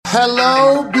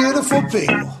Hello, beautiful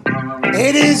people.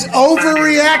 It is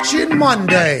Overreaction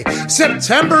Monday,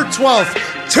 September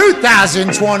 12th,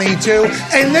 2022,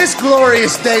 and this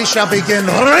glorious day shall begin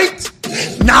right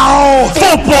now.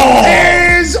 Football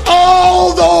is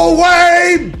all the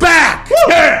way back.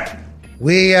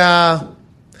 Yeah.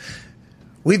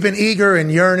 We've been eager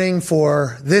and yearning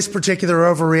for this particular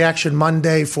Overreaction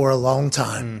Monday for a long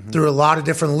time. Through a lot of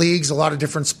different leagues, a lot of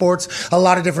different sports, a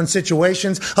lot of different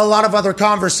situations, a lot of other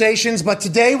conversations. But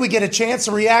today we get a chance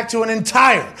to react to an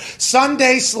entire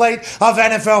Sunday slate of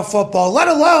NFL football, let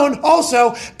alone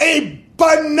also a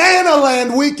Banana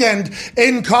Land weekend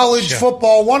in college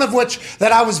football, one of which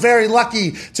that I was very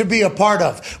lucky to be a part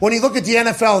of. When you look at the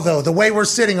NFL, though, the way we're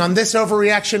sitting on this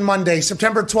Overreaction Monday,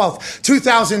 September 12th,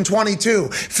 2022,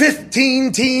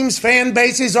 15 teams, fan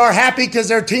bases are happy because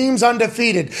their team's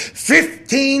undefeated.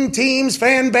 15 teams,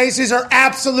 fan bases are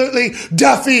absolutely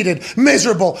defeated,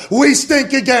 miserable. We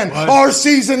stink again. Our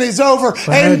season is over.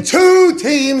 And 2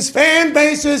 teams, fan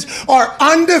bases are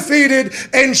undefeated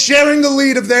and sharing the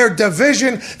lead of their division.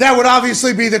 That would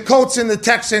obviously be the Colts and the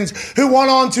Texans, who went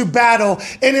on to battle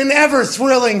in an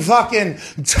ever-thrilling fucking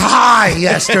tie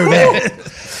yesterday.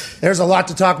 There's a lot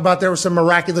to talk about. There were some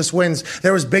miraculous wins.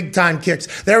 There was big-time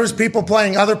kicks. There was people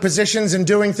playing other positions and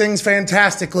doing things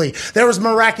fantastically. There was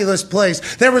miraculous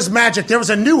plays. There was magic. There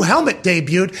was a new helmet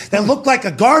debuted that looked like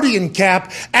a Guardian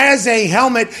cap as a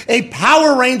helmet, a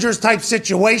Power Rangers-type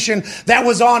situation that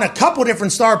was on a couple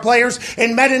different star players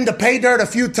and met into pay dirt a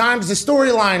few times. The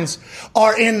storylines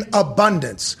are in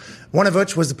abundance. One of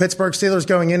which was the Pittsburgh Steelers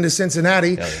going into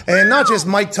Cincinnati. And not just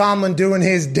Mike Tomlin doing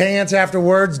his dance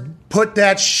afterwards, put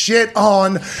that shit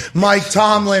on Mike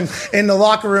Tomlin in the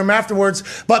locker room afterwards.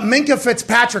 But Minkah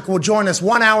Fitzpatrick will join us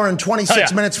 1 hour and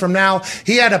 26 minutes from now.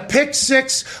 He had a pick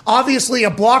six, obviously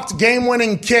a blocked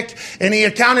game-winning kick, and he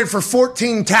accounted for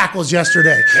 14 tackles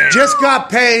yesterday. Just got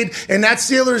paid, and that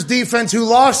Steelers defense who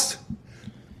lost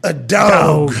a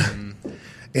dog.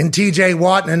 In T.J.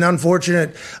 Watt, an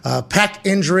unfortunate pec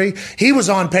injury. He was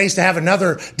on pace to have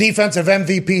another defensive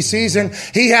MVP season.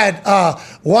 He had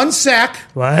 1 sack,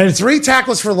 3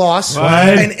 tackles for loss,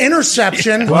 an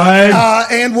interception,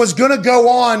 and was going to go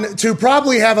on to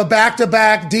probably have a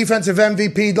back-to-back defensive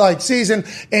MVP-like season.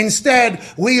 Instead,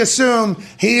 we assume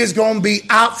he is going to be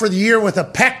out for the year with a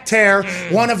pec tear,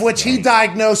 one of which he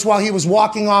diagnosed while he was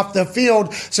walking off the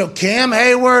field. So Cam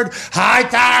Hayward,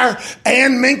 Hightower,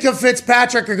 and Minkah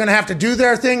Fitzpatrick are going to have to do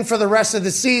their thing for the rest of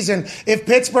the season. If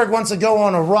Pittsburgh wants to go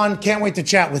on a run, can't wait to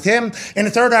chat with him. In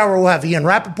the third hour, we'll have Ian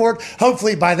Rapoport.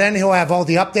 Hopefully by then he'll have all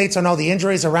the updates on all the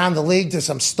injuries around the league to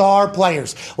some star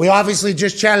players. We obviously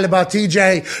just chatted about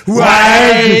TJ.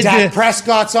 Dak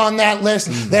Prescott's on that list.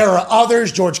 There are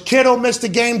others. George Kittle missed a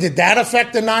game. Did that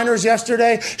affect the Niners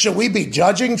yesterday? Should we be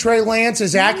judging Trey Lance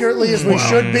as accurately as we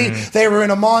should be? They were in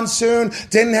a monsoon,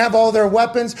 didn't have all their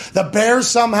weapons. The Bears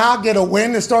somehow get a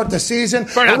win to start the season.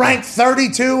 Ranked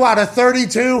 32 out of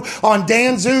 32 on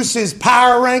Dan Zeus's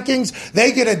power rankings.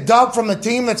 They get a dub from a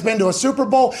team that's been to a Super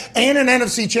Bowl and an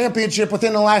NFC championship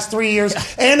within the last 3 years.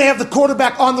 And they have the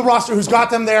quarterback on the roster who's got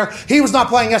them there. He was not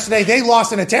playing yesterday. They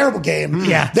lost in a terrible game.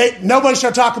 Nobody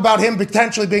should talk about him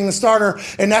potentially being the starter,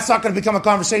 and that's not going to become a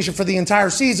conversation for the entire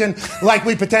season like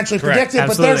we potentially predicted.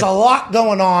 Absolutely. But there's a lot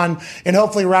going on, and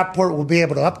hopefully Rapoport will be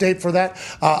able to update for that,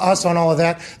 us on all of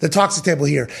that. The Toxic Table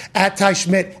here, at Ty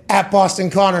Schmidt, at Boston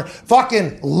Connor.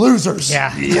 Fucking losers.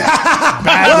 Bad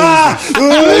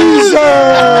losers.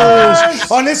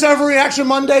 On this Overreaction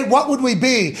Monday, what would we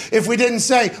be if we didn't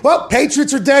say, well,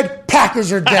 Patriots are dead,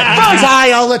 Packers are dead?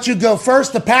 Ty, I'll let you go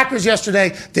first. The Packers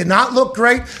yesterday did not look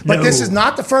great, but this is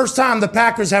not the first time the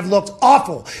Packers have looked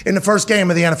awful in the first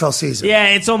game of the NFL season. Yeah,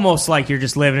 it's almost like you're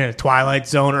just living in a twilight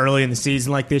zone early in the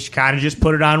season like this. You kind of just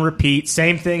put it on repeat.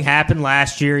 Same thing happened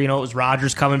last year. You know, it was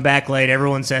Rodgers coming back late.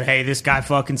 Everyone said, hey, this guy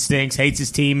fucking stinks, hates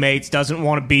his teammates, doesn't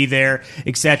want to be there,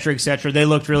 etc., etc. They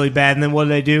looked really bad, and then what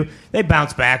do? They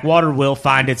bounced back. Water will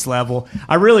find its level.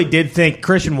 I really did think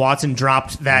Christian Watson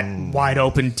dropped that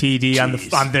wide-open TD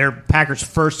on their Packers'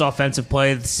 first offensive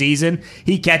play of the season.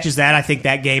 He catches that. I think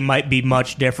that game might be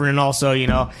much different. And also, you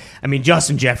know, I mean,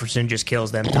 Justin Jefferson just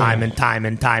kills them time and time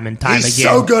again. He's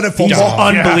so good at football.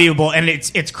 Unbelievable. And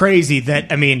it's crazy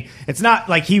that, I mean, it's not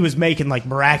like he was making, like,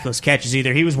 miraculous catches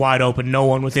either. He was wide open, no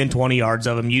one within 20 yards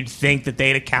of him. You'd think that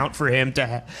they'd account for him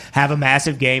to have a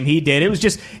massive game. He did.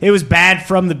 It was bad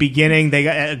from the beginning. They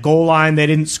got a goal line. They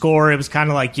didn't score. It was kind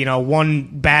of like, you know, one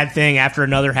bad thing after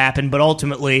another happened. But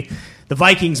ultimately, the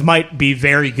Vikings might be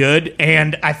very good,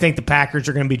 and I think the Packers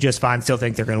are going to be just fine. Still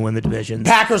think they're going to win the division.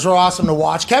 Packers are awesome to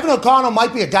watch. Kevin O'Connell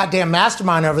might be a goddamn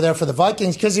mastermind over there for the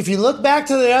Vikings, because if you look back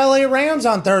to the LA Rams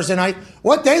on Thursday night,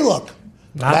 what they look?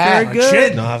 Not very good.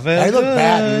 Shit. Not very They look good.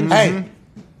 bad. Hey,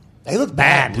 they look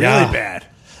bad. Really bad.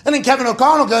 And then Kevin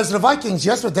O'Connell goes to the Vikings.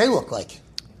 Guess what they look like?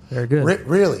 Very good.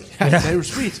 Really? They were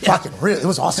sweet. Fucking really. It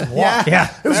was awesome to watch.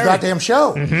 Yeah. It was a goddamn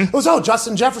show. It was,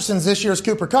 Justin Jefferson's this year's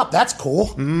Cooper Cup. That's cool.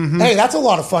 Hey, that's a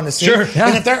lot of fun to see. Sure.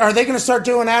 And if are they going to start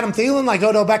doing Adam Thielen like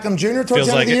Odell Beckham Jr. towards Feels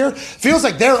the end like of the it. year? Feels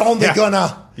like they're only going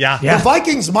to. Yeah. The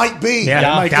Vikings might be.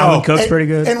 Yeah, might Dalvin go. Cook's pretty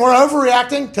good. And we're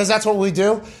overreacting because that's what we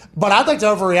do. But I'd like to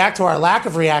overreact to our lack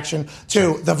of reaction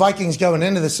to the Vikings going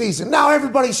into the season. Now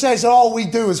everybody says all we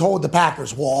do is hold the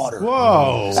Packers water.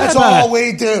 Whoa. That's all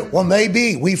we do. Well,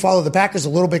 maybe we follow the Packers a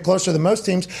little bit closer than most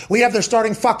teams. We have their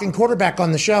starting fucking quarterback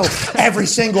on the show every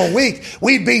single week.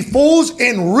 We'd be fools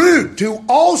and rude to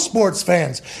all sports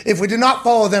fans if we did not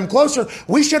follow them closer.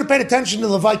 We should have paid attention to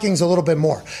the Vikings a little bit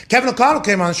more. Kevin O'Connell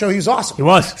came on the show. He was awesome. He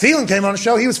was. Thielen came on the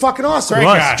show. He was fucking awesome. He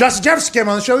was. Justin Jefferson came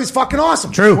on the show. He's fucking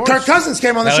awesome. True. Kirk Cousins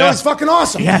came on the show. yeah. He's fucking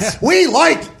awesome. Yes. We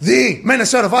like the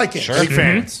Minnesota Vikings. Sure. Big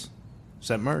fans.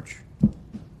 Sent merch.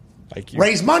 Thank you.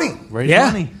 Raise money. Raise Yeah.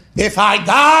 money. If I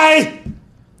die,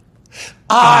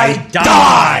 I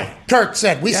die. Kirk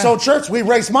said, we sold shirts, we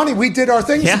raised money, we did our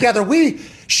things together. We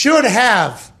should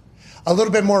have a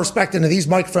little bit more respect into these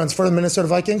microphones for the Minnesota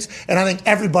Vikings. And I think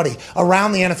everybody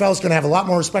around the NFL is going to have a lot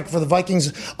more respect for the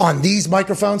Vikings on these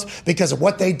microphones because of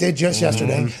what they did just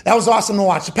yesterday. That was awesome to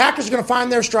watch. The Packers are going to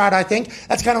find their stride, I think.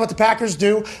 That's kind of what the Packers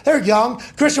do. They're young.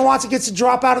 Christian Watson gets to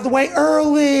drop out of the way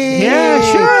early. Yeah,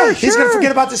 sure. He's going to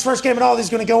forget about this first game at all. He's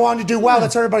going to go on to do well.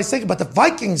 That's what everybody's thinking. But the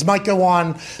Vikings might go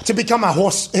on to become a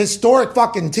historic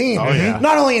fucking team.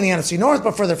 Not only in the NFC North,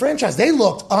 but for their franchise. They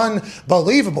looked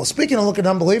unbelievable. Speaking of looking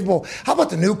unbelievable, how about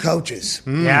the new coaches?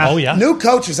 Yeah. Oh, yeah. New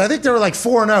coaches. I think they were like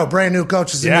 4-0, brand new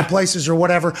coaches in Yeah. new places or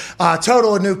whatever.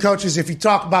 Total of new coaches. If you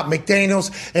talk about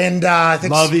McDaniels and I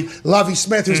think Lovie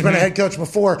Smith, who's been a head coach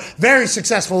before, very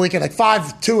successful weekend, like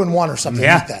 5-2-1 or something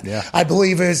like that. Yeah. I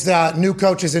believe is new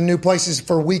coaches in new places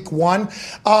for week one.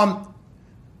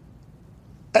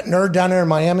 That nerd down there in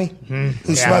Miami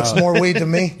who smokes more weed than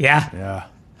me. Yeah. Yeah.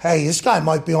 Hey, this guy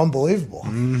might be unbelievable.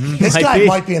 This Might guy be.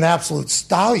 might be an absolute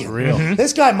stallion. Real.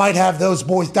 This guy might have those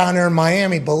boys down there in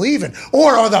Miami believing.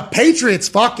 Or are the Patriots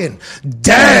fucking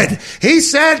dead? He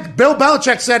said, Bill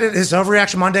Belichick said it, his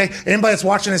Overreaction Monday. Anybody that's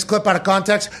watching this clip out of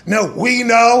context, no, we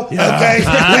know, okay?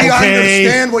 We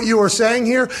understand what you were saying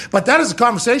here. But that is a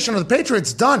conversation of the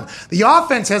Patriots done. The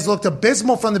offense has looked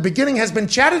abysmal from the beginning, has been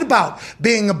chatted about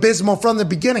being abysmal from the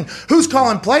beginning. Who's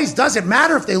calling plays? Doesn't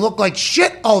matter if they look like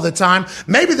shit all the time.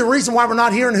 Maybe the reason why we're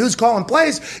not hearing who's calling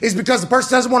plays is because the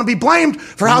person doesn't want to be blamed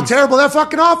for how terrible that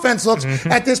fucking offense looks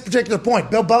at this particular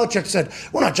point. Bill Belichick said,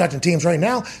 we're not judging teams right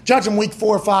now. Judge them week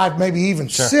 4 or 5, maybe even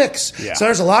 6. Yeah. So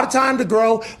there's a lot of time to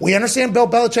grow. We understand Bill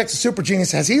Belichick's a super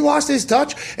genius. Has he lost his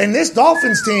touch? And this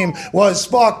Dolphins team was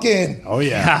fucking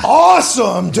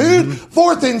awesome, dude.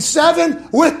 4th and 7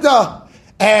 with the,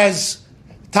 as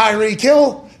Tyreek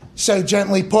Hill so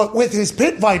gently put, with his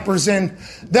pit vipers in,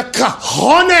 the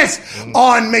cojones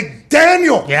on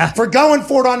McDaniel for going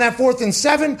for it on that 4th and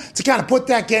 7 to kind of put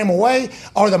that game away.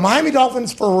 Are the Miami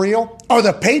Dolphins for real? Are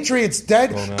the Patriots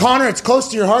dead? Oh, no. Connor, it's close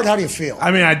to your heart. How do you feel?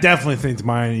 I mean, I definitely think the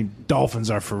Miami Dolphins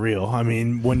are for real. I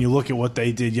mean, when you look at what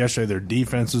they did yesterday, their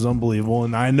defense is unbelievable.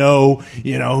 And I know,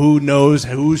 who knows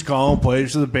who's calling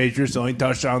plays for the Patriots. The only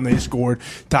touchdown they scored,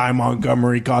 Ty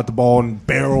Montgomery caught the ball and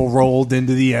barrel rolled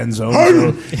into the end zone.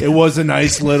 So it was a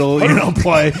nice little,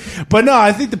 play. But no,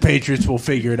 I think the Patriots will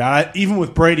figure it out. Even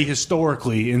with Brady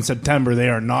historically in September, they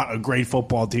are not a great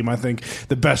football team. I think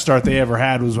the best start they ever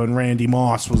had was when Randy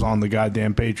Moss was on the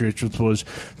goddamn Patriots, which was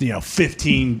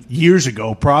 15 years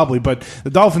ago probably. But the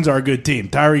Dolphins are a good team.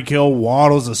 Tyreek Hill,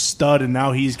 Waddle's a stud, and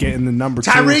now he's getting the number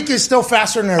 2. Tyreek is still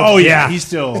faster than everybody. Oh yeah, he's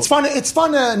still. It's fun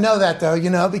to know that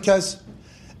though, because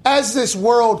as this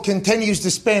world continues to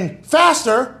spin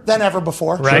faster than ever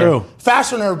before, Right.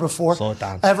 faster than ever before, Slow it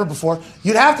down.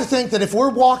 you'd have to think that if we're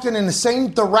walking in the same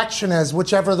direction as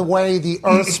whichever the way the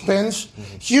Earth spins,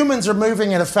 humans are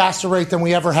moving at a faster rate than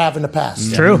we ever have in the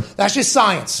past. True. That's just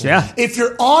science. Yeah. If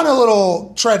you're on a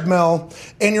little treadmill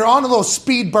and you're on a little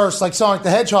speed burst like Sonic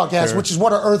the Hedgehog has, which is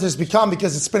what our Earth has become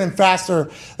because it's spinning faster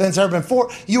than it's ever been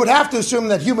before, you would have to assume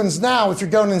that humans now, if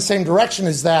you're going in the same direction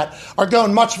as that, are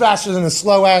going much faster than the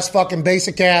slow-ass, fucking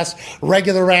basic-ass,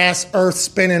 regular-ass, Earth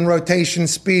spinning rotation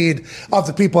speed of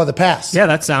the people of the past. Yeah,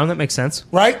 that's sound. That makes sense.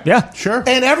 Right? Yeah, sure.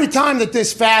 And every time that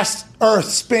this fast Earth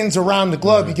spins around the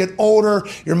globe, you get older,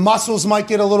 your muscles might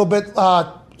get a little bit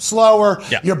slower.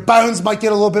 Yeah. Your bones might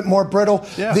get a little bit more brittle.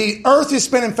 Yeah. The earth is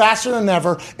spinning faster than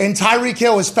ever, and Tyreek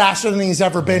Hill is faster than he's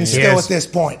ever been still at this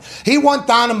point. He went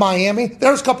down in Miami.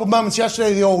 There was a couple moments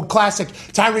yesterday, the old classic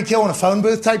Tyreek Hill in a phone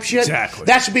booth type shit. Exactly.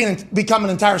 That should become an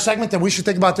entire segment that we should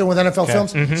think about doing with NFL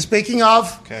films. Mm-hmm. Speaking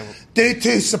of, due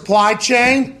to supply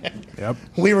chain,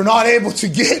 we were not able to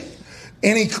get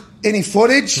any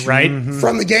footage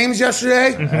from the games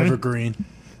yesterday. Mm-hmm. Evergreen.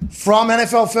 From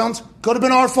NFL films. Could have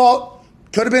been our fault.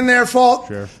 Could have been their fault.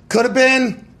 Sure. Could have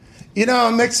been,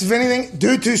 a mix of anything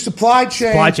due to supply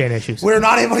chain. Supply chain issues. We're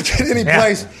not able to get any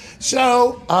place.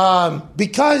 So,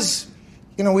 because,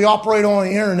 we operate on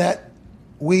the internet,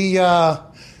 we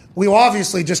will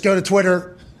obviously just go to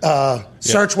Twitter,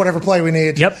 search whatever play we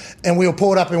need, and we'll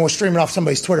pull it up and we'll stream it off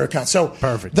somebody's Twitter account. So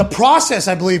perfect. The process,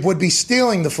 I believe, would be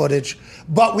stealing the footage,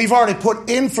 but we've already put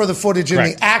in for the footage in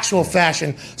the actual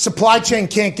fashion. Supply chain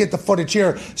can't get the footage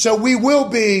here. So we will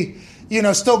be,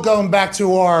 still going back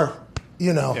to our,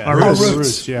 our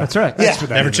roots. Yeah. That's right.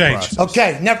 Never change.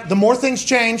 Okay. The more things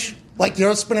change, like the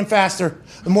earth's spinning faster,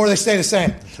 the more they stay the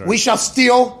same. Right. We shall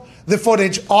steal the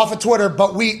footage off of Twitter,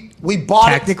 but we bought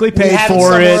technically it. Technically paid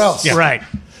for it. Else. Yeah. Right.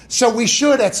 So we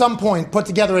should, at some point, put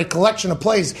together a collection of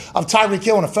plays of Tyreek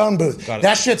Hill in a phone booth.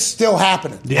 That shit's still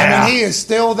happening. Yeah. I mean, he is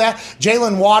still that.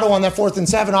 Jalen Waddle on that 4th and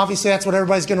 7, obviously that's what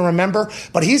everybody's going to remember.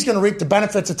 But he's going to reap the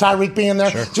benefits of Tyreek being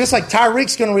there, just like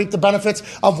Tyreek's going to reap the benefits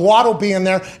of Waddle being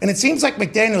there. And it seems like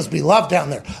McDaniel's beloved down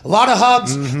there. A lot of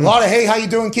hugs, a lot of, hey, how you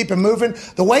doing, keep it moving.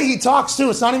 The way he talks, too,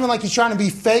 it's not even like he's trying to be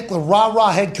fake, the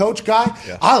rah-rah head coach guy.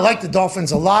 Yeah. I like the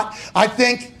Dolphins a lot. I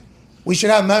think we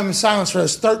should have a moment of silence for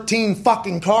those 13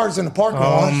 fucking cars in the parking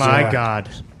lot. Oh, my God.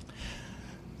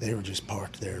 They were just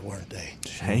parked there, weren't they?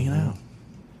 Just hanging out.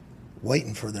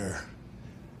 Waiting for their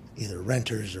either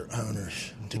renters or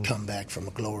owners to come back from a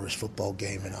glorious football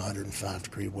game in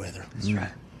 105-degree weather. That's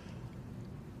right.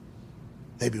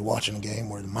 They'd be watching a game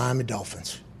where the Miami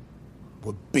Dolphins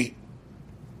would beat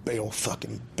Bill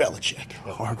fucking Belichick.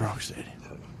 Hard Rock Stadium.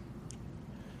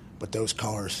 But those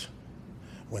cars,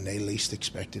 when they least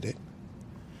expected it,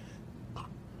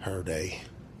 heard a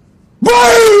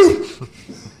boom!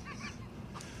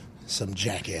 Some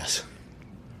jackass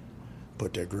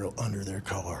put their grill under their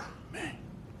car. Man.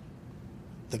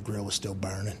 The grill was still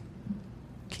burning.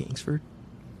 Kingsford?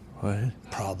 What?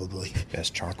 Probably.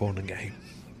 Best charcoal in the game.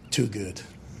 Too good.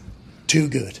 Too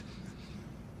good.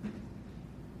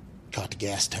 Caught the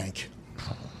gas tank.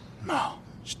 No.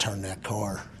 Just turned that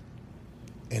car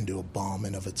into a bomb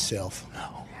in of itself.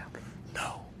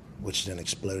 No. Which then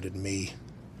exploded me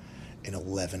and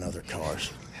 11 other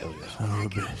cars. Hell yeah. Son of a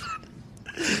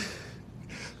bitch.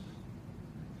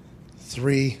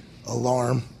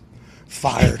 3-alarm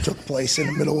fire took place in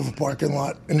the middle of a parking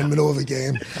lot, in the middle of a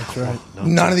game. That's right.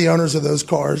 None of the owners of those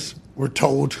cars were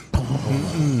told.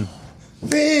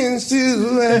 Fins to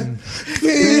the left,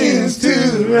 fins to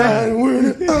the right,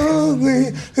 we're the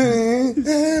only.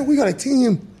 We got a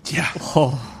team. Yeah.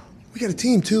 We got a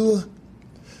team, Tua,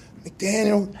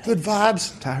 McDaniel, good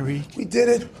vibes. Tyreek. We did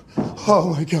it.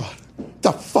 Oh, my God. What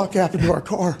the fuck happened to our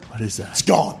car? What is that? It's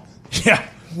gone. Yeah.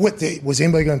 Was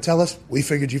anybody going to tell us? We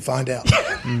figured you'd find out.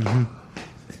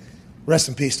 Rest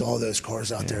in peace to all those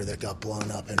cars out there that got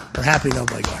blown up. And we're happy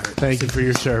nobody got hurt. Thank you for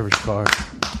your service, car.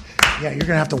 Yeah, you're going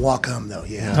to have to walk home, though.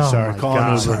 Yeah. Sorry, call an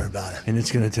Uber. Sorry about it. And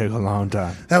it's going to take a long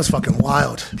time. That was fucking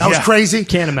wild. That was crazy.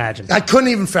 Can't imagine. I couldn't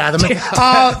even fathom it.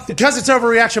 Because it's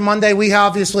Overreaction Monday, we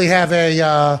obviously have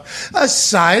a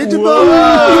sidebar.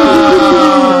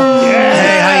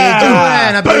 Hey, how you doing?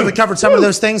 I believe we covered some of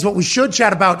those things. What we should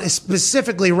chat about is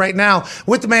specifically right now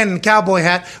with the man in the cowboy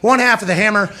hat, one half of the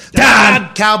Hammer,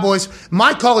 Dad Cowboys.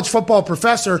 My college football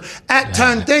professor at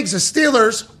Ton thinks the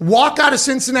Steelers walk out of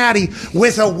Cincinnati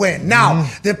with a win. Now,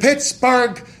 the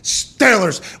Pittsburgh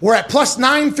Steelers were at plus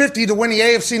 950 to win the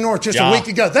AFC North just a week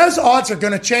ago. Those odds are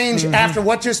going to change after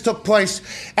what just took place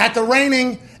at the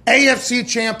reigning AFC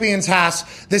champions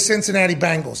house, the Cincinnati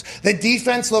Bengals. The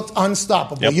defense looked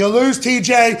unstoppable. You lose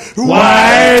TJ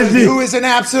Watt, who is an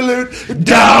absolute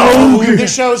dog. The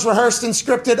show's rehearsed and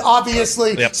scripted,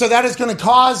 obviously. So that is going to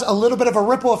cause a little bit of a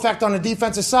ripple effect on the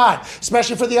defensive side,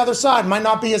 especially for the other side. Might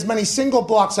not be as many single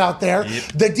blocks out there.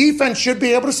 The defense should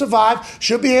be able to survive,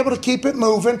 should be able to keep it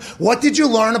moving. What did you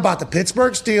learn about the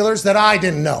Pittsburgh Steelers that I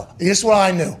didn't know? This is what I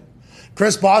knew.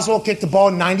 Chris Boswell kicked the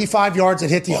ball 95 yards. It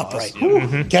hit the upright.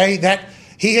 Okay,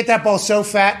 he hit that ball so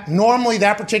fat. Normally,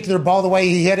 that particular ball, the way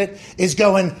he hit it, is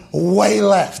going way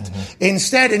left.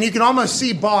 Instead, and you can almost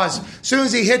see Boz, as soon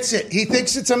as he hits it, he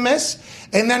thinks it's a miss,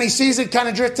 And then he sees it kind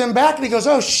of drifting back, and he goes,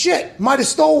 oh, shit, might have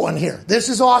stole one here. This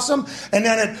is awesome. And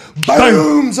then it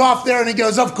booms off there, and he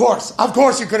goes, of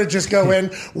course you could have just go in.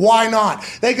 Why not?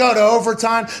 They go to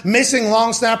overtime. Missing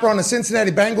long snapper on the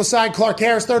Cincinnati Bengals side, Clark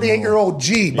Harris, 38-year-old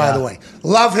G, by the way.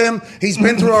 Love him. He's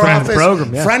been through our office.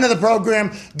 Friend of the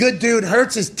program. Good dude.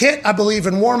 Hurts his tit, I believe,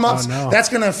 in warm-ups. That's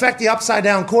going to affect the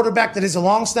upside-down quarterback that is a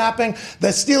long snapping. The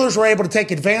Steelers were able to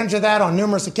take advantage of that on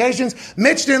numerous occasions.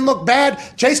 Mitch didn't look bad.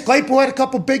 Chase Claypool had a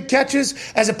couple big catches.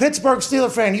 As a Pittsburgh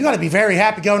Steelers fan, you got to be very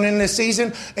happy going into this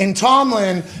season. And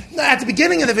Tomlin, at the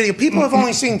beginning of the video, people have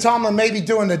only seen Tomlin maybe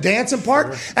doing the dancing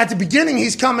part. At the beginning,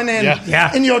 he's coming in and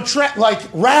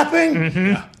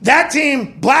rapping. That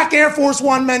team, Black Air Force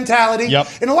One mentality.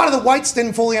 And a lot of the whites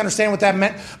didn't fully understand what that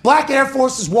meant. Black Air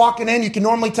Force is walking in. You can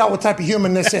normally tell what type of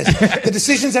human this is. The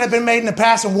decisions that have been made in the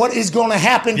past and what is going to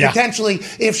happen potentially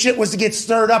if shit was to get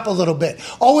stirred up a little bit.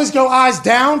 Always go eyes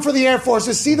down for the Air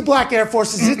Forces. See the Black Air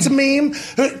Forces. It's a meme.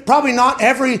 Probably not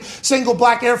every single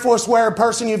Black Air Force wearer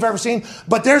person you've ever seen,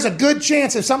 but there's a good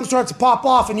chance if something starts to pop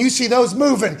off and you see those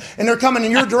moving and they're coming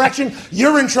in your direction,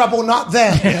 you're in trouble, not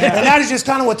them. And that is just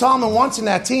kind of what Tomlin wants in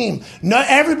that team. No,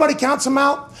 everybody counts them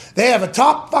out. They have a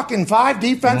top fucking 5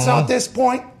 defense at this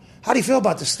point. How do you feel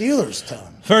about the Steelers, Tom?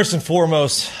 First and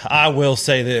foremost, I will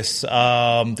say this.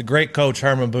 The great coach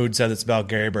Herman Boone said it's about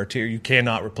Gary Bertier. You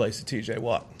cannot replace the TJ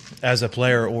Watt as a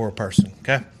player or a person,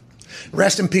 okay?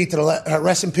 Rest in peace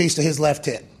to his left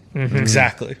hit.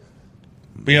 Exactly.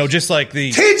 You know, just like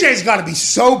the... TJ's got to be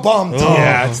so bummed.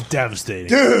 Yeah, it's devastating.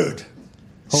 Dude,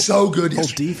 so good. Whole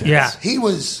defense. Yeah. He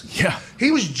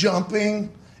was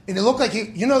jumping... And it looked like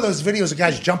those videos of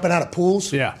guys jumping out of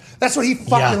pools? Yeah. That's what he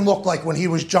fucking looked like when he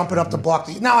was jumping up to block.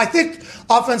 Now, I think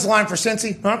offensive line for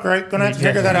Cincy, not great. Going to have to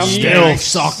figure that out. Still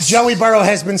sucks. Joey Burrow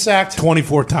has been sacked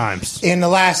 24 times in the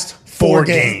last 4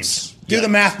 games. Do the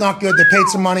math, not good. They paid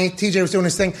some money. TJ was doing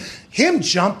his thing. Him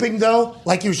jumping, though,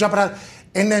 like he was jumping out,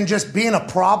 and then just being a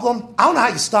problem, I don't know how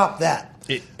you stop that.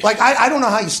 I don't know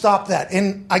how you stop that.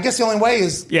 And I guess the only way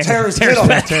is tear his tit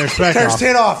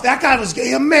off. That guy was,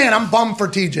 man, I'm bummed for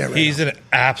TJ right He's now. An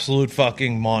absolute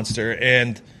fucking monster.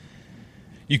 And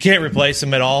you can't replace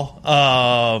him at all.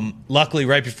 Luckily,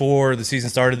 right before the season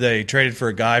started, they traded for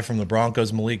a guy from the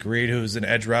Broncos, Malik Reed, who's an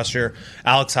edge rusher.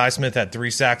 Alex Highsmith had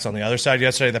 3 sacks on the other side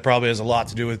yesterday. That probably has a lot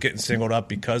to do with getting singled up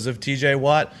because of TJ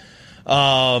Watt.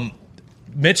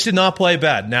 Mitch did not play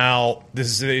bad. Now,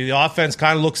 the offense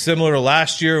kind of looks similar to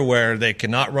last year where they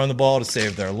cannot run the ball to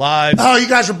save their lives. Oh, you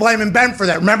guys are blaming Ben for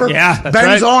that. Remember? Yeah, that's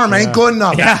Ben's right. arm ain't good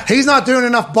enough. Yeah. He's not doing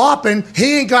enough bopping.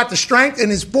 He ain't got the strength in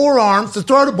his forearms to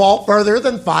throw the ball further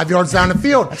than 5 yards down the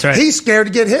field. That's right. He's scared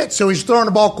to get hit, so he's throwing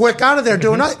the ball quick out of there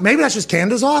doing that. Maybe that's just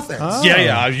Canada's offense. Oh.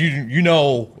 Yeah. You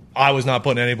know I was not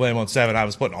putting any blame on 7. I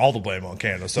was putting all the blame on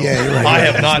Canada. So you're right. I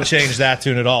have not changed that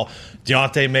tune at all.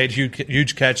 Deontay made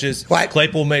huge catches. What?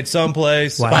 Claypool made some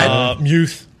plays. Wow.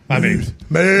 Muth. That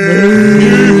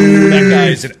guy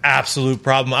is an absolute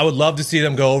problem. I would love to see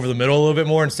them go over the middle a little bit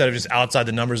more instead of just outside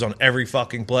the numbers on every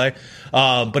fucking play.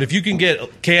 But if you can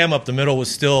get Cam up the middle, was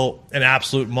still an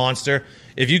absolute monster.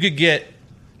 If you could get,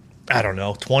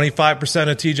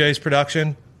 25% of TJ's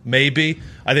production, maybe.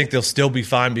 I think they'll still be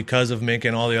fine because of Minkah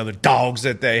and all the other dogs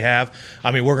that they have.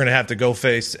 I mean, we're going to have to go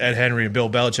face Ed Henry and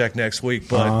Bill Belichick next week,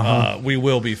 but we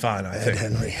will be fine, I think. Ed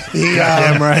Henry.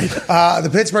 Damn right. The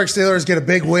Pittsburgh Steelers get a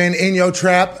big win. In Yo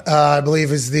Trap, I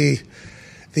believe, is the.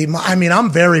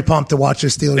 I'm very pumped to watch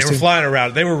this Steelers They were team. flying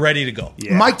around. They were ready to go.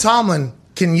 Yeah. Mike Tomlin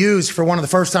can use for one of the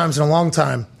first times in a long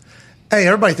time. Hey,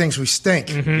 everybody thinks we stink.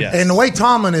 Yes. And the way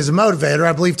Tomlin is a motivator,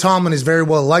 I believe Tomlin is very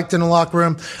well liked in the locker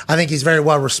room. I think he's very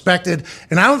well respected.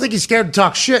 And I don't think he's scared to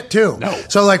talk shit, too. No.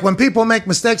 So, when people make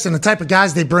mistakes and the type of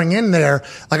guys they bring in there,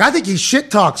 I think he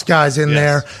shit talks guys in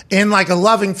there in, a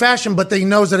loving fashion, but he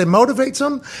knows that it motivates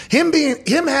him. Him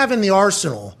having the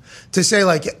arsenal to say,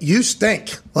 you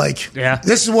stink.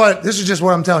 This is just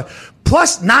what I'm telling you.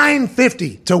 Plus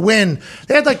 950 to win.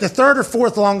 They had the 3rd or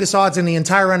 4th longest odds in the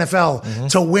entire NFL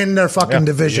to win their fucking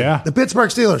division. Yeah. The Pittsburgh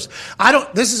Steelers.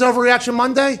 This is Overreaction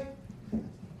Monday.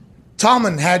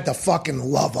 Tomlin had to fucking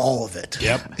love all of it.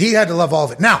 Yep. He had to love all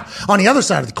of it. Now, on the other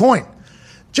side of the coin,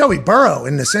 Joey Burrow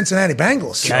and the Cincinnati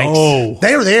Bengals. Oh.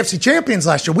 They were the AFC champions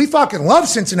last year. We fucking love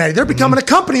Cincinnati. They're becoming a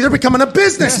company. They're becoming a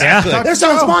business. Exactly. They're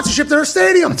selling sponsorship to their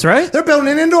stadium. That's right. They're building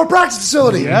an indoor practice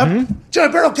facility. Yep. Joey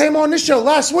Burrow came on this show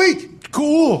last week.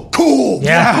 Cool.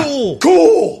 Yeah.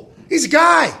 Cool. He's a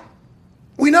guy.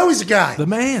 We know he's a guy. The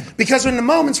man. Because in the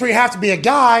moments where you have to be a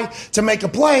guy to make a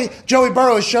play, Joey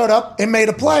Burrow has showed up and made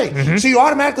a play. So you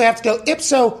automatically have to go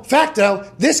ipso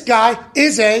facto, this guy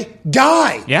is a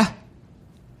guy. Yeah.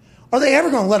 are they ever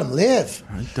going to let him live?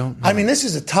 I don't know. I mean, this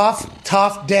is a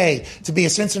tough day to be a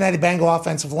Cincinnati Bengal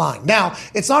offensive line. Now,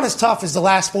 it's not as tough as the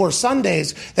last 4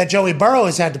 Sundays that Joey Burrow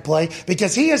has had to play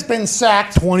because he has been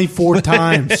sacked 24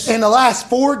 times in the last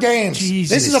 4 games.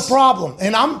 Jesus. This is a problem.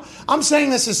 And I'm saying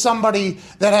this as somebody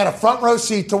that had a front row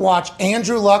seat to watch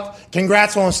Andrew Luck.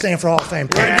 Congrats on Stanford Hall of Fame.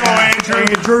 Way to go,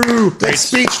 Andrew. Great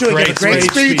speech to it. Great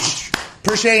speech.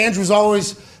 Appreciate Andrew's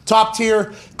always top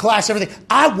tier, class, everything.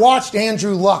 I watched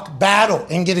Andrew Luck battle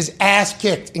and get his ass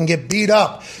kicked and get beat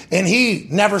up, and he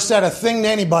never said a thing to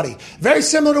anybody. Very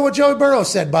similar to what Joey Burrow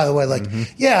said, by the way. Like,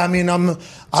 yeah, I mean, I'm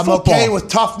okay with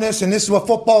toughness, and this is what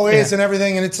football is and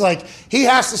everything. And it's like he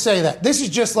has to say that. This is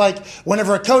just like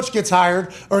whenever a coach gets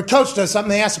hired or a coach does something,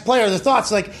 they ask the player their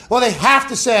thoughts. Like, well, they have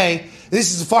to say,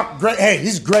 this is a fucking great. Hey,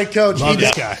 he's a great coach. Love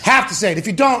this guy. Have to say it. If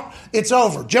you don't, it's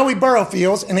over. Joey Burrow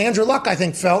feels, and Andrew Luck, I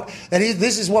think, felt that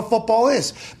this is what football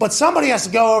is. But somebody has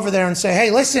to go over there and say, hey,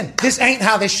 listen, this ain't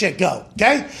how this shit go,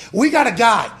 okay? We got a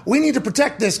guy. We need to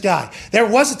protect this guy. There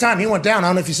was a time he went down. I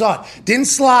don't know if you saw it. Didn't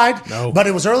slide, but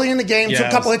it was early in the game. Took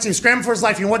a couple hits. He was scrambling for his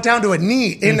life. He went down to a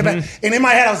knee in the back. And in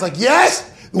my head, I was like,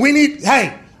 yes, we need,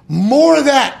 hey, more of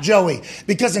that, Joey.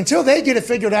 Because until they get it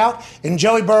figured out, and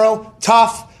Joey Burrow,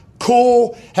 tough,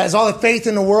 cool, has all the faith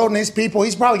in the world in his people.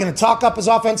 He's probably going to talk up his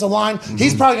offensive line.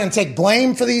 He's probably going to take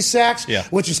blame for these sacks,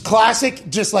 which is classic,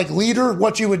 just like leader,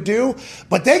 what you would do.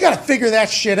 But they got to figure that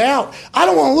shit out. I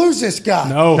don't want to lose this guy.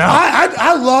 No.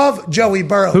 I love Joey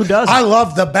Burrow. Who doesn't? I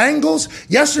love the Bengals.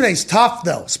 Yesterday's tough,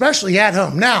 though, especially at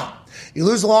home. Now, you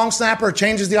lose a long snapper, it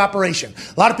changes the operation.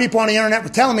 A lot of people on the internet were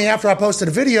telling me after I posted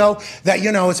a video that,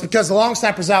 it's because the long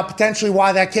snapper's out, potentially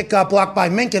why that kick got blocked by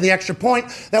Minkah, the extra point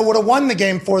that would have won the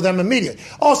game for them immediately.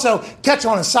 Also, catch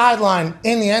on a sideline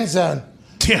in the end zone.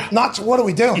 Yeah. What are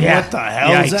we doing? Yeah. What the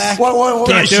hell, Zach? What,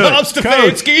 Can't do it.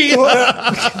 Stefanski.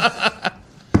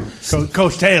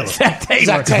 Coach Taylor. Zach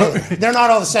Taylor. They're not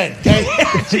all the same, okay?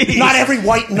 Not every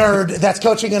white nerd that's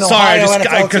coaching in Ohio NFL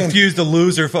I team. confused the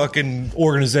loser fucking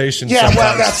organization. Yeah,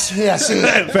 well, sometimes. see.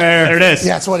 Fair. There it is.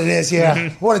 Yeah, that's what it is, yeah.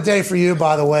 What a day for you,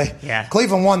 by the way. Yeah.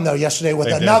 Cleveland won, though, yesterday with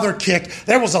They did. another kick.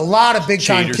 There was a lot of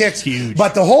big-time Cheaters. kicks. Huge.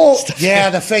 But the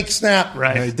the fake snap,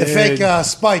 Right. the fake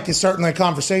spike is certainly a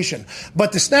conversation.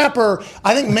 But the snapper,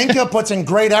 I think Minkah puts in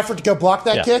great effort to go block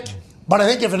that kick. But I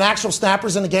think if an actual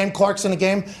snapper's in the game, Clark's in the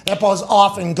game, that ball's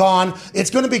off and gone. It's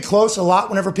going to be close a lot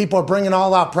whenever people are bringing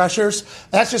all-out pressures.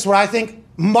 That's just what I think.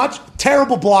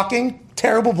 Terrible blocking.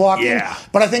 Yeah.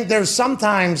 But I think there's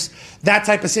sometimes that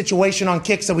type of situation on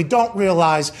kicks that we don't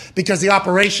realize because the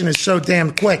operation is so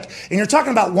damn quick. And you're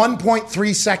talking about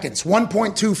 1.3 seconds,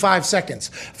 1.25 seconds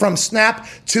from snap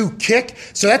to kick.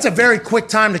 So that's a very quick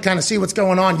time to kind of see what's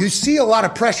going on. You see a lot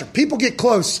of pressure. People get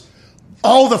close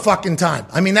all the fucking time.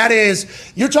 I mean,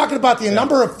 you're talking about the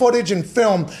number of footage and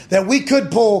film that we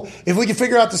could pull if we could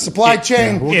figure out the supply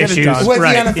chain we'll get it done. with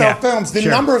Right, the NFL films. The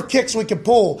number of kicks we could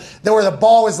pull that where the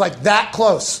ball is like that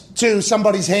close to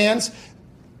somebody's hands,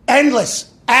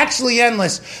 endless. Actually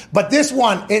endless. But this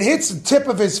one, it hits the tip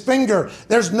of his finger.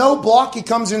 There's no block. He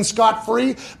comes in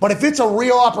scot-free. But if it's a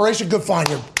real operation, good find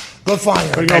here. Good find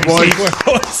here. There you go,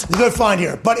 boys. Good find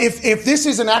here. But if this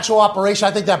is an actual operation,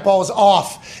 I think that ball is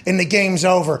off and the game's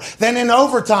over. Then in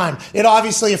overtime, it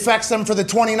obviously affects them for the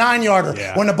 29-yarder.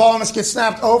 Yeah. When the ball almost gets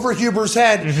snapped over Huber's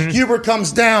head, Huber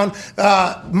comes down.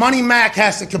 Money Mac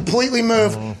has to completely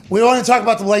move. We want to talk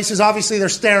about the laces. Obviously, they're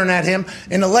staring at him.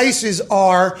 And the laces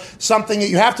are something that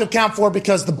you have to account for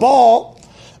because the ball,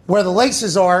 where the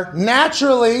laces are,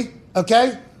 naturally,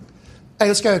 okay? Hey,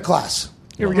 let's go to class.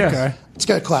 Here we go. Okay. Let's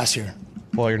go to class here.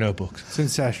 Pull all your notebooks. It's in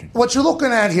session. What you're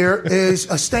looking at here is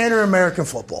a standard American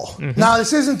football. Now,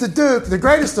 this isn't the Duke, the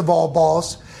greatest of all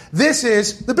balls. This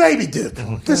is the baby Duke,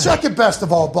 the second best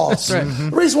of all balls. The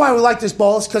reason why we like this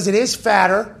ball is because it is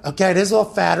fatter. Okay, it is a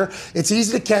little fatter. It's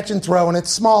easy to catch and throw, and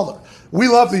it's smaller. We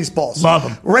love these balls. Love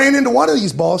them. Ran into one of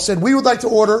these balls, said we would like to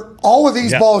order all of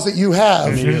these balls that you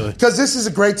have because this is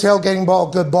a great tailgating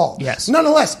ball, good ball. Yes.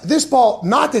 Nonetheless, this ball,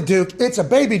 not the Duke, it's a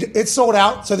baby. It's sold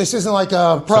out, so this isn't like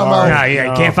a promo.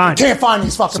 You can't find it. Can't find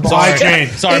these fucking balls. Supply chain.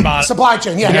 Sorry about it. Supply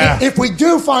chain, yeah. Yeah. If we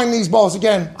do find these balls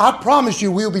again, I promise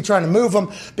you we'll be trying to move them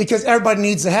because everybody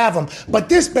needs to have them. But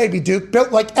this baby Duke,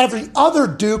 built like every other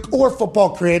Duke or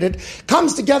football created,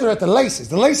 comes together at the laces.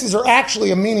 The laces are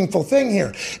actually a meaningful thing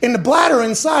here. In the black bladder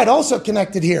inside also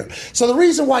connected here. So the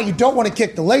reason why you don't want to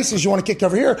kick the laces, you want to kick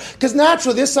over here, because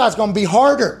naturally this side's going to be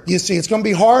harder. You see, it's going to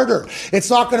be harder. It's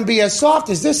not going to be as soft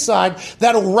as this side.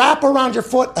 That'll wrap around your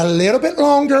foot a little bit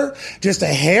longer, just a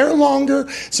hair longer.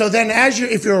 So then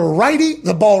if you're a righty,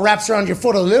 the ball wraps around your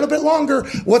foot a little bit longer.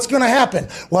 What's going to happen?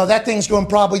 Well, that thing's going to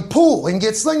probably pull and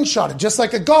get slingshotted, just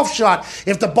like a golf shot.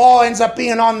 If the ball ends up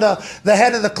being on the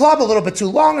head of the club a little bit too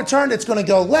long a turn, it's going to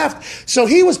go left. So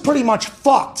he was pretty much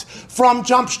fucked from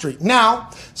Jump Street. Now,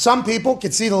 some people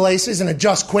can see the laces and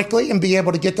adjust quickly and be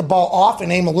able to get the ball off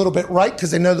and aim a little bit right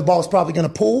because they know the ball is probably going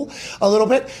to pull a little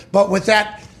bit. But with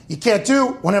that, you can't do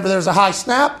whenever there's a high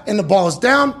snap and the ball is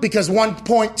down because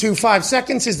 1.25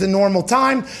 seconds is the normal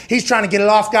time. He's trying to get it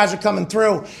off. Guys are coming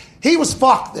through. He was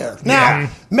fucked there. Now,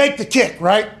 make the kick,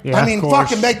 right? Yeah, I mean,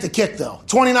 fucking make the kick, though.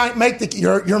 29, make the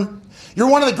You're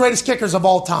one of the greatest kickers of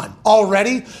all time.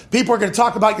 Already, people are going to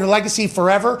talk about your legacy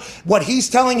forever. What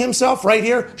he's telling himself right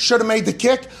here, should have made the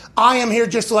kick. I am here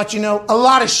just to let you know, a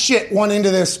lot of shit went into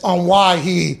this on why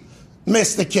he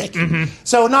missed the kick.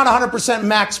 So not 100%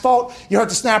 Mac's fault. You hurt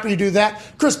the snapper, you do that.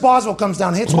 Chris Boswell comes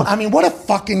down, hits one. I mean, what a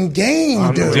fucking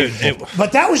game, dude.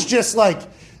 But that was just like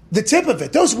the tip of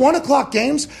it. Those 1 o'clock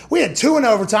games, we had 2 in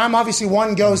overtime. Obviously,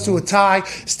 one goes to a tie.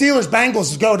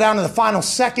 Steelers-Bengals go down to the final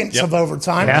seconds of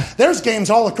overtime. Yeah. There's games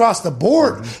all across the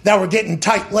board that were getting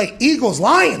tight late.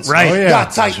 Eagles-Lions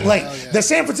got tight late. The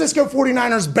San Francisco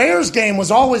 49ers-Bears game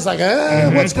was always like,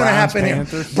 what's going to happen here?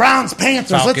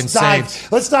 Browns-Panthers.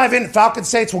 Let's dive in.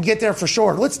 Falcons-Saints, we'll get there for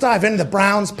sure. Let's dive into the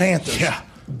Browns-Panthers. Yeah.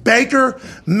 Baker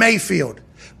Mayfield.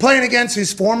 Playing against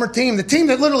his former team, the team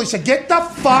that literally said, get the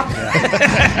fuck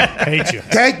hate you.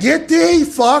 Okay, get the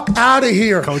fuck out of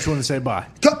here. Coach wouldn't say bye.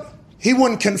 He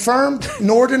wouldn't confirm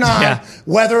nor deny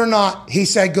whether or not he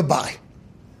said goodbye.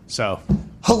 So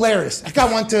hilarious. That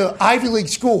guy went to Ivy League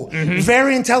school.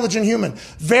 Very intelligent human.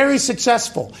 Very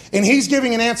successful. And he's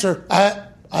giving an answer.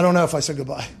 I don't know if I said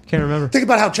goodbye. Can't remember. Think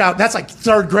about how that's like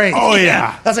third grade. Oh,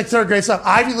 yeah. That's like third grade stuff.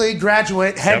 Ivy League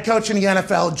graduate, head coach in the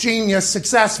NFL, genius,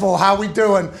 successful. How we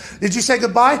doing? Did you say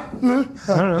goodbye? I don't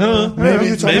know. Maybe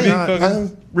you told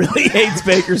me. Really hates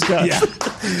Baker's guts.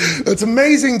 It's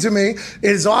amazing to me.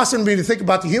 It is awesome to me to think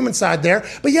about the human side there.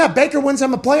 But yeah, Baker wins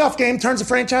him a playoff game, turns the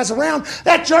franchise around.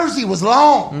 That jersey was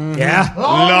long.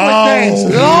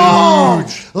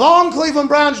 Long Cleveland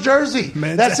Browns jersey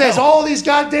that says all these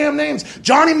goddamn names.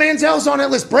 Johnny Manziel's on that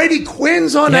list. Brady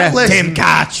Quinn's on that list. Tim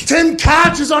Koch. Tim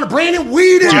Koch is on it. Brandon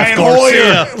Whedon.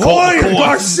 Hoyer.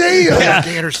 Garcia.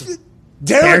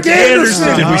 Derek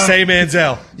Anderson. Did we say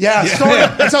Manziel? Yeah,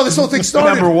 that's how this whole thing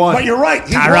started. Number one. But you're right.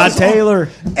 Tyrod Taylor.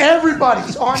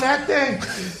 Everybody's on that thing.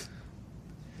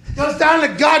 Goes down to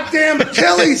goddamn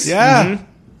Achilles.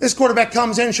 This quarterback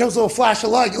comes in, shows a little flash of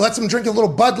light, lets him drink a little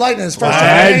Bud Light in his first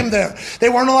game there. They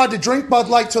weren't allowed to drink Bud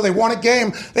Light until they won a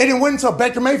game. They didn't win until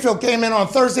Baker Mayfield came in on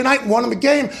Thursday night and won them a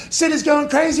game. City's going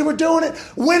crazy. We're doing it.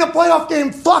 Win a playoff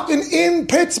game fucking in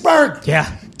Pittsburgh.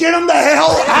 Yeah. Get him the hell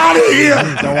out of here.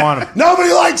 Don't want him.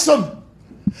 Nobody likes him.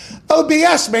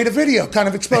 OBS made a video, kind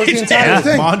of exposed the entire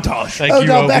thing. Montage. Thank you,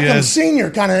 Odell OBS. Beckham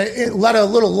Sr. kind of let a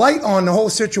little light on the whole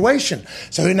situation.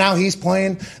 So now he's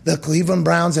playing the Cleveland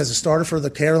Browns as a starter for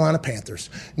the Carolina Panthers.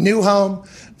 New home,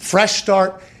 fresh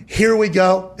start. Here we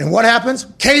go. And what happens?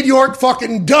 Cade York,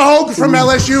 fucking dog from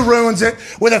LSU, ruins it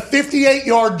with a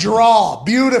 58-yard draw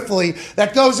beautifully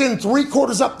that goes in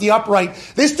 3/4 up the upright.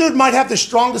 This dude might have the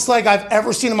strongest leg I've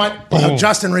ever seen in my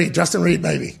Justin Reed,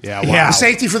 baby. Yeah, wow. The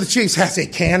safety for the Chiefs has a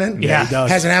cannon. Yeah, he does.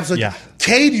 Has an absolute. Yeah.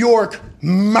 Cade York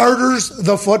murders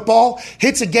the football,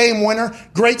 hits a game winner,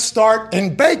 great start.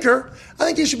 And Baker, I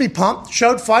think he should be pumped.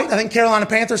 Showed fight. I think Carolina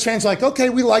Panthers fans are like, okay,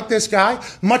 we like this guy.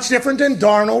 Much different than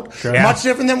Darnold. Sure. Yeah. Much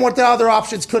different than what the other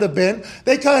options could have been.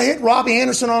 They kind of hit Robbie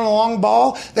Anderson on a long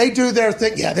ball. They do their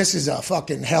thing. Yeah, this is a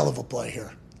fucking hell of a play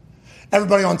here.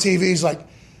 Everybody on TV is like,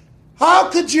 how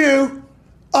could you,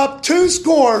 up 2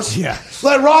 scores,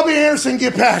 let Robbie Anderson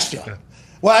get past you?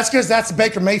 Well, that's because that's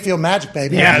Baker Mayfield magic,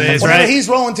 baby. Yeah, it is, Whenever right? he's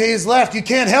rolling to his left, you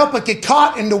can't help but get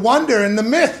caught in the wonder and the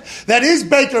myth that is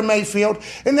Baker Mayfield.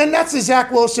 And then that's the Zach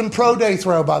Wilson pro day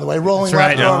throw, by the way, rolling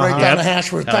left right down the hash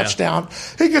for a touchdown.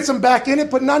 He gets him back in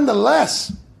it, but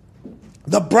nonetheless,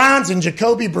 the Browns and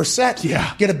Jacoby Brissett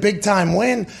get a big-time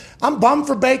win. I'm bummed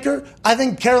for Baker. I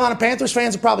think Carolina Panthers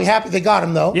fans are probably happy they got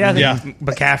him, though. Yeah, I think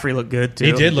McCaffrey looked good, too.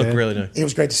 He did look really nice. It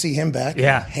was great to see him back.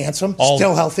 Yeah. Handsome,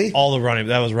 still healthy. All the running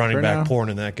back now. porn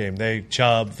in that game. They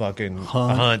Chubb, fucking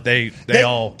Hunt. They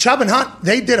all Chubb and Hunt.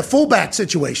 They did a fullback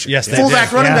situation. Yes, they fullback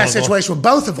did. running Yeah. back situation with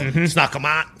both of them. snuck them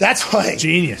out. That's why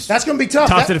Genius. That's going to be tough.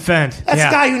 Tough to defend. That's Yeah.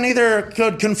 a guy who neither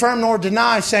could confirm nor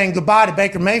deny, saying goodbye to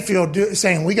Baker Mayfield,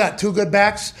 saying we got two good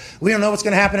backs. We don't know what's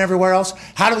going to happen everywhere else.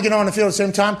 How do we get on the field at the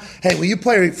same time? Hey, will you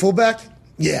play fullback?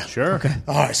 Yeah. Sure. Okay.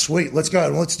 All right, sweet. Let's go.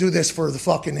 Let's do this for the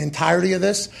fucking entirety of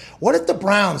this. What if the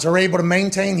Browns are able to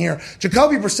maintain here?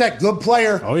 Jacoby Brissett, good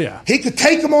player. Oh, yeah. He could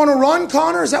take them on a run,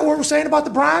 Connor? Is that what we're saying about the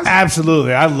Browns?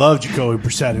 Absolutely. I love Jacoby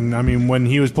Brissett. And, I mean, when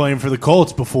he was playing for the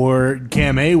Colts before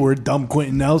Cam Hayward dumped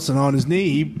Quentin Nelson on his knee,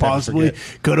 he possibly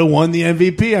could have won the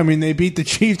MVP. I mean, they beat the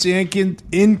Chiefs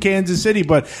in Kansas City,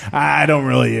 but I don't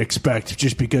really expect,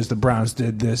 just because the Browns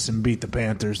did this and beat the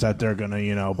Panthers, that they're going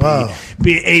to,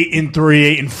 be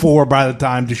 8-3, 8-4 by the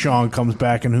time Deshaun comes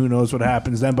back, and who knows what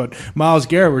happens then. But Myles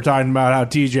Garrett, we're talking about how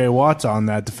T.J. Watt's on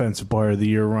that Defensive Player of the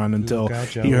Year run until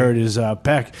he hurt his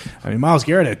pec. I mean, Myles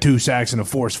Garrett had 2 sacks and a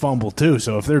forced fumble too.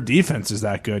 So if their defense is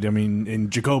that good, I mean,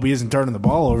 and Jacoby isn't turning the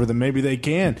ball over, then maybe they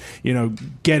can,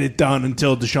 get it done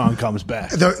until Deshaun comes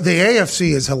back. The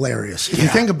AFC is hilarious. If you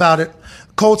think about it,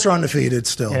 Colts are undefeated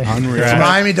still. Unreal.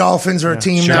 Miami Dolphins are a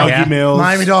team now. Dougie Mills.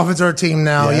 Miami Dolphins are a team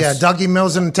now. Yes. Yeah, Dougie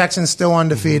Mills and the Texans still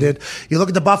undefeated. You look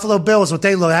at the Buffalo Bills, what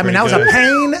they look. I mean, that was a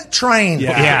pain train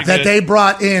that they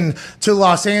brought in to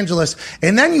Los Angeles.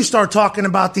 And then you start talking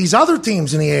about these other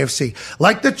teams in the AFC,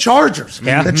 like the Chargers.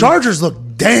 Yeah. The Chargers look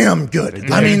damn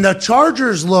good. I mean, the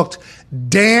Chargers looked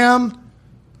damn.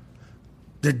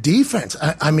 Their defense.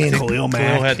 I mean, Khalil Mack.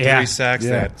 Khalil had 3 Yeah. sacks. Yeah.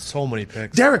 They had so many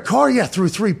picks. Derek Carr, threw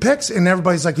 3 picks, and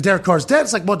everybody's like, Derek Carr's dead.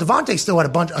 It's like, well, Devontae still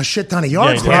had a shit ton of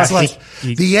yards. Yeah, But it's yeah. like,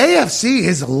 He- the AFC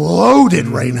is loaded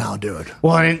right now, dude.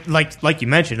 Well, and like you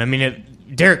mentioned, I mean,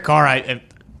 Derek Carr,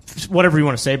 whatever you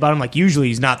want to say about him, like usually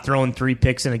he's not throwing 3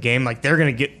 picks in a game. Like they're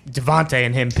going to get Devontae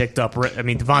and him picked up. I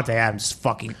mean, Devontae Adams is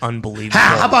fucking unbelievable.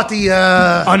 How about the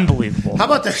Unbelievable. How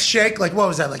about the shake? Like, what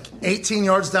was that? Like 18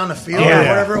 yards down the field Yeah. or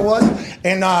whatever it was.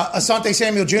 And Asante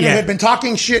Samuel Jr. Yeah. had been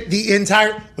talking shit the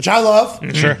entire, which I love.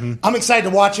 Sure. I'm excited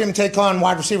to watch him take on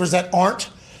wide receivers that aren't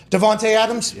Devontae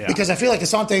Adams because I feel like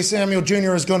Asante Samuel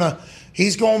Jr. is going to.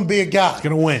 He's going to be a guy. He's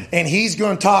gonna win. And he's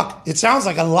going to talk. It sounds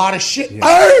like a lot of shit.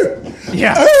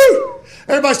 Yeah.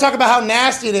 Everybody's talking about how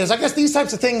nasty it is. I guess these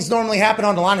types of things normally happen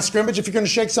on the line of scrimmage if you're going to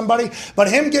shake somebody. But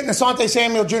him getting Asante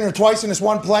Samuel Jr. twice in this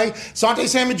one play, Asante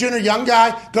Samuel Jr., young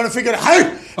guy, going to figure it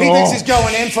out. He thinks he's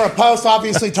going in for a post.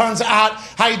 Obviously, turns out,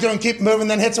 how you doing? Keep moving.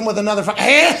 Then hits him with another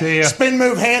spin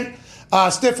move hand.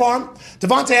 Stiff arm.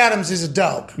 Devontae Adams is a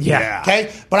dog. Yeah.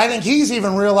 Okay? But I think he's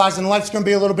even realizing life's going to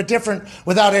be a little bit different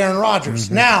without Aaron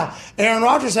Rodgers. Now, Aaron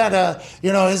Rodgers had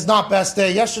his not best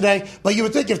day yesterday, but you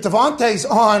would think if Devontae's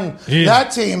on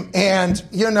that team and,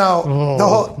 the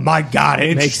whole. My God,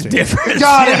 it makes a difference.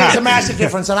 God, it makes a massive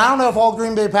difference. And I don't know if all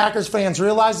Green Bay Packers fans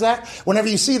realize that. Whenever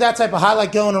you see that type of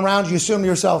highlight going around, you assume to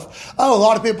yourself, a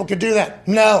lot of people could do that.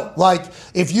 No. Like,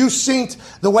 if you synced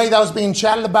the way that was being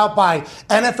chatted about by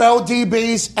NFL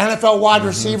DBs, NFL wide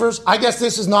receivers, I guess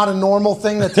this is not a normal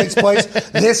thing that takes place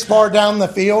this far down the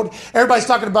field. Everybody's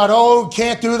talking about,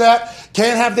 can't do that.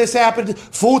 Can't have this happen.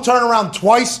 Full turnaround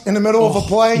twice in the middle of a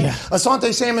play. Yeah.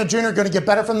 Asante Samuel Jr. going to get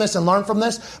better from this and learn from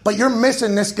this, but you're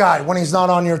missing this guy when he's not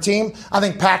on your team. I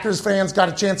think Packers fans got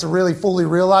a chance to really fully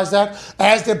realize that,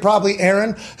 as did probably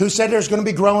Aaron, who said there's going to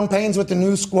be growing pains with the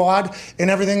new squad and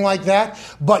everything like that.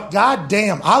 But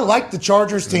goddamn, I like the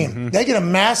Chargers team. They get a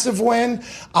massive win.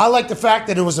 I like the fact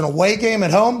that it was an away game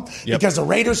at home because the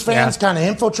Raiders fans kind of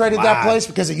infiltrated that place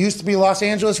because it used to be Los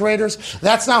Angeles Raiders.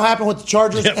 That's now happened with the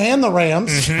Chargers and the Rams.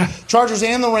 Chargers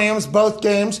and the Rams, both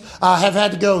games, have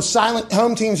had to go silent.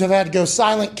 Home teams have had to go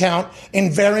silent count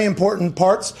in very important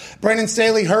parts. Brandon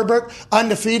Staley, Herbert,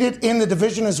 undefeated in the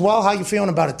division as well. How you feeling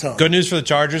about it, Tone? Good news for the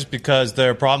Chargers because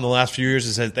their problem the last few years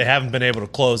is that they haven't been able to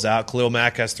close out. Khalil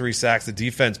Mack has 3 sacks. The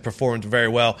defense performed very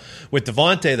well. With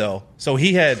Devontae, though, so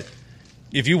he had...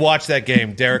 If you watch that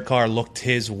game, Derek Carr looked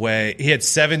his way. He had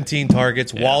 17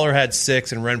 targets. Waller had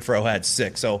 6, and Renfro had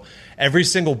 6. So every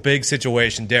single big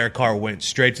situation, Derek Carr went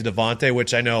straight to Devontae,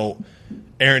 which I know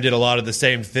Aaron did a lot of the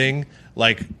same thing.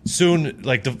 Like, soon,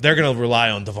 they're going to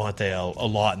rely on Devontae a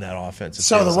lot in that offense.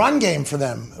 So the run game for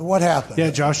them, what happened?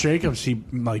 Yeah, Josh Jacobs, he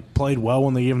played well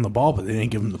when they gave him the ball, but they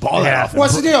didn't give him the ball that often.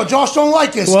 What's the deal? Josh don't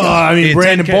like this guy. I mean,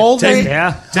 Brandon Bolden.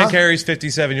 10 carries,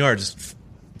 57 yards.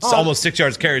 It's almost 6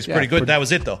 yards carries, pretty good. That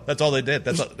was it, though. That's all they did.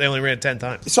 They only ran 10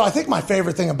 times. So I think my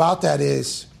favorite thing about that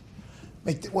is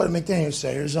What did McDaniel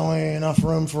say? There's only enough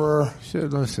room for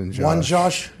listen, Josh. one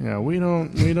Josh. Yeah, we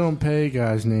don't pay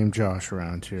guys named Josh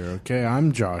around here. Okay,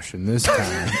 I'm Josh in this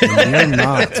town, and you're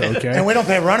not. Okay, And we don't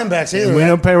pay running backs either. and we right?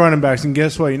 don't pay running backs. And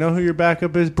guess what? You know who your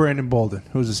backup is? Brandon Bolden,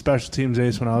 who was a special teams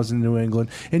ace when I was in New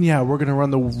England. And yeah, we're gonna run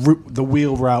the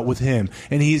wheel route with him,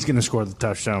 and he's gonna score the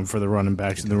touchdown for the running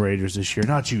backs and the Raiders this year.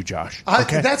 Not you, Josh.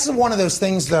 Okay, That's one of those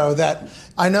things, though, that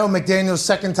I know McDaniel's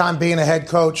second time being a head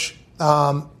coach.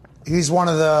 He's one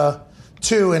of the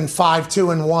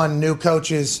 2-1 new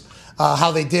coaches,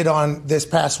 how they did on this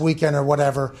past weekend or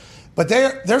whatever. But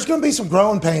there's going to be some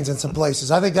growing pains in some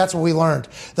places. I think that's what we learned.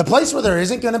 The place where there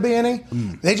isn't going to be any,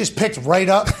 they just picked right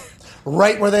up,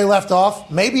 right where they left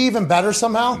off, maybe even better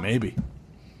somehow. maybe.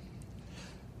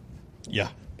 Yeah.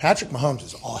 Patrick Mahomes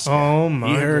is awesome. Oh,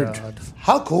 my heard. God.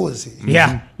 How cool is he?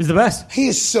 Yeah, he's the best. He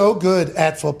is so good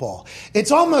at football.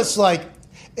 It's almost like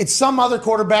it's some other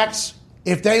quarterbacks,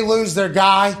 if they lose their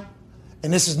guy,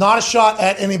 and this is not a shot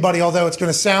at anybody, although it's going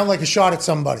to sound like a shot at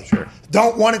somebody. Sure.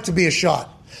 Don't want it to be a shot.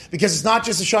 Because it's not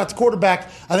just a shot at the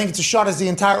quarterback. I think it's a shot as the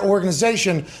entire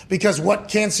organization, because what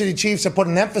Kansas City Chiefs have put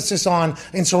an emphasis on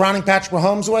in surrounding Patrick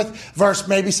Mahomes with versus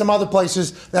maybe some other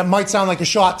places that might sound like a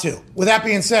shot to. With that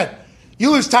being said, you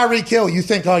lose Tyreek Hill, you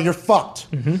think, oh, you're fucked.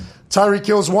 Mm-hmm. Tyreek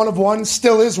Hill's one of one,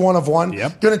 still is one of one.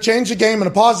 Yep. Going to change the game in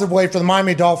a positive way for the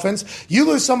Miami Dolphins. You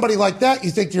lose somebody like that,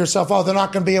 you think to yourself, oh, they're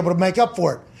not going to be able to make up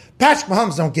for it. Patrick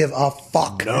Mahomes don't give a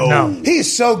fuck. No. He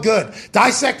is so good.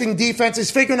 Dissecting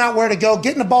defenses, figuring out where to go,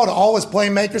 getting the ball to all his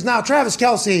playmakers. Now, Travis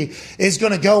Kelce is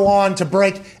going to go on to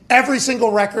break every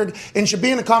single record and should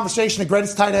be in the conversation, the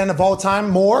greatest tight end of all time,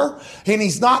 more. And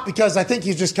he's not, because I think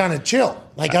he's just kind of chill.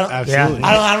 Like, Absolutely.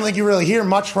 I don't think you really hear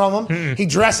much from him. Mm-mm. He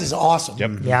dresses awesome.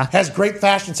 Yep. Yeah. Has great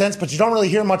fashion sense, but you don't really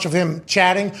hear much of him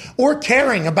chatting or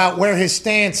caring about where his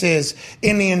stance is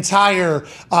in the entire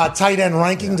tight end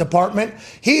ranking department.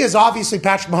 He is obviously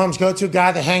Patrick Mahomes' go-to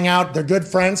guy. They hang out. They're good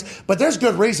friends, but there's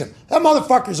good reason. That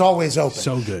motherfucker's always open.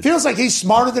 So good. Feels like he's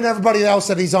smarter than everybody else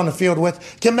that he's on the field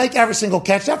with. Can make every single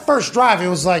catch. That first drive, it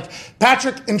was like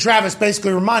Patrick and Travis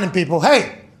basically reminding people,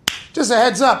 hey, just a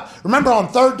heads up. Remember on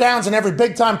third downs and every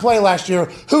big-time play last year,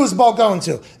 who was the ball going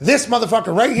to? This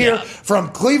motherfucker right here from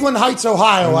Cleveland Heights,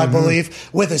 Ohio, I believe,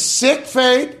 with a sick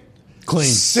fade, Clean.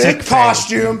 sick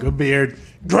costume, Good beard.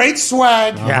 great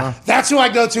swag. Yeah. That's who I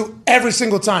go to every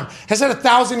single time. Has had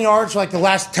 1,000 yards for like the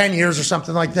last 10 years or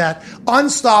something like that.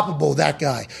 Unstoppable, that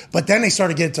guy. But then they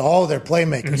started getting to all of their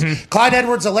playmakers. Mm-hmm. Clyde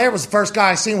Edwards-Helaire was the first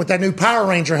guy I seen with that new Power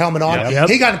Ranger helmet on. Yep.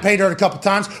 He got paid dirt a couple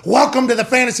times. Welcome to the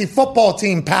fantasy football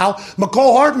team, pal.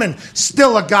 McCole Hardman,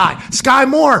 still a guy. Sky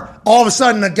Moore, all of a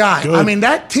sudden a guy. Good. I mean,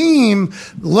 that team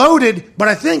loaded, but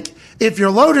I think if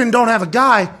you're loaded and don't have a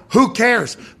guy, who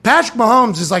cares? Patrick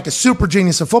Mahomes is like a super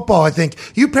genius of football, I think.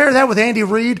 You pair that with Andy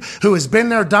Reid, who has been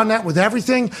there, done that with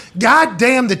everything. God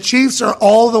damn, the Chiefs are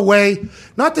all the way.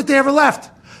 Not that they ever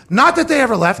left. Not that they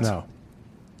ever left. No.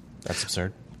 That's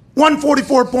absurd.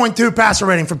 144.2 passer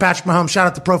rating for Patrick Mahomes. Shout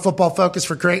out to Pro Football Focus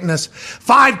for creating this.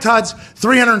 5 tuds,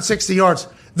 360 yards.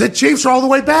 The Chiefs are all the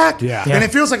way back. Yeah. And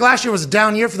it feels like last year was a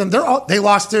down year for them. They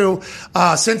lost to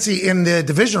Cincy in the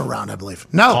divisional round, I believe.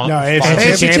 No,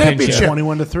 AFC Championship.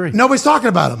 21-3. Nobody's talking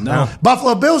about them. No.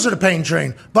 Buffalo Bills are the pain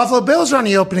train. Buffalo Bills are on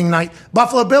the opening night.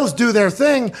 Buffalo Bills do their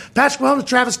thing. Patrick Mahomes and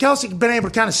Travis Kelce have been able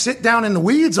to kind of sit down in the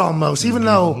weeds almost, even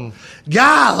though,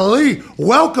 golly,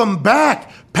 welcome back,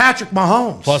 Patrick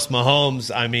Mahomes. Plus Mahomes,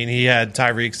 I mean, he had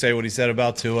Tyreek say what he said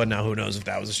about Tua. Now who knows if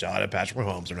that was a shot at Patrick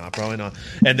Mahomes or not? Probably not.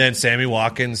 And then Sammy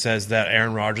Watkins says that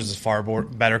Aaron Rodgers is far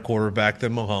better quarterback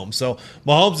than Mahomes. So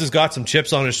Mahomes has got some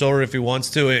chips on his shoulder if he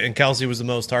wants to, and Kelce was the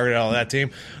most targeted out of that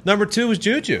team. Number 2 was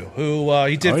Juju, who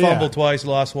he did fumble twice,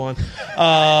 lost one.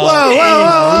 Whoa.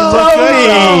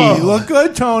 You look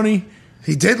good, Tony.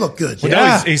 He did look good. But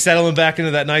no, he's settling back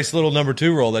into that nice little number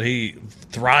 2 role that he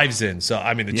thrives in. So,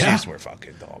 I mean, the Chiefs were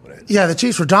fucking dominant. Yeah, the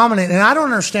Chiefs were dominant, and I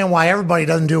don't understand why everybody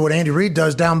doesn't do what Andy Reid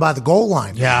does down by the goal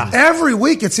line. Yeah. Every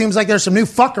week it seems like there's some new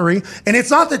fuckery, and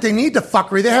it's not that they need the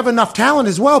fuckery. They have enough talent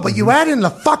as well, but you add in the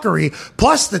fuckery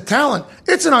plus the talent,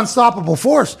 it's an unstoppable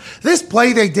force. This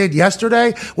play they did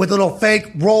yesterday with a little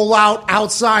fake rollout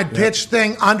outside pitch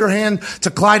thing, underhand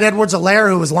to Clyde Edwards-Helaire,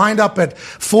 who was lined up at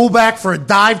fullback for a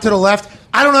dive to the left.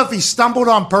 I don't know if he stumbled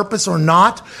on purpose or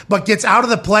not, but gets out of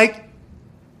the plate,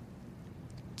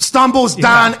 stumbles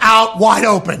down, out, wide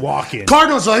open. Walk in.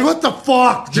 Cardinals are like, what the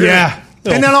fuck, dude? Yeah.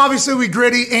 And then obviously we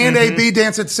gritty and AB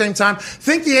dance at the same time.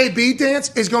 Think the AB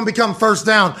dance is going to become first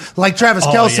down like Travis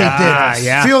Kelce did.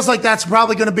 Yeah. Feels like that's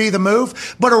probably going to be the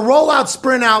move. But a rollout,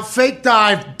 sprint out, fake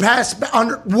dive, pass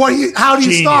under. How do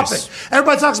you stop it?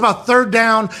 Everybody talks about third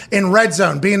down in red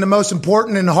zone being the most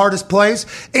important and the hardest plays.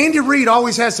 Andy Reid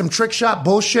always has some trick shot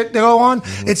bullshit to go on.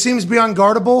 It seems to be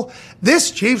unguardable.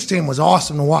 This Chiefs team was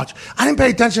awesome to watch. I didn't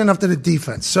pay attention enough to the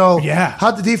defense. So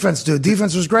how'd the defense do?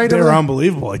 Defense was great. They were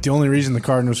unbelievable. Like, the only reason the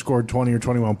Cardinals scored 20 or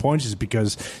 21 points is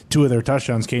because 2 of their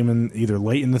touchdowns came in either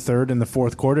late in the third and the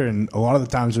fourth quarter, and a lot of the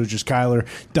times it was just Kyler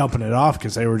dumping it off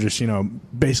because they were just,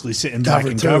 basically sitting back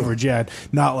in coverage,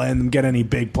 not letting them get any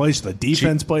big plays. The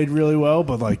defense played really well,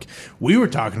 but like we were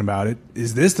talking about it,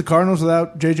 is this the Cardinals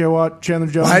without J.J. Watt, Chandler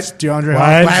Jones, DeAndre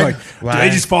Hopkins? Do they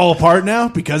just fall apart now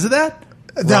because of that?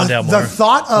 The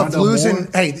thought of losing,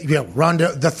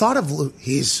 Rondo. The thought of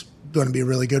he's going to be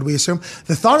really good, we assume.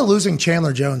 The thought of losing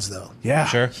Chandler Jones, though. Yeah.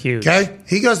 Sure. Huge. Okay?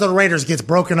 He goes to the Raiders, gets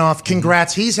broken off.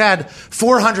 Congrats. He's had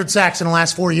 400 sacks in the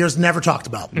last 4 years, never talked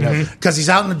about. Because he's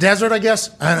out in the desert, I guess.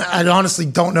 And I honestly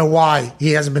don't know why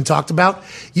he hasn't been talked about.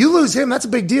 You lose him, that's a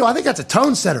big deal. I think that's a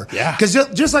tone setter. Yeah. Because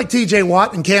just like TJ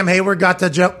Watt and Cam Hayward got to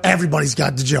jail, everybody's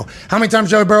got to jail. How many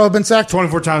times Joey Burrow have been sacked?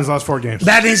 24 times the last 4 games.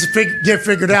 That needs to get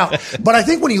figured out. But I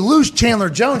think when you lose Chandler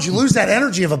Jones, you lose that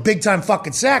energy of a big-time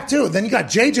fucking sack, too. Then you got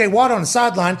J.J. Watt on the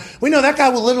sideline. We know that guy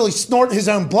will literally snort his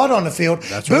own blood on the field.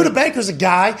 That's Buda right. Baker's a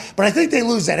guy, but I think they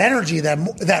lose that energy,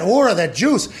 that aura, that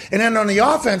juice. And then on the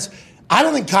offense, I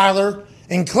don't think Kyler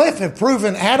and Cliff have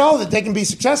proven at all that they can be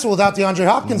successful without DeAndre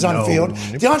Hopkins on the field.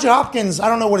 DeAndre Hopkins, I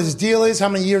don't know what his deal is, how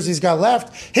many years he's got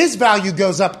left. His value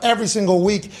goes up every single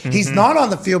week. He's not on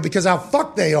the field because how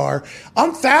fucked they are.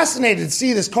 I'm fascinated to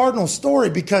see this Cardinals story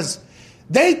because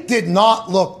they did not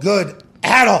look good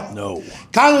at all. No.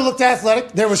 Kyler looked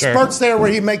athletic. There were spurts there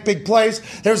where he'd make big plays.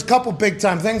 There was a couple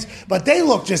big-time things, but they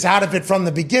looked just out of it from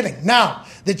the beginning. Now,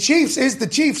 the Chiefs is the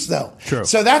Chiefs, though. True.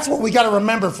 So that's what we got to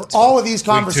remember for all of these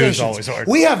conversations. Week 2 is always hard.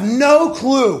 We have no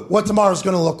clue what tomorrow's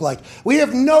going to look like. We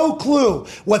have no clue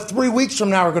what 3 weeks from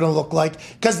now are going to look like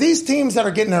because these teams that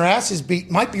are getting their asses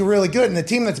beat might be really good, and the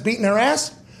team that's beating their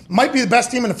ass might be the best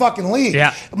team in the fucking league.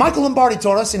 Yeah. Michael Lombardi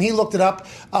told us, and he looked it up.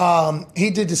 He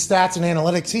did the stats and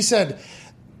analytics. He said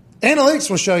analytics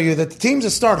will show you that the teams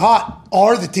that start hot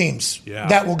are the teams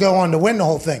that will go on to win the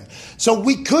whole thing. So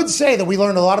we could say that we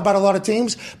learned a lot about a lot of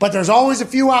teams, but there's always a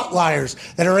few outliers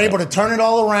that are able to turn it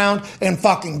all around and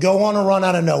fucking go on a run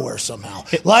out of nowhere somehow.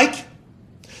 Like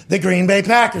the Green Bay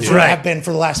Packers have been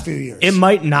for the last few years. It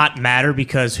might not matter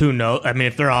because who knows? I mean,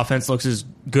 if their offense looks as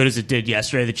good as it did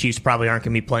yesterday, the Chiefs probably aren't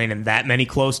going to be playing in that many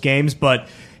close games, but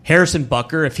Harrison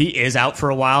Butker, if he is out for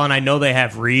a while, and I know they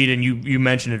have Reed, and you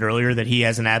mentioned it earlier that he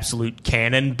has an absolute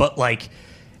cannon, but like,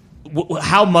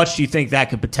 how much do you think that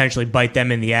could potentially bite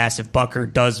them in the ass if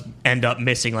Butker does end up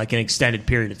missing like an extented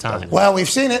period of time? Well, we've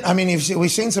seen it. I mean,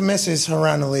 we've seen some misses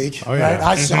around the league. Oh, yeah.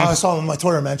 Right? I saw them in my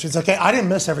Twitter mentions. Okay, I didn't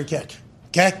miss every kick.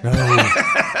 Okay?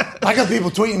 I got people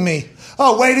tweeting me,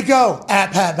 oh, way to go,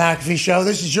 at Pat McAfee Show.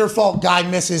 This is your fault. Guy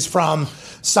misses from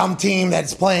some team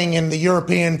that's playing in the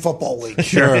European Football League.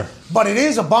 Sure. But it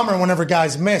is a bummer whenever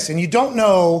guys miss, and you don't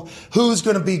know who's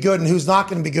going to be good and who's not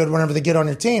going to be good whenever they get on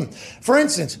your team. For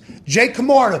instance, Jake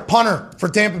Kamara, the punter for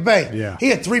Tampa Bay. Yeah. He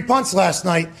had 3 punts last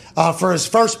night for his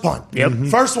first punt. Yep.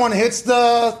 First one hits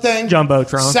the thing.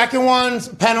 Jumbotron. Second one,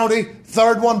 penalty.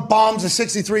 Third one, bombs a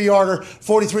 63-yarder,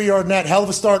 43-yard net. Hell of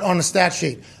a start on the stat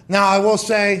sheet. Now, I will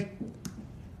say,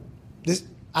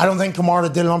 I don't think Kamara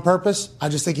did it on purpose. I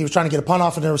just think he was trying to get a punt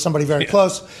off, and there was somebody very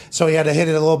close, so he had to hit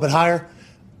it a little bit higher.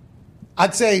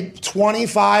 I'd say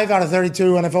 25 out of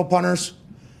 32 NFL punters.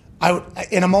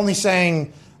 And I'm only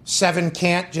saying 7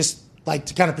 can't, just like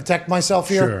to kind of protect myself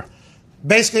here. Sure.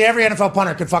 Basically, every NFL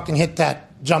punter could fucking hit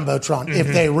that Jumbotron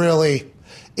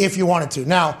if you wanted to.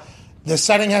 Now, the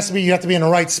setting has to be, you have to be in the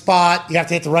right spot, you have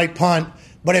to hit the right punt.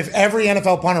 But if every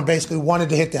NFL punter basically wanted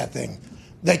to hit that thing,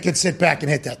 they could sit back and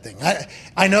hit that thing.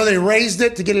 I know they raised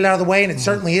it to get it out of the way, and it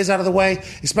certainly is out of the way,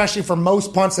 especially for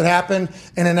most punts that happen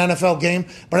in an NFL game.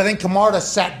 But I think Kamara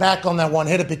sat back on that one,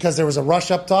 hit it because there was a rush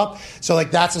up top. So,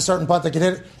 like, that's a certain punt that could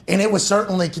hit it. And it was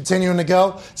certainly continuing to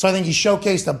go. So I think he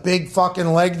showcased a big fucking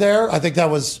leg there. I think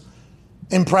that was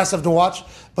impressive to watch.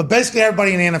 But basically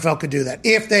everybody in the NFL could do that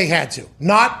if they had to.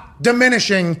 Not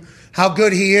diminishing how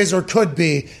good he is or could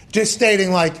be, just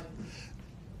stating, like,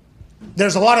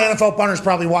 there's a lot of NFL punters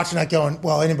probably watching that going,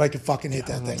 well, anybody could fucking hit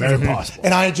that thing. Very possible.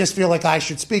 And I just feel like I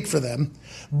should speak for them.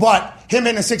 But him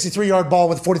hitting a 63-yard ball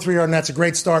with a 43-yard net's a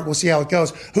great start. We'll see how it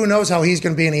goes. Who knows how he's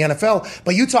going to be in the NFL.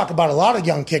 But you talk about a lot of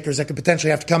young kickers that could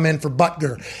potentially have to come in for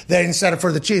Butker instead of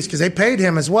for the Chiefs because they paid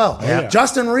him as well. Yeah.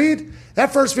 Justin Reed,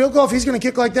 that first field goal, if he's going to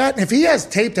kick like that, and if he has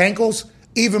taped ankles,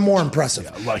 even more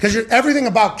impressive. Because everything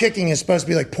about kicking is supposed to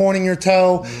be like pointing your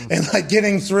toe and like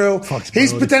getting through.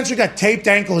 He's potentially got taped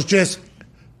ankles just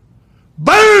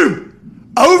boom!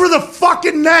 Over the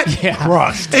fucking net.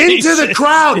 Crushed. Into the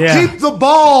crowd. Yeah. Keep the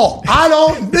ball. I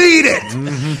don't need it.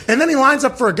 And then he lines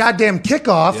up for a goddamn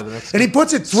kickoff, and he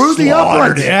puts it through the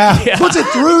uprights. Yeah. Puts it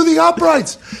through the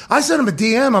uprights. I sent him a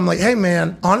DM. I'm like, hey,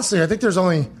 man, honestly, I think there's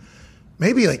only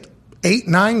maybe like 8,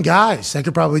 9 guys that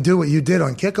could probably do what you did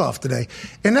on kickoff today.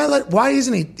 And that, why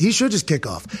isn't he? He should just kick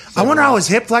off. I wonder how his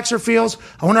hip flexor feels.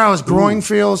 I wonder how his groin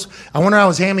feels. I wonder how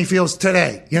his hammy feels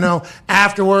today.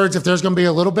 Afterwards, if there's going to be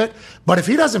a little bit. But if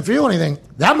he doesn't feel anything,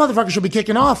 that motherfucker should be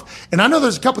kicking off. And I know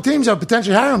there's a couple teams that would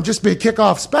potentially hire him just to be a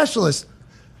kickoff specialist,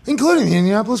 including the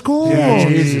Indianapolis Colts. Yeah,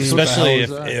 Jesus. Especially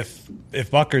if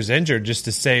Bucker's injured, just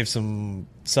to save some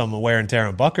wear and tear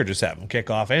on Bucker, just have him kick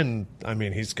off. And, I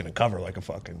mean, he's going to cover like a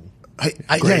fucking...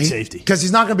 Great safety. Because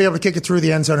he's not going to be able to kick it through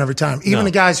the end zone every time. Even the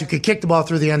guys who could kick the ball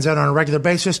through the end zone on a regular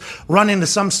basis run into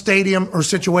some stadium or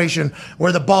situation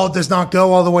where the ball does not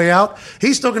go all the way out.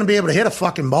 He's still going to be able to hit a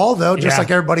fucking ball, though, just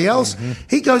like everybody else.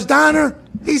 He goes downer.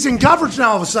 He's in coverage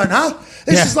now all of a sudden, huh?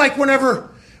 This is like when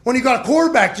you got a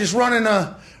quarterback just running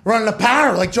a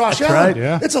power like Josh Allen. right,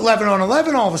 yeah. It's 11 on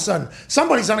 11 all of a sudden.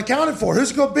 Somebody's unaccounted for.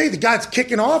 Who's it going to be? The guy that's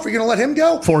kicking off? Are you going to let him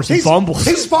go? Forcing fumbles.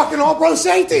 He's fucking all-pro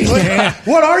safety.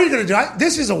 What are you going to do?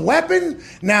 This is a weapon.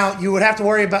 Now, you would have to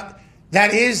worry about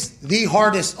that is the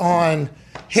hardest on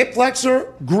hip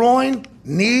flexor, groin,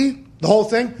 knee, the whole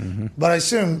thing. But I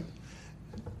assume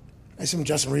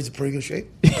Justin Reed's in pretty good shape.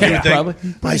 Yeah, probably.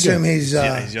 I assume he's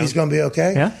going to be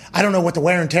okay. Yeah. I don't know what the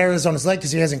wear and tear is on his leg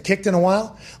because he hasn't kicked in a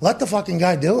while. Let the fucking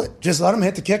guy do it. Just let him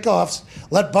hit the kickoffs.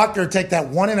 Let Bucker take that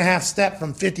 1.5 step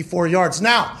from 54 yards.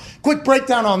 Now, quick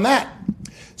breakdown on that.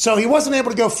 So he wasn't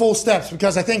able to go full steps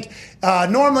because I think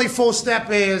normally full step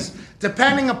is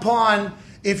depending upon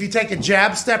if you take a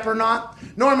jab step or not.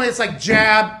 Normally it's like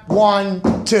jab,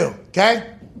 1, 2, okay?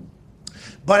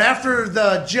 But after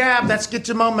the jab, that's get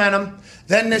your momentum.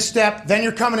 Then this step, then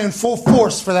you're coming in full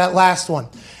force for that last one.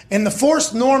 And the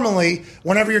force normally,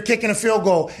 whenever you're kicking a field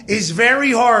goal, is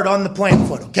very hard on the plant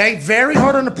foot, okay? Very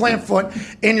hard on the plant foot.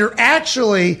 And you're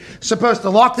actually supposed to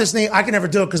lock this knee. I can never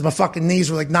do it because my fucking knees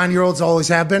were like 9-year-olds always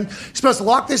have been. You're supposed to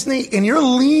lock this knee and you're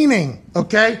leaning,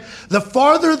 okay? The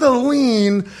farther the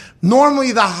lean,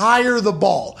 normally the higher the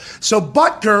ball. So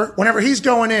Butker, whenever he's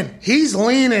going in, he's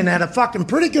leaning at a fucking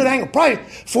pretty good angle, probably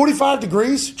 45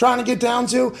 degrees trying to get down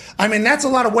to. I mean, that's a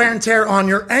lot of wear and tear on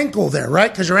your ankle there, right?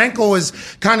 Because your ankle is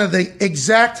kind of the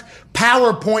exact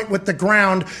power point with the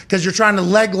ground because you're trying to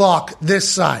leg lock this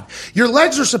side. Your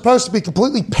legs are supposed to be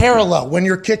completely parallel when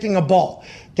you're kicking a ball.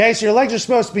 Okay, so your legs are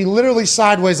supposed to be literally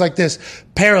sideways like this,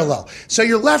 parallel. So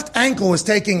your left ankle is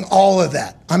taking all of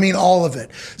that. I mean, all of it.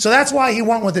 So that's why he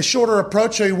went with a shorter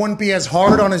approach so he wouldn't be as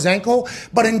hard on his ankle.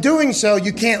 But in doing so,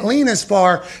 you can't lean as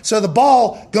far, so the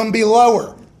ball going to be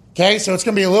lower. Okay, so it's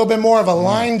going to be a little bit more of a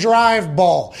line drive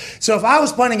ball. So if I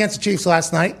was playing against the Chiefs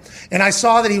last night and I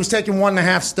saw that he was taking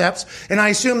 1.5 steps, and I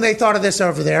assume they thought of this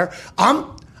over there,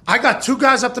 I got 2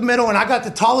 guys up the middle, and I got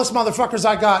the tallest motherfuckers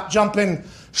I got jumping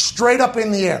straight up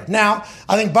in the air. Now,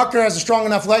 I think Bucker has a strong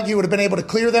enough leg. He would have been able to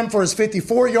clear them for his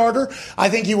 54-yarder. I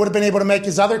think he would have been able to make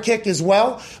his other kick as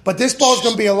well. But this ball is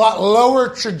going to be a lot lower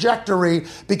trajectory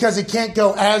because he can't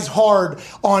go as hard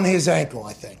on his ankle,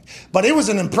 I think. But it was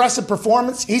an impressive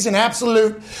performance. He's an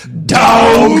absolute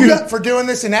dog for doing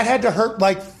this, and that had to hurt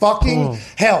like fucking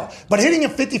hell. But hitting a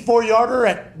 54-yarder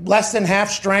at less than half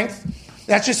strength,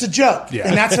 that's just a joke. Yeah.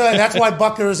 And that's why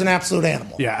Bucker is an absolute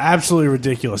animal. Yeah, absolutely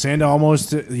ridiculous. And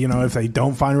almost, if they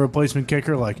don't find a replacement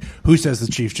kicker, like, who says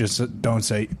the Chiefs just don't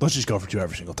say, let's just go for 2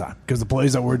 every single time? Because the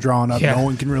plays that we're drawing up, no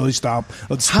one can really stop.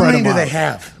 Let's spread them out. How many do they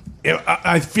have?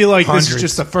 I feel like this is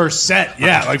just the first set.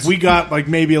 Yeah, like we got like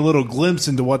maybe a little glimpse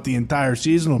into what the entire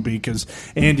season will be because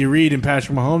Andy Reid and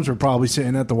Patrick Mahomes were probably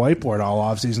sitting at the whiteboard all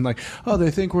offseason like, oh, they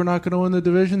think we're not going to win the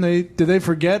division? Did they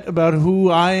forget about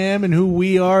who I am and who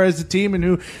we are as a team and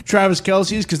who Travis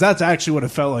Kelce is? Because that's actually what it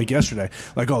felt like yesterday.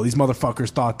 Like, oh, these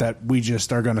motherfuckers thought that we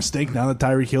just are going to stink now that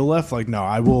Tyreek Hill left. Like, no,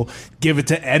 I will give it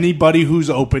to anybody who's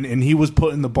open, and he was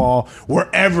putting the ball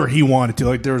wherever he wanted to.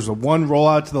 Like, there was one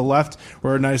rollout to the left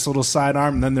where a nice little little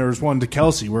sidearm, and then there was one to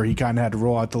Kelsey where he kind of had to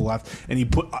roll out to the left, and he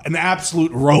put an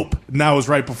absolute rope. And that was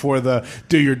right before the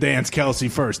do your dance Kelsey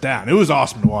first down. It was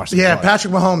awesome to watch. Yeah,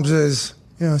 Patrick Mahomes is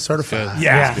certified.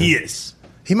 Yeah, he is.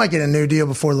 He might get a new deal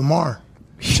before Lamar.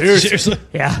 Seriously.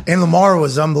 Yeah. And Lamar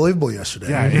was unbelievable yesterday.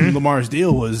 Yeah, and Lamar's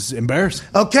deal was embarrassing.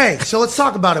 Okay, so let's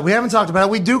talk about it. We haven't talked about it.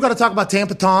 We do got to talk about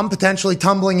Tampa Tom potentially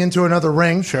tumbling into another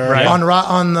ring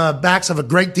on the backs of a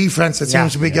great defense that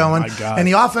seems to be going. And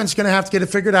the offense is going to have to get it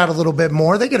figured out a little bit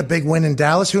more. They get a big win in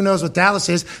Dallas. Who knows what Dallas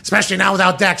is, especially now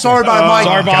without Dak. Sorry about Mike.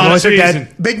 Sorry about season.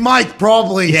 Big Mike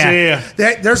probably. Yeah.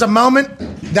 There's a moment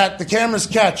that the cameras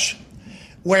catch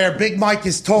where Big Mike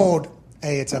is told,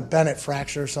 hey, it's a Bennett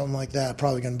fracture or something like that.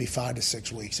 Probably going to be 5 to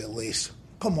 6 weeks at least.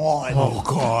 Come on. Oh,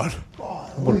 God.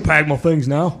 I'm going to pack my things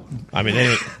now. I mean,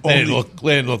 they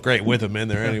didn't look great with him in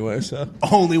there anyway. So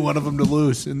only one of them to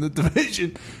lose in the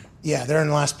division. Yeah, they're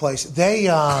in last place.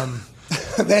 That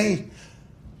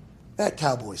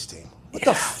Cowboys team. What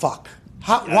the fuck?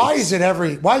 Why does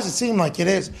it seem like it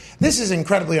is? This is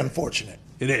incredibly unfortunate.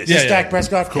 It is. Just Dak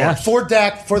Prescott. Of course. For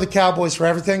Dak, for the Cowboys, for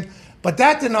everything. But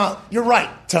that did not, you're right,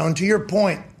 Tone, to your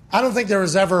point. I don't think there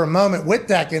was ever a moment with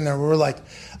Dak in there where we're like,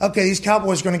 okay, these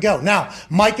Cowboys are going to go. Now,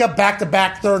 Minkah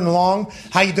back-to-back, 3rd and long.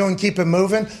 How you doing? Keep it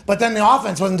moving. But then the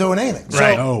offense wasn't doing anything.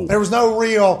 Right. So there was no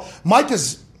real,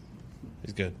 Micah's,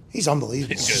 He's good. he's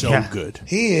unbelievable. He's So good.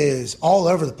 He is all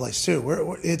over the place,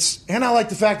 too. And I like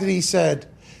the fact that he said,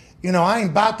 I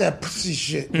ain't about that pussy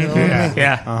shit. You know what I mean?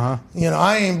 Yeah. Uh-huh.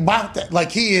 I ain't about that.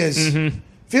 Like, he is,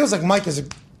 feels like Mike is a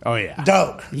Oh, yeah.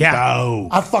 dog. Yeah. No.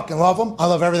 I fucking love him. I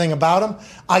love everything about him.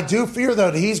 I do fear,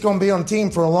 though, that he's going to be on a team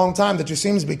for a long time that just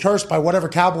seems to be cursed by whatever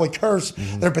Cowboy curse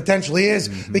there potentially is,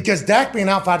 because Dak being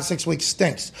out 5 to 6 weeks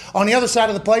stinks. On the other side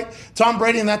of the plate, Tom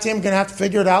Brady and that team are going to have to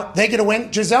figure it out. They get a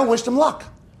win. Giselle wished him luck.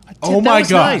 Oh, my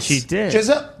gosh. Nice. She did.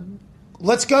 Giselle,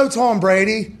 let's go, Tom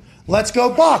Brady. Let's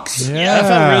go, Bucks. Yeah, that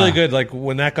felt really good. Like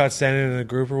when that got sent in a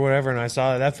group or whatever, and I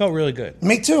saw that felt really good.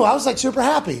 Me too. I was like super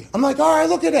happy. I'm like, all right,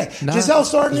 look at it. Giselle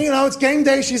starting, it's game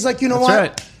day. She's like, what?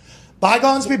 Right.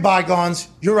 Bygones be bygones.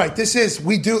 You're right.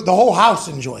 The whole house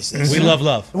enjoys this. We love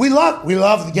love. We love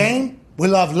the game. We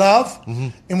love love.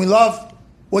 And we love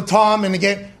what Tom in the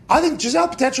game. I think Giselle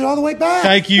potentially all the way back.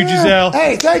 Thank you, Giselle.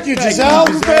 Hey, thank you, Giselle.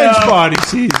 Revenge body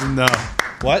season, though.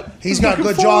 What? He's got a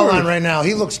good jawline right now.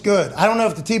 He looks good. I don't know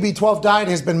if the TB12 diet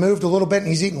has been moved a little bit and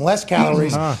he's eating less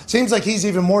calories. Seems like he's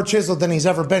even more chiseled than he's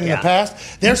ever been in the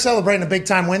past. They're celebrating a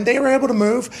big-time win. They were able to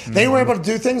move. They were able to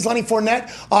do things. Lenny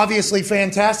Fournette, obviously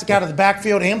fantastic out of the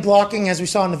backfield and blocking, as we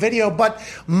saw in the video. But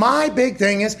my big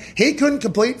thing is he couldn't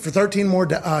complete for 13 more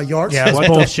yards. Yeah, that's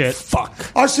bullshit.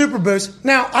 Fuck. Our Super Boost.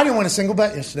 Now, I didn't win a single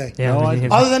bet yesterday. Yeah,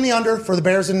 Other than the under for the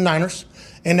Bears and the Niners.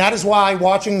 And that is why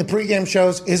watching the pregame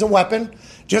shows is a weapon.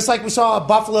 Just like we saw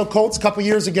Buffalo Colts a couple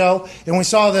years ago, and we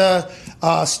saw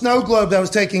the snow globe that was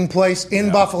taking place in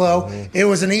Buffalo. It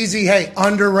was an easy,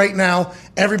 under right now.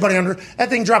 Everybody under. That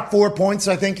thing dropped 4 points,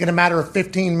 I think, in a matter of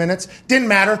 15 minutes. Didn't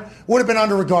matter. Would have been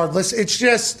under regardless. It's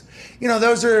just,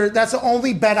 that's the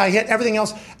only bet I hit. Everything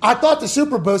else, I thought the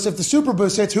Super Boost, if the Super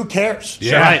Boost hits, who cares?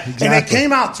 Yeah, right. And they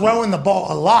came out throwing the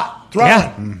ball a lot.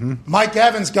 Mike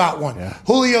Evans got one. Yeah.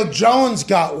 Julio Jones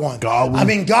got one.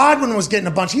 Godwin was getting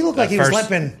a bunch. He looked like he was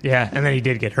limping. Yeah, and then he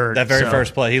did get hurt. That very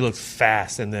first play, he looked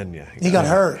fast, and then he got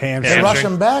hurt. Hamstring. They rushed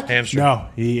him back. Hamstring. No,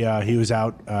 he was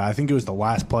out. I think it was the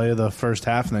last play of the first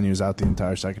half, and then he was out the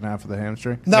entire second half of the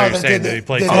hamstring. No, you're saying that he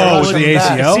played with the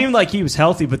ACL? It seemed like he was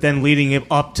healthy, but then leading him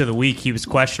up to the week, he was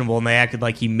questionable, and they acted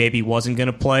like he maybe wasn't going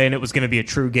to play, and it was going to be a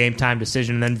true game time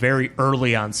decision. And then very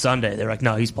early on Sunday, they're like,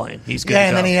 no, he's playing. He's good. Yeah,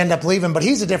 and then he ended up leaving, but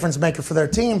he's a difference maker for their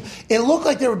team. It looked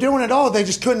like they were doing it all. They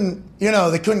just couldn't,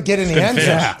 they couldn't get in the end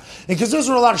zone. Because those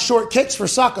were a lot of short kicks for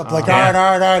Suckup. Like,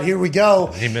 all right, here we go.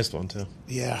 He missed one, too.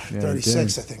 Yeah,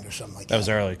 36, I think, or something like that. That was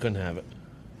early. Couldn't have it.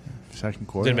 Second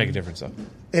quarter. Didn't make a difference, though.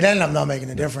 It ended up not making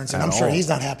a difference, and I'm sure all. he's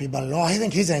not happy about it at all. I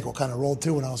think his ankle kind of rolled,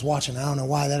 too, when I was watching. I don't know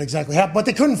why that exactly happened. But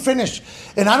they couldn't finish.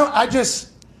 And I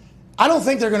don't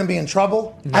think they're going to be in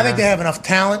trouble. Nah. I think they have enough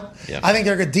talent. Yeah. I think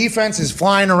their defense is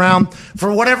flying around.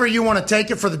 For whatever you want to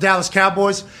take it for the Dallas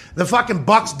Cowboys, the fucking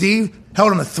Bucs D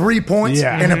held them to 3 points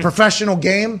in a professional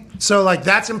game. So,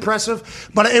 that's impressive.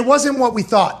 But it wasn't what we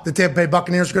thought the Tampa Bay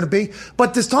Buccaneers were going to be.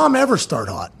 But does Tom ever start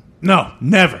hot? No,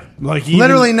 never. Like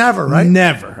literally never, right?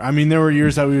 Never. I mean, there were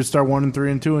years that we would start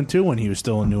 1-3 and 2-2 when he was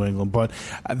still in New England. But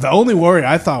the only worry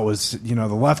I thought was, the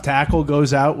left tackle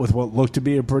goes out with what looked to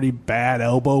be a pretty bad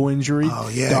elbow injury. Oh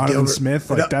yeah, Donovan Gilbert.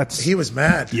 Smith. He was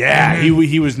mad. Yeah,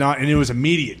 he was not, and it was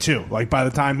immediate too. Like by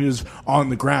the time he was on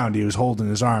the ground, he was holding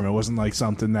his arm. It wasn't like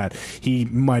something that he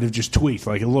might have just tweaked.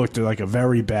 Like it looked like a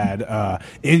very bad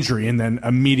injury. And then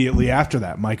immediately after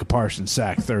that, Micah Parsons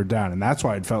sacked third down, and that's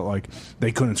why it felt like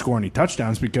they couldn't score any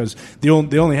touchdowns because they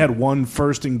only had one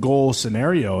first and goal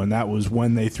scenario, and that was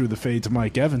when they threw the fade to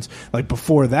Mike Evans. Like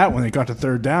before that, when they got to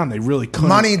third down, they really couldn't.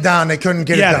 Money down, they couldn't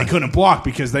get it done. Yeah, they couldn't block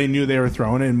because they knew they were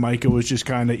throwing it, and Micah was just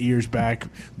kind of ears back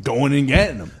going and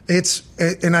getting them.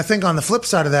 And I think on the flip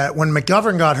side of that, when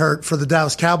McGovern got hurt for the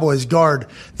Dallas Cowboys guard,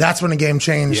 that's when the game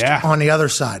changed on the other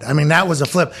side. I mean, that was a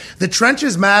flip. The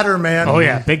trenches matter, man. Oh,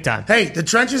 yeah, big time. Hey, the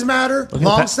trenches matter.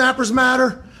 Long snappers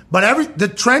matter. But the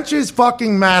trenches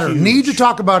fucking matter. Huge. Need to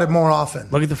talk about it more often.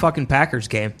 Look at the fucking Packers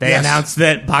game. They announced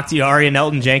that Bakhtiari and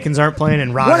Elton Jenkins aren't playing,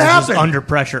 and Rodgers is under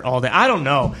pressure all day. I don't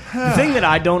know. The thing that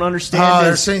I don't understand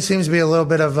is there seems to be a little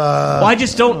bit of. Well, I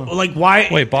just don't like why.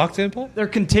 Wait, Bach didn't play? They're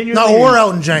continually or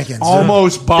Elton Jenkins.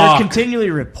 Almost Bach. They're continually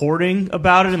reporting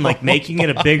about it and like making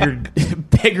it a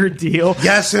bigger deal.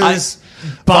 Guess who's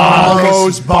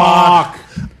Almost Bach.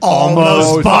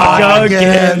 Almost Bach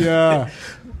again. Yeah.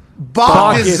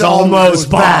 Bach is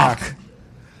almost back.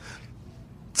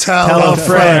 Tell a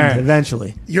friend.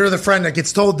 Eventually. You're the friend that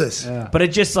gets told this. Yeah. But it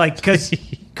just like,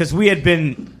 because we had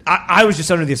been, I was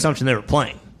just under the assumption they were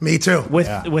playing. Me too.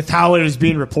 With how it was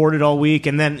being reported all week.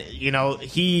 And then,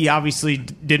 he obviously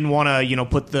didn't want to,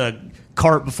 put the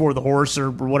cart before the horse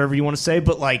or whatever you want to say.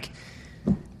 But like,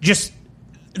 just...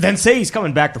 Then say he's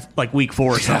coming back to like week 4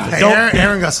 or something. Hey,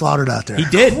 Aaron got slaughtered out there. He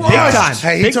did. Big time.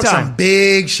 Hey, he took some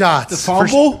big shots. The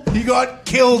fumble, he got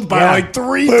killed by like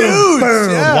 3 dudes. Boom.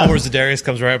 Yeah. The one where Za'Darius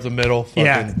comes right up the middle.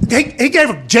 Yeah. He gave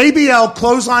a JBL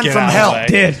clothesline from hell.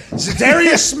 Did.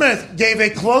 Za'Darius Smith gave a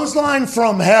clothesline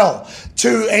from hell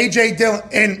to A.J. Dillon,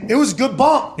 and it was a good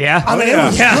bump. Yeah. I mean, it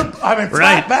was good. I mean,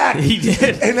 flat back. He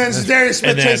did. And then Za'Darius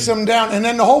Smith chased him down. And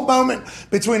then the whole moment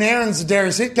between Aaron and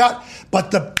Za'Darius, it got... But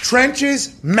the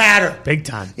trenches matter. Big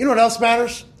time. You know what else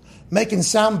matters? Making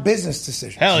sound business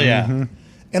decisions. Hell yeah. Mm-hmm.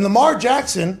 And Lamar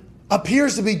Jackson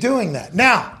appears to be doing that.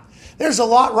 Now, there's a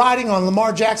lot riding on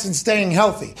Lamar Jackson staying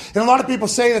healthy. And a lot of people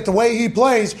say that the way he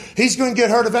plays, he's going to get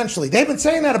hurt eventually. They've been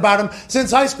saying that about him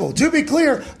since high school. To be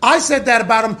clear, I said that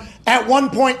about him at one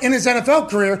point in his NFL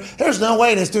career. There's no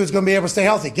way this dude's going to be able to stay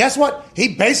healthy. Guess what?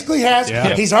 He basically has.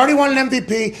 Yeah. He's already won an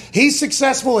MVP. He's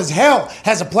successful as hell.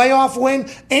 Has a playoff win.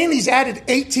 And he's added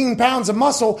 18 pounds of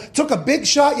muscle. Took a big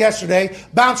shot yesterday.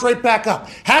 Bounced right back up.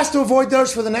 Has to avoid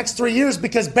those for the next 3 years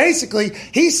because basically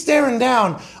he's staring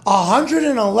down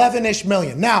 111-ish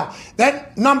million. Now,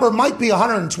 that number might be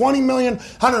 120 million,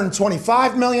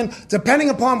 125 million,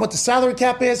 depending upon what the salary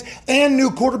cap is and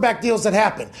new quarterback deals that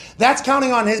happen. That's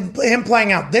counting on him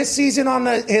playing out this season on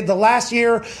the last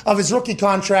year of his rookie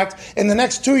contract and the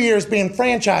next 2 years being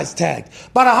franchise tagged.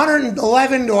 About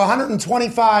 111 to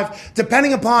 125,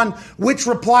 depending upon which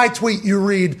reply tweet you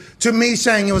read to me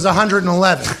saying it was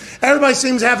 111. Everybody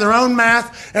seems to have their own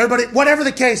math. Everybody, whatever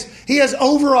the case, he has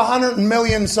over 100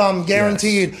 million some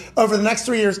guaranteed over the next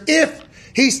 3 years if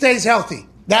he stays healthy.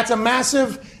 That's a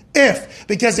massive if,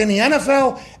 because in the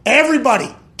NFL,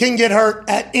 everybody can get hurt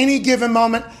at any given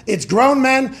moment. It's grown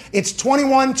men. It's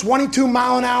 21, 22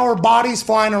 mile an hour bodies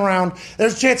flying around.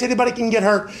 There's a chance anybody can get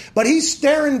hurt. But he's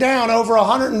staring down over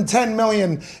 110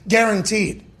 million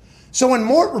guaranteed. So when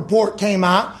Mort Report came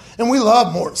out, and we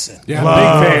love Mortensen. Yeah,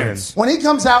 big fans. When he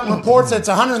comes out and reports that it's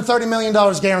 $130 million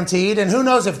guaranteed, and who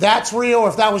knows if that's real or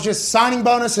if that was just signing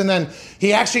bonus, and then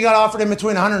he actually got offered in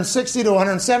between 160 to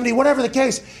 170, whatever the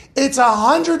case, it's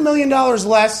 $100 million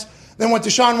less than what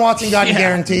Deshaun Watson got in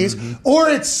guarantees, or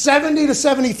it's $70 to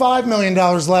 $75 million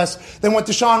less than what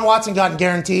Deshaun Watson got in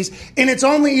guarantees, and it's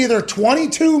only either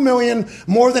 $22 million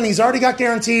more than he's already got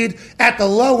guaranteed at the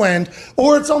low end,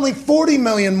 or it's only $40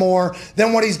 million more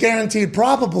than what he's guaranteed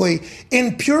probably.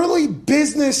 In purely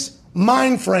business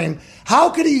mind frame, how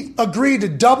could he agree to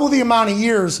double the amount of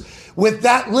years with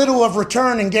that little of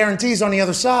return and guarantees on the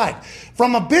other side?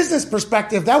 From a business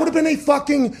perspective, that would have been a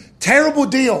fucking terrible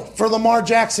deal for Lamar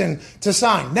Jackson to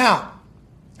sign. Now,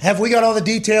 Have we got all the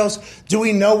details? Do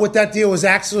we know what that deal was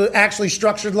actually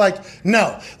structured like?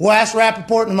 No. We'll ask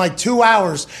Rapoport in like 2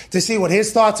 hours to see what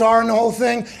his thoughts are on the whole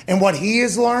thing and what he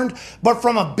has learned. But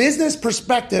from a business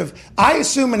perspective, I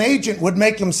assume an agent would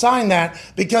make him sign that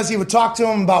because he would talk to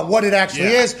him about what it actually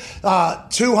is.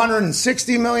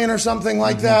 $260 million or something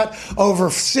like that over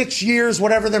 6 years,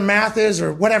 whatever their math is,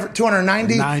 or whatever,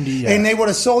 290. And they would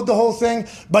have sold the whole thing.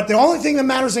 But the only thing that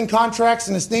matters in contracts,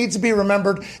 and this needs to be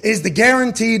remembered, is the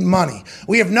guaranteed money.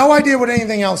 We have no idea what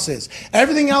anything else is.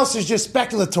 Everything else is just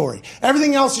speculatory.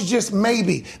 Everything else is just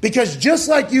maybe. Because just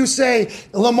like you say,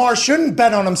 Lamar shouldn't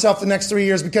bet on himself the next 3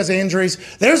 years because of injuries,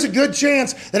 there's a good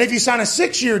chance that if you sign a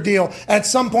 6-year deal, at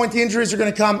some point the injuries are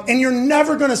going to come, and you're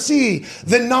never going to see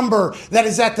the number that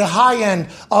is at the high end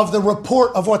of the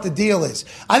report of what the deal is.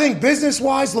 I think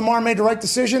business-wise, Lamar made the right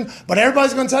decision, but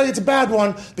everybody's going to tell you it's a bad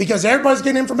one because everybody's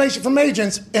getting information from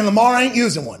agents, and Lamar ain't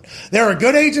using one. There are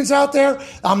good agents out there.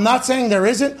 I'm not saying there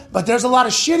isn't, but there's a lot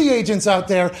of shitty agents out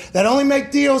there that only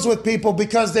make deals with people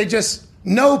because they just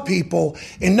know people,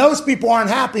 and those people aren't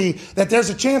happy that there's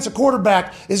a chance a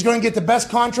quarterback is going to get the best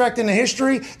contract in the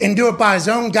history and do it by his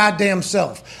own goddamn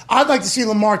self. I'd like to see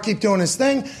Lamar keep doing his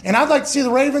thing, and I'd like to see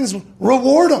the Ravens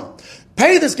reward him.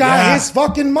 Pay this guy his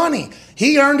fucking money.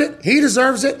 He earned it. He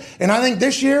deserves it. And I think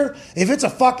this year, if it's a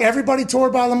fuck everybody tour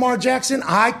by Lamar Jackson,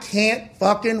 I can't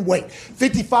fucking wait.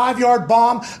 55-yard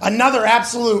bomb, another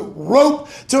absolute rope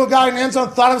to a guy in the end zone.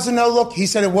 Thought it was a no look. He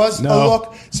said it was a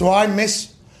look. So I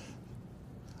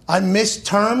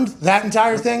mistermed that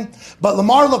entire thing. But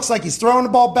Lamar looks like he's throwing the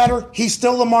ball better. He's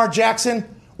still Lamar Jackson.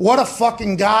 What a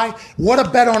fucking guy. What a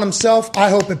bet on himself.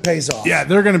 I hope it pays off. Yeah,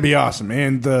 they're going to be awesome.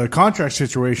 And the contract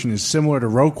situation is similar to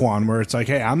Roquan, where it's like,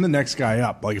 hey, I'm the next guy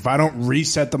up. Like, if I don't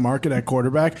reset the market at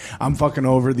quarterback, I'm fucking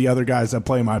over the other guys that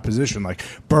play my position. Like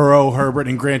Burrow, Herbert,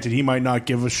 and granted, he might not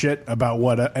give a shit about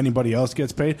what anybody else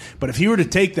gets paid. But if he were to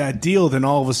take that deal, then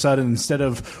all of a sudden, instead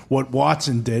of what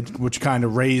Watson did, which kind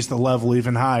of raised the level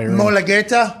even higher.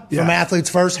 Mulageta from Athletes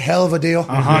First, hell of a deal.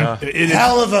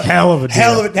 Hell of a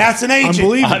deal. That's an agent.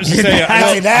 Unbelievable. I was just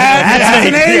saying, That's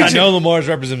an agent. I know Lamar's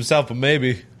represents himself, but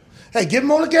maybe. Hey, give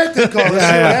him all the get the call. Let's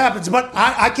see what happens. But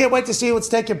I can't wait to see what's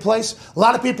taking place. A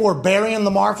lot of people are burying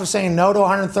Lamar for saying no to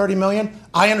 $130 million.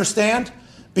 I understand,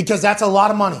 because that's a lot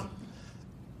of money.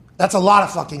 That's a lot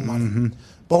of fucking money. Mm-hmm.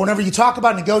 But whenever you talk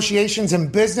about negotiations in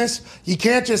business, you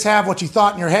can't just have what you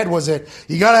thought in your head was it.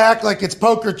 You got to act like it's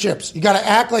poker chips. You got to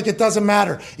act like it doesn't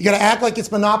matter. You got to act like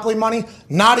it's monopoly money.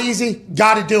 Not easy.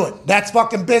 Got to do it. That's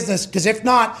fucking business, because if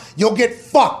not, you'll get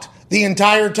fucked the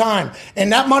entire time.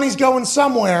 And that money's going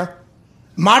somewhere.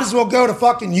 Might as well go to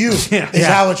fucking you is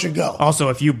how it should go. Also,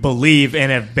 if you believe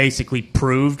and have basically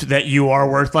proved that you are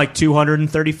worth like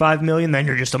 $235 million, then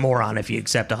you're just a moron if you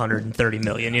accept $130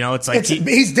 million. You know, it's like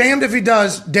he's damned if he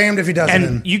does, damned if he doesn't.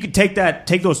 And you could take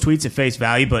those tweets at face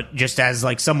value, but just as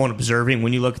like someone observing,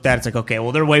 when you look at that, it's like, okay,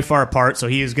 well, they're way far apart, so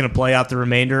he is going to play out the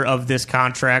remainder of this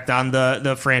contract on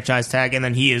the franchise tag, and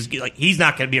then he's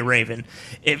not going to be a Raven.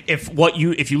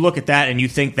 If you look at that and you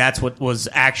think that's what was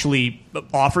actually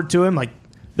offered to him, like,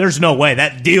 there's no way.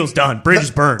 That deal's done. Bridge is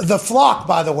burned. The flock,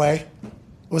 by the way,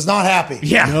 was not happy.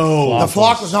 Yeah. No. The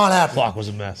flock was not happy. The flock was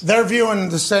a mess. They're viewing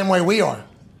the same way we are.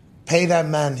 Pay that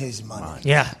man his money.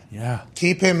 Yeah. Yeah.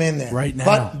 Keep him in there. Right now.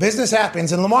 But business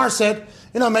happens. And Lamar said,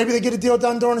 maybe they get a deal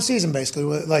done during the season, basically.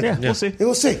 We'll see.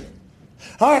 We'll see.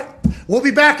 All right. We'll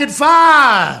be back at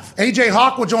 5. AJ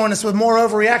Hawk will join us with more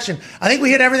overreaction. I think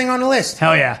we hit everything on the list.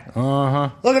 Hell yeah. Uh-huh.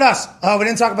 Look at us. Oh, we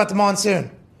didn't talk about the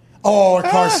monsoon. Oh, or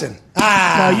Carson.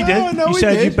 No, you did. No, you we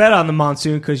said did. you bet on the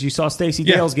monsoon because you saw Stacey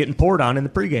Dales getting poured on in the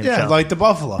pregame Yeah, show. like the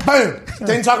Buffalo. Boom.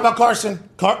 Didn't talk about Carson.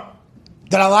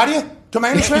 Did I lie to you?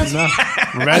 Commanders fans? No.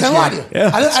 I didn't lie to you.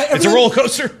 Yeah. It's a roller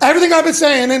coaster. Everything I've been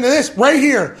saying into this right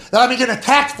here that I've been getting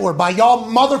attacked for by y'all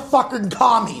motherfucking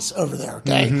commies over there,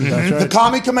 okay? That's right. The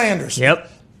commie commanders. Yep.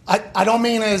 I don't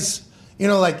mean as,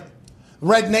 like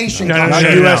Red Nation No, commies.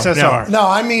 USSR. No,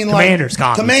 I mean Commanders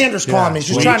like commies. Commanders commies.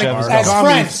 Just trying to, Whichever. as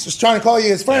Commies. friends, just trying to call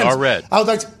you as friends. They are red. I would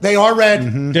like to, they are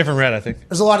red. Different red, I think.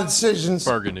 There's a lot of decisions.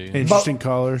 Burgundy. Interesting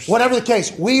colors. Whatever the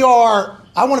case,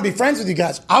 I want to be friends with you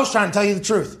guys. I was trying to tell you the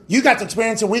truth. You got to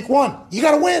experience it week 1. You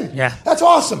got to win. Yeah. That's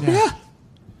awesome. Yeah.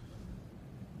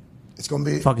 It's going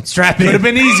to be Fucking strap in. Could have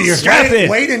been easier. Strap in.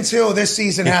 Wait until this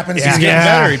season happens. Yeah. He's getting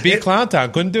Yeah. better. He beat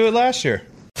Clowntown. Couldn't do it last year.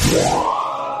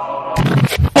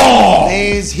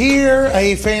 Is here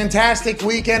a fantastic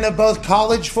weekend of both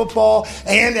college football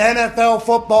and NFL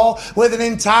football with an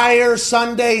entire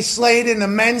Sunday slate in the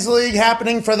men's league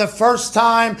happening for the first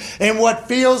time in what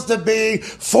feels to be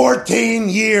 14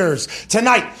 years.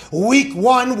 Tonight, week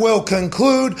 1 will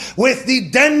conclude with the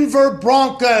Denver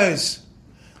Broncos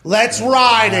Let's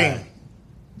ride him.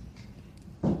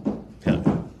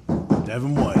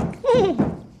 Devin White.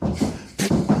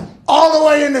 All the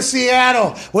way into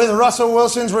Seattle with Russell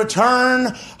Wilson's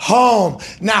return home.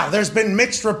 Now, there's been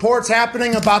mixed reports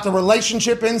happening about the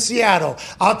relationship in Seattle.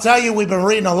 I'll tell you, we've been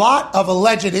reading a lot of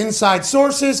alleged inside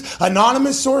sources,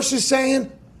 anonymous sources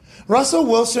saying Russell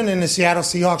Wilson and the Seattle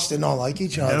Seahawks did not like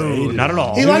each other. No, not at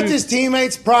all. He liked his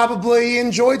teammates, probably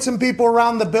enjoyed some people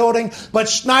around the building, but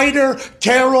Schneider,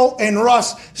 Carroll, and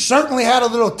Russ certainly had a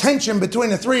little tension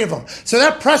between the three of them. So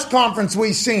that press conference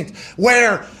we seen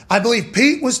where I believe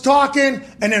Pete was talking,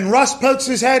 and then Russ pokes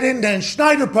his head in, then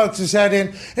Schneider pokes his head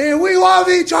in, and we love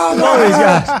each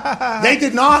other. They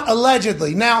did not,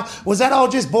 allegedly. Now, was that all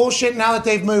just bullshit now that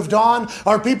they've moved on?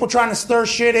 Are people trying to stir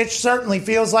shit? It certainly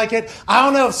feels like it. I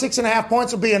don't know if 6.5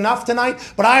 points will be enough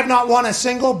tonight, but I have not won a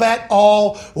single bet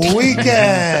all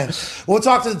weekend. We'll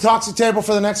talk to the Toxic Table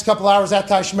for the next couple hours at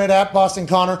Ty Schmidt, at Boston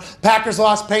Connor. Packers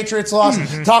lost, Patriots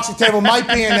lost. Toxic Table might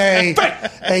be in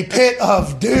a pit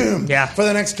of doom for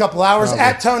the next couple hours. Probably.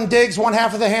 At Tone Diggs, one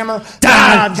half of the hammer.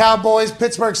 Cowboys,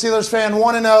 Pittsburgh Steelers fan,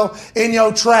 1-0 in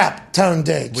your trap, Tone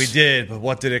Diggs. We did, but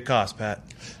what did it cost, Pat?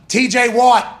 TJ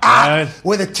Watt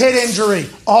with a tit injury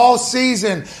all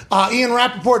season. Ian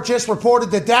Rapoport just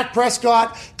reported that Dak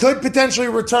Prescott could potentially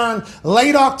return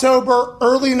late October,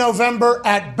 early November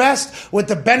at best, with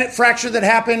the Bennett fracture that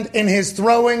happened in his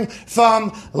throwing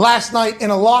thumb last night in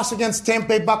a loss against Tampa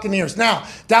Bay Buccaneers. Now,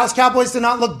 Dallas Cowboys did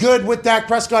not look good with Dak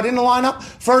Prescott in the lineup.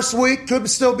 First week, could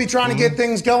still be trying to get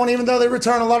things going, even though they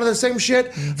returned a lot of the same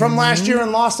shit from last year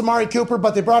and lost Amari Cooper,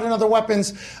 but they brought in other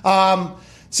weapons.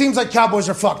 Seems like Cowboys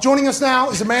are fucked. Joining us now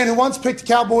is a man who once picked the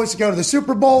Cowboys to go to the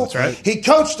Super Bowl. That's right. He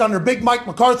coached under Big Mike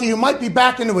McCarthy, who might be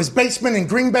back into his basement in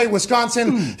Green Bay,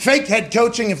 Wisconsin. Fake head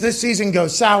coaching if this season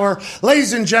goes sour.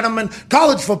 Ladies and gentlemen,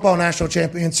 college football national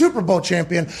champion, Super Bowl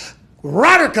champion,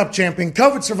 Ryder Cup champion,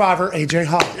 COVID survivor, AJ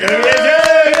Hawk.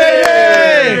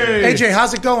 AJ,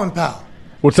 how's it going, pal?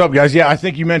 What's up, guys? Yeah, I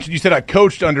think you said I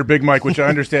coached under Big Mike, which I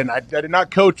understand. I did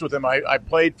not coach with him. I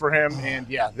played for him, and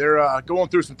yeah, they're going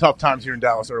through some tough times here in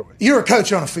Dallas early. You were a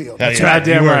coach on the field. That's right.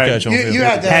 Damn right. You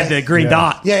had the green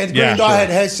dot. Yeah, the green dot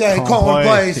had say, calling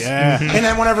plays. Yeah. And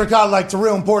then whenever it got like to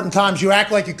real important times, you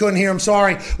act like you couldn't hear him.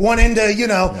 Sorry. One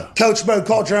into, coach mode,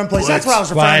 called your own plays. That's what I was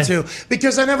referring to,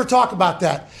 because I never talk about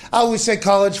that. I always say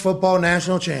college football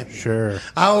national champion. Sure.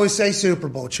 I always say Super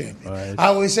Bowl champion. Right. I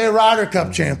always say Ryder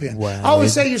Cup champion. Wow. I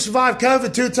always say you survived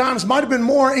COVID 2 times, might have been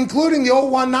more, including the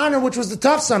old 1-9er, which was the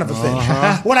tough son of a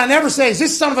bitch. What I never say is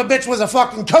this son of a bitch was a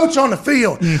fucking coach on the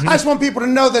field. I just want people to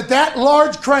know that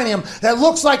large cranium that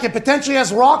looks like it potentially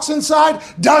has rocks inside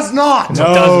does not.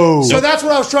 No. So that's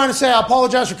what I was trying to say. I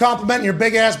apologize for complimenting your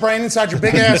big ass brain inside your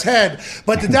big ass head.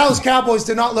 But the Dallas Cowboys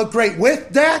did not look great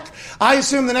with Dak. I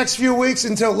assume the next few weeks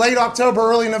until late October,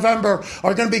 early November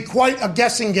are going to be quite a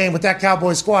guessing game with that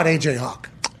Cowboys squad, AJ Hawk.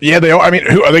 Yeah, they are. I mean,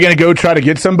 are they going to go try to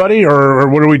get somebody, or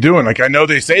what are we doing? Like, I know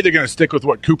they say they're going to stick with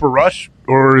Cooper Rush,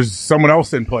 or is someone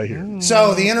else in play here?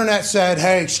 So the internet said,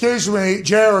 hey, excuse me,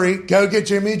 Jerry, go get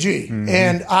Jimmy G.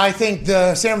 And I think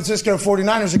the San Francisco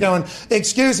 49ers are going,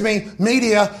 excuse me,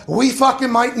 media, we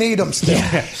fucking might need them still.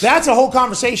 That's a whole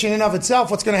conversation in and of itself,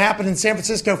 what's going to happen in San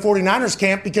Francisco 49ers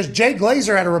camp, because Jay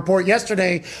Glazer had a report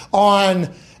yesterday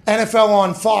on NFL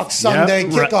on Fox Sunday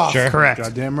kickoff. Sure. Correct.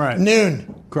 Goddamn right.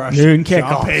 Noon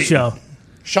Kickoff show.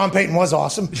 Sean Payton was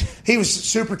awesome. He was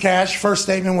super cash. First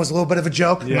statement was a little bit of a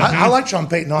joke. I like Sean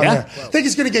Payton on there. I think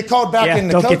he's going to get called back in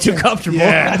the don't coaching. get too comfortable.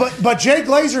 Yeah. But Jay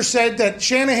Glazer said that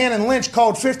Shanahan and Lynch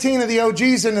called 15 of the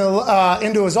OGs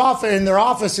into his office, in their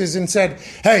offices, and said,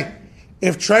 hey,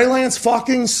 if Trey Lance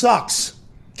fucking sucks,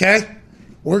 okay,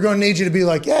 we're going to need you to be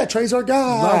like, yeah, Trey's our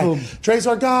guy. Love him. Trey's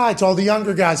our guy to all the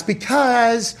younger guys,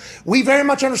 because we very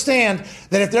much understand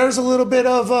that if there's a little bit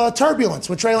of turbulence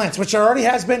with Trey Lance, which there already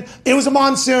has been, it was a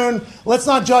monsoon. Let's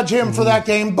not judge him for that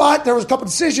game. But there was a couple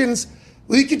decisions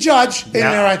we could judge in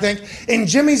there, I think. And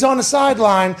Jimmy's on the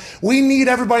sideline. We need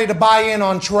everybody to buy in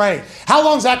on Trey. How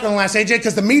long is that going to last, AJ?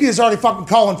 Because the media's already fucking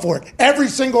calling for it. Every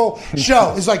single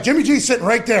show is like, Jimmy G's sitting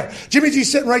right there. Jimmy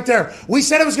G's sitting right there. We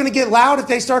said it was going to get loud if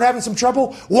they start having some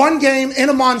trouble. One game in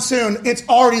a monsoon, it's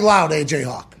already loud, AJ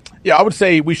Hawk. Yeah, I would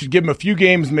say we should give him a few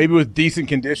games, maybe with decent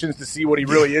conditions, to see what he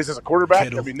really is as a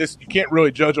quarterback. I mean, you can't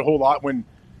really judge a whole lot when,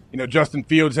 Justin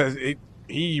Fields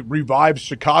he revives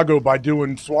Chicago by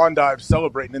doing swan dives,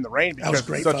 celebrating in the rain, because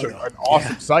it's such an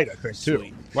awesome sight, I think, too.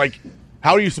 Sweet. Like,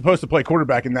 how are you supposed to play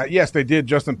quarterback in that? Yes, they did.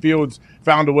 Justin Fields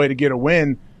found a way to get a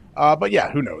win. But,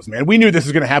 yeah, who knows, man? We knew this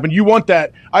was going to happen. You want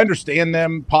that. I understand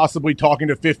them possibly talking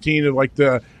to 15 of, like,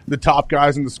 the top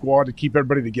guys in the squad to keep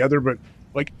everybody together. But,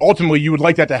 like, ultimately you would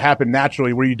like that to happen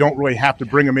naturally, where you don't really have to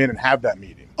bring them in and have that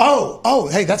meeting.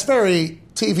 Hey, that's very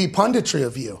TV punditry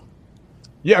of you.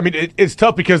 Yeah, I mean, it's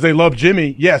tough because they love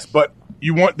Jimmy, yes, but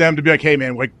you want them to be like, hey,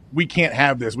 man, like, we can't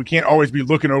have this. We can't always be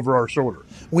looking over our shoulder.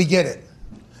 We get it.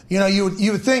 You know,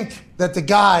 you would think that the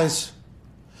guys –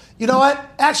 you know what?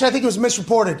 Actually, I think it was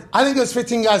misreported. I think those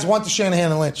 15 guys want the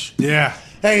Shanahan and Lynch. Yeah.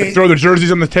 Hey, They throw their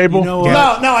jerseys on the table. You know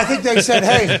what? No, I think they said,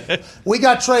 hey, we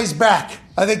got Trey's back.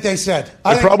 I think they said.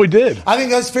 They probably did. I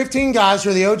think those 15 guys who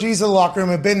are the OGs of the locker room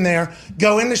have been there,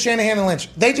 go into Shanahan and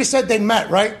Lynch. They just said they met,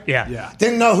 right? Yeah.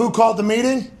 Didn't know who called the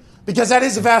meeting? Because that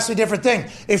is a vastly different thing.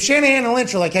 If Shanahan and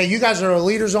Lynch are like, hey, you guys are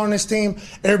leaders on this team,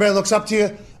 everybody looks up to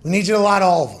you, we need you to lie to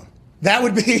all of them. That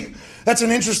would be... That's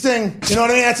an interesting, you know what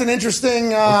I mean? That's an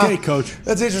interesting. Okay, coach.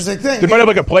 That's an interesting thing. They might have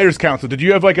like a players' council. Did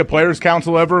you have like a players'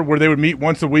 council ever where they would meet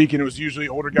once a week and it was usually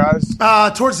older guys?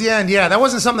 Towards the end, yeah. That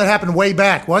wasn't something that happened way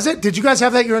back, was it? Did you guys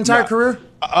have that your entire career?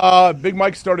 Big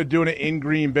Mike started doing it in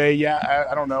Green Bay. Yeah,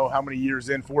 I don't know how many years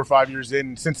in, 4 or 5 years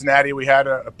in. Cincinnati, we had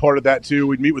a part of that too.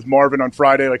 We'd meet with Marvin on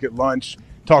Friday, like at lunch.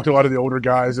 Talk to a lot of the older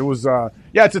guys. It was,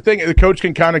 it's a thing. The coach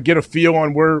can kind of get a feel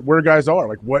on where guys are,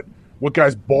 like what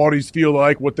guys' bodies feel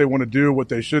like, what they want to do, what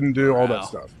they shouldn't do, all that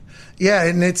stuff. Yeah,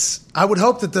 and I would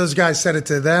hope that those guys said it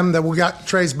to them, that we got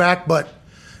Trey's back, but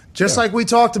just like we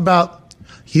talked about,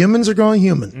 humans are going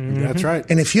human. Mm-hmm. That's right.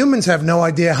 And if humans have no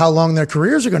idea how long their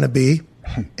careers are going to be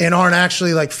and aren't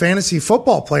actually like fantasy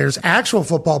football players, actual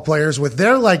football players with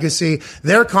their legacy,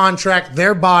 their contract,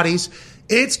 their bodies,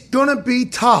 it's going to be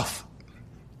tough.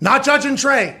 Not judging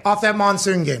Trey off that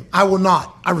monsoon game. I will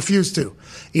not. I refuse to.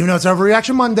 Even though it's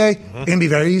Overreaction Monday, it's going to be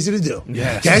very easy to do.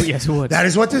 Yes. Okay? Yes, it would.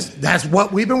 That's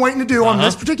what we've been waiting to do on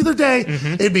this particular day.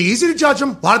 It'd be easy to judge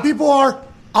them. A lot of people are.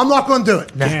 I'm not going to do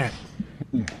it. Yeah.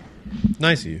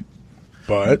 Nice of you.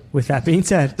 But With that being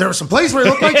said, There were some plays where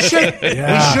he looked like shit. We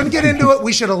shouldn't get into it.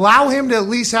 We should allow him to at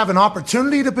least have an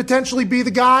opportunity to potentially be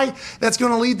the guy that's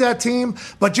going to lead that team.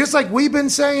 But just like we've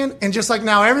been saying, and just like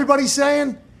now everybody's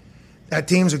saying, that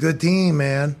team's a good team,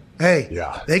 man. Hey,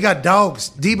 they got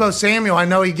dogs. Deebo Samuel, I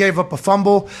know he gave up a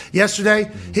fumble yesterday.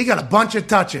 He got a bunch of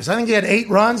touches. I think he had 8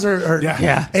 runs or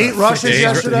 8 rushes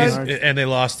yesterday. And they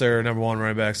lost their number one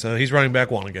running back, so he's running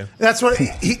back 1 again. That's what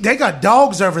they got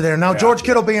dogs over there. Now, George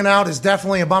Kittle being out is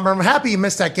definitely a bummer. I'm happy you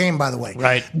missed that game, by the way.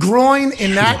 Right. Groin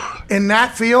in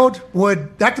that field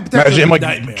could potentially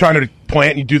imagine like trying to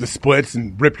plant and you do the splits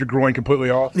and rip your groin completely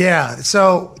off. Yeah,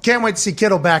 so can't wait to see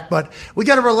Kittle back, but we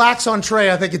got to relax on Trey,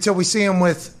 I think, until we see him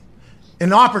with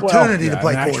an opportunity to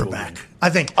play quarterback. I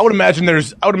think. I would imagine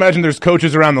there's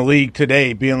coaches around the league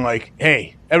today being like,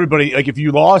 hey, everybody, like if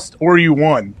you lost or you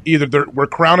won, either we're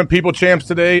crowning people champs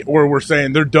today or we're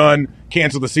saying they're done,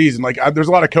 cancel the season. Like there's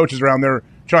a lot of coaches around there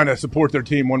trying to support their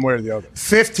team one way or the other.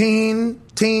 15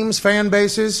 teams, fan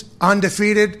bases,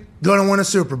 undefeated, going to win a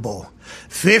Super Bowl.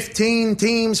 15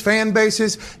 teams, fan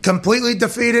bases, completely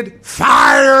defeated,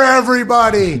 fire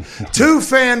everybody. 2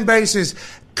 fan bases,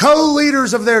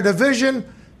 co-leaders of their division,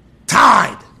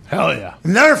 tied. Hell yeah.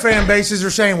 And their fan bases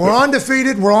are saying, we're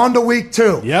undefeated, we're on to week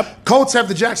 2. Yep. Colts have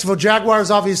the Jacksonville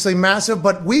Jaguars, obviously massive,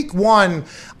 but week 1,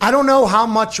 I don't know how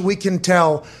much we can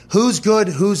tell who's good,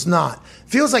 who's not.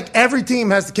 Feels like every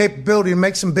team has the capability to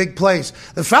make some big plays.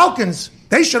 The Falcons,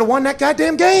 they should have won that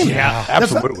goddamn game. Yeah,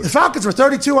 absolutely. The Falcons were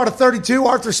 32 out of 32.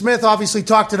 Arthur Smith obviously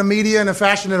talked to the media in a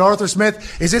fashion that Arthur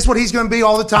Smith, is this what he's going to be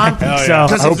all the time? I think so.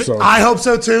 I hope so. I hope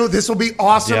so too. This will be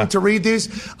awesome to read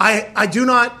these. I do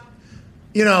not,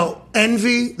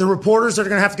 envy the reporters that are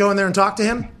going to have to go in there and talk to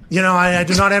him. I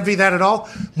do not envy that at all.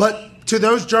 But to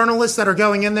those journalists that are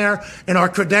going in there and are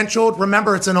credentialed,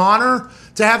 remember it's an honor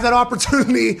to have that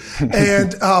opportunity.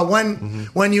 And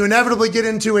when you inevitably get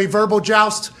into a verbal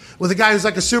joust with a guy who's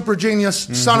like a super genius,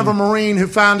 son of a Marine who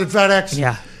founded FedEx,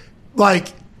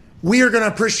 we are going to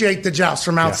appreciate the joust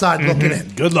from outside looking in.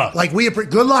 Good luck.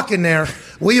 Good luck in there.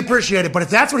 We appreciate it. But if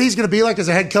that's what he's going to be like as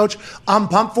a head coach, I'm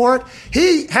pumped for it.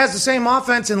 He has the same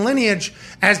offense and lineage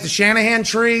as the Shanahan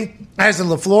tree, as the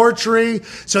LaFleur tree.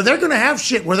 So they're going to have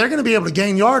shit where they're going to be able to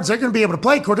gain yards. They're going to be able to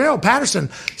play. Cordero Patterson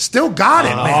still got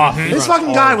it, man. This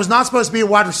fucking guy was not supposed to be a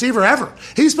wide receiver ever.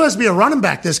 He's supposed to be a running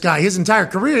back, this guy, his entire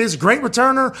career. He's a great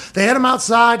returner. They had him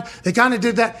outside. They kind of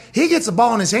did that. He gets the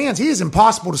ball in his hands. He is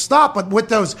impossible to stop. But with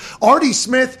those Artie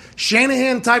Smith,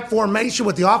 Shanahan-type formation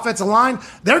with the offensive line,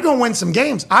 they're going to win some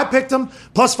games. I picked them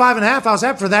plus 5.5. I was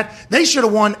happy for that. They should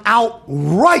have won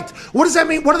outright. What does that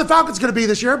mean? What are the Falcons going to be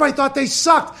this year? Everybody thought they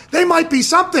sucked. They might be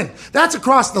something. That's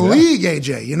across the league,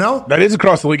 AJ, That is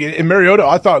across the league. And Mariota,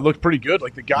 I thought, looked pretty good.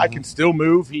 Like, the guy can still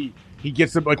move. He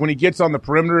gets it. Like, when he gets on the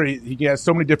perimeter, he has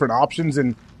so many different options.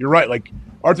 And you're right. Like,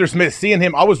 Arthur Smith, seeing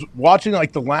him, I was watching,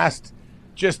 like, the last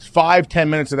just 5-10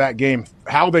 minutes of that game,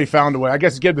 how they found a way. I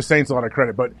guess give the Saints a lot of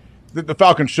credit, but the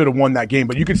Falcons should have won that game.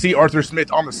 But you could see Arthur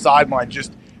Smith on the sideline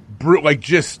just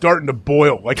starting to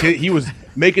boil. Like he was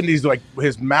making these, like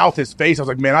his mouth, his face. I was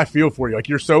like, man, I feel for you. Like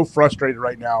you're so frustrated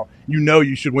right now. You know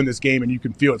you should win this game, and you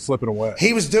can feel it slipping away.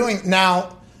 He was doing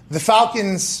now the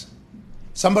Falcons.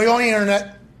 Somebody on the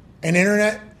internet, an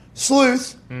internet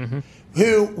sleuth,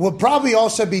 who would probably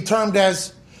also be termed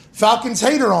as Falcons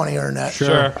hater on the internet,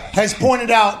 has pointed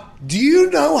out. Do you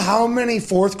know how many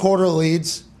fourth quarter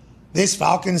leads this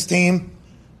Falcons team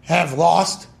have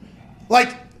lost?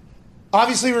 Like,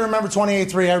 obviously, we remember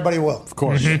 28-3. Everybody will. Of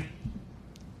course. There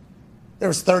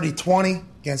was 30-20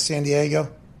 against San Diego.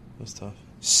 That's tough.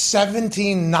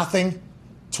 17-0,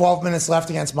 12 minutes left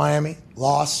against Miami.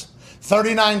 Loss.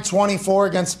 39-24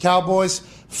 against the Cowboys.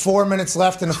 4 minutes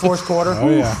left in the fourth quarter.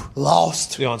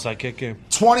 Lost. The onside kick game.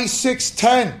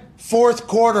 26-10, fourth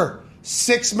quarter.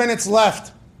 6 minutes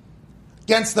left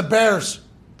against the Bears.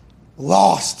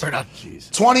 Lost.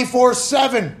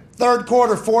 24-7, third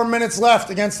quarter, 4 minutes left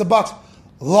against the Bucs.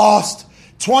 Lost.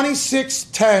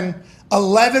 26-10,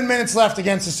 11 minutes left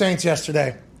against the Saints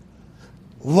yesterday.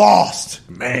 Lost.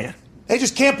 Man. They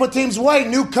just can't put teams away.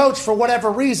 New coach for whatever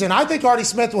reason. I think Artie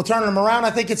Smith will turn them around.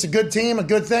 I think it's a good team, a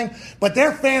good thing. But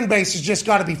their fan base has just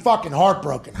got to be fucking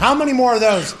heartbroken. How many more of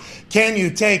those can you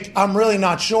take? I'm really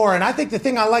not sure. And I think the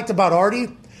thing I liked about Artie,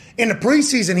 in the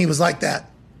preseason, he was like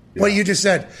that. Yeah. What you just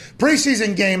said.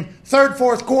 Preseason game, third,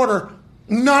 fourth quarter,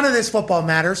 none of this football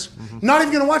matters. Not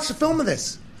even going to watch the film of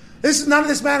this. None of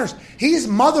this matters. He's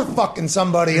motherfucking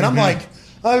somebody. And I'm like,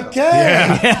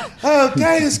 okay.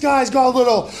 Okay, this guy's got a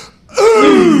little...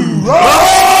 Ooh,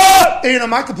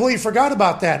 I completely forgot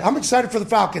about that. I'm excited for the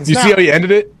Falcons. You see how he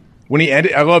ended it? When he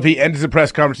ended, I love he ends the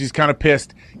press conference. He's kind of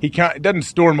pissed. He doesn't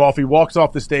storm off. He walks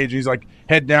off the stage. He's like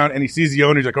head down, and he sees the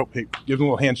owner. He's like, oh, hey, gives him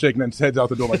a little handshake, and then heads out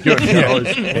the door like, good.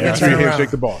 Handshake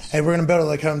the boss. Hey, we're gonna build it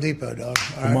like Home Depot, dog.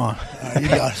 Come on. You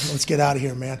got it. Let's get out of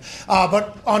here, man.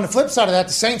 But on the flip side of that,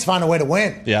 the Saints find a way to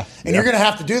win. Yeah. And you're gonna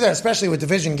have to do that, especially with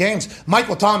division games.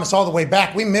 Michael Thomas all the way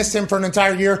back. We missed him for an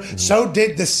entire year. So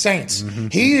did the Saints.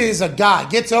 He is a guy.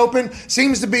 Gets open.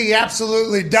 Seems to be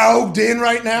absolutely dogged in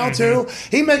right now too.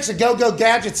 He makes a go-go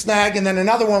gadget snag, and then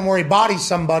another one where he bodies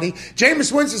somebody.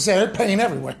 Jameis Winston said, "There's pain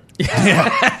everywhere."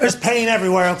 There's pain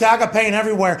everywhere. Okay, I got pain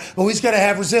everywhere, but we just got to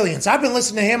have resilience. I've been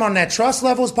listening to him on that Trust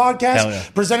Levels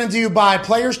podcast, presented to you by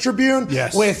Players Tribune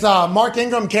with Mark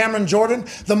Ingram, Cameron Jordan.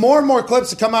 The more and more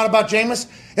clips that come out about Jameis,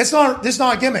 this is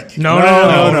not a gimmick.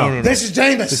 No. This is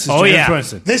Jameis.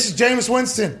 Winston. This is Jameis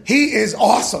Winston. He is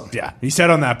awesome. Yeah, he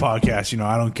said on that podcast,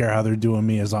 I don't care how they're doing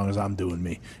me as long as I'm doing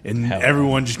me. And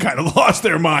everyone just kind of lost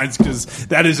their minds because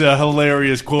that is a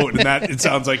hilarious quote, and that, it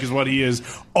sounds like, is what he is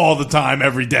all the time,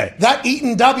 every day. That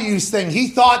Eaton W's thing, he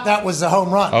thought that was a home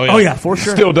run. Oh, yeah, for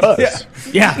sure. Still does.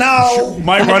 Yeah. No.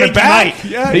 Might run it back.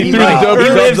 Yeah, he threw the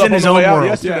lives in his own world.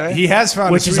 Yesterday. He has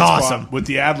found which a is sweet awesome spot with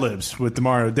the ad-libs with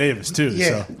DeMario Davis, too.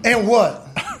 Yeah. So. And what?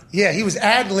 Yeah, he was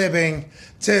ad-libbing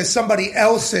to somebody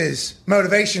else's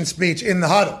motivation speech in the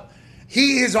huddle.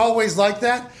 He is always like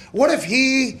that. What if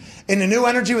he, in the new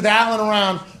energy with Allen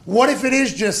around, what if it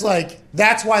is just like,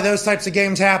 that's why those types of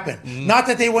games happen? Not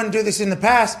that they wouldn't do this in the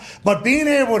past, but being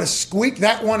able to squeak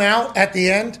that one out at the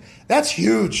end, that's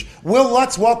huge. Will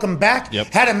Lutz, welcome back.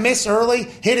 Had a miss early,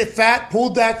 hit it fat,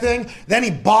 pulled that thing. Then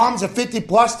he bombs a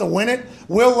 50-plus to win it.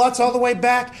 Will Lutz all the way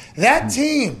back. That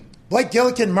team, Blake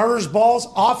Gillikin murders balls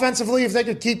offensively if they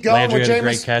could keep going Landry with had Jameis. a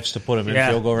great catch to put him in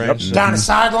field goal range. Down the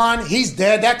sideline, he's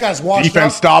dead. That guy's washed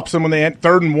Defense up. stops him when they end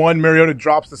 3rd and 1. Mariota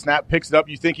drops the snap, picks it up.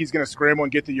 You think he's going to scramble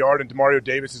and get the yard, and DeMario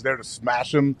Davis is there to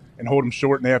smash him and hold him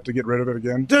short, and they have to get rid of it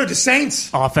again. Dude, the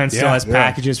Saints. Offense still has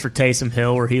packages for Taysom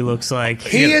Hill where he looks like...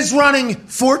 He is running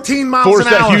 14 miles Forced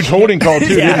an hour. that huge holding call, too,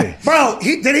 didn't he? Bro,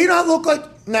 did he not look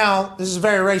like... Now, this is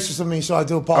very racist of me, so I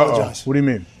do apologize. What do you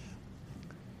mean?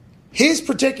 His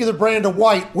particular brand of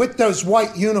white with those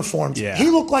white uniforms, he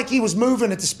looked like he was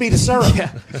moving at the speed of syrup.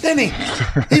 Didn't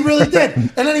he? He really did.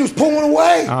 And then he was pulling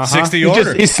away.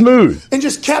 60-yarder. He's smooth. And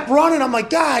just kept running. I'm like,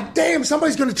 God damn,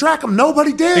 somebody's going to track him.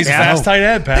 Nobody did. He's a fast tight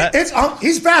end, Pat.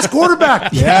 He's fast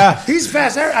quarterback. Yeah. He's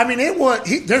fast. I mean,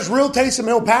 there's real Taysom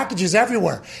Hill packages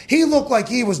everywhere. He looked like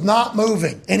he was not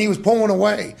moving, and he was pulling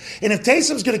away. And if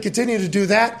Taysom's going to continue to do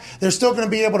that, they're still going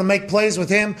to be able to make plays with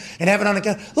him and have it on the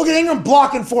 – look at Ingram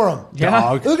blocking for him.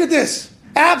 Yeah. Look at this.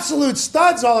 Absolute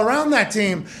studs all around that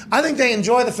team. I think they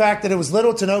enjoy the fact that it was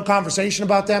little to no conversation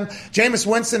about them. Jameis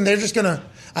Winston, they're just going to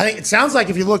 – I think it sounds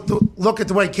like if you look at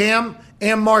the way Cam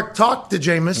and Mark talked to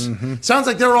Jameis, it sounds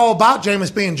like they're all about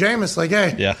Jameis being Jameis. Like,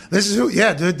 hey, this is who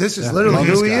 – dude, this is literally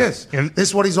who he is. And this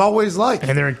is what he's always like.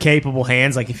 And they're in capable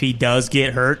hands. Like, if he does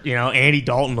get hurt, Andy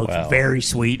Dalton looks very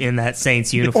sweet in that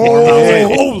Saints uniform. I was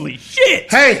like, holy shit.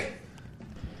 Hey.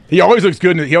 He always looks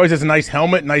good. He always has a nice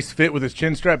helmet, nice fit with his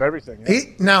chin strap, everything. Yeah.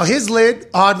 Now, his lid,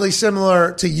 oddly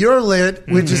similar to your lid,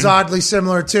 which is oddly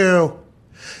similar to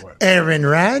Aaron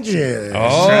Rodgers.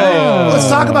 Oh. Let's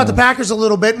talk about the Packers a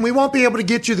little bit, and we won't be able to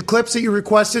get you the clips that you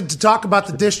requested to talk about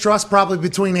the distrust probably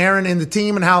between Aaron and the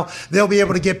team and how they'll be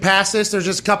able to get past this. There's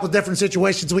just a couple of different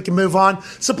situations we can move on.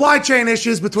 Supply chain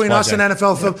issues between us and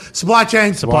NFL. Supply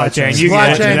chain. You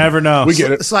never know. We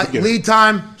get it. It's like lead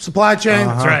time, supply chain.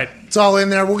 That's right. It's all in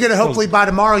there. We'll get it hopefully by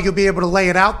tomorrow. You'll be able to lay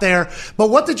it out there. But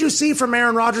what did you see from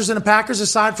Aaron Rodgers and the Packers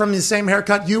aside from the same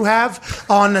haircut you have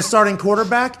on the starting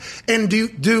quarterback? And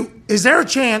is there a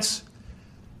chance?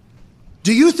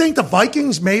 Do you think the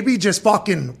Vikings maybe just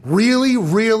fucking really,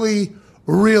 really,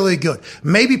 really good?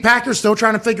 Maybe Packers still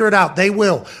trying to figure it out. They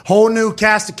will. Whole new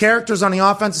cast of characters on the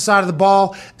offensive side of the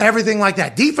ball, everything like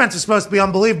that. Defense is supposed to be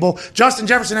unbelievable. Justin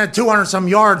Jefferson had 200-some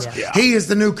yards. Yeah. He is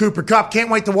the new Cooper Kupp. Can't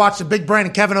wait to watch the big brain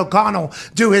and Kevin O'Connell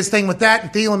do his thing with that,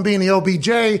 and Thielen being the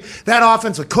OBJ. That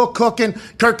offense with Cook cooking.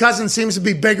 Kirk Cousins seems to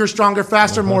be bigger, stronger,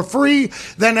 faster, more free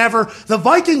than ever. The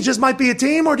Vikings just might be a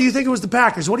team, or do you think it was the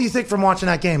Packers? What do you think from watching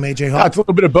that game, AJ Hawk? It's a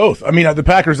little bit of both. I mean, the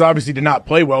Packers obviously did not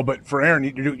play well, but for Aaron,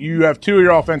 you have two of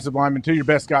your offensive linemen, two of your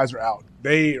best guys are out.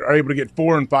 They are able to get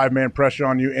 4- and 5-man pressure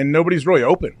on you, and nobody's really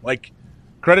open. Like,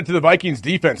 credit to the Vikings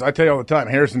defense. I tell you all the time,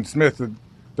 Harrison Smith,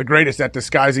 the greatest at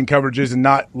disguising coverages and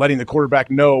not letting the quarterback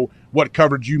know what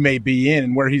coverage you may be in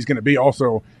and where he's going to be.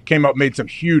 Also came up, made some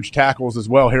huge tackles as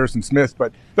well, Harrison Smith.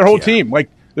 But their whole team, like,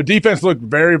 the defense looked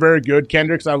very, very good.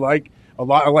 Kendricks, I like a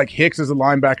lot. I like Hicks as a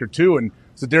linebacker too, and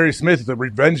Darius Smith, the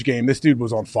revenge game, this dude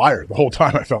was on fire the whole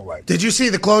time, I felt like. Did you see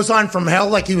the clothesline from hell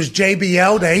like he was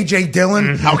JBL to A.J.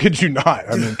 Dillon? How could you not?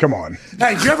 I mean, come on.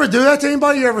 Hey, did you ever do that to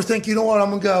anybody? You ever think, you know what, I'm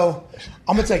going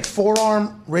to take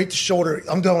forearm right to shoulder.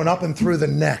 I'm going up and through the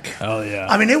neck. Oh, yeah.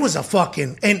 I mean, it was a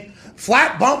fucking – and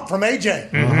flat bump from A.J.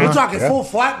 We're talking full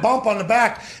flat bump on the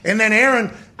back. And then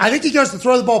Aaron – I think he goes to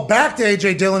throw the ball back to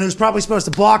A.J. Dillon, who's probably supposed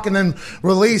to block and then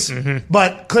release.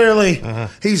 But clearly,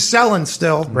 he's selling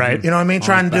still. Right. You know what I mean?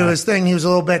 Trying to do his thing. He was a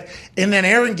little bit. And then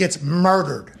Aaron gets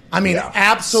murdered. I mean,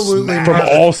 absolutely from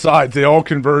murdered. all sides. They all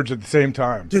converge at the same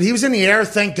time. Dude, he was in the air,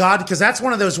 thank God, because that's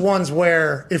one of those ones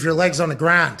where if your leg's on the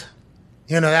ground,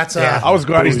 you know, that's I was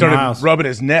glad he started rubbing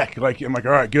his neck. Like, I'm like,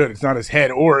 all right, good. It's not his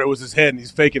head, or it was his head, and he's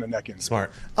faking a neck in.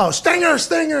 Smart. Oh, stinger,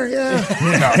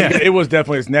 yeah. It was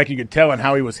definitely his neck. You could tell and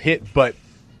how he was hit, but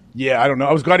yeah, I don't know.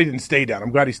 I was glad he didn't stay down.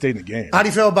 I'm glad he stayed in the game. How do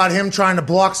you feel about him trying to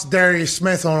block Darius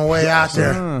Smith on the way out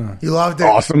there? You loved it.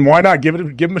 Awesome. Why not give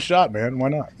him a shot, man? Why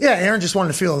not? Yeah, Aaron just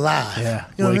wanted to feel alive. Yeah,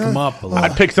 you know wake him up a little.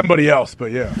 I'd pick somebody else,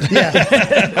 but yeah.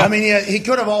 Yeah, I mean, he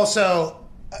could have also.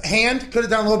 Could have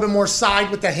done a little bit more side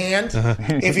with the hand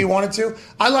if he wanted to.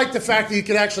 I like the fact that you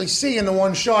could actually see in the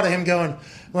one shot of him going,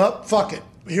 well, fuck it.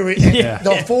 Here we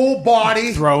the full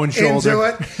body throwing shoulder into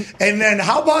it. And then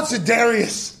how about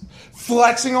Za'Darius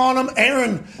flexing on him?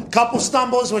 Aaron, couple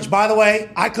stumbles, which, by the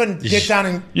way, I couldn't get down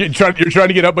and... You're trying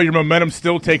to get up, but your momentum's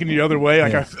still taking you the other way.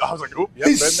 Like I was like, oh, yep,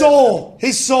 his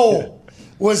soul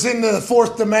was into the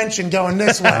fourth dimension going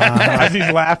this way. As he's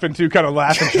laughing, too, kind of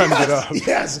laughing, trying to get up.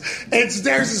 Yes. And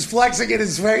Stairs is flexing in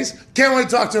his face. Can't wait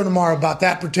to talk to him tomorrow about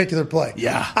that particular play.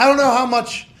 Yeah. I don't know how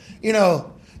much,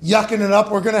 yucking it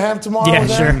up we're going to have tomorrow.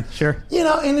 Yeah, sure.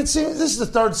 And this is the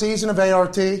third season of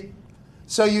ART.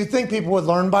 So you'd think people would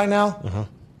learn by now.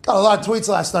 Got a lot of tweets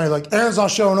last night like, Aaron's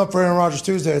not showing up for Aaron Rodgers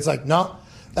Tuesday. It's like, no,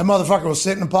 that motherfucker will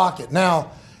sit in the pocket.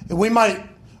 Now, we might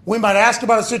ask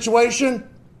about a situation,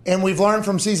 and we've learned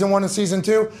from season 1 and season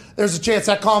 2, there's a chance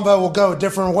that convo will go a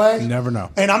different way. You never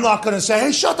know. And I'm not going to say,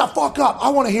 hey, shut the fuck up. I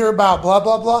want to hear about blah,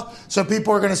 blah, blah. So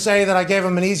people are going to say that I gave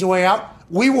him an easy way out.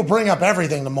 We will bring up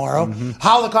everything tomorrow.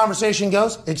 How the conversation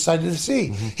goes, excited to see.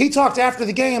 He talked after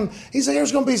the game. He said,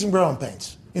 there's going to be some growing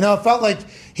pains. It felt like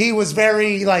he was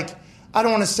very, I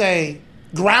don't want to say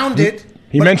grounded.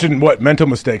 He mentioned mental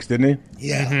mistakes, didn't he?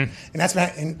 Yeah, and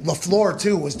and LaFleur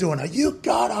too was doing you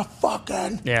gotta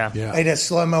fucking They did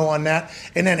slow mo on that,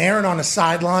 and then Aaron on the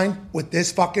sideline with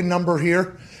this fucking number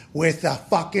here with a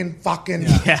fucking.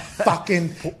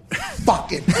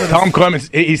 Tom Clements,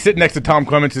 he's sitting next to Tom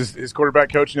Clements, his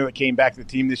quarterback coach, that came back to the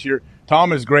team this year.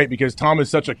 Tom is great because Tom is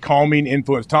such a calming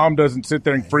influence. Tom doesn't sit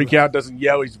there and freak out, doesn't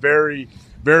yell. He's very,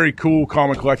 very cool, calm,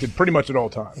 and collected pretty much at all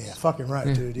times. Yeah, fucking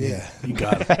right, dude. Yeah. You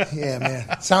got it. Yeah,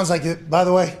 man. Sounds like it. By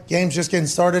the way, game's just getting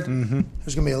started.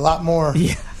 There's going to be a lot more.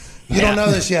 Yeah. You don't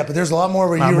know this yet, but there's a lot more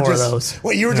where you were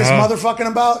just motherfucking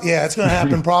about? Yeah, it's going to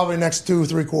happen probably next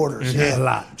 2-3 quarters. Yeah, a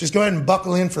lot. Just go ahead and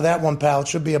buckle in for that one, pal. It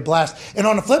should be a blast. And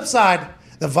on the flip side,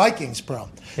 The Vikings, bro.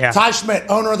 Yeah. Ty Schmidt,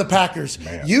 owner of the Packers.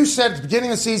 You said at the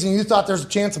beginning of the season you thought there's a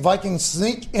chance the Vikings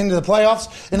sneak into the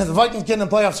playoffs. And if the Vikings get in the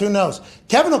playoffs, who knows?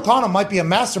 Kevin O'Connell might be a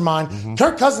mastermind.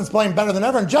 Kirk Cousins playing better than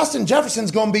ever. And Justin Jefferson's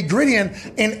going to be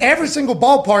grittying in every single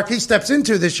ballpark he steps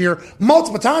into this year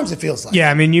multiple times, it feels like.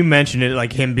 Yeah, I mean, you mentioned it,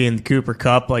 like him being the Cooper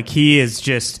Kupp. Like,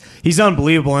 he's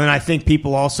unbelievable. And I think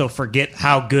people also forget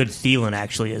how good Thielen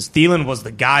actually is. Thielen was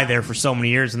the guy there for so many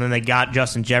years, and then they got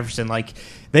Justin Jefferson. Like,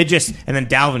 and then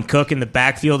Dalvin Cook in the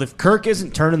backfield. If Kirk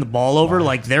isn't turning the ball over,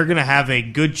 like, they're going to have a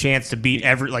good chance to beat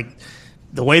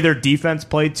the way their defense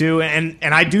played too. And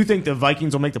I do think the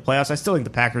Vikings will make the playoffs. I still think the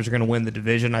Packers are going to win the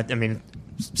division. I mean,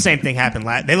 same thing happened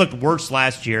they looked worse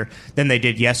last year than they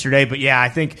did yesterday. But yeah, I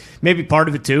think maybe part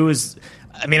of it too is,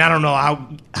 I mean, I don't know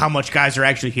how much guys are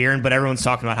actually hearing, but everyone's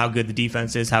talking about how good the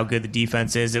defense is,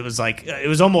 It was like, it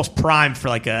was almost primed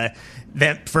for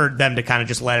for them to kind of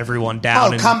just let everyone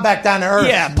down. Come back down to earth.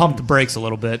 Yeah, pump the brakes a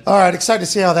little bit. All right, excited to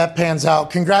see how that pans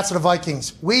out. Congrats to the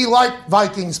Vikings. We like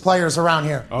Vikings players around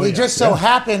here. We just so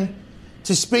happen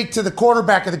to speak to the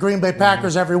quarterback of the Green Bay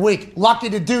Packers every week. Lucky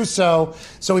to do so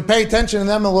we pay attention to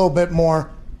them a little bit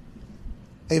more.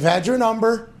 They've had your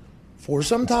number for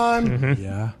some time.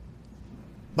 Yeah.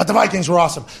 But the Vikings were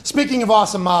awesome. Speaking of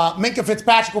awesome, Minkah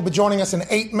Fitzpatrick will be joining us in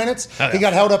 8 minutes. He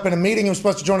got held up in a meeting. He was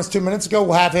supposed to join us 2 minutes ago.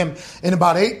 We'll have him in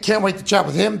about 8. Can't wait to chat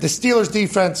with him. The Steelers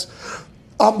defense,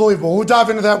 unbelievable. We'll dive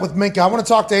into that with Minkah. I want to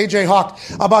talk to A.J. Hawk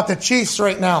about the Chiefs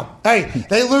right now. Hey,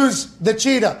 they lose the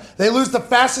cheetah. They lose the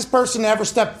fastest person to ever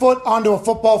step foot onto a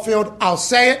football field. I'll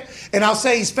say it, and I'll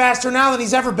say he's faster now than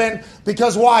he's ever been.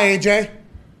 Because why, A.J.?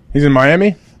 He's in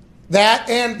Miami? That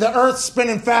and the Earth's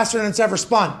spinning faster than it's ever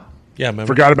spun. Yeah, man.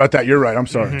 Forgot about that. You're right. I'm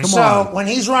sorry. So when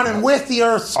he's running with the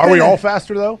Earth spinning, Are we all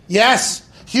faster, though? Yes.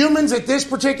 Humans at this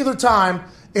particular time,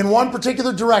 in one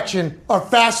particular direction, are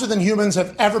faster than humans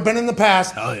have ever been in the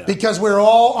past because we're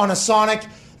all on a Sonic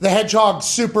the Hedgehog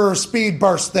super speed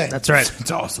burst thing. That's right.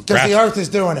 It's awesome. Because the Earth is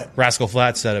doing it. Rascal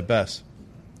Flatts said it best.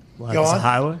 Go on. The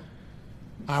highway?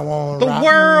 I won't. The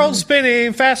world's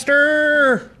spinning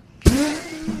faster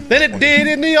than it did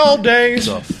in the old days.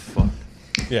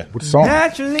 Yeah. What song?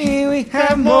 Naturally, we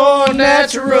have more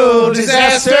natural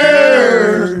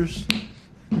disasters.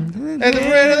 And the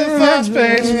red of the fun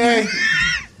space.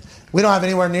 We don't have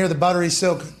anywhere near the buttery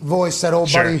silk voice that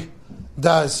old buddy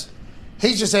does.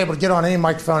 He's just able to get on any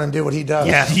microphone and do what he does.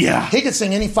 Yeah. He can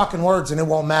sing any fucking words and it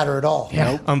won't matter at all.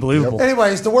 Yeah, unbelievable.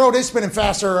 Anyways, the world is spinning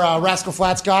faster, Rascal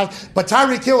Flatts guy. But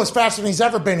Tyreek Hill is faster than he's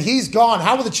ever been. He's gone.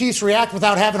 How will the Chiefs react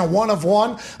without having a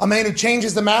one-of-one? A man who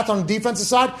changes the math on the defensive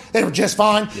side? They were just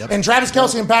fine. And Travis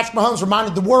Kelce and Patrick Mahomes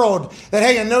reminded the world that,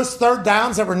 hey, in those third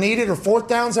downs that were needed or fourth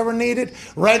downs that were needed,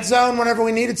 red zone, whenever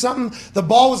we needed something, the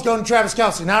ball was going to Travis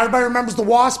Kelce. Now everybody remembers the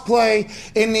Wasp play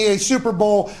in the Super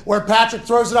Bowl where Patrick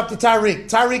throws it up to Tyreek.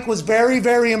 Tyreek was very,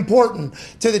 very important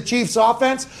to the Chiefs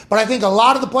offense, but I think a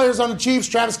lot of the players on the Chiefs,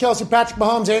 Travis Kelce, Patrick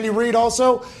Mahomes, Andy Reid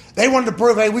also, they wanted to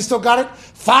prove, hey, we still got it.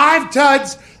 5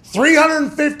 tuds,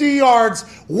 350 yards,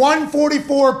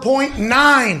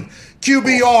 144.9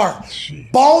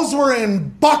 QBR. Balls were in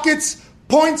buckets.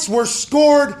 Points were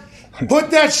scored.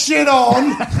 Put that shit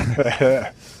on.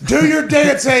 Do your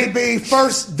dance, AB.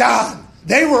 First down.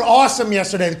 They were awesome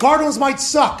yesterday. The Cardinals might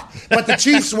suck, but the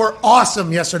Chiefs were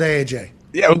awesome yesterday, AJ.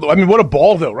 Yeah, I mean, what a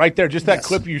ball, though, right there. Just that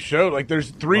clip you showed. Like, there's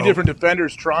 3 different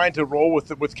defenders trying to roll with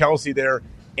Kelce there,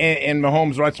 and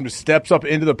Mahomes right some steps up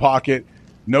into the pocket.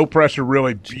 No pressure,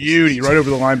 really. Beauty right over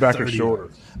the linebacker's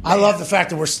shoulder. I love the fact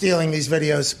that we're stealing these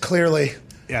videos, clearly.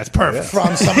 Yeah, it's perfect.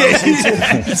 From somebody.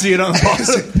 See it on the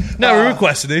bottom. No, we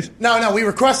requested these. No, we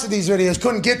requested these videos.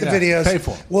 Couldn't get the videos. Pay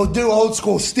for them. We'll do old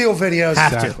school steal videos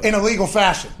in a legal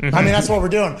fashion. I mean, that's what we're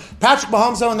doing. Patrick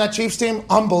Mahomes, though, and that Chiefs team,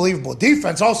 unbelievable.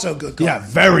 Defense, also good. Yeah,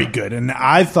 very good. And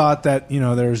I thought that,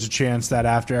 there was a chance that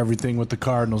after everything with the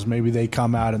Cardinals, maybe they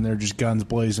come out and they're just guns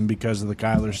blazing because of the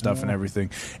Kyler stuff and everything.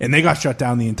 And they got shut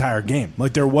down the entire game.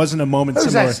 Like, there wasn't a moment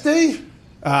Who's similar. that, Steve?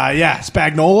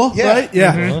 Spagnuolo, right?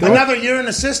 Yeah. Another year in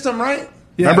the system, right?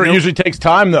 Yeah, Remember, it usually takes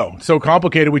time, though. It's so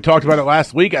complicated. We talked about it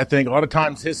last week, I think. A lot of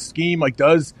times his scheme,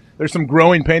 there's some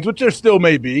growing pains, which there still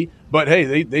may be. But,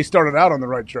 hey, they started out on the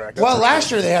right track. Well,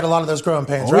 last year they had a lot of those growing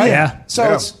pains, right? Yeah.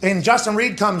 So and Justin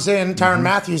Reed comes in, Tyrann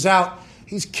Matthews out.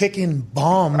 He's kicking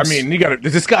bombs. I mean,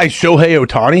 is this guy Shohei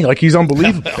Ohtani? Like, he's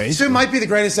unbelievable. This dude might be the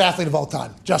greatest athlete of all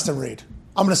time, Justin Reed.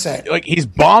 I'm going to say it. Like, he's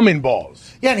bombing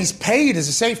balls. Yeah, and he's paid as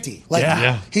a safety.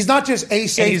 He's not just a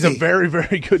safety. And he's a very,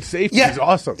 very good safety. Yeah. He's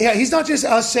awesome. Yeah, he's not just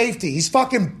a safety. He's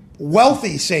fucking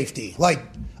wealthy safety. Like,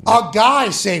 a guy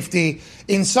safety.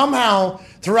 And somehow,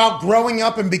 throughout growing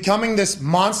up and becoming this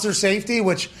monster safety,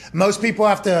 which most people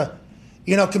have to,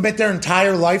 commit their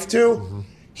entire life to,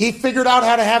 He figured out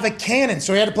how to have a cannon,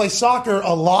 so he had to play soccer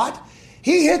a lot.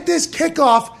 He hit this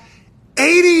kickoff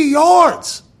 80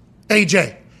 yards,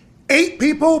 AJ. 8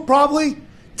 people, probably.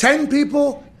 10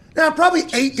 people. Now, probably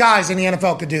 8 guys in the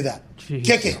NFL could do that.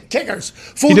 Jeez. Kickers.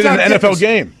 He did an NFL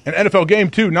game. An NFL game,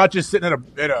 too, not just sitting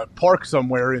at a park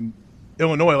somewhere in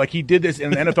Illinois. Like, he did this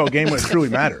in an NFL game when it truly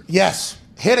mattered. Yes.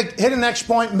 Hit an extra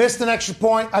point, missed an extra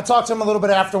point. I talked to him a little bit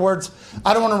afterwards.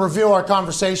 I don't want to reveal our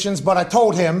conversations, but I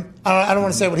told him, I don't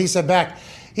want to say what he said back.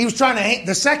 He was trying to hate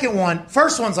the second one.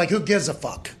 First one's like, who gives a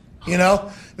fuck? You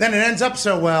know? Then it ends up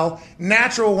so well.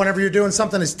 Natural, whenever you're doing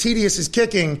something as tedious as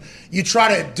kicking, you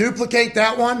try to duplicate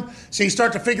that one. So you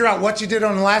start to figure out what you did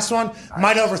on the last one.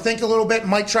 Might overthink a little bit,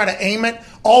 might try to aim it.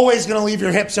 Always going to leave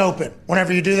your hips open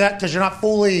whenever you do that because you're not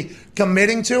fully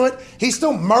committing to it. He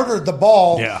still murdered the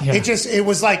ball. Yeah. It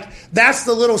was like, that's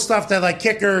the little stuff that like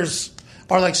kickers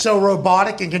are like so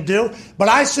robotic and can do. But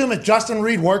I assume if Justin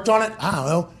Reed worked on it, I don't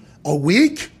know, a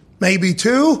week, maybe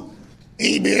 2,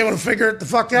 he'd be able to figure it the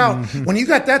fuck out. Mm-hmm. When you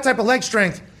got that type of leg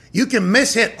strength, you can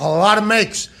miss-hit a lot of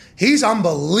makes. He's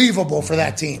unbelievable for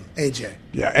that team, AJ.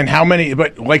 Yeah, and how many –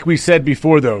 but like we said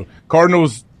before, though,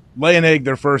 Cardinals lay an egg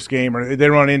their first game, or they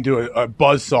run into a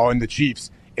buzzsaw in the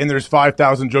Chiefs, and there's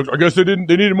 5,000 jokes. I guess they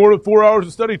needed more than 4 hours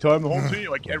of study time, the whole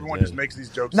team. Like, everyone just makes these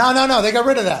jokes. No, they got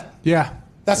rid of that. Yeah.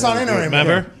 That's not in there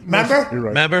anymore. Remember? You're right.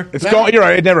 Remember? It's gone. You're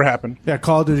right. It never happened. Yeah,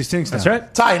 Call of Duty stinks now. That's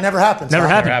right. Ty, it never happens. Never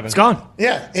Ty. happened. It's gone.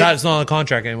 Yeah. It's not on the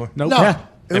contract anymore. Nope. No. Yeah.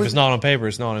 If it's not on paper,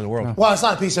 it's not in the world. Well, it's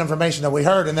not a piece of information that we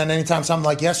heard, and then anytime something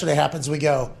like yesterday happens, we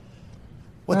go,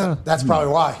 "What? That's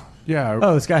probably why." Yeah.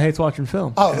 Oh, this guy hates watching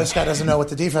film. Oh, this guy doesn't know what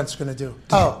the defense is going to do.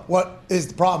 Oh, what is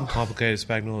the problem? Complicated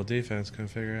Spagnuolo defense. Couldn't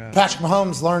figure it out. Patrick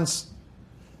Mahomes learns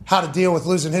how to deal with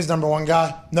losing his number one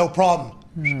guy. No problem.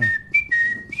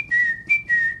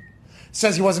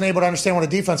 Says he wasn't able to understand what a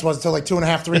defense was until like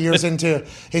 2.5, 3 years into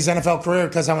his NFL career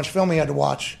because how much film he had to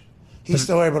watch. He's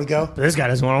still able to go. But this guy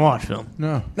doesn't want to watch film.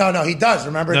 No, he does.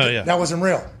 Remember? No, yeah. That wasn't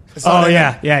real. It's Oh, not in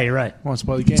yeah. there. Yeah, you're right. Wants to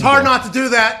play the game. It's hard not to do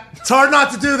that. It's hard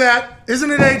not to do that.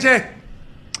 Isn't it, AJ?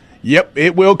 Yep,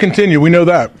 it will continue. We know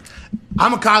that.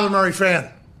 I'm a Kyler Murray fan.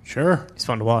 Sure. It's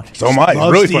fun to watch. So am I.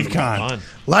 Love Really Steve fun. Kahn. Fun.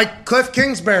 Like Cliff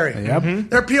Kingsbury. Yep.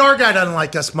 Their PR guy doesn't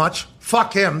like us much.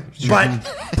 Fuck him. But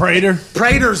Prater.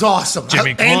 Prater's awesome. Jimmy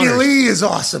Andy Connors. Lee is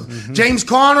awesome. James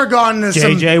Conner gone to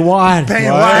some J.J. Watt.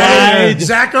 Wide.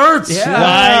 Zach Ertz.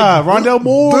 Yeah. Rondell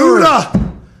Moore.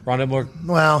 Buddha. Rondell Moore.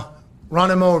 Well,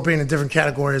 Rondell Moore would be in a different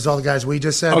category as all the guys we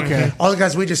just said. Okay. All the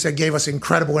guys we just said gave us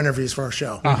incredible interviews for our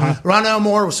show. Rondell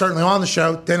Moore was certainly on the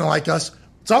show. Didn't like us.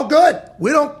 It's all good.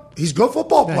 He's a good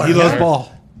football player. He loves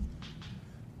ball.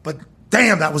 But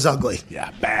damn, that was ugly. Yeah,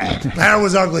 bad. That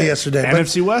was ugly yesterday.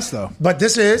 NFC West, though. But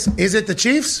this is it the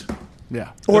Chiefs Yeah.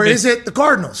 or is it the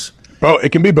Cardinals? Bro,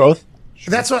 it can be both.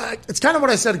 That's what it's kind of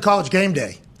what I said at College Game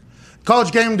Day.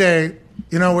 College Game Day,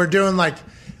 we're doing like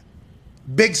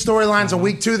big storylines of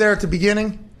week 2 there at the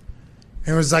beginning.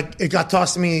 And it was like it got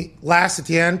tossed to me last at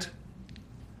the end.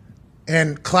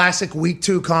 And classic week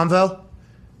 2 convo.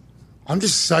 I'm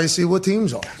just excited to see what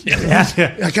teams are.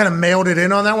 Yeah. I kind of mailed it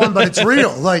in on that one, but it's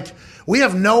real. Like, we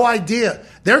have no idea.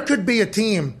 There could be a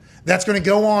team that's going to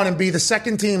go on and be the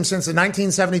second team since the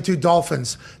 1972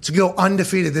 Dolphins to go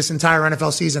undefeated this entire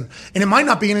NFL season. And it might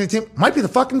not be any team. It might be the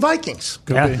fucking Vikings.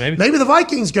 Yeah. Maybe. The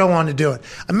Vikings go on to do it.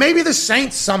 And maybe the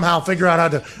Saints somehow figure out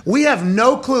how to. We have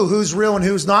no clue who's real and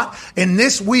who's not. And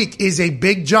this week is a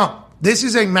big jump. This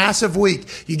is a massive week.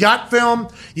 You got film.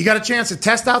 You got a chance to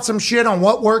test out some shit on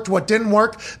what worked, what didn't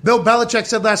work. Bill Belichick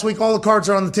said last week all the cards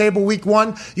are on the table week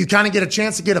 1. You kind of get a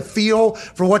chance to get a feel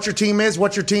for what your team is,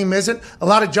 what your team isn't. A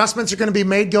lot of adjustments are going to be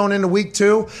made going into week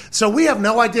 2. So we have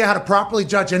no idea how to properly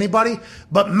judge anybody.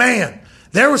 But, man,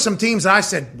 there were some teams that I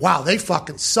said, wow, they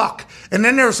fucking suck. And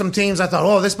then there were some teams I thought,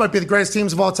 oh, this might be the greatest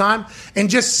teams of all time. And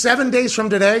just 7 days from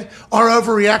today, our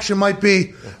overreaction might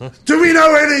be, do we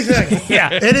know anything?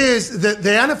 Yeah. It is. The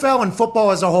NFL and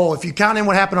football as a whole, if you count in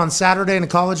what happened on Saturday in the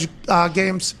college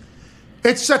games,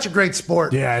 it's such a great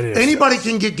sport. Yeah, it is. Anybody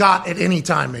can get got at any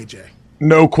time, AJ.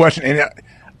 No question. And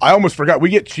I almost forgot.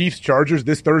 We get Chiefs-Chargers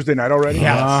this Thursday night already?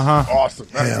 Yeah. Awesome.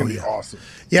 That's Hell going to be yeah. awesome.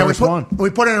 Yeah, First one. we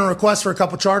put in a request for a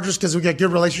couple Chargers because we get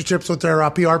good relationships with their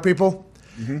PR people.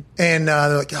 And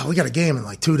they're like, oh, we got a game in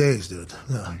like 2 days, dude.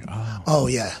 Oh,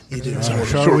 yeah, you do.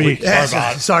 Short week. Yeah,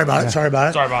 sorry about it. Sorry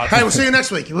about it. Hey, we'll see you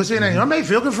next week. We'll see you next week. I may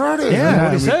feel good Friday. Yeah, what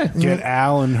do you say? Get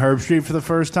Al and Herb Street for the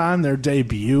first time. Their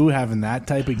debut, having that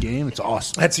type of game. It's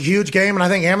awesome. That's a huge game, and I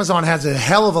think Amazon has a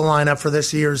hell of a lineup for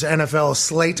this year's NFL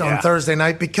slate on Thursday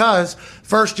night because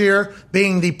first year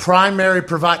being the primary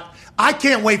provider. I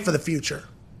can't wait for the future.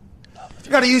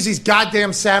 You got to use these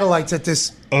goddamn satellites at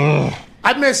this.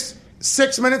 I missed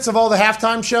 6 minutes of all the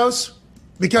halftime shows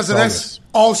because of this.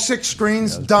 All 6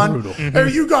 screens done.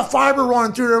 Hey, you got fiber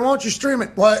running through there. Why don't you stream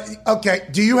it? Well, okay.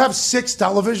 Do you have 6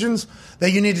 televisions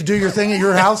that you need to do your thing at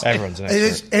your house? Everyone's an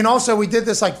expert. And also, we did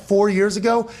this like 4 years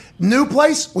ago. New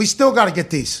place, we still got to get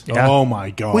these. Yeah. Oh, my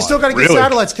God. We still got to get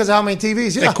satellites because of how many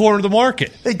TVs. Yeah. They cornered the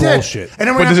market. They did. Bullshit. And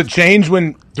then But does it change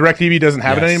when DirecTV doesn't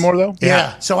have it anymore, though?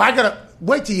 Yeah. So I got to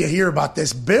wait till you hear about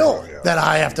this bill that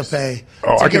I have to pay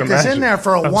I to can get this in imagine. there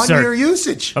for a Absurd. 1 year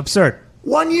usage. Absurd.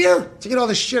 1 year to get all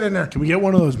this shit in there. Can we get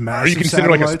one of those Are massive you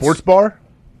considered like a satellites? sports bar?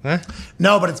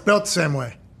 No, but it's built the same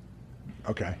way.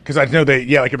 Okay. Because I know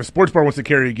like if a sports bar wants to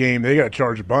carry a game, they got to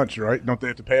charge a bunch, right? Don't they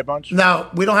have to pay a bunch? No,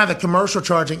 we don't have the commercial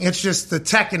charging. It's just the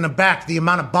tech in the back, the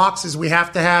amount of boxes we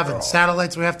have to have and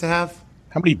satellites we have to have.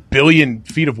 How many billion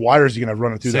feet of wires are you going to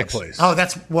run through 6. that place? Oh,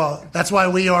 that's why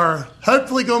we are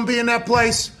hopefully going to be in that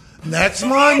place next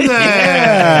Monday.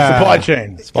 Supply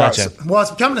chain. Well,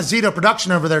 it's becoming a Zito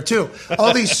production over there, too.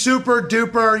 All these super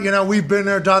duper, we've been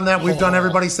there, done that. We've done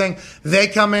everybody's thing. They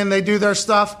come in, they do their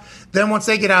stuff. Then once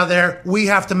they get out of there, we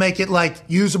have to make it,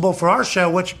 usable for our show,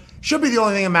 which should be the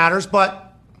only thing that matters,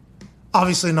 but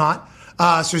obviously not.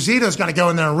 So Zito's got to go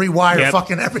in there and rewire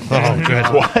fucking everything. Oh, good.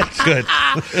 What? Good.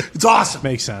 It's awesome.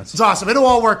 Makes sense. It's awesome. It'll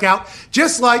all work out.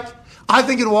 Just like I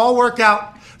think it'll all work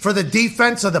out for the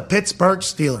defense of the Pittsburgh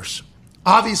Steelers.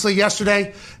 Obviously,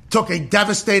 yesterday took a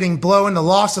devastating blow in the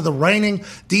loss of the reigning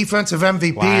defensive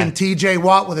MVP and TJ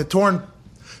Watt with a torn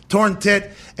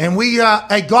tit. And we,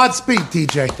 Godspeed,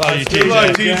 TJ.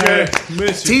 Love you, TJ.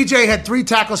 TJ had 3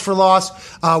 tackles for loss,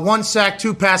 1 sack,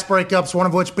 2 pass breakups, one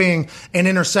of which being an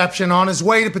interception, on his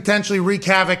way to potentially wreak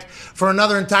havoc for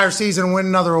another entire season and win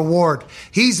another award.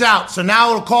 He's out, so now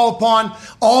it'll call upon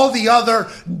all the other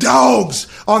dogs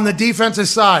on the defensive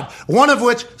side, one of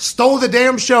which stole the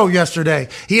damn show yesterday.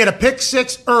 He had a pick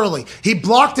 6 early. He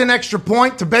blocked an extra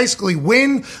point to basically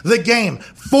win the game.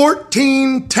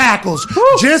 14 tackles. Woo!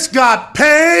 Just got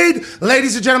paid.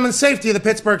 Ladies and gentlemen, safety of the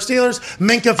Pittsburgh Steelers,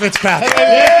 Minkah Fitzpatrick.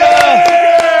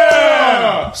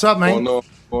 What's up, man? What's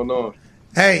going on?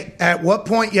 Hey, at what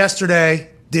point yesterday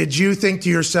did you think to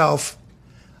yourself,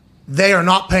 they are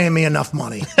not paying me enough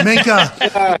money?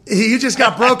 Minkah, you just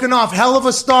got broken off. Hell of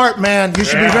a start, man. You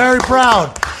should be very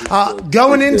proud.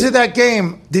 Going into that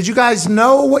game, did you guys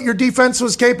know what your defense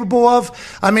was capable of?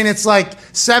 I mean, it's like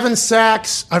 7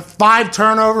 sacks, 5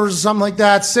 turnovers, or something like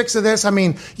that, 6 of this. I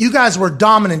mean, you guys were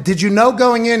dominant. Did you know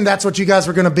going in that's what you guys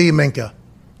were going to be, Minkah?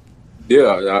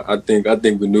 Yeah, I think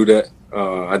we knew that.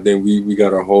 I think we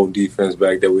got our whole defense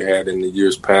back that we had in the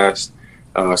years past.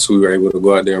 So we were able to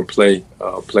go out there and play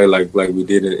like we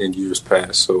did in years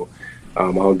past. So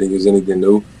I don't think there's anything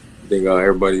new. I think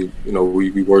everybody,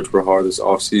 we worked real hard this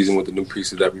offseason with the new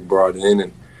pieces that we brought in,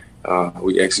 and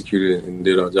we executed and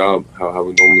did our job how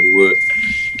we normally would.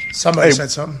 Somebody said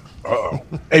something. Uh-oh.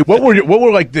 Hey, what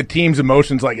were like the team's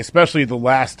emotions like, especially the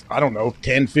last,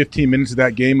 10, 15 minutes of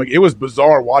that game? Like, it was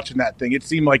bizarre watching that thing. It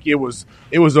seemed like it was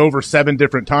over 7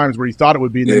 different times where you thought it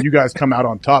would be, and then you guys come out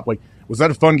on top. Like, was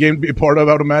that a fun game to be a part of,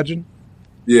 I would imagine?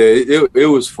 Yeah, it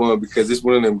was fun because it's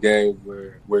one of them games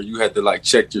where you had to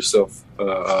check yourself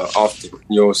often.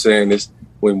 You know what I'm saying? It's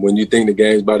when you think the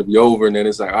game's about to be over, and then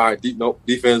it's like, all right,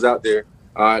 defense out there.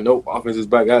 All right, nope, offense is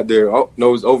back out there. Oh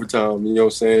no, it's overtime. You know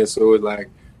what I'm saying? So it's like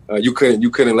you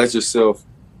couldn't let yourself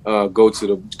go to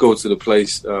the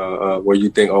place where you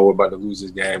think, oh, we're about to lose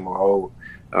this game, or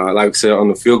like I said on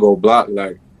the field goal block,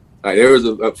 like there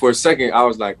was for a second I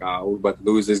was like, we're about to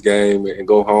lose this game and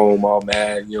go home all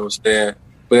mad. You know what I'm saying?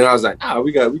 But then I was like,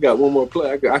 we got one more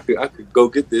play. I could go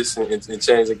get this and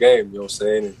change the game. You know what I'm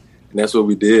saying? And that's what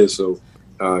we did. So.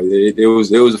 It was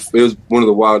one of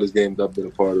the wildest games I've been a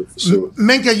part of, for sure.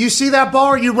 Minkah, you see that ball,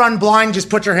 or you run blind,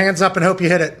 just put your hands up and hope you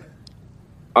hit it?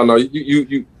 I know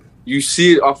you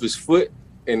see it off his foot,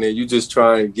 and then you just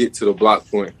try and get to the block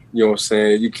point. You know what I'm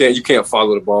saying? You can't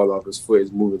follow the ball off his foot;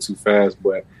 it's moving too fast.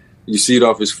 But you see it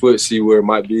off his foot, see where it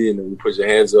might be, and then you put your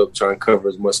hands up, try and cover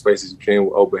as much space as you can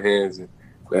with open hands, and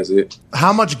that's it.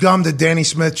 How much gum did Danny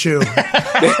Smith chew?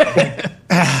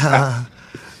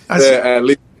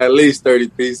 At least 30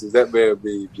 pieces. That man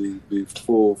be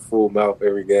full mouth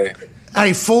every game.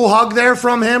 A full hug there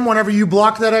from him whenever you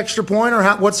block that extra point, or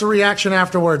what's the reaction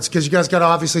afterwards? Because you guys got to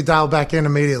obviously dial back in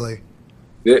immediately.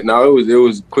 Yeah, no, it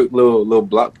was a quick little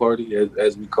block party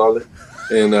as we call it,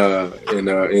 and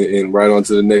right on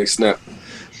to the next snap.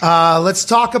 Let's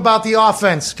talk about the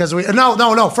offense because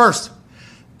no. First,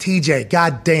 TJ,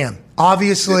 goddamn.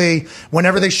 Obviously,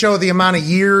 whenever they show the amount of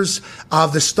years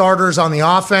of the starters on the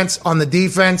offense, on the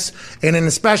defense, and in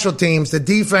the special teams, the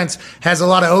defense has a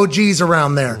lot of OGs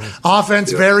around there.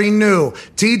 Offense, very new.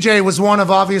 TJ was one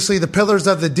of, obviously, the pillars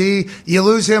of the D. You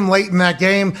lose him late in that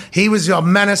game. He was a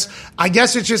menace. I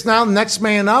guess it's just now next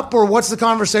man up, or what's the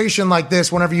conversation like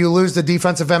this whenever you lose the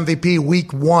defensive MVP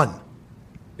week 1?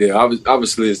 Yeah,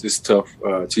 obviously it's tough.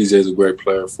 TJ is a great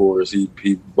player for us. He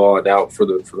balled out for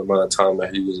the amount of time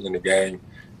that he was in the game.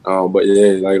 But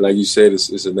yeah, like you said,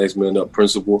 it's a next man up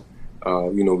principle.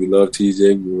 We love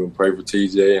TJ. We're gonna pray for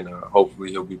TJ, and hopefully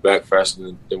he'll be back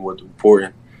faster than what's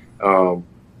reporting.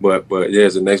 But yeah,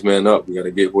 it's a next man up. We got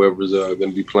to get whoever's going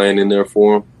to be playing in there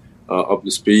for him up to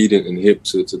speed and hip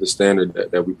to the standard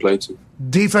that we play to.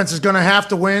 Defense is going to have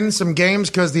to win some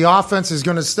games because the offense is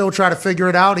going to still try to figure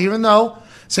it out, even though.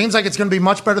 Seems like it's going to be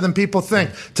much better than people think.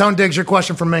 Tone Diggs, your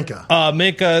question for Minkah.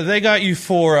 Minkah, they got you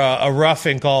for a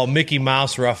roughing call, Mickey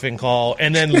Mouse roughing call,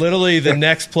 and then literally the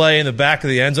next play in the back of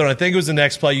the end zone, I think it was the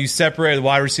next play, you separated the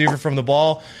wide receiver from the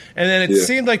ball, and then it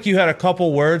seemed like you had a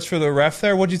couple words for the ref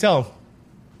there. What'd you tell him?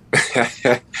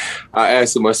 I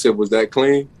asked him, I said, was that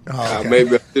clean? Okay.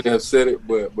 Maybe I shouldn't have said it,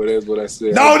 but that's what I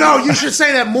said. No, you should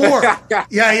say that more.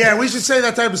 Yeah, we should say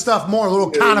that type of stuff more, a little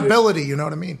accountability, you know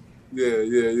what I mean? Yeah.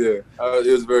 It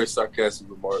was a very sarcastic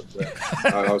remark.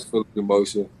 But I was full of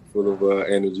emotion, full of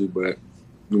energy, but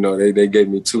they gave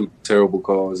me 2 terrible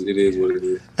calls. It is what it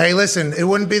is. Hey, listen, it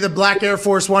wouldn't be the Black Air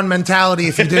Force One mentality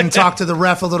if you didn't talk to the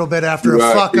ref a little bit after a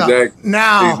fuck up.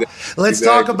 Now, let's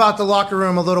talk about the locker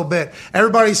room a little bit.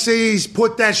 Everybody sees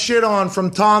put that shit on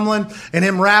from Tomlin and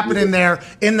him rapping in there.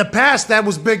 In the past, that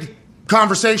was big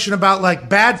conversation about like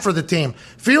bad for the team.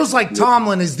 Feels like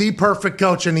Tomlin is the perfect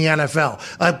coach in the NFL.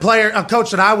 A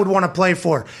coach that I would want to play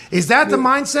for. Is that the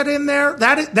mindset in there?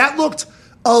 That looked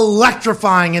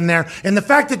electrifying in there. And the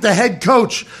fact that the head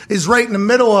coach is right in the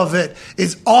middle of it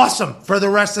is awesome for the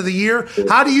rest of the year.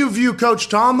 How do you view Coach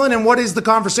Tomlin, and what is the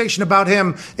conversation about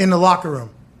him in the locker room?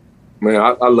 Man,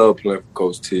 I love playing for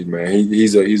Coach T, man.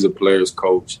 He's a player's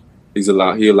coach. He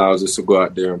allows us to go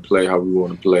out there and play how we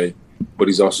want to play. But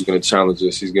he's also going to challenge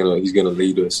us. He's going to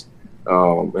lead us,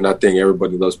 and I think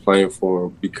everybody loves playing for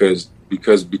him because of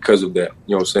that.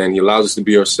 You know what I'm saying? He allows us to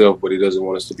be ourselves, but he doesn't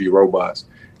want us to be robots.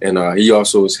 And he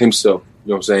also is himself. You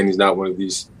know what I'm saying? He's not one of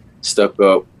these stuck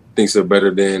up, thinks they're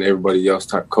better than everybody else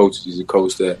type coaches. He's a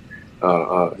coach that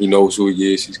he knows who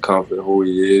he is. He's confident who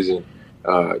he is, and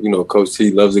Coach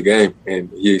T loves the game, and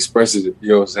he expresses it, you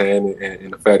know what I'm saying?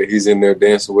 And the fact that he's in there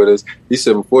dancing with us. He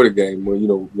said before the game,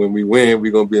 when we win,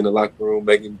 we're going to be in the locker room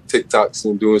making TikToks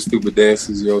and doing stupid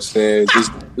dances, you know what I'm saying?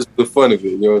 Just the fun of it,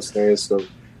 you know what I'm saying? So the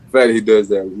fact that he does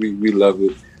that, we love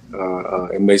it.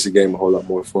 It makes the game a whole lot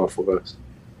more fun for us.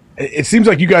 It seems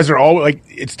like you guys are all like,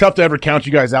 it's tough to ever count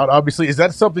you guys out, obviously. Is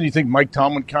that something you think Mike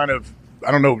Tomlin kind of,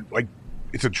 I don't know, like,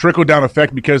 it's a trickle-down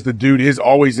effect because the dude is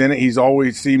always in it. He's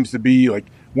always seems to be, like,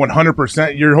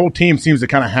 100%. Your whole team seems to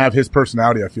kind of have his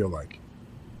personality, I feel like.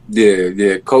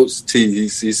 Yeah. Coach T, he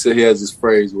said he has this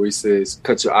phrase where he says,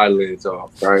 cut your eyelids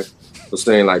off, right? So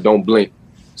saying, like, don't blink.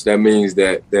 So that means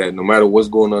that no matter what's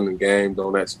going on in the game,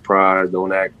 don't act surprised,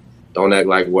 don't act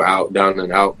like we're out, down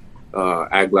and out.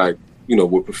 Act like,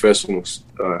 we're professionals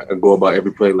and go about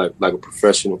every play like a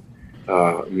professional.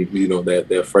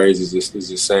 That phrase is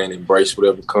just saying embrace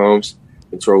whatever comes,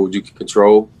 control what you can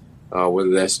control,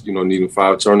 whether that's, needing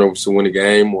 5 turnovers to win the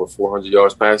game or 400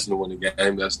 yards passing to win the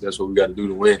game. That's what we got to do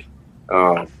to win.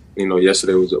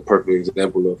 Yesterday was a perfect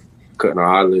example of cutting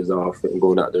our eyelids off and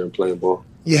going out there and playing ball.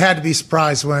 You had to be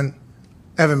surprised when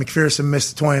Evan McPherson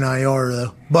missed the 29-yarder,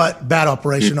 though, but bad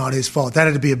operation, not his fault. That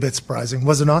had to be a bit surprising,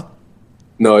 was it not?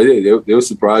 No, yeah, it was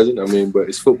surprising. I mean, but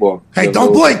it's football. Hey,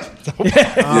 don't blink.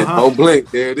 Don't blink.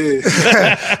 There it is.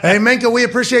 Hey, Minkah, we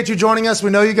appreciate you joining us.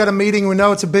 We know you got a meeting. We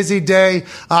know it's a busy day.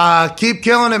 Keep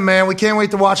killing it, man. We can't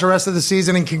wait to watch the rest of the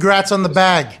season, and congrats on the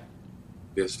bag.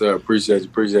 Yes, sir. Appreciate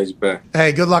you back.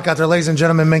 Hey, good luck out there, ladies and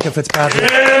gentlemen. Minkah Fitzpatrick.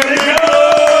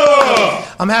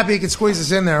 I'm happy he could squeeze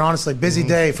us in there, honestly. Busy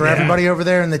day for everybody over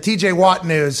there. And the TJ Watt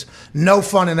news, no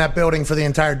fun in that building for the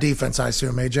entire defense, I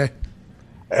assume, AJ.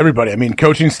 Everybody. I mean,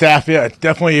 coaching staff, it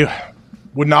definitely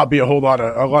would not be a lot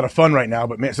of fun right now.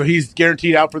 But, man, so he's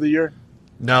guaranteed out for the year?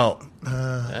 No.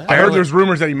 I heard there's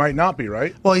rumors that he might not be,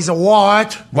 right? Well, he's a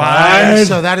what? What?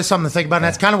 So that is something to think about. And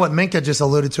that's kind of what Minkah just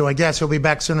alluded to, I guess. He'll be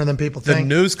back sooner than people think. The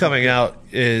news coming out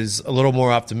is a little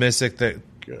more optimistic that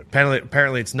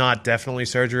apparently it's not definitely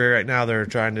surgery right now. They're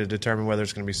trying to determine whether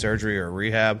it's going to be surgery or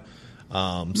rehab.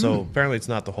 So apparently it's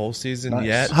not the whole season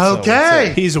yet.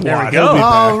 Okay. He's a There we wad. go.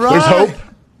 All right. There's hope.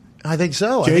 I think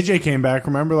so. JJ came back.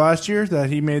 Remember last year that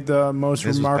he made the most His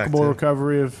was remarkable pec, too.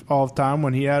 recovery of all time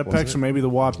when he had a pec. So maybe the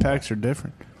Watt pecs are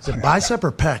different. Is it bicep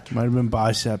or pec? Might have been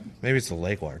bicep. Maybe it's the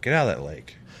lake water. Get out of that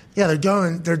lake. Yeah, they're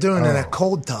doing it in a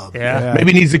cold tub. Yeah.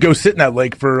 Maybe he needs to go sit in that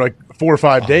lake for like 4 or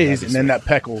 5 days, and then that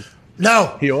pec will.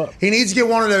 No, Heal up. he needs to get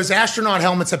one of those astronaut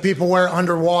helmets that people wear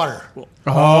underwater.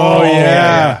 Oh,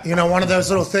 yeah. You know, one of those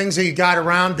little things that you got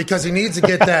around because he needs to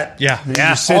get that Yeah.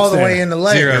 all the way in the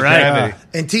lake. Zero right. gravity.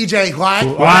 And TJ Watt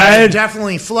Wide.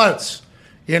 definitely floats.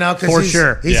 You know, For because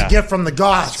sure. he's Yeah. a gift from the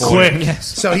gods. Quick. Yes.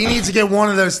 So he needs to get one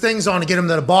of those things on to get him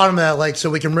to the bottom of that lake so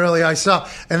we can really ice up.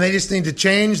 And they just need to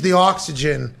change the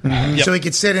oxygen so he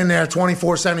can sit in there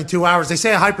 24, 72 hours. They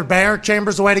say a hyperbaric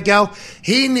chamber's the way to go.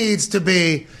 He needs to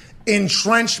be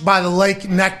entrenched by the lake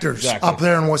nectars up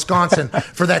there in Wisconsin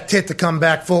for that tit to come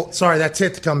back full. Sorry, that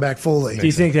tit to come back fully. Do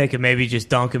you think they could maybe just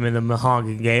dunk him in the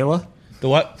Mahonga Gala? The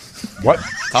what? What?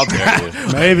 How dare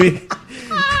you? Maybe.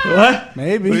 What?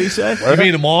 Maybe. What do you say? You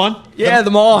mean them on? Yeah,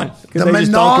 the Mon. The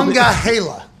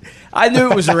Monongahela. I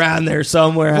knew it was around there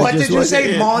somewhere. What did you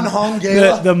say?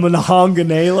 Monongahela? The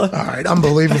Monongahela. All right,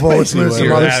 unbelievable. Let's move some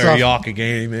Either other that or stuff.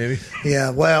 Yakagani, maybe. Yeah,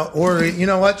 well, or you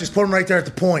know what? Just put them right there at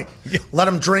the point. Let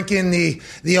them drink in the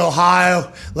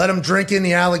Ohio. Let them drink in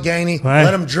the Allegheny. Right.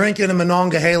 Let them drink in the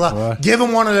Monongahela. Give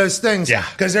him one of those things. Yeah.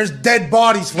 Because there's dead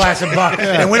bodies flashing by.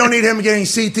 And we don't need him getting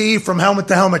CTE from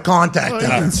helmet-to-helmet contact. You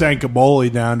can send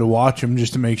Caboli down to watch him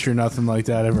just to make sure nothing like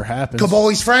that ever happens.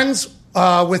 Caboli's friends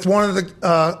with one of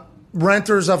the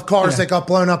renters of cars that got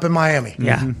blown up in Miami.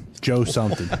 Yeah. Joe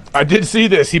something. I did see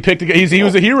this. He picked. He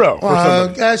was a hero. For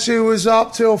somebody. Guess he was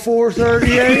up till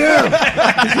 4:30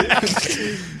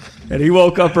 a.m. And he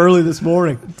woke up early this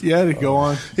morning. Yeah, to go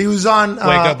on. He was on Wake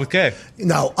up with K.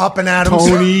 No, Up and Adams.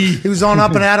 Tony. He was on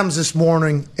Up and Adams this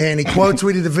morning, and he quote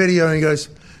tweeted the video, and he goes,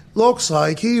 "Looks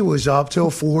like he was up till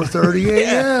 4:30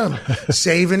 a.m.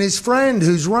 saving his friend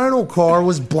whose rental car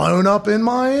was blown up in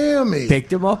Miami."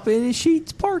 Picked him up in his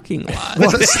Sheets parking lot.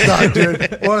 What a stud,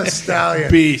 dude! What a stallion!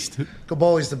 Beast.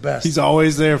 Caboli's the best. He's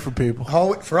always there for people.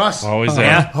 For us. Always there.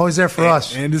 Yeah. Always there for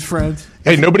us. And his friends.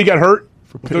 Hey, nobody got hurt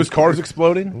with those cars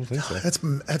exploding.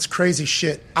 That's crazy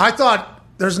shit. I thought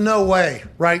there's no way,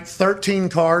 right? 13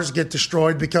 cars get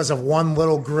destroyed because of one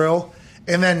little grill,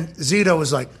 and then Zito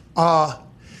was like,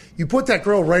 you put that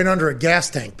grill right under a gas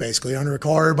tank, basically, under a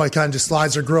car. Everybody kind of just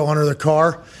slides their grill under their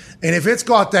car. And if it's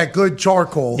got that good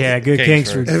charcoal, Yeah, good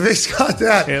Kingsford. Kingsford. if it's got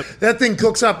that, Yep. that thing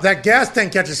cooks up. That gas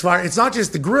tank catches fire. It's not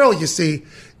just the grill, you see.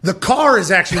 The car is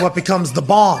actually what becomes the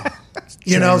bomb.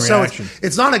 You know, so reaction.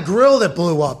 it's not a grill that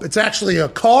blew up. It's actually a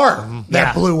car that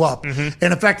Yeah. blew up.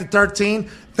 And affected 13.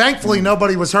 Thankfully,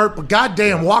 nobody was hurt. But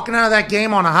goddamn, walking out of that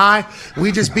game on a high,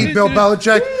 we just beat Bill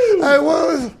Belichick. Hey,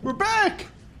 We're back.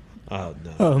 Oh,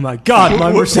 no. Oh, my God,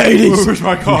 my Mercedes. Where's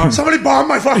my car? somebody bombed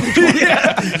my fucking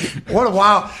car. What a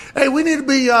wow. Hey, we need to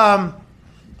be a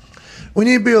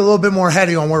little bit more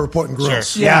heady on where we're putting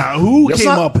grills. Yeah, who Let's came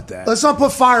not- up with that? Let's not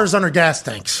put fires under gas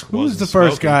tanks. Who was the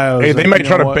first guy? I was Hey, they like, might you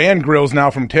try know to what? ban grills now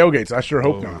from tailgates. I sure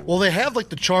hope not. Well, they have like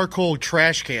the charcoal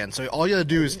trash can, so all you gotta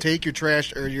do is take your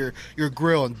trash or your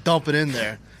grill and dump it in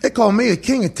there. They call me a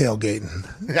king of tailgating.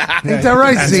 Ain't that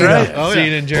right, Zito? right. Oh,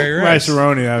 Seeing yeah. in Jerry Rice Rice.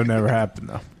 Aroni, that would never happen,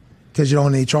 though. Because you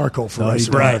don't need charcoal for rice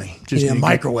right. roni. Just You need a need-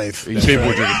 microwave. These people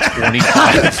are drinking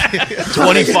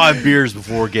 25 beers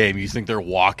before a game. You think they're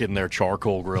walking their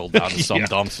charcoal grill down to some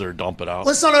dumpster, dump it out?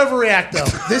 Let's not overreact, though.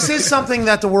 This is something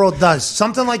that the world does.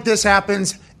 Something like this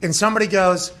happens, and somebody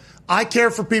goes, I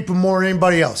care for people more than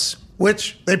anybody else,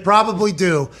 which they probably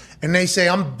do. And they say,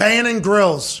 I'm banning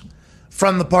grills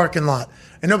from the parking lot.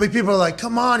 And there'll be people who are like,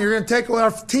 come on, you're going to take away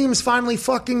our team's finally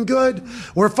fucking good.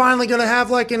 We're finally going to have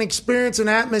like an experience, an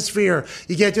atmosphere.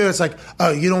 You can't do it. It's like,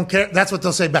 oh, you don't care. That's what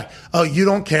they'll say back. Oh, you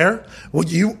don't care? Well,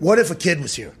 what if a kid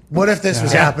was here? What if this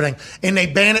was happening? And they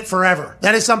ban it forever.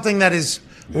 That is something that is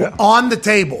on the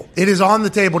table. It is on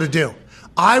the table to do.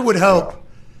 I would hope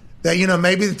that,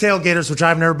 maybe the tailgaters, which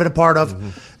I've never been a part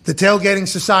of, the tailgating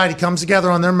society comes together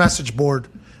on their message board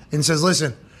and says,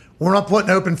 listen, we're not putting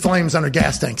open flames under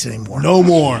gas tanks anymore. No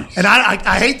more. And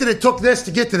I hate that it took this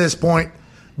to get to this point,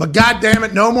 but God damn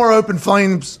it, no more open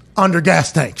flames under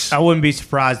gas tanks. I wouldn't be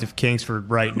surprised if Kingsford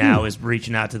right now is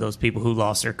reaching out to those people who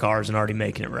lost their cars and already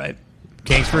making it right.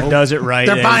 Kingsford does it right.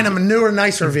 They're and- buying them a newer,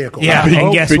 nicer vehicle. Yeah, Big-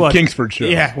 and guess big what? Kingsford show.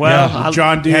 Yeah, well, Yeah,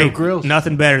 John Deere grills.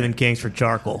 Nothing better than Kingsford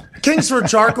charcoal. Kingsford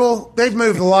charcoal, they've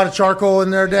moved a lot of charcoal in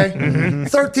their day.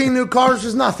 13 new cars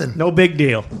is nothing. No big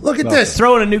deal. Look at this.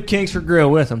 Throwing a new Kingsford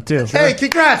grill with them too. Hey,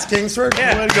 congrats, Kingsford.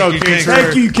 Way to go, Kingsford.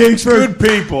 Thank you, Kingsford. Good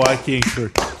people at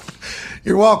Kingsford.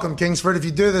 You're welcome, Kingsford. If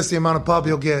you do this, the amount of pub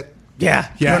you'll get.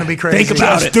 Yeah. Going to be crazy. Think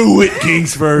about Just it. do it,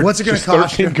 Kingsford. What's it going to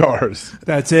cost 13 you? cars.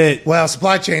 That's it. Well,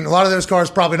 supply chain. A lot of those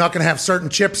cars probably not going to have certain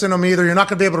chips in them either. You're not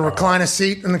going to be able to recline a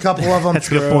seat in a couple of them. That's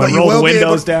a good point. But you Roll the will be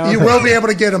windows able, down. You will be able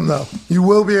to get them though. You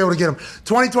will be able to get them.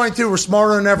 2022, we're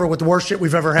smarter than ever with the worst shit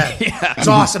we've ever had. It's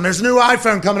awesome. There's a new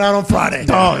iPhone coming out on Friday.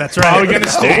 Oh, that's right. How are we going to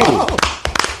stay?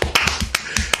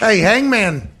 Hey,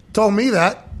 Hangman told me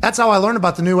that. That's how I learned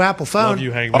about the new Apple phone. Love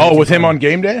you, Hangman. Oh, with him on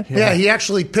game day? Yeah, he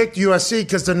actually picked USC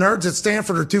because the nerds at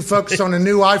Stanford are too focused on the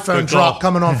new iPhone Good drop call.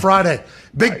 coming on Friday.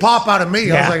 Big pop out of me.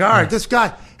 I was like, all right, this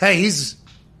guy, hey, he's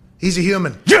a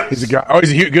human. He's a guy. Oh,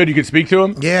 he's good. You can speak to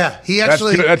him? Yeah, he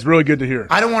actually. That's really good to hear.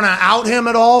 I don't want to out him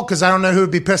at all because I don't know who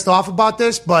would be pissed off about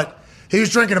this, but he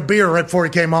was drinking a beer right before he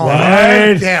came on.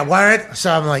 What? Yeah, what?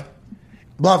 So I'm like,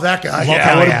 love that guy. Love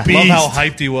how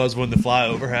hyped he was when the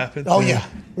flyover happened. Oh, yeah.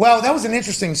 Well, that was an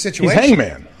interesting He's situation.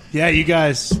 Hangman. Yeah, you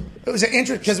guys. It was an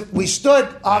interesting because we stood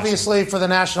obviously for the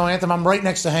national anthem. I'm right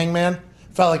next to Hangman.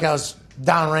 Felt like I was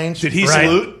downrange. Did he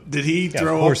salute? Did he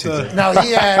throw up course he the... did. No,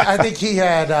 he had. I think he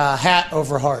had hat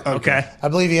over heart. Okay. I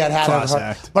believe he had hat Class over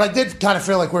heart. act. But I did kind of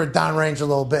feel like we were downrange a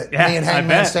little bit. Yeah, Me and I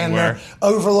Hangman bet. standing there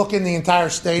overlooking the entire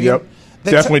stadium. Yep.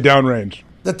 The Definitely downrange.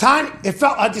 The time it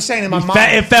felt. I'm just saying in my mind.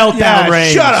 It felt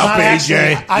downrange. Shut up, Not actually.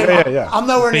 AJ. Yeah. I'm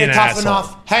nowhere near Being an tough asshole.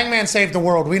 enough. Hangman saved the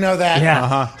world. We know that.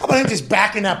 Yeah. How about him just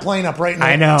backing that plane up right now?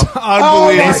 I know.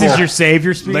 Unbelievable. This is your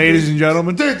savior speaking. Ladies and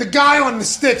gentlemen. Dude, the guy on the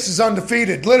sticks is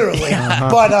undefeated, literally.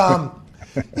 But yeah,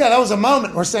 that was a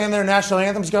moment. We're standing there, national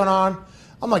anthem's going on.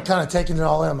 I'm like kind of taking it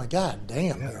all in. I'm like, God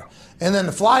damn. And then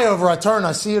the flyover, I turn,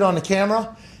 I see it on the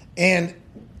camera, and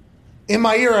in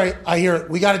my ear, I hear it.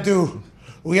 We got to do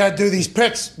these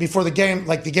picks before the game,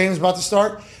 like the game's about to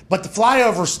start. But the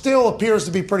flyover still appears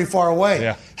to be pretty far away.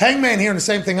 Yeah. Hangman hearing the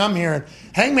same thing I'm hearing.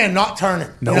 Hangman not turning.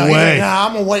 No he's way. like, nah,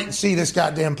 I'm going to wait and see this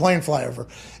goddamn plane fly over.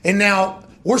 And now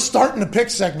we're starting the pick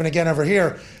segment again over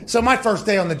here. So my first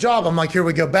day on the job, I'm like, here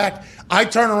we go back. I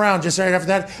turn around just right after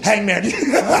that. Hangman.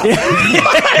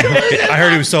 I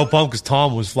heard he was so pumped because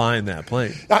Tom was flying that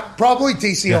plane. Probably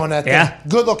TC on that thing. Yeah.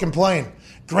 Good looking plane.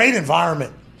 Great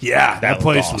environment. Yeah, that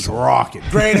place was rocking.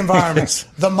 Great environment.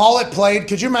 The mullet played.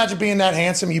 Could you imagine being that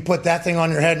handsome? You put that thing on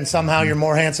your head and somehow you're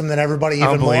more handsome than everybody even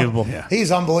Unbelievable. more. Yeah.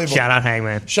 He's unbelievable. Shout out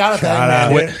Hangman. Shout out to Shout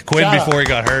Hangman. out. dude. Quinn Shout out. before he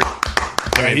got hurt.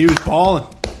 Yeah, he was balling.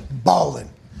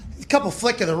 Balling. A couple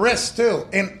flick of the wrist, too.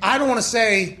 And I don't want to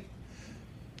say,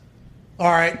 all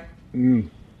right.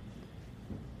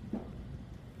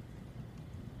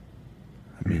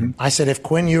 I said, if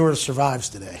Quinn Ewers survives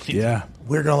today, Yeah.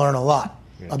 we're going to learn a lot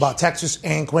about Texas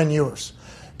and Quinn Ewers.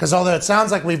 Because although it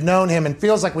sounds like we've known him and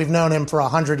feels like we've known him for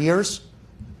 100 years,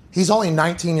 he's only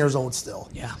 19 years old still.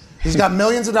 Yeah. He's got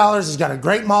millions of dollars. He's got a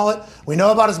great mullet. We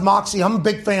know about his moxie. I'm a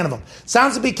big fan of him.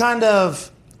 Sounds to be kind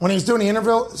of, when he was doing the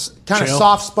interview, kind of Chill.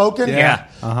 soft-spoken.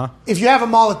 Yeah. If you have a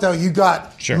mullet, though, you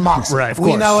got moxie. Right, of we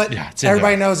course. know it. Yeah, it's in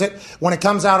Everybody there. knows it. When it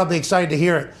comes out, I'll be excited to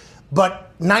hear it.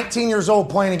 But 19 years old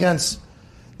playing against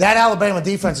that Alabama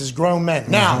defense is grown men.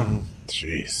 Now,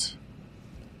 Jeez.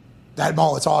 that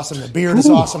mullet's awesome. The beard is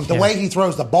awesome. The way he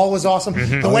throws the ball is awesome.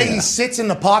 The way he sits in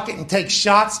the pocket and takes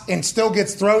shots and still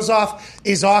gets throws off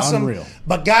is awesome. Unreal.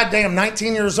 But goddamn,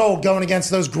 19 years old going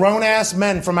against those grown-ass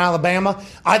men from Alabama,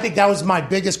 I think that was my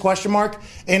biggest question mark.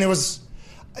 And it was,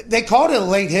 they called it a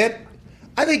late hit.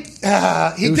 I think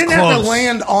he was didn't have to close.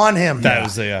 land on him. That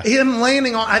was the, Him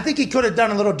landing on, I think he could have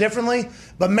done a little differently.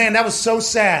 But man, that was so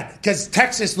sad because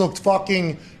Texas looked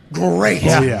fucking great.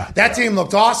 Oh, yeah. That team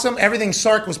looked awesome. Everything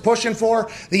Sark was pushing for.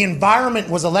 The environment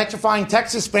was electrifying.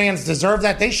 Texas fans deserve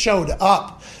that. They showed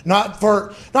up. Not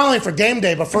only for game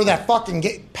day, but for that fucking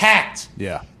packed.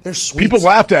 Yeah. They're sweet. People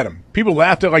laughed at him. People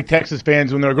laughed at like Texas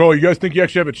fans when they're like, "Oh, you guys think you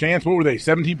actually have a chance?" What were they?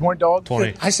 17-point dogs?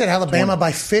 20. I said Alabama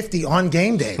by 50 on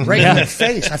game day, right in the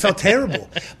face. I felt terrible.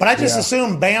 But I just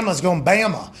assumed Bama's going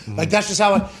Bama. Like, that's just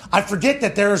how I forget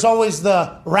that there's always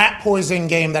the rat poison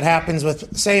game that happens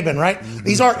with Saban, right?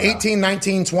 These are 18,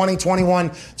 19, 20, 21,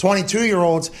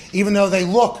 22-year-olds, even though they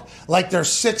look like they're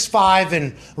 6'5"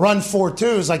 and run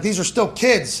 4.2s. Like, these are still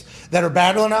kids that are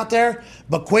battling out there.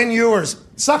 But Quinn Ewers,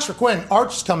 sucks for Quinn.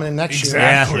 Arch is coming in next year.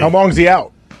 Yeah. How long's he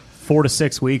out? 4 to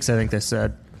 6 weeks, I think they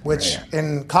said. Which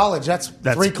in college, that's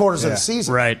 3/4 of the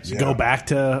season. Right. Go back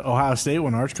to Ohio State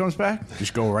when Arch comes back.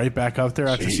 Just go right back up there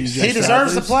after CJ. He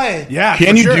deserves to play. Yeah.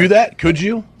 Can for you sure. do that? Could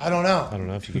you? I don't know. I don't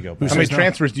know if you could go How back. many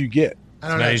transfers do you get? I As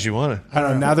don't know. many as you want to. I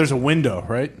don't know. Now there's a window,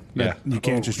 right? Yeah. You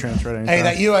can't just transfer at any time. Hey,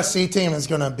 that USC team is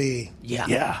going to be.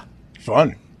 Yeah.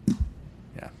 Fun.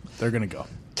 Yeah. They're going to go.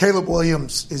 Caleb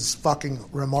Williams is fucking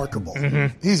remarkable.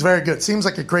 He's very good. Seems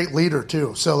like a great leader,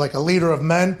 too. So, like a leader of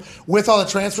men. With all the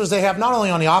transfers they have, not only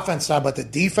on the offense side, but the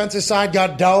defensive side,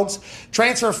 got dogs.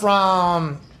 Transfer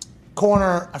from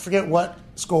corner, I forget what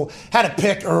school, had a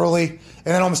pick early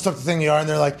and then almost took the thing in the yard, and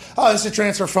they're like, oh, this is a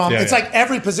transfer from. It's like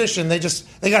every position, they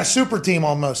got a super team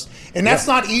almost. And that's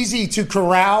not easy to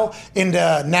corral and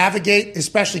navigate,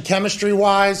 especially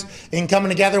chemistry-wise, in coming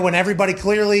together when everybody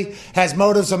clearly has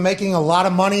motives of making a lot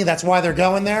of money. That's why they're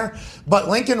going there. But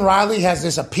Lincoln Riley has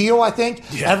this appeal, I think.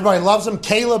 Yeah. Everybody loves him.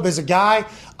 Caleb is a guy.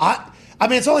 I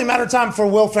mean, it's only a matter of time before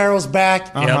Will Ferrell's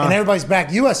back and everybody's back.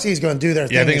 USC is going to do their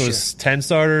thing. I think it was 10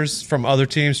 starters from other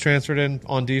teams transferred in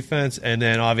on defense. And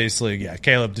then obviously,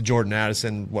 Caleb to Jordan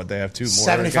Addison, they have 2 more.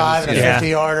 75 and a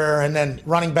 50-yarder, and then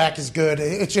running back is good.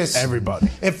 It's just everybody.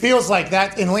 It feels like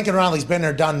that. And Lincoln Riley's been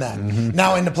there, done that.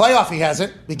 Now, in the playoff, he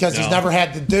hasn't because he's never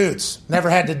had the dudes,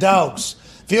 never had the dogs.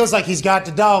 Feels like he's got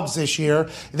the dogs this year.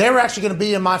 They were actually going to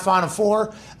be in my Final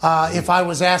Four. If I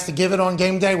was asked to give it on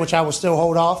game day, which I will still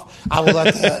hold off, I will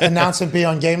let the announcement be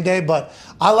on game day. But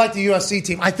I like the USC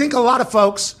team. I think a lot of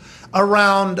folks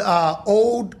around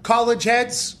old college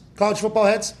football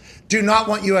heads, do not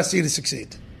want USC to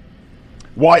succeed.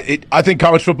 Why? I think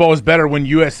college football is better when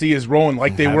USC is rolling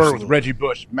like they were with Reggie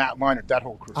Bush, Matt Leinart, that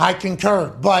whole crew. I concur,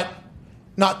 but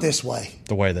not this way.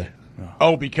 The way they...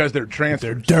 Oh, because they're transfers.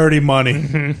 They're dirty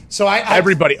money. So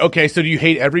everybody. Okay, so do you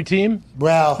hate every team?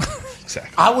 Well,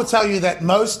 I will tell you that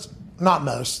not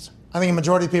most. I think a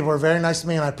majority of people are very nice to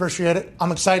me, and I appreciate it.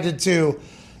 I'm excited to,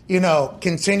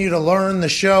 continue to learn the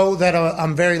show that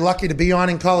I'm very lucky to be on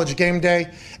in College Game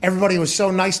Day. Everybody was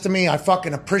so nice to me. I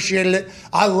fucking appreciated it.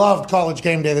 I loved College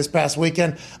Game Day this past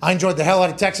weekend. I enjoyed the hell out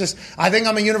of Texas. I think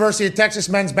I'm a University of Texas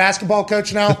men's basketball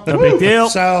coach now. No big deal.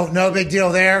 So no big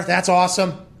deal there. That's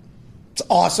awesome. It's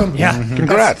awesome. Yeah.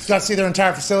 Congrats. Got to see their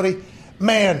entire facility.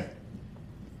 Man,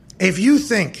 if you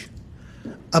think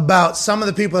about some of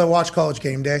the people that watch College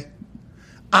Game Day,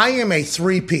 I am a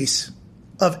 3-piece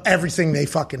of everything they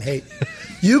fucking hate.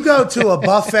 You go to a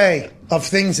buffet of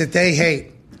things that they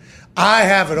hate, I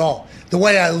have it all. The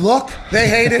way I look, they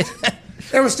hate it.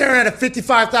 They were staring at a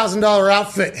 $55,000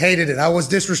 outfit, hated it. I was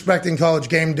disrespecting College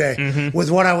Game Day with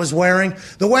what I was wearing.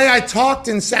 The way I talked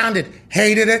and sounded,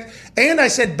 hated it. And I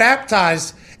said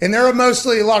baptized, and there are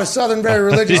mostly a lot of Southern, very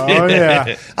religious people. Oh,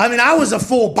 yeah. I mean, I was a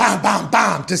full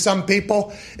bomb to some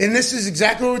people. And this is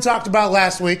exactly what we talked about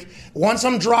last week. Once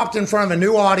I'm dropped in front of a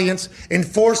new audience and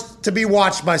forced to be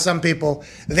watched by some people,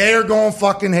 they are going to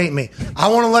fucking hate me. I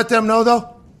want to let them know,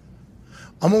 though,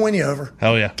 I'm going to win you over.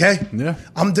 Hell yeah. Okay? Yeah.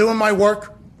 I'm doing my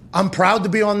work. I'm proud to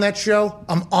be on that show.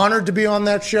 I'm honored to be on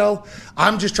that show.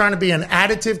 I'm just trying to be an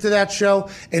additive to that show.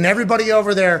 And everybody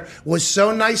over there was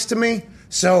so nice to me,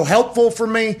 so helpful for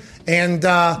me, and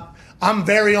I'm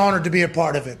very honored to be a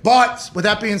part of it. But with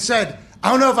that being said,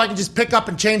 I don't know if I can just pick up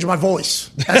and change my voice.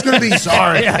 That's going to be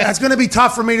That's going to be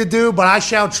tough for me to do, but I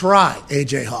shall try,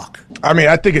 AJ Hawk. I mean,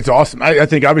 I think it's awesome. I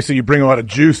think obviously you bring a lot of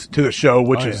juice to the show,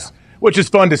 which is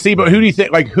fun to see. But who do you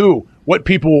think? Like who? What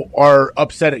people are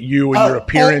upset at you and your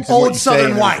appearance? Old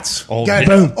Southern whites. Old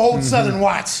Southern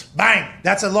whites. Bang.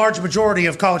 That's a large majority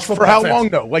of college football. For how fans. long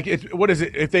though? Like, what is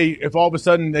it? If all of a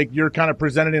sudden you're kind of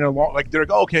presented in a long, like they're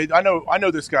like, oh, okay, I know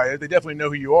this guy. They definitely know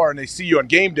who you are, and they see you on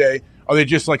game day. Are they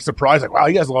just like surprised, like, wow,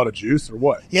 he has a lot of juice, or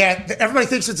what? Yeah, everybody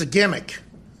thinks it's a gimmick.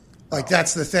 Like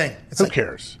that's the thing. Who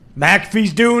cares?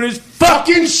 McAfee's doing his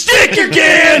fucking shtick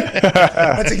again.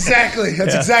 That's exactly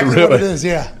what it is.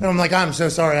 Yeah. And I'm like, I'm so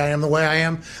sorry I am the way I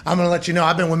am. I'm going to let you know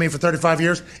I've been with me for 35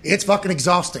 years. It's fucking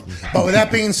exhausting. But with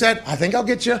that being said, I think I'll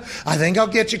get you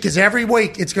because every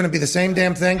week it's going to be the same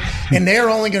damn thing. And they're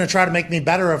only going to try to make me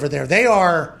better over there. They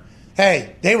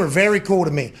were very cool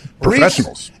to me.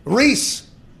 Professionals. Reese,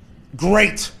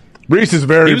 great. Reese is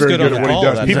very, very good at what he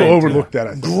does. That People night, overlook that.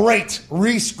 I think. Great.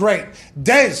 Reese, great.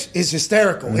 Dez is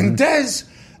hysterical. And Dez,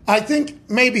 I think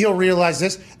maybe he'll realize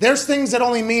this. There's things that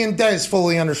only me and Dez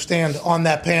fully understand on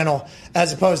that panel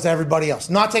as opposed to everybody else.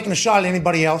 Not taking a shot at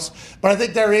anybody else, but I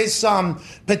think there is some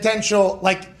potential.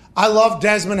 Like, I love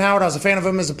Desmond Howard. I was a fan of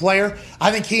him as a player.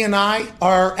 I think he and I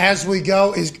are, as we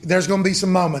go, there's going to be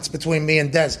some moments between me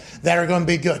and Dez that are going to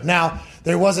be good. Now,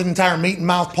 there was an entire meat and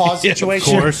mouth pause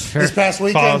situation this past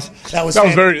weekend. That was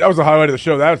the highlight of the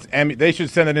show. That was Emmy. They should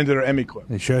send it into their Emmy clip.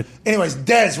 They should. Anyways,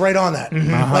 Dez right on that.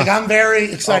 Like, I'm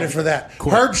very excited for that.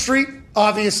 Cool. Herb Street,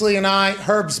 obviously, and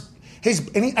Herb's.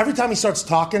 Every time he starts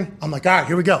talking, I'm like, all right,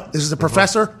 here we go. This is the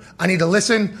professor. I need to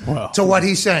listen to what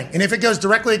he's saying. And if it goes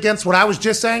directly against what I was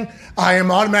just saying, I am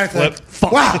automatically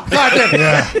like, wow,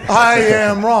 goddamn, I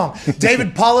am wrong.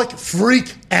 David Pollock,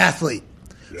 freak athlete.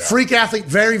 Yeah. Freak athlete,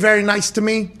 very, very nice to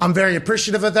me. I'm very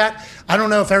appreciative of that. I don't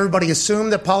know if everybody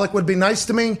assumed that Pollock would be nice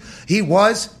to me. He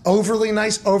was overly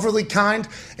nice, overly kind.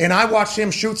 And I watched him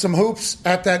shoot some hoops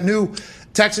at that new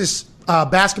Texas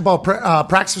basketball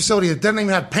practice facility that doesn't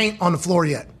even have paint on the floor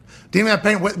yet. Didn't even have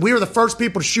paint. We were the first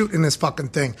people to shoot in this fucking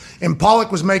thing. And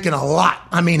Pollock was making a lot.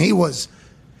 I mean, he was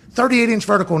 38-inch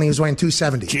vertical and he was weighing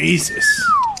 270. Jesus.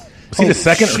 Was he the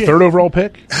second or third overall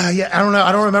pick? Yeah, I don't know.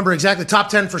 I don't remember exactly. Top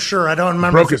 10 for sure. I don't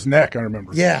remember. Broke his neck, I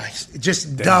remember. Yeah,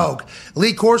 just dog.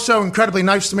 Lee Corso, incredibly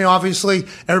nice to me, obviously.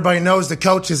 Everybody knows the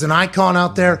coach is an icon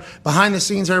out there. Behind the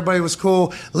scenes, everybody was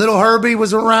cool. Little Herbie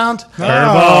was around.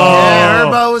 Yeah,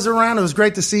 Herbo was around. It was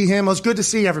great to see him. It was good to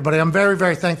see everybody. I'm very,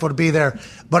 very thankful to be there.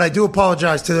 But I do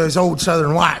apologize to those old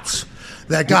Southern whites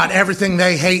that got everything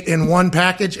they hate in one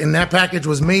package, and that package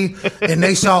was me, and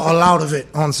they saw a lot of it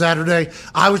on Saturday.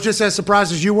 I was just as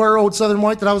surprised as you were, old Southern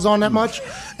White, that I was on that much,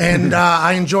 and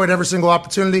I enjoyed every single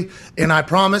opportunity, and I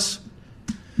promise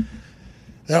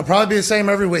that'll probably be the same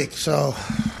every week, so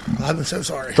I'm so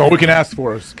sorry. That's all we can ask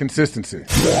for is consistency.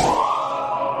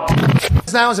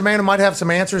 Now is a man who might have some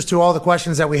answers to all the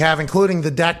questions that we have, including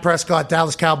the Dak Prescott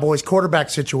Dallas Cowboys quarterback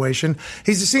situation.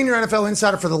 He's a senior NFL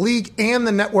insider for the league and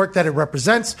the network that it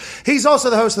represents. He's also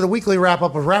the host of the weekly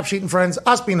wrap-up of Rap Sheet and Friends,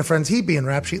 us being the friends, he being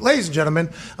Rap Sheet. Ladies and gentlemen,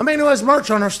 a man who has merch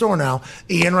on our store now,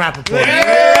 Ian Rapoport. What's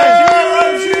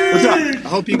up? I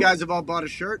hope you guys have all bought a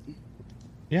shirt.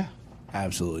 Yeah.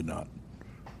 Absolutely not.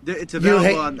 It's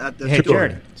available at the store.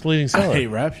 It's leading seller. Hey,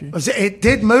 Rap Sheet. It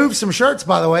did move some shirts,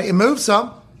 by the way. It moved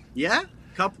some. Yeah?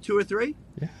 Couple, 2 or 3?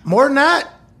 Yeah. More than that.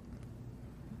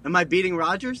 Am I beating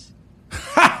Rodgers?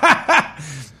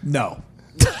 No.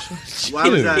 Why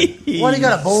was that? Why do you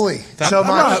got to bully so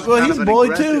much? Well, he's a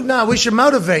bully too. No, we should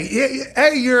motivate.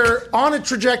 Hey, you're on a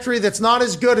trajectory that's not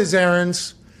as good as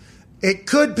Aaron's. It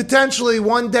could potentially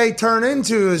one day turn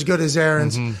into as good as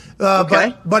Aaron's.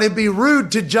 Okay. But it'd be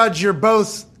rude to judge you're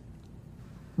both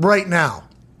right now.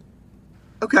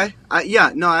 Okay.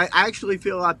 I actually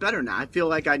feel a lot better now. I feel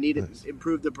like I need to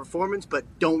improve the performance, but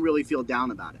don't really feel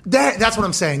down about it. That's what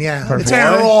I'm saying, yeah. It's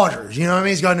Aaron Rodgers. You know what I mean?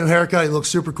 He's got a new haircut. He looks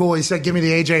super cool. He said, give me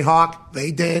the AJ Hawk.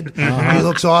 They did. He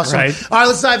looks awesome. Right. All right,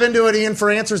 let's dive into it, Ian, for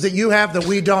answers that you have that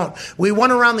we don't. We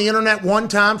went around the internet one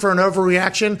time for an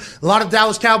overreaction. A lot of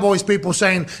Dallas Cowboys people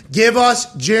saying, give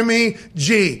us Jimmy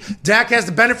G. Dak has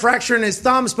the bennett fracture in his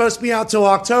thumb, supposed to be out till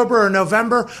October or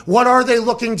November. What are they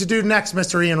looking to do next,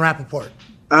 Mr. Ian Rapoport?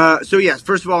 Yes,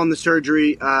 first of all, on the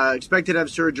surgery, expected to have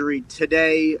surgery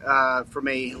today from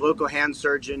a local hand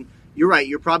surgeon. You're right.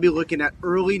 You're probably looking at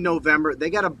early November. They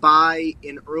got a bye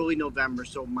in early November.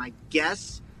 So my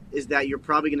guess is that you're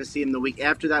probably going to see him the week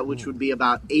after that, which would be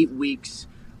about 8 weeks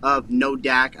of no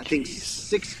Dak. I think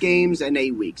 6 games and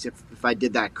 8 weeks, if I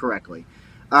did that correctly.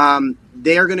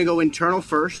 They are going to go internal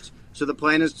first. So the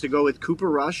plan is to go with Cooper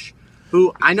Rush,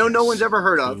 who I know no one's ever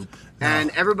heard of.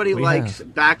 And everybody likes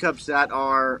backups that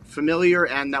are familiar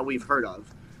and that we've heard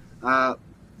of.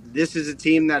 This is a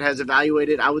team that has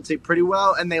evaluated, I would say, pretty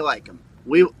well, and they like him.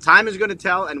 Time is going to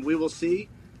tell, and we will see.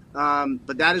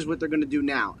 But that is what they're going to do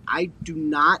now. I do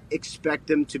not expect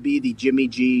them to be the Jimmy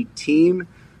G team,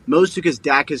 mostly because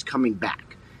Dak is coming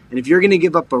back. And if you're going to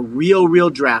give up a real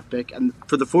draft pick, and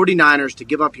for the 49ers to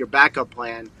give up your backup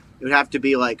plan, it would have to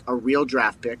be like a real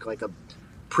draft pick, like a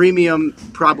premium,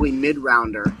 probably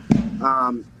mid-rounder.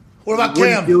 What about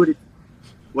Cam?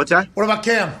 What's that? What about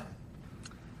Cam?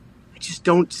 I just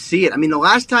don't see it. I mean, the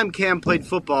last time Cam played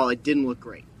football, it didn't look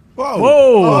great.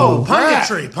 Whoa.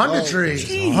 Punditry.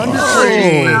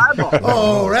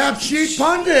 Oh, Rap Sheet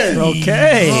Pundit.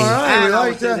 Okay. All right, And we I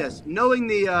like will say that. this. Knowing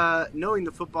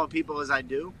the football people as I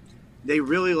do, they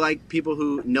really like people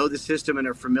who know the system and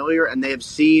are familiar, and they have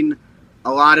seen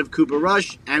a lot of Cooper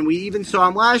Rush, and we even saw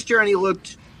him last year, and he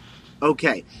looked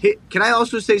okay. Can I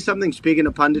also say something, speaking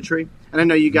of punditry? And I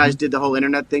know you guys did the whole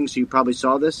internet thing, so you probably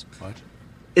saw this. What?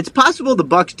 It's possible the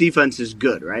Bucs defense is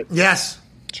good, right? Yes.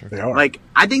 Sure. They are. Like,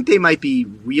 I think they might be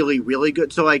really, really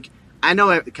good. So, like, I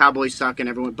know the Cowboys suck and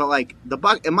everyone, but, like, the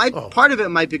Bucs, part of it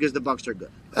might be because the Bucs are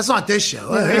good. That's not this show.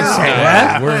 Say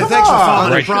that. Thanks for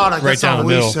following the product. Right That's down all the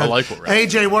we middle. said. I like what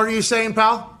AJ, what are you saying,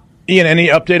 pal? Ian, any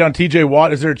update on TJ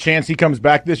Watt? Is there a chance he comes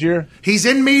back this year? He's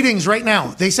in meetings right now.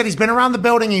 They said he's been around the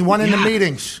building. He went into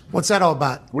meetings. What's that all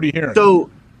about? What are you hearing? So,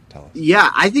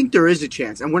 yeah, I think there is a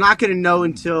chance. And we're not going to know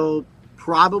until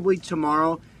probably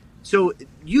tomorrow. So,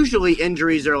 usually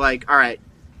injuries are like, all right,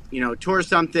 tore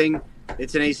something.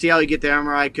 It's an ACL. You get the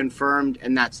MRI confirmed,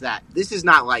 and that's that. This is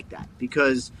not like that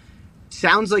because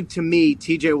sounds like to me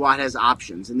TJ Watt has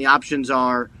options. And the options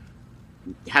are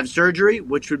have surgery,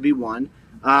 which would be one.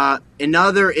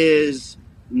 Another is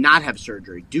not have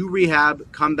surgery, do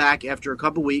rehab, come back after a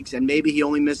couple weeks, and maybe he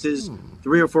only misses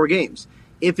 3 or 4 games.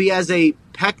 If he has a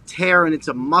pec tear and it's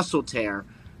a muscle tear,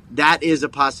 that is a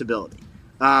possibility.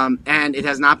 And it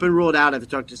has not been ruled out. I've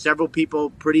talked to several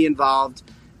people pretty involved,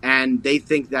 and they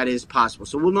think that is possible.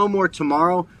 So we'll know more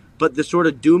tomorrow. but the sort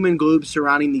of doom and gloom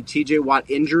surrounding the TJ Watt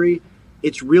injury,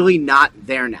 it's really not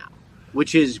there now,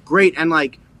 which is great. And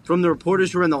like from the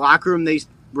reporters who were in the locker room, they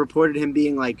reported him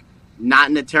being like not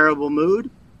in a terrible mood.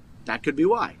 That could be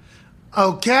why.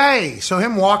 Okay, so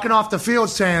him walking off the field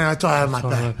saying, "That's why I have my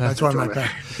back. That's why I have my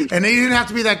back," and he didn't have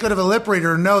to be that good of a lip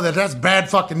reader to know that that's bad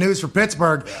fucking news for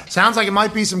Pittsburgh. Sounds like it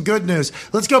might be some good news.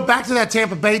 Let's go back to that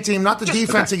Tampa Bay team. Not the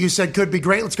defense that you said could be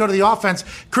great. Let's go to the offense.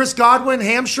 Chris Godwin,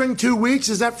 hamstring, 2 weeks.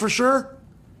 Is that for sure?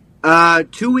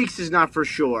 2 weeks is not for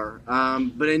sure,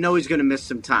 but I know he's going to miss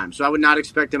some time, so I would not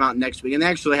expect him out next week. And they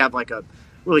actually have like a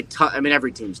really tough. I mean,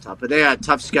 every team's tough, but they have a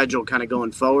tough schedule kind of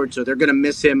going forward, so they're going to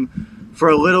miss him for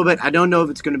a little bit. I don't know if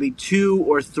it's going to be 2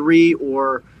 or 3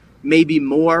 or maybe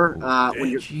more.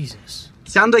 Jesus.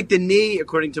 Sounds like the knee,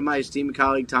 according to my esteemed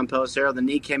colleague Tom Pelissero, the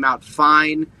knee came out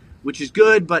fine, which is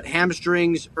good, but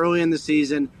hamstrings early in the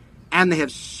season, and they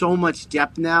have so much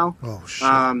depth now. Oh, shit.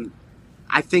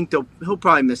 I think he'll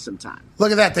probably miss some time.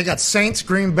 Look at that. They got Saints,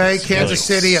 Green Bay, Kansas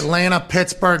City, Atlanta,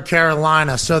 Pittsburgh,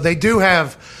 Carolina. So they do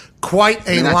have quite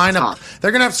a lineup. Tough.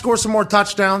 They're going to have to score some more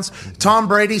touchdowns. Tom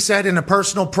Brady said in a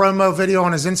personal promo video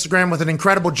on his Instagram with an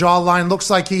incredible jawline,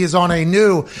 looks like he is on a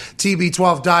new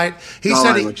TB12 diet. He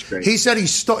said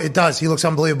it does. He looks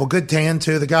unbelievable. Good tan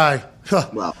too. The guy.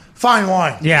 Well, fine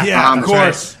wine. Yeah, of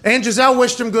course. Right. And Giselle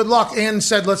wished him good luck and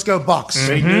said, let's go Bucks.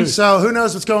 Mm-hmm. So who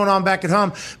knows what's going on back at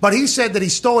home. But he said that he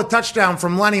stole a touchdown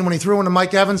from Lenny when he threw into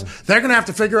Mike Evans. They're going to have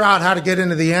to figure out how to get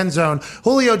into the end zone.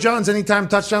 Julio Jones, anytime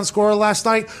touchdown scorer last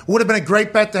night, would have been a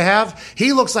great bet to have.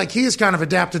 He looks like he is kind of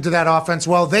adapted to that offense.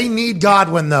 Well, they need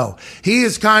Godwin, though. He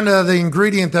is kind of the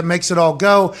ingredient that makes it all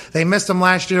go. They missed him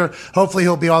last year. Hopefully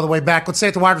he'll be all the way back. Let's say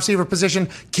at the wide receiver position,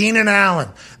 Keenan Allen.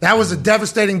 That was a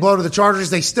devastating blow to the Chargers.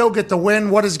 They still get the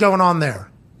win. What is going on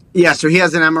there? Yeah, so he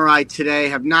has an MRI today.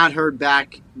 Have not heard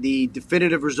back the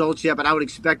definitive results yet, but I would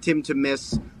expect him to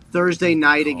miss Thursday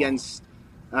night against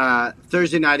the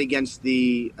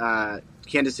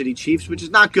Kansas City Chiefs, which is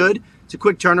not good. It's a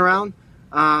quick turnaround.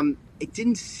 It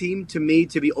didn't seem to me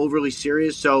to be overly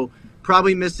serious, so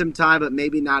probably miss some time, but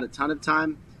maybe not a ton of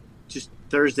time. Just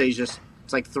Thursday's it's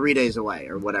like 3 days away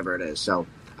or whatever it is. So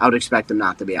I would expect him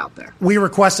not to be out there. We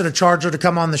requested a Charger to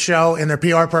come on the show, and their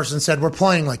PR person said, we're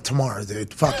playing like tomorrow,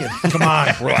 dude. Fucking come on.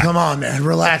 Come on, man.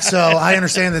 Relax. So I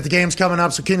understand that the game's coming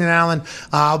up. So Keenan Allen,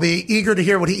 I'll be eager to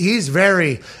hear what he's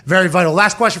very, very vital.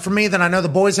 Last question for me, then I know the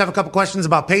boys have a couple questions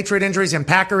about Patriot injuries and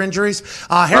Packer injuries.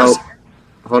 Harris.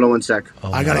 Hold on one sec.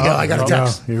 I got to go. I got to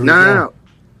text. No.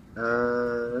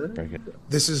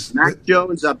 This is Mac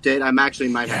Jones update. I'm actually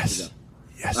might have to go.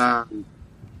 Yes.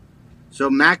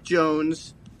 So Mac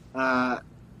Jones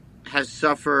has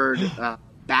suffered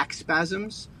back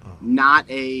spasms, not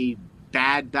a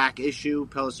bad back issue.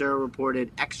 Pelissero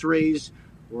reported X-rays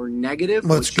were negative.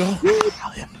 Let's go.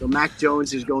 So Mac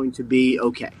Jones is going to be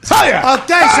okay.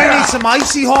 Okay, so you need some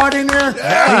Icy Hard in there.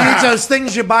 You need those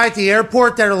things you buy at the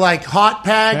airport that are like hot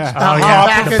pads,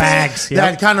 the bags,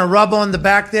 that kind of rub on the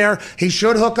back there. He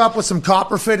should hook up with some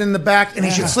copper fit in the back, and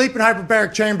he should sleep in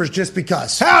hyperbaric chambers just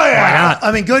because. Hell yeah! Why not?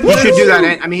 I mean, good He news. should do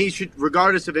that. I mean, he should,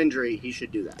 regardless of injury, he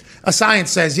should do that. A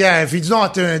science says, if he's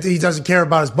not doing it, he doesn't care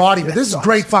about his body. But this is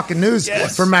great fucking news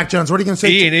for Mac Jones. What are you going to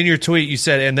say? Ian, in your tweet, you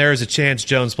said, and there is a chance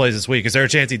Jones plays this week. Is there a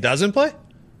chance he doesn't play?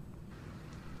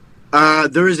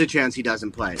 There is a chance he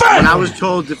doesn't play. What I was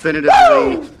told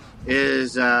definitively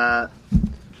is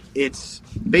it's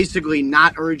basically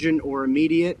not urgent or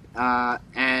immediate,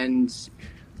 and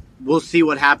we'll see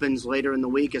what happens later in the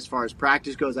week as far as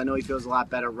practice goes. I know he feels a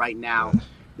lot better right now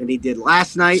than he did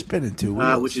last night,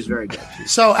 which is very good.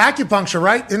 So acupuncture,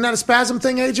 right? Isn't that a spasm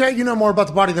thing, AJ? You know more about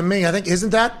the body than me. I think,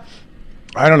 isn't that?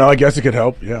 I don't know. I guess it could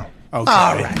help. Yeah. Okay.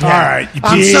 All right.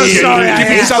 I'm so sorry.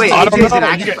 I don't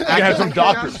know. You can have some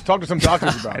doctors. Talk to some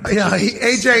doctors about it.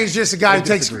 AJ is just a guy who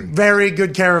takes very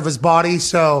good care of his body,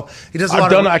 so he does a lot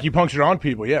I've done acupuncture on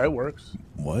people. Yeah, it works.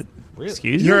 What?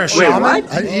 Excuse me? You're a shaman?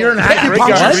 You're an Great guy in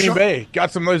acupuncturist? Green Bay.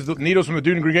 Got some of those needles from the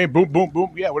dude in Green Bay. Boom, boom,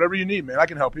 boom. Yeah, whatever you need, man. I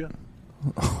can help you.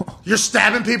 You're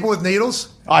stabbing people with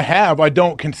needles? I have. I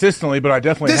don't consistently, but I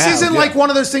definitely have. This isn't like one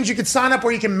of those things you could sign up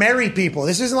where you can marry people.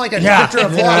 This isn't like a picture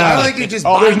of love. I don't think you just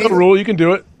there's no rule. You can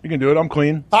do it. You can do it. I'm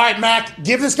clean. All right, Mac,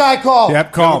 give this guy a call.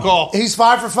 Yep, call. He's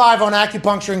 5 for 5 on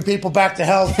acupuncturing people back to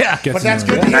health. Yeah. But that's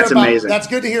good to hear That's about. amazing. That's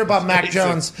good to hear about Mac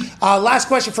Jones. Last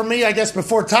question for me, I guess,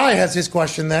 before Ty has his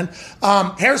question then.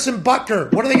 Harrison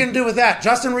Butker, what are they going to do with that?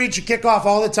 Justin Reed should kick off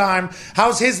all the time.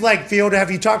 How's his leg feel? Have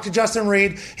you talked to Justin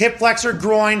Reed? Hip flexor,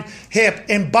 groin, hip,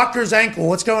 and Butker's ankle.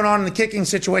 What's going on in the kicking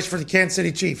situation for the Kansas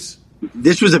City Chiefs?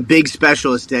 This was a big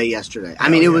specialist day yesterday. I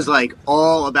mean, it was like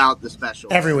all about the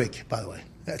special. Every week, by the way.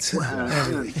 That's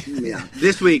yeah.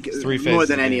 This week Three more phases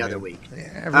than of any game, other yeah. week.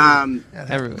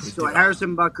 Every week. So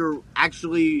Harrison Butker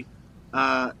actually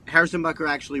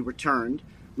returned,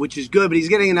 which is good. But he's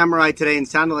getting an MRI today, and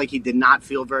sounded like he did not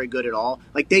feel very good at all.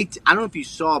 Like I don't know if you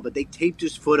saw, but they taped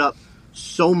his foot up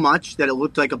so much that it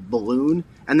looked like a balloon,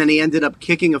 and then he ended up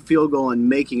kicking a field goal and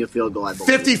making a field goal, I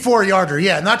believe. 54-yarder,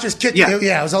 yeah, not just kicking.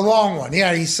 Yeah, it was a long one.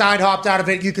 Yeah, he side hopped out of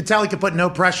it. You could tell he could put no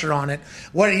pressure on it.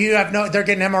 What you have? No, they're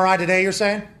getting MRI today. You're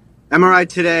saying MRI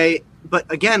today,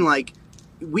 but again, like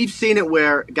we've seen it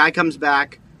where a guy comes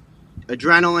back,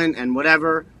 adrenaline and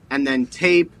whatever, and then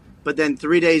tape, but then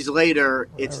 3 days later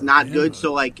it's not good.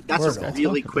 So like that's a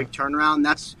really quick turnaround.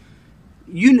 That's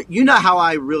you know how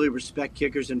I really respect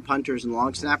kickers and punters and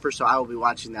long snappers, so I will be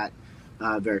watching that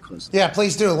very closely. Yeah,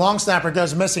 please do. Long snapper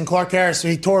goes missing. Clark Harris,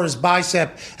 he tore his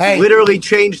bicep. Hey, literally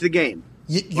changed the game.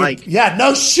 Yeah,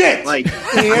 no shit. Like,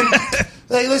 Ian,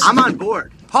 hey, listen, I'm on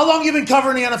board. How long you been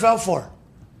covering the NFL for?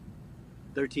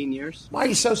 13 years. Why are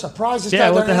you so surprised?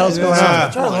 What the hell's going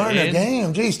on? Try to learn the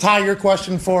game. Jeez, Ty, your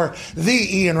question for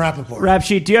the Ian Rapoport. Rap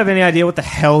Sheet, do you have any idea what the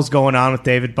hell's going on with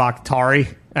David Bakhtiari?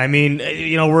 I mean,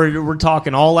 we're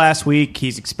talking all last week.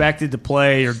 He's expected to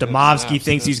play, or Domovsky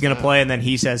thinks he's going to play, and then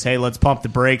he says, hey, let's pump the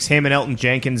brakes. Him and Elton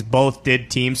Jenkins both did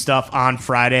team stuff on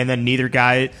Friday, and then neither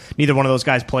one of those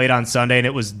guys played on Sunday, and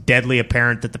it was deadly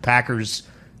apparent that the Packers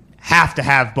have to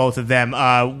have both of them.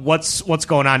 What's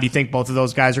going on? Do you think both of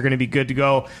those guys are going to be good to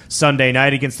go Sunday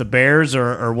night against the Bears,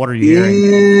 or what are you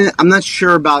hearing? I'm not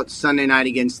sure about Sunday night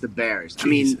against the Bears. I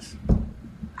mean,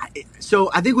 so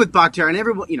I think with Bakhtiari,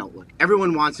 and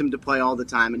everyone wants him to play all the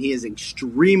time, and he is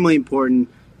extremely important.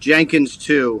 Jenkins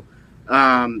too.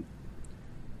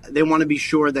 They want to be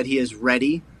sure that he is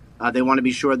ready. They want to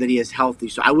be sure that he is healthy.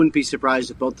 So I wouldn't be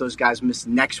surprised if both those guys miss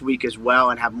next week as well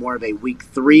and have more of a week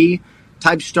 3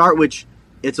 type start, which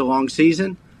it's a long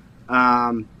season.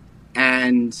 And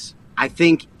I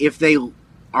think if they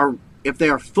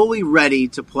are fully ready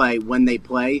to play when they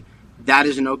play, that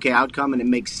is an okay outcome, and it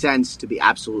makes sense to be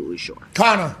absolutely sure.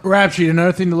 Connor. Rap Sheet,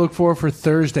 another thing to look for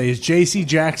Thursday. Is J.C.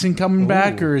 Jackson coming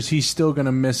back, or is he still going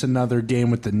to miss another game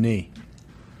with the knee?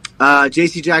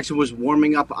 J.C. Jackson was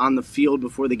warming up on the field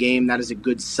before the game. That is a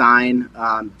good sign.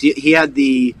 He had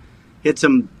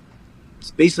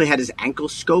basically had his ankle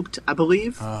scoped, I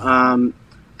believe.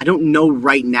 I don't know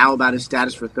right now about his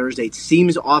status for Thursday. It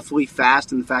seems awfully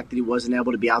fast, and the fact that he wasn't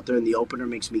able to be out there in the opener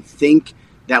makes me think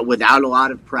that without a lot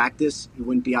of practice, he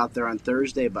wouldn't be out there on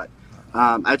Thursday. But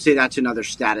I would say that's another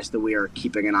status that we are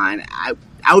keeping an eye on.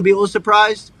 I would be a little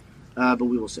surprised, but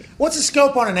we will see. What's a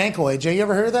scope on an ankle, AJ? You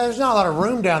ever heard of that? There's not a lot of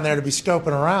room down there to be scoping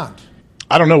around.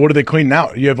 I don't know. What are they cleaning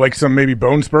out? You have like some maybe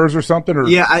bone spurs or something? Or?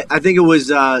 Yeah, I think it was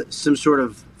some sort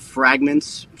of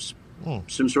fragments,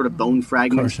 some sort of bone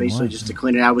fragments, basically just to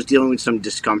clean it out. I was dealing with some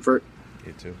discomfort.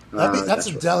 Me too. That's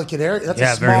a delicate area.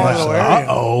 That's a very small much little so.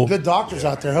 area. Good doctors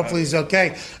out there. Hopefully he's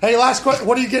okay. Hey, last question.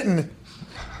 What are you getting?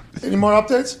 Any more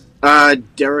updates?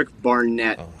 Derek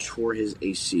Barnett tore his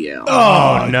ACL.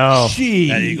 Oh, no. Jeez.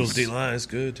 That Eagles D-line is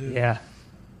good, too. Yeah.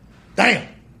 Damn.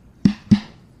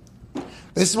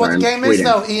 This is what the game is,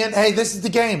 though, Ian. Hey, this is the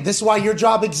game. This is why your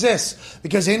job exists,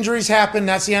 because injuries happen.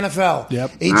 That's the NFL.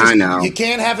 Yep. I know. You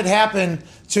can't have it happen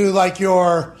to, like,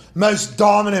 your most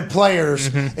dominant players.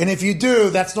 Mm-hmm. And if you do,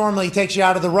 that's normally takes you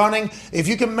out of the running. If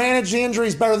you can manage the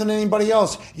injuries better than anybody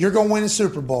else, you're going to win a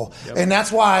Super Bowl. Yep. And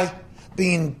that's why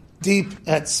being deep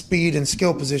at speed and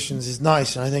skill positions is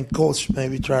nice, and I think Colts should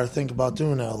maybe try to think about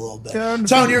doing that a little bit.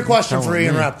 Tone, your question for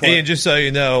Ian Rapoport. Ian, just so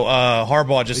you know,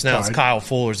 Harbaugh just announced Kyle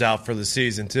Fuller's out for the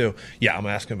season, too. Yeah, I'm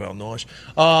asking about Nosh.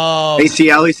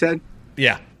 ACL, he said?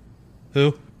 Yeah.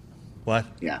 Who? What?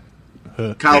 Yeah.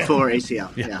 Kyle Fuller, ACL.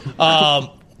 Yeah.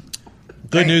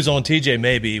 Good news on TJ,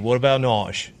 maybe. What about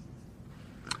Nosh?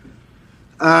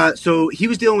 So he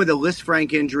was dealing with a Liz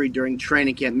Frank injury during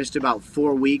training camp, missed about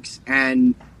 4 weeks,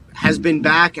 and has been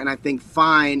back, and I think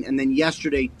fine, and then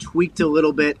yesterday tweaked a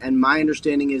little bit, and my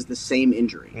understanding is the same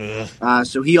injury.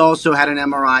 So he also had an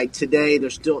MRI today.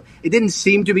 It didn't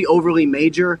seem to be overly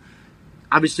major.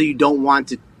 Obviously, you don't want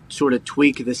to sort of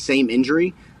tweak the same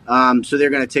injury, so they're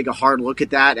going to take a hard look at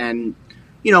that and,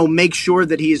 make sure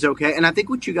that he is okay. And I think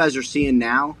what you guys are seeing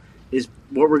now is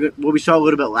what we saw a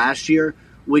little bit last year,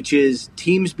 which is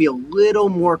teams be a little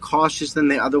more cautious than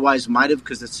they otherwise might have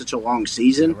because it's such a long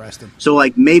season. So,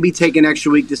 maybe take an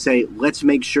extra week to say, let's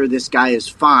make sure this guy is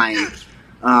fine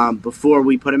before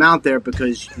we put him out there,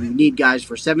 because you need guys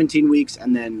for 17 weeks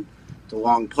and then the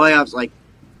long playoffs.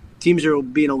 Teams are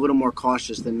being a little more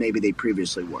cautious than maybe they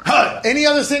previously were. Any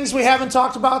other things we haven't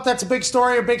talked about that's a big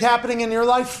story or big happening in your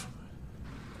life?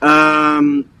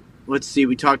 Let's see.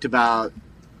 We talked about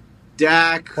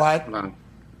Dak. What?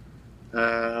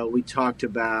 We talked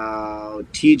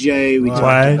about TJ. We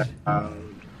talked about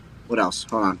what else?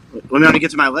 Hold on. Let me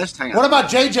get to my list. Hang on. What about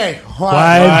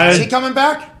JJ? Is he coming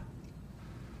back?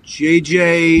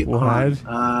 JJ.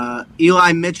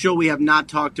 Eli Mitchell, we have not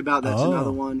talked about. That's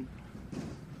another one.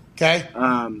 Okay.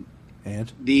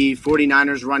 And the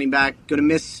 49ers running back, going to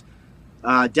miss,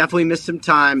 definitely miss some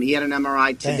time. He had an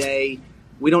MRI today.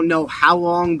 We don't know how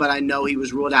long, but I know he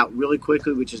was ruled out really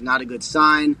quickly, which is not a good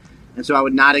sign. And so I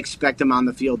would not expect him on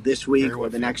the field this week or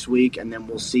the next week, and then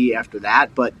we'll see after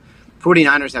that. But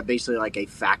 49ers have basically like a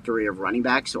factory of running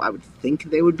backs, so I would think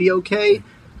they would be okay.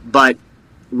 But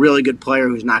really good player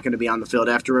who's not going to be on the field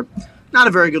after not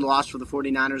a very good loss for the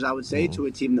 49ers, I would say, to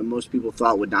a team that most people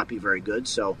thought would not be very good.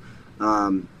 So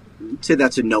I'd say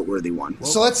that's a noteworthy one.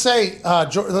 So let's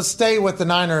stay with the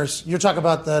Niners. You're talking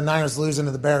about the Niners losing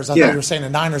to the Bears. I thought you were saying the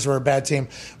Niners were a bad team.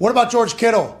 What about George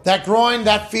Kittle? That groin,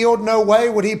 that field, no way.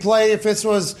 Would he play if this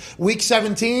was week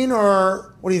 17,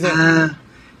 or what do you think?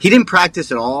 He didn't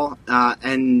practice at all,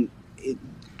 and it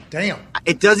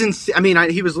doesn't. I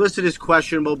mean, he was listed as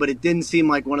questionable, but it didn't seem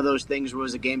like one of those things where it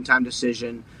was a game time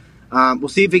decision. We'll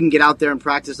see if he can get out there and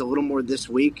practice a little more this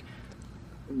week.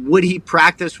 Would he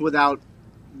practice without?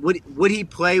 Would he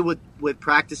play with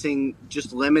practicing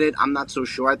just limited? I'm not so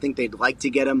sure. I think they'd like to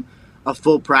get him a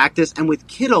full practice. And with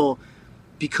Kittle,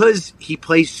 because he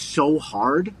plays so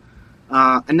hard,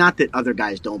 and not that other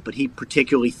guys don't, but he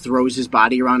particularly throws his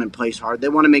body around and plays hard. They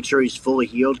want to make sure he's fully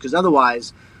healed, because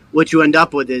otherwise what you end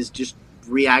up with is just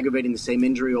re-aggravating the same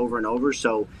injury over and over.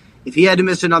 So if he had to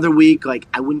miss another week,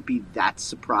 I wouldn't be that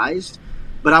surprised.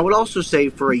 But I would also say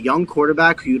for a young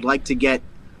quarterback who you'd like to get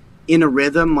in a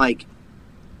rhythm,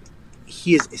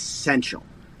 he is essential.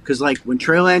 Because, when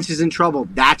Trey Lance is in trouble,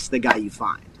 that's the guy you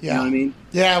find. You know what I mean?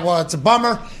 Yeah, well, it's a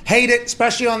bummer. Hate it,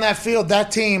 especially on that field,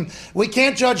 that team. We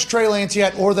can't judge Trey Lance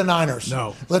yet or the Niners.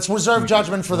 No. Let's reserve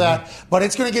judgment for that. But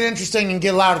it's going to get interesting and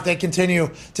get loud if they continue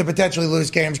to potentially lose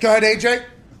games. Go ahead, AJ.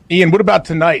 Ian, what about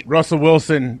tonight? Russell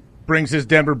Wilson brings his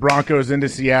Denver Broncos into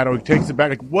Seattle. He takes it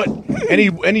back. Any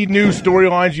new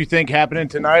storylines you think happening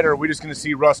tonight, or are we just going to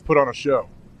see Russ put on a show?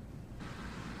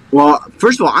 Well,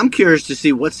 first of all, I'm curious to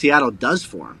see what Seattle does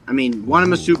for him. I mean, won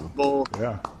him a Super Bowl,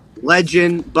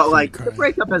 legend, but the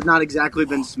breakup has not exactly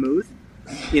been smooth.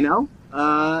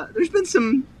 There's been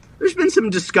some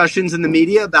discussions in the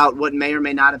media about what may or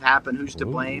may not have happened, who's to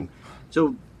blame.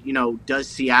 So, does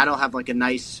Seattle have a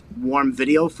nice warm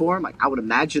video for him? I would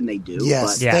imagine they do.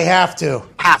 Yes, they have to.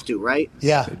 Have to, right?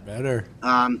 Yeah, they better.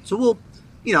 So we'll,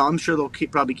 I'm sure they'll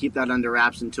probably keep that under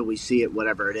wraps until we see it,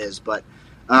 whatever it is. But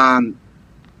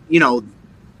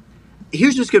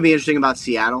here's what's going to be interesting about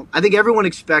Seattle. I think everyone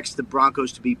expects the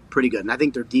Broncos to be pretty good, and I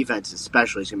think their defense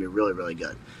especially is going to be really, really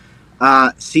good.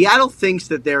 Seattle thinks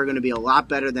that they're going to be a lot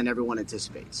better than everyone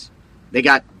anticipates. They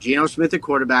got Geno Smith at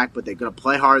quarterback, but they're going to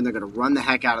play hard, and they're going to run the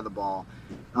heck out of the ball.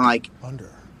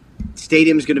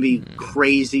 Stadium's going to be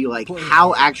crazy.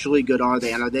 How actually good are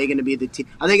they? And are they going to be the team?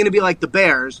 Are they going to be like the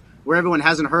Bears, where everyone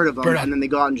hasn't heard of them, and then they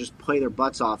go out and just play their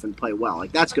butts off and play well?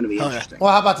 That's going to be interesting.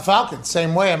 Well, how about the Falcons?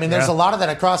 Same way. I mean, there's a lot of that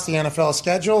across the NFL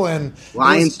schedule, and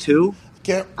Lions too.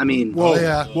 I mean, whoa.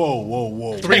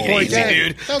 3-point game,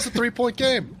 dude. That was a 3-point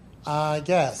game. I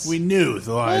guess we knew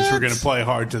the Lions were going to play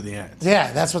hard to the end.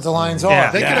 Yeah, that's what the Lions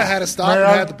are. They could have had a stop and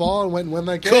had the ball and win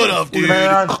that game. Could have, dude.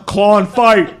 Claw and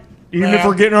fight. Even if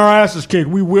we're getting our asses kicked,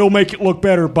 we will make it look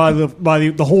better by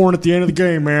the horn at the end of the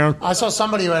game, man. I saw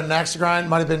somebody who had an axe to grind.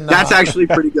 Might have been. That's actually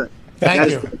pretty good.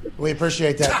 Thank you. We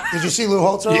appreciate that. Did you see Lou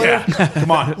Holtz earlier? Yeah. Come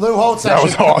on. Lou Holtz That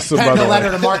was awesome, penned by a the letter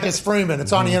to Marcus Freeman.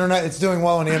 It's on the internet. It's doing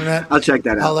well on the internet. I'll check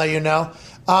that out. I'll let you know.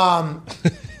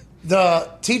 The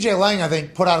TJ Lang, I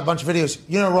think, put out a bunch of videos.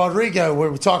 Rodrigo,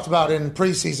 where we talked about in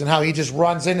preseason how he just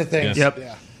runs into things. Yep.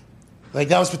 Yeah.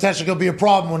 That was potentially going to be a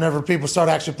problem whenever people start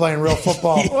actually playing real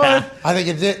football. I think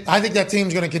it did. I think that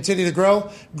team's going to continue to grow.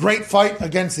 Great fight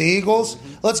against the Eagles.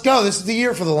 Let's go. This is the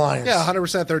year for the Lions. Yeah,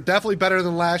 100%. They're definitely better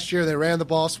than last year. They ran the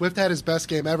ball. Swift had his best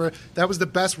game ever. That was the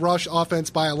best rush offense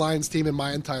by a Lions team in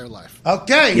my entire life.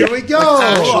 Okay, here we go. It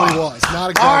actually was. Not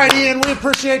exactly. All right, Ian, we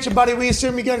appreciate you, buddy. We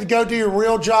assume you're going to go do your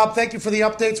real job. Thank you for the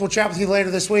updates. We'll chat with you later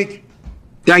this week.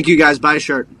 Thank you, guys. Buy a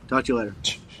shirt. Talk to you later.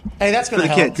 Hey, that's going to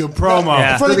help. Kids. Good promo.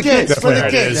 Yeah. For the kids. For the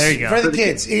kids. There you go. For the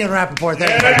kids. Ian Rapoport. There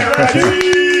you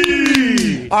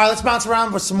go. All right, let's bounce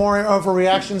around with some more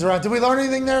overreactions around. Did we learn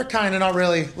anything there? Kind of, not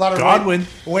really. A lot of Godwin.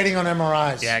 waiting on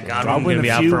MRIs. Yeah, Godwin's going to be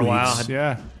out for a while.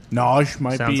 Yeah. Naj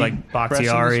might Sounds be. like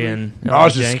Bakhtiari and Naj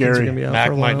is Jenkins scary. are going to be out Mac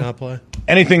for a while. might not play.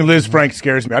 Anything Liz Frank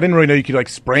scares me. I didn't really know you could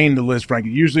sprain the Liz Frank.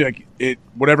 Usually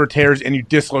whatever tears and you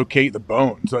dislocate the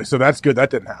bone. So that's good.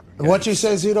 That didn't happen. What you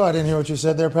say, Zito? I didn't hear what you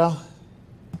said there, pal.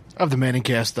 I have the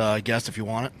Manningcast guest if you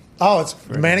want it. Oh, it's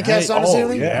Manningcast on the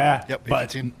ceiling? Yeah. Yep, But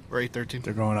 8:15 or 8:13.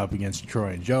 they're going up against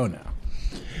Troy and Joe now.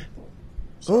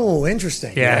 Oh,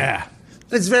 interesting. Yeah.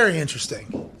 It's very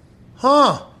interesting.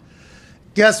 Huh.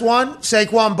 Guess one?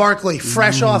 Saquon Barkley,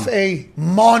 fresh off a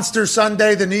monster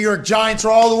Sunday. The New York Giants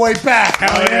are all the way back.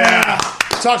 Hell yeah.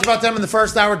 Talked about them in the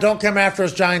first hour. Don't come after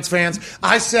us, Giants fans.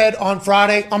 I said on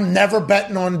Friday, I'm never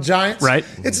betting on the Giants. Right.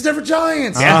 It's a different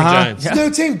Giants. Giants. It's a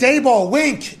new team. Dayball,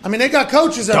 Wink. I mean, they got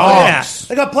coaches over Dogs.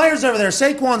 there. They got players over there.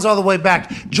 Saquon's all the way back.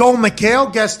 Joel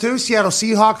McHale, guess two, Seattle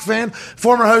Seahawk fan,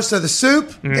 former host of The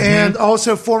Soup, and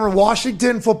also former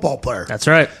Washington football player. That's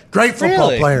right. Great football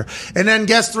Really? player. And then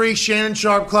guest three, Shannon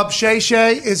Sharp Club. Shay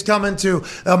Shay is coming to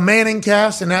a Manning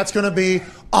cast, and that's going to be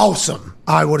awesome,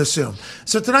 I would assume.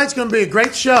 So tonight's going to be a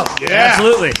great show.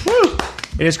 Absolutely. Woo.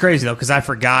 It is crazy, though, because I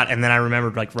forgot, and then I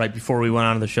remembered, like, right before we went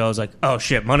on to the show, I was like, oh,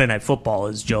 shit, Monday Night Football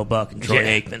is Joe Buck and Troy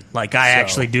Aikman. Like, I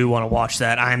actually do want to watch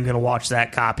that. I'm going to watch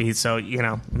that copy, so, you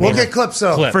know. We'll get clips,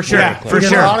 though. Clip. For sure. Yeah, For We'll get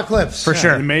sure. a lot of clips. For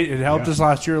sure. It helped us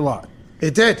last year a lot.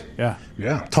 It did. Yeah.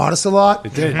 Yeah. Taught us a lot.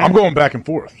 It did. I'm going back and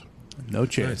forth. No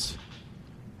chance.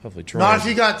 Hopefully, Troy. Not if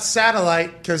you got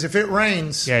satellite, because if it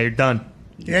rains, Yeah, you're done.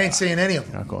 you ain't seeing any of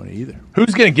them. Not going to either.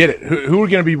 Who's going to get it? Who are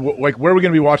going to be, like, where are we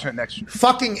going to be watching it next year?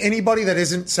 Fucking anybody that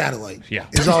isn't satellite Yeah.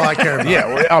 is all I care about.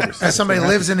 Yeah, well, obviously. As somebody who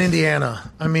lives in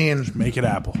Indiana, I mean, Make it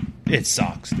Apple. It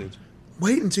sucks, dude.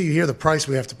 wait until you hear the price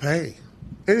we have to pay.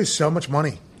 It is so much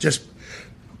money. Just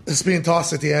it's being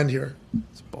tossed at the end here.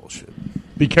 It's bullshit.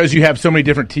 Because you have so many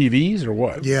different TVs or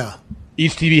what? Yeah.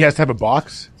 Each TV has to have a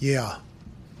box? Yeah.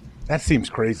 That seems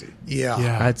crazy.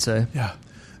 Yeah. I'd say. Yeah.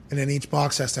 And then each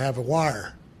box has to have a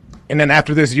wire. And then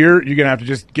after this year, you're going to have to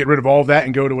just get rid of all of that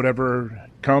and go to whatever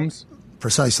comes?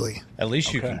 Precisely. At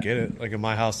least you can get it. Like in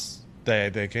my house,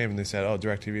 they came and they said, "Oh,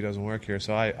 DirecTV doesn't work here,"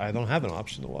 so I don't have an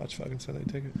option to watch fucking Sunday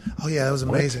Ticket. Oh, yeah, that was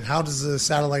amazing. How does the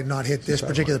satellite not hit this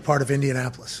particular part of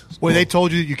Indianapolis? Wait, they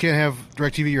told you can't have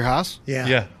DirecTV at your house? Yeah.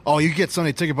 Yeah. Oh, you get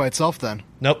Sunday Ticket by itself then.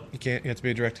 Nope, you can't. You have to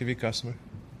be a DirecTV customer.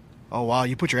 Oh, wow.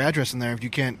 You put your address in there. If you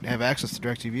can't have access to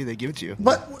DirecTV, they give it to you.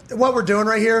 But what we're doing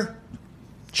right here,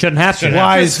 Shouldn't have to.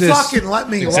 Why just is this? fucking let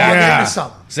me Exactly. log Yeah. into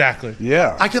something. Exactly.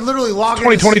 Yeah. I can literally log into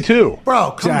 2022.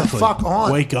 Bro, come Exactly. the fuck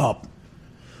on. Wake up.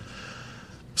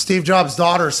 Steve Jobs'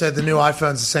 daughter said the new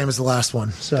iPhone's the same as the last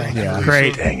one. So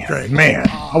Great. Dang it. Great. Man,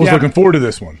 I was Yeah. looking forward to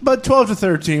this one. But 12 to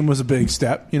 13 was a big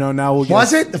step. You know, now we'll get.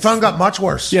 Was it? The phone got much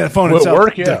worse. Yeah, the phone Will it itself.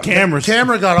 work? Yeah. The cameras. The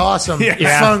camera got awesome. Yeah. The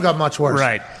phone got much worse.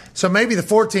 Right. So maybe the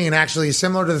 14 actually is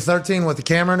similar to the 13 with the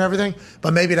camera and everything,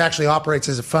 but maybe it actually operates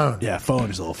as a phone. Yeah, phone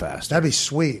is a little faster. That'd be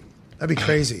sweet. That'd be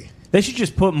crazy. They should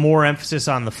just put more emphasis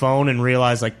on the phone and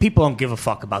realize, like, people don't give a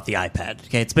fuck about the iPad.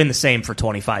 Okay, it's been the same for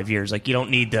 25 years. Like, you don't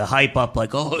need to hype up,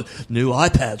 like, oh, new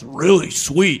iPad's really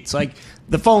sweet. It's like,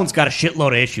 the phone's got a shitload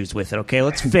of issues with it, okay?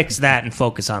 Let's fix that and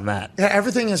focus on that. Yeah,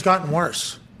 everything has gotten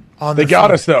worse. They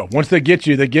got us, though. Once they get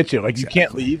you, they get you. Like, you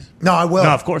can't leave. No, I will.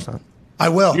 No, of course not. I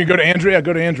will. You can go to Android? I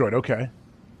go to Android. Okay.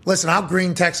 Listen, I'll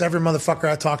green text every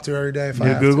motherfucker I talk to every day if I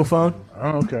New have Google to. phone?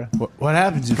 Oh, okay. What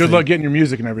happens if Good they- luck getting your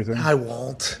music and everything. I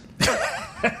won't.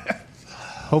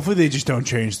 Hopefully they just don't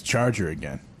change the charger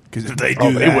again. Because if they do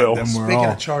Oh, they that, will. then we're Speaking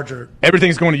all... of charger,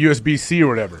 Everything's going to USB-C or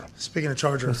whatever. speaking of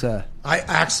charger, What's that? I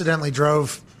accidentally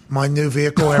drove my new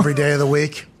vehicle every day of the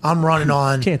week. I'm running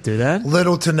on Can't do that.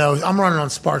 little to no. I'm running on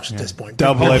sparks at this point.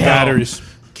 Double A batteries.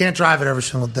 Can't drive it every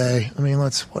single day. I mean,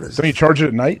 what is So it? you charge it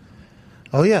at night?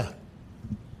 Oh, yeah.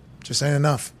 Just ain't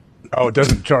enough. Oh, it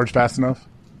doesn't charge fast enough?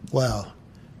 Well,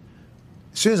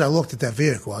 as soon as I looked at that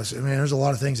vehicle, I said, man, there's a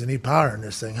lot of things that need power in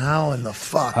this thing. How in the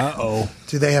fuck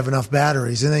do they have enough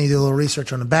batteries? And then you do a little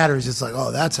research on the batteries. It's like,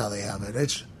 oh, that's how they have it.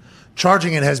 It's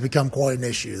charging it has become quite an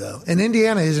issue, though. And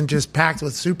Indiana isn't just packed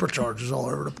with superchargers all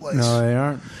over the place. No, they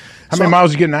aren't. How many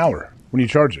miles you get an hour when you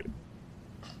charge it?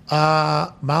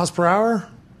 Miles per hour?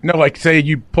 No, like say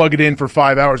you plug it in for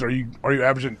 5 hours. Are you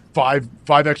averaging five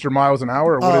extra miles an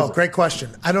hour? Or what is Oh, it? great question.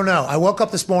 I don't know. I woke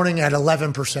up this morning at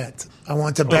 11%. I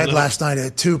went to bed last night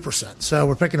at 2%. So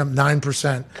we're picking up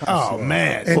 9%. Oh,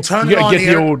 man. And turn You it on gotta get the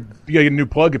the air. old. You gotta get a new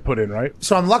plug to put in, right?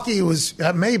 So I'm lucky it was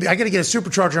maybe I got to get a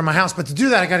supercharger in my house, but to do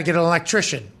that I got to get an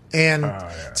electrician. And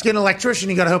to get an electrician,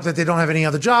 you got to hope that they don't have any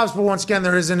other jobs. But once again,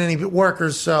 there isn't any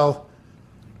workers, so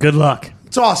Good luck.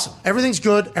 it's awesome. Everything's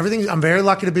good. I'm very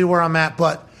lucky to be where I'm at,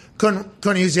 but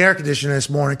couldn't use the air conditioner this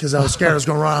morning because I was scared I was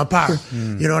going to run out of power.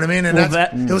 You know what I mean? And Well,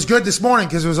 it was good this morning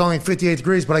because it was only 58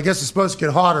 degrees, but I guess it's supposed to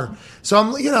get hotter.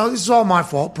 So this is all my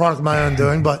fault, product of my own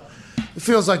doing, but. It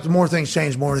feels like the more things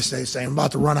change, more they stay the same. I'm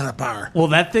about to run out of power. Well,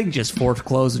 that thing just forced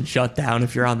close and shut down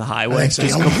if you're on the highway. I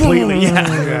think so. Just completely,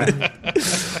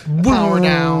 yeah. Power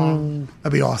down.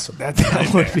 That'd be awesome.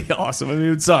 That would be awesome. I mean, it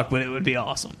would suck, but it would be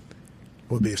awesome.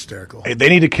 Would be hysterical. Hey, they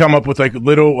need to come up with like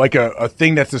a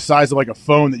thing that's the size of like a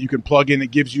phone that you can plug in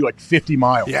that gives you like 50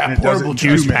 miles. Yeah, and it does it portable in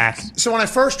juice 2 minutes. pack. So when I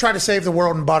first tried to save the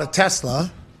world and bought a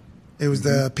Tesla, it was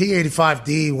the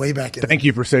P85D way back in. Thank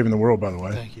you for saving the world, by the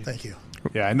way. Thank you.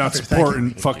 Yeah, and not Thank supporting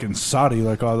you. fucking Saudi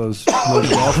like all those little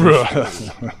golfers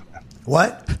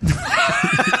What?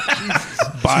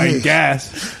 buying Jeez.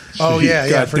 gas. Oh yeah, I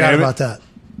God forgot damn it. about that.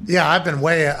 Yeah, I've been out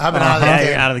of that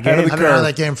game. Out of the game. I've been out of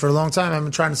that game for a long time. I've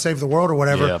been trying to save the world or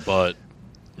whatever. Yeah, but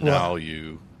now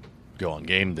you go on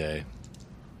game day.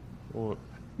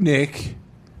 Nick,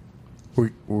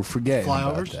 we're forgetting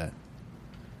about Flyovers? that.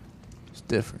 It's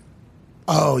different.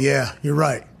 Oh yeah, you're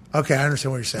right. Okay, I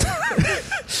understand what you're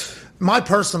saying. My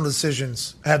personal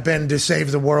decisions have been to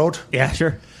save the world, Yeah,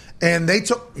 sure. and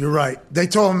you're right. They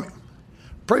told me,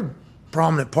 pretty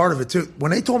prominent part of it too.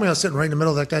 When they told me I was sitting right in the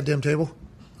middle of that goddamn table,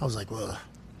 I was like, well,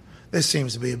 this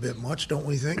seems to be a bit much, don't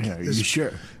we think? Yeah, This you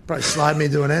sure? probably slide me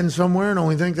to an end somewhere, don't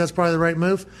we think that's probably the right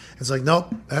move? It's like,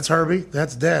 nope, that's Herbie,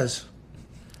 that's Dez.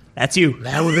 That's you.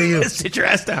 That would be you. Sit your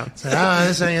ass down.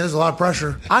 There's a lot of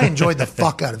pressure. I enjoyed the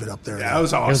fuck out of it up there. That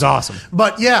was awesome. It was awesome.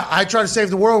 But yeah, I tried to save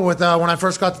the world with when I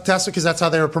first got the Tesla because that's how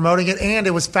they were promoting it, and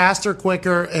it was faster,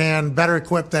 quicker, and better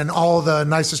equipped than all the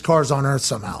nicest cars on Earth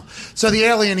somehow. So the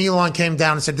alien Elon came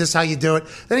down and said, "This is how you do it."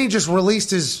 Then he just released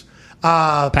his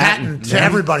patent to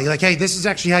everybody, like, "Hey, this is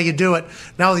actually how you do it."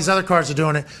 Now all these other cars are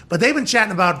doing it, but they've been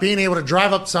chatting about being able to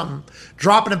drive up something,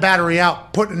 dropping a battery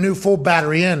out, putting a new full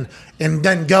battery in, and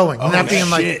then going. And that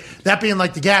being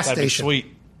like the gas That'd be station. sweet.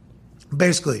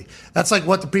 Basically, that's like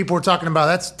what the people were talking about.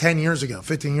 That's 10 years ago,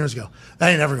 15 years ago.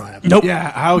 That ain't ever going to happen. Nope. Yeah,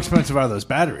 how expensive are those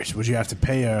batteries? Would you have to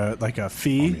pay a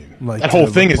fee? Like That whole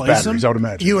to thing is replace batteries, them? I would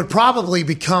imagine. You would probably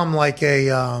become like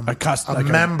a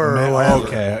member or whatever.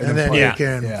 Okay, and then yeah. you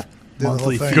can Yeah. do the whole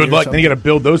Monthly thing. fee. Good or luck. something. Then you got to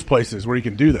build those places where you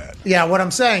can do that. Yeah, what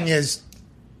I'm saying is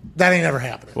that ain't ever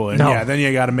happening. Well, No. yeah, then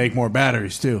you got to make more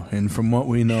batteries too. And from what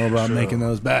we know about making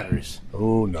those batteries,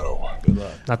 Oh no.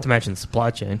 Not to mention the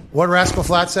supply chain. What Rascal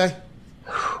Flatts say?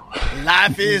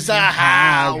 Life is a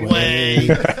highway.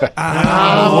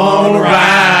 I want to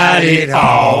ride it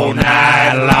all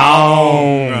night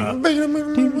long.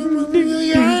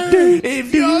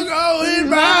 If you're going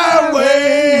my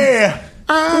way,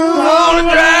 I want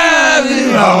to drive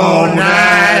it all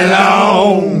night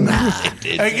long.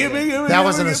 That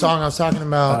wasn't a song I was talking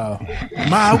about.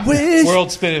 My wish.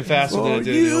 World spinning faster than it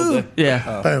did in the old day.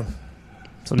 Yeah. Boom.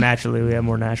 So naturally, we have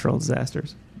more natural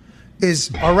disasters.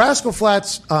 Are Rascal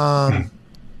Flatts?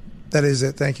 That is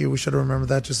it. Thank you. We should have remembered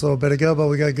that just a little bit ago, but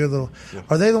we got a good little.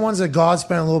 Are they the ones that God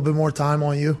spent a little bit more time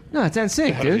on you? No, it's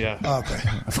NSYNC, dude. Yeah. Oh, okay.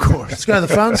 Of course. Let's go to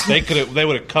the phones. They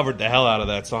would have covered the hell out of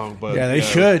that song, but Yeah, they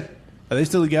should. Are they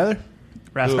still together?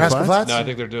 Rascal Rascal Flatts? Flatts? No, I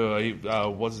think they're doing.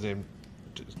 What's his name?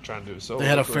 Trying to do so. They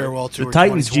had a farewell tour. The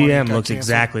Titans 2020, GM got looks canceled.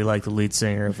 exactly like the lead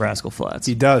singer of Rascal Flatts.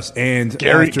 He does. And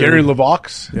Gary after-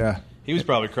 LeVox. Yeah. He was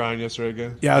probably crying yesterday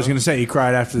again. Yeah, I was going to say he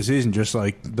cried after the season, just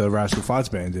like the Rascal Flatts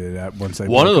band did at once they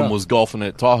One of broke them up. was golfing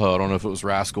at Tahoe. I don't know if it was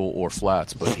Rascal or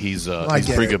Flats, but he's I pretty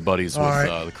get it. good buddies All with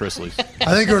right. the Chrisleys.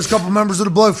 I think there was a couple members of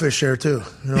the Blowfish there too.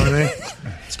 You know what I mean?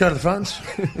 Let's go to the phones.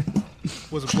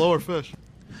 Was it blow or fish?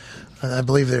 I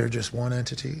believe they're just one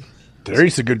entity.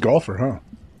 Gary's a good golfer, huh?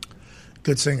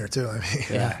 Good singer too. I mean,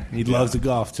 Yeah, he loves the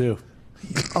golf too.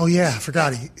 oh yeah, I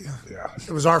forgot. Yeah.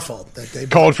 It was our fault that day.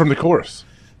 Called from the course.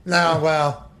 No,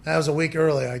 well, that was a week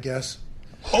early, I guess.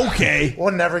 Okay.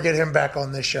 We'll never get him back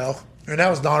on this show, and that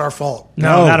was not our fault.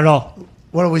 No, not at all.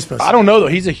 What are we supposed to? I don't know though.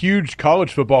 He's a huge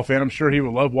college football fan. I'm sure he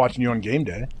would love watching you on game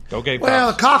day. Go Gamecocks.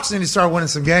 Well, the Cox need to start winning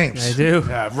some games. They do.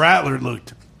 Yeah, Rattler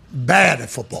looked. Bad at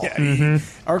football. Yeah,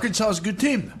 Arkansas is a good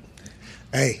team.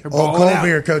 Hey, They're old balling out.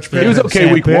 Colby or Coach He was Pittman? okay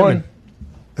Sam week Pittman. one.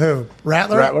 Who?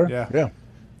 Rattler? Rattler. Yeah. Yeah.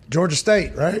 Georgia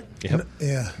State, right? Yep.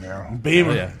 Yeah.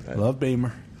 Beamer. Love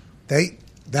Beamer.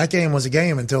 That game was a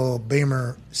game until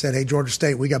Beamer said, "Hey, Georgia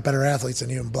State, we got better athletes than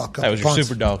you," and blocked a That couple was your punts.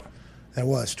 super dog. That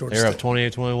was Georgia They were up State.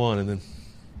 28-21, and then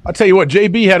I'll tell you what,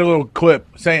 JB had a little clip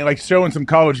saying, like, showing some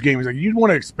college games. Like, you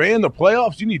want to expand the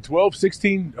playoffs? You need 12,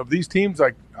 16 of these teams?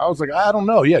 Like, I was like, I don't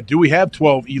know. Yeah, do we have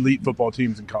 12 elite football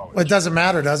teams in college? Well, it doesn't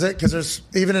matter, does it? Because there's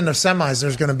even in the semis,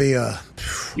 there's going to be a.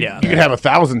 Yeah. You could have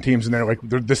 1,000 teams in there. Like,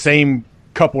 they're the same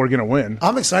couple are going to win.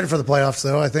 I'm excited for the playoffs,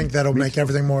 though. I think that'll make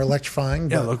everything more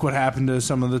electrifying. Yeah, But, look what happened to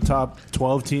some of the top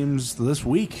 12 teams this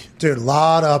week. dude, a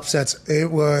lot of upsets. It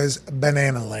was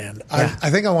banana land. I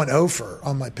think I went over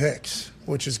on my picks,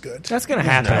 which is good. That's going to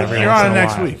happen every You're once on in it a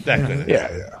next while. week. that good.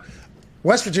 Yeah.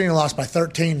 West Virginia lost by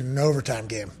 13 in an overtime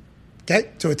game. Okay,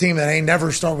 to a team that ain't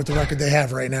never start with the record they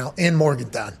have right now in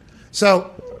Morgantown.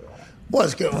 So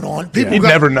What's going on? You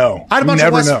never know. I had You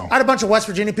never know. I had a bunch of West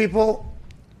Virginia people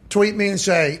tweet me and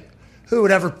say, who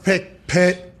would ever pick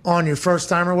Pitt on your first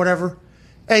time or whatever?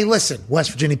 Hey, listen,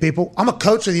 West Virginia people, I'm a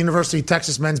coach of the University of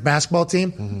Texas men's basketball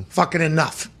team. Fucking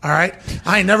enough, all right?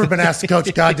 I ain't never been asked to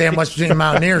coach goddamn West Virginia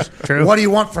Mountaineers. True. What do you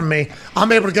want from me?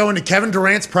 I'm able to go into Kevin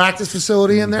Durant's practice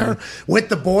facility in there with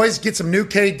the boys, get some new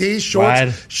KD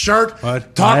shorts, shirt,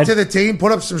 talk to the team,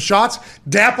 put up some shots,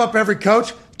 dap up every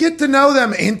coach, get to know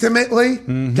them intimately,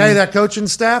 okay, that coaching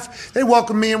staff. They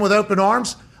welcome me in with open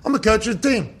arms. I'm the coach of the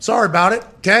team. Sorry about it,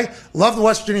 okay? Love the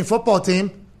West Virginia football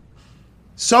team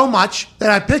so much that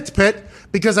I picked Pitt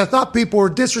because I thought people were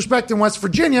disrespecting West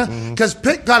Virginia because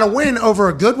Pitt got a win over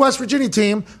a good West Virginia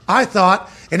team, I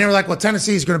thought, and they were like, well,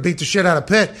 Tennessee's going to beat the shit out of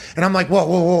Pitt. And I'm like,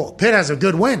 whoa. Pitt has a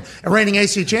good win. And reigning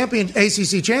ACC champions,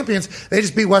 they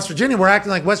just beat West Virginia. We're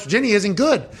acting like West Virginia isn't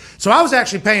good. So I was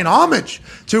actually paying homage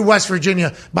to West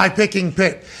Virginia by picking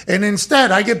Pitt. And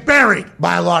instead, I get buried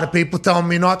by a lot of people telling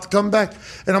me not to come back.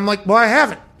 And I'm like, well, I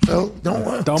haven't. So don't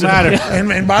matter.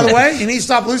 And by the way, you need to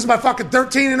stop losing by fucking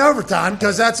 13 in overtime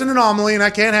because that's an anomaly and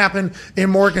that can't happen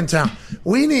in Morgantown.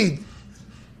 We need.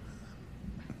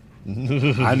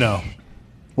 I know.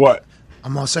 What?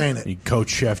 I'm not saying it. You coach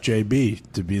Chef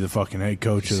JB to be the fucking head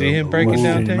coach of See the him breaking West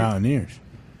down Virginia tape? Mountaineers.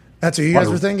 That's what you guys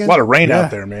were thinking? A lot of rain out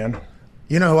there, man.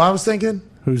 You know who I was thinking?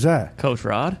 Who's that? Coach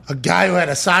Rod? A guy who had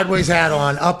a sideways hat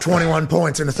on, up 21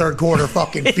 points in the third quarter,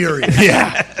 fucking furious.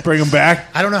 Yeah. Bring him back.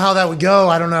 I don't know how that would go.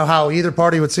 I don't know how either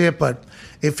party would see it, but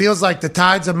it feels like the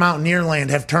tides of Mountaineer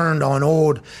land have turned on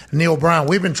old Neil Brown.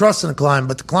 We've been trusting the climb,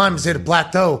 but the climb has hit a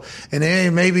plateau, and they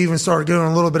maybe even started doing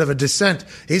a little bit of a descent.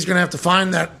 He's going to have to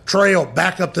find that trail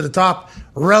back up to the top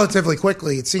relatively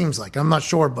quickly, it seems like. I'm not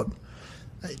sure, but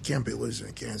you can't be losing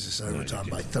in Kansas overtime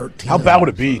by 13. How bad would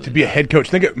it be to be a head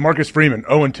coach? Think of Marcus Freeman,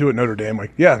 0-2 at Notre Dame.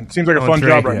 Like, yeah, it seems like a fun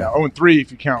job right now. 0-3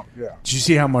 if you count. Yeah. Did you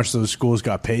see how much those schools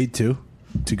got paid to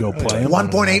go play?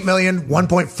 1.8 million,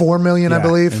 1.4 million, I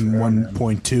believe. And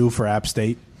 1.2 for App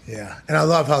State. Yeah. And I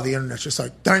love how the internet's just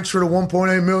like, thanks for the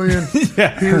 1.8 million.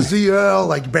 Here's the L,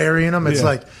 like burying them. It's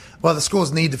like, well, the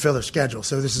schools need to fill their schedule,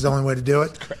 so this is the only way to do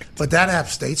it. Correct. But that App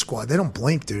State squad, they don't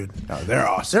blink, dude. No, they're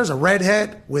awesome. There's a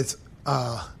redhead with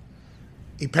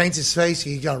he paints his face.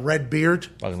 He got a red beard.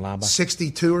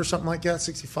 62 or something like that,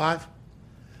 65.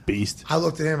 Beast. I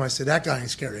looked at him. I said, that guy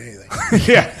ain't scared of anything.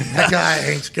 Yeah. That guy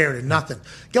ain't scared of nothing.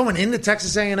 Going into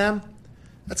Texas A&M,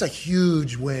 that's a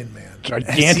huge win, man.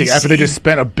 Gigantic. After they just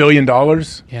spent $1 billion.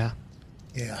 Yeah.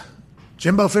 Yeah.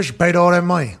 Jimbo Fisher paid all that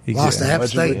money. Lost to App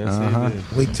State.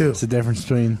 Week 2. It's the difference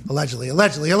between... Allegedly. Now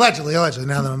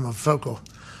that I'm a focal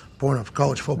point of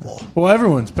college football. Well,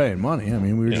 everyone's paying money. I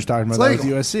mean, we were just talking about that with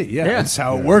USC. Yeah, that's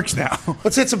how it works now.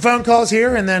 Let's hit some phone calls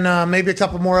here and then maybe a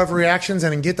couple more overreactions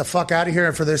and then get the fuck out of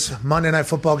here for this Monday Night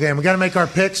Football game. We got to make our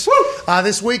picks.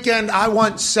 This weekend, I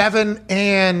want 7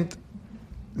 and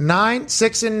 9,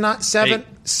 6 and 9, 7,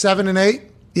 7 and 8.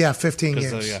 Yeah, 15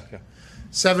 games.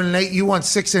 7 and 8. You want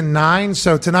 6 and 9.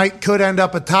 So tonight could end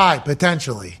up a tie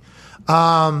potentially.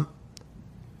 AJ,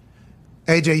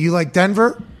 you like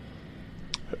Denver?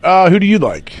 Who do you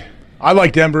like? I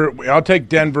like Denver. I'll take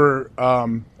Denver at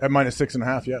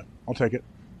 -6.5. Yeah, I'll take it.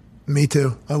 Me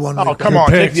too. I won. Oh, come on.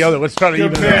 Take the other. Let's try to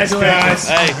even it out. Guys.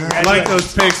 Hey, I like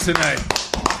those picks tonight.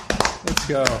 Let's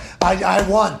go. I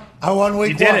won. I won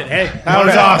week 1. You did it. Hey. That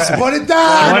was awesome. Put it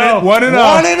down. 1-0.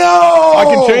 I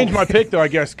can change my pick, though, I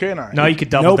guess, can I? No, you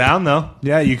could double down, though.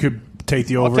 Yeah, you could take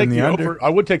the over and the under. I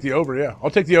would take the over, yeah.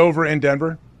 I'll take the over in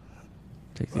Denver.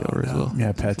 Take the over as well.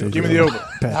 Yeah, Pat. Give me the over.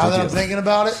 Now that I'm thinking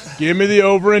about it. Give me the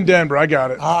over in Denver. I got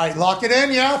it. All right, lock it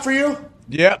in, yeah, for you?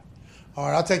 Yep. All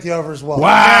right, I'll take the over as well.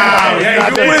 Wow. Yeah,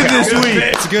 you win this week.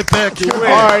 It's a good pick. All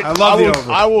right. I love the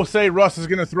over. I will say Russ is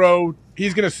going to throw.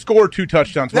 He's going to score 2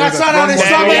 touchdowns. That's not how they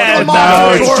stop making making a No,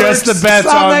 mockery. it's just the bets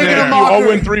Stop on making there. a mockery. I'll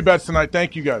win 3 bets tonight.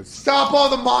 Thank you, guys. Stop all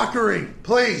the mockery.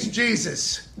 Please,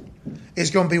 Jesus is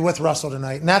going to be with Russell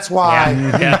tonight. And that's why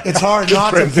it's hard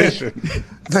not to pick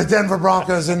the Denver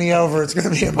Broncos in the over. It's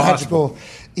going to be a magical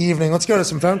evening. Let's go to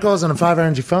some phone calls on a 5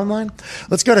 Energy phone line.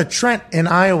 Let's go to Trent in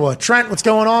Iowa. Trent, what's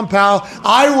going on, pal?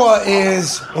 Iowa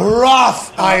is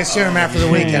rough, I assume, after the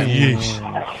weekend.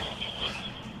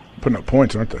 Putting up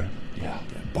points, aren't they? Yeah,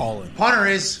 balling. Punter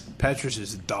is... Petrus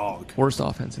is a dog. Worst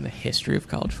offense in the history of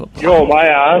college football. Yo, am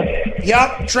I on?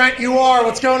 Yep, Trent, you are.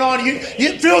 What's going on?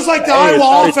 It feels like the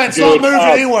Iowa offense not moving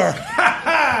anywhere.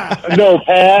 No,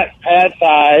 Pat's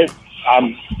high.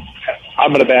 I'm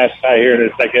going to bash high here in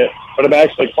a second, but I'm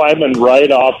actually climbing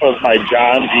right off of my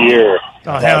John Deere.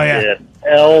 Oh, hell yeah.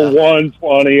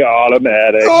 L120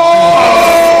 automatic.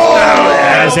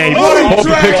 That is a What a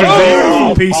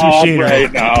beautiful piece of machinery.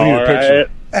 Right now, all right?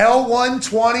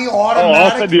 L120 Oh, I'll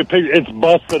automatic. send you a picture. It's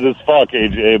busted as fuck,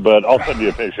 AJ, but I'll send you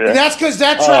a picture. That's because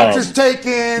that tractor's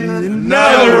taking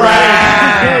Another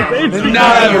round.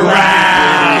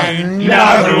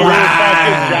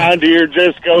 John Deere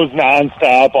just goes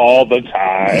nonstop all the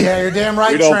time. Yeah, you're damn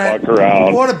right, We don't Trent. fuck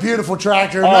around. What a beautiful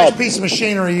tractor. Nice piece of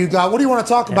machinery you got. What do you want to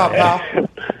talk about, pal?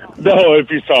 No, if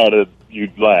you saw it,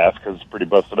 you'd laugh because it's pretty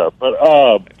busted up. But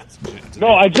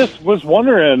no, I just was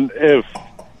wondering if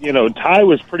Ty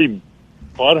was pretty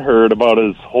butthurt about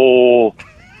his whole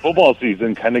football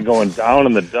season kind of going down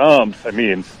in the dumps. I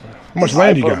mean, how much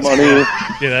land you got?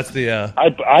 Yeah, that's the. I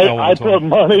put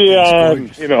money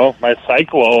on my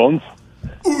Cyclones,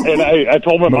 and I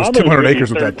told my mom Almost it was 200 gonna be acres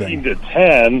with that thing. 13 to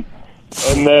 10,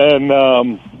 and then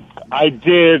I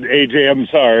did. AJ, I'm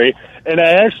sorry, and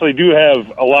I actually do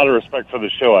have a lot of respect for the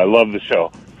show. I love the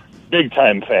show, big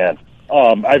time fan.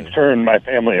 I've turned my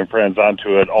family and friends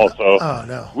onto it also. Oh,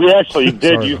 no. We actually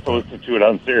did used to listen to it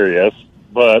on Sirius,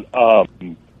 but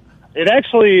it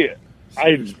actually,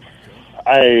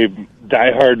 I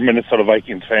diehard Minnesota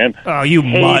Vikings fan. Oh, you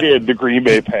hated the Green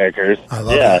Bay Packers. I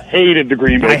love that. Hated the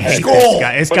Green Bay Packers.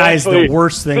 This guy is the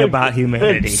worst thing about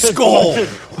humanity. Skull.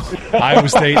 Iowa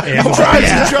State and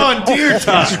the John Deere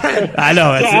time. I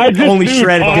know. It's I the just only do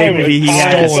shred of time dignity he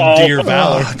and has. time. Deer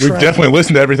Valor. We've definitely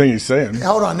listened to everything he's saying.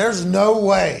 Hold on. There's no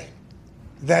way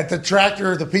that the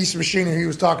tractor, the piece of machinery he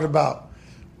was talking about,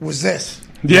 was this.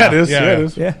 Yeah, it is. Yeah. Yeah, it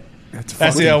is. Yeah.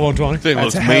 That's the L120. Thing That's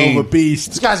looks a hell mean. of a beast.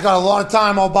 This guy's got a lot of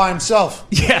time all by himself.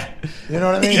 Yeah. You know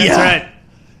what I mean? That's right.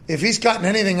 If he's cutting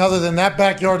anything other than that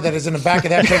backyard that is in the back of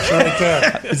that picture right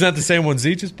there. Isn't that the same one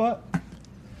Zeech just bought?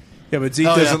 Yeah, but Zeke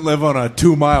doesn't live on a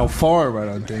 2-mile farm, I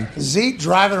don't think. Zeke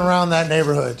driving around that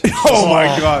neighborhood. Oh, my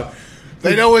God.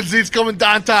 They know when Zeke's coming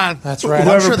downtown. That's right. I'm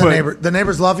Whoever sure put- the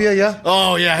neighbors love you, yeah?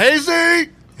 Oh, yeah. Hey,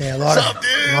 Zeke! Yeah,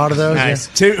 a lot of those.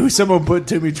 Nice. Someone put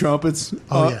Timmy Trumpets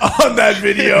Oh, on that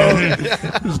video.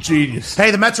 It was genius. Yeah.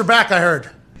 Hey, the Mets are back, I heard.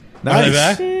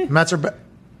 Nice. Mets are back.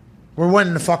 We're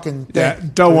winning the fucking thing. Yeah,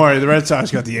 don't worry. The Red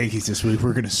Sox got the Yankees this week.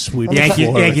 We're going to sweep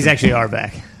Yankees actually are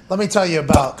back. Let me tell you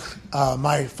about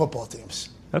my football teams.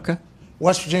 Okay.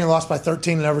 West Virginia lost by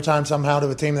 13 in overtime somehow to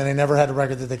a team that they never had a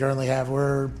record that they currently have.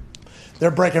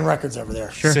 They're breaking records over there.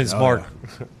 Sure. Since Mark.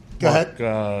 Go ahead.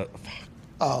 Mark,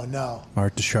 Oh, no.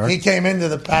 Art the Shark. He came into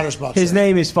the Patters box. His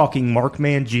name is fucking Mark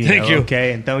Mangino. Thank you.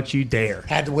 Okay, and don't you dare.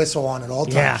 Had to whistle on it all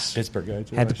times. Yeah. Pittsburgh guy.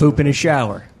 too, Had to actually. poop in his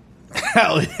shower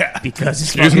Hell yeah. because his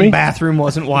Excuse fucking me? bathroom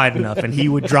wasn't wide enough, and he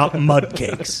would drop mud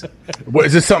cakes. What,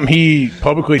 is this something he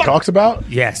publicly talks about?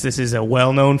 Yes, this is a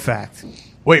well-known fact.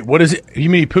 Wait, what is it? You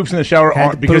mean he poops in the shower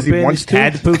Had to because he poop in- wants to?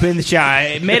 Had to poop in the shower.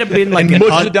 It may have been like And an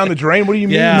mushes it down the drain? What do you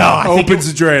mean? Yeah. No, I think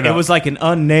Opens the drain It up. was like an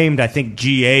unnamed, I think,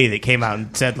 GA that came out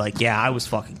and said, like, yeah, I was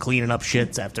fucking cleaning up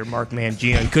shits after Mark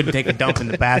Mangino. He couldn't take a dump in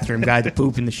the bathroom, guy had to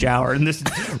poop in the shower. And this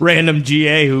random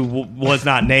GA who was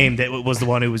not named, it was the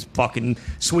one who was fucking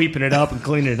sweeping it up and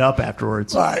cleaning it up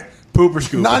afterwards. All right. Pooper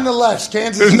scoop. Nonetheless,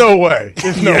 Kansas. There's no way.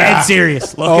 There's no Dead way.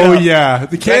 serious. Look Oh, it up. yeah.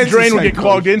 The That Kansas drain would get Cyclones.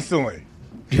 clogged instantly.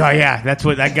 Oh, yeah, that's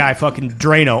what that guy fucking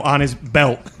Drano on his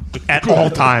belt at all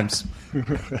times.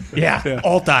 Yeah,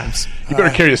 all times. You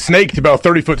better carry a snake, about a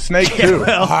 30-foot snake, too.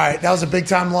 All right. That was a big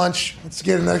time lunch. Let's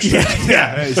get an extra.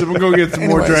 Yeah. Hey, someone go get some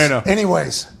more Drano.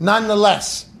 Anyways,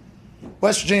 nonetheless,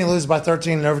 West Virginia loses by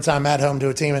 13 in overtime at home to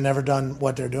a team that never done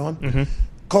what they're doing. Mm-hmm.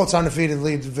 Colts undefeated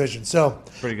lead the division. So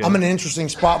Pretty good. I'm in an interesting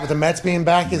spot with the Mets being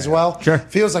back as well. Sure.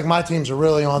 Feels like my teams are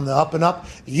really on the up and up.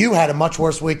 You had a much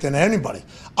worse week than anybody.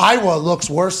 Iowa looks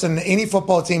worse than any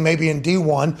football team maybe in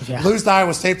D1. Yeah. Lose to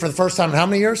Iowa State for the first time in how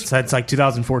many years? So it's like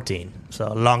 2014, so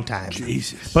a long time.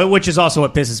 Jesus. But which is also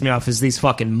what pisses me off is these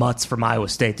fucking mutts from Iowa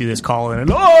State do this calling and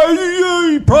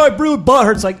you probably really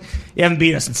butthurt. It's like you haven't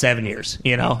beat us in 7 years,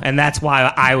 you know, and that's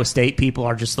why Iowa State people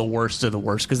are just the worst of the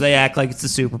worst because they act like it's the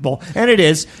Super Bowl, and it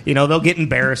is. You know, they'll get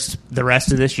embarrassed the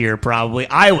rest of this year probably.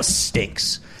 Iowa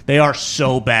stinks. They are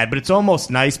so bad, but it's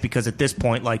almost nice because at this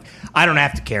point, like, I don't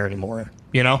have to care anymore.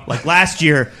 You know, like last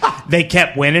year, they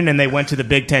kept winning and they went to the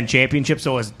Big Ten championship.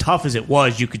 So as tough as it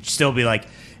was, you could still be like,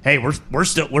 "Hey,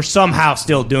 we're somehow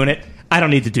still doing it." I don't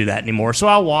need to do that anymore. So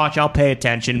I'll watch, I'll pay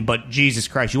attention, but Jesus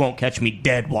Christ, you won't catch me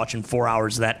dead watching 4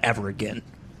 hours of that ever again.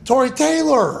 Torrey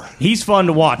Taylor. He's fun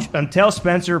to watch. Until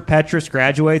Spencer Petras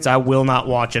graduates, I will not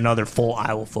watch another full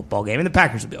Iowa football game, and the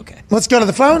Packers will be okay. Let's go to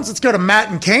the phones. Let's go to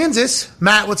Matt in Kansas.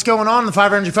 Matt, what's going on the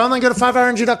 5 Energy phone line? Go to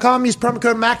 5hourEnergy.com. Use promo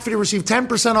code MACFI to receive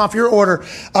 10% off your order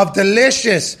of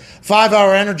delicious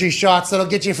 5-hour energy shots that'll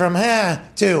get you from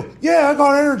to, I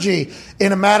got energy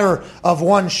in a matter of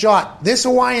one shot. This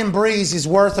Hawaiian Breeze is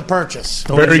worth a purchase.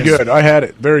 Very good. I had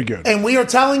it. Very good. And we are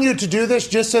telling you to do this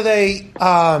just so they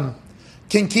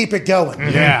can keep it going.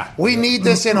 Yeah. We need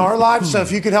this in our lives, so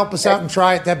if you could help us out and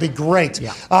try it, that'd be great.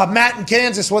 Yeah. Matt in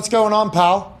Kansas, what's going on,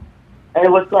 pal? Hey,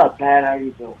 what's up, Pat? How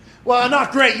you doing? Well,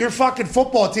 not great. Your fucking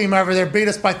football team over there beat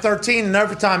us by 13 in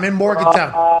overtime in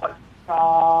Morgantown.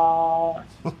 All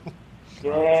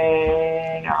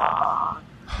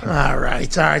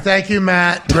right. Thank you,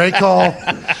 Matt. Great call.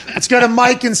 Let's go to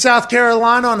Mike in South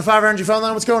Carolina on the 500 phone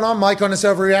line. What's going on, Mike, on this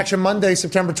Overreaction Monday,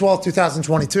 September 12th,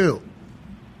 2022?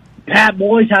 Pat,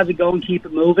 boys, how's it going? Keep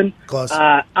it moving. Close.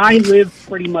 I live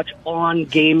pretty much on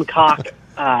Gamecock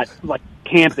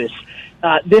campus.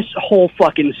 This whole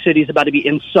fucking city is about to be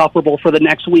insufferable for the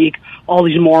next week. All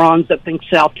these morons that think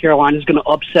South Carolina is going to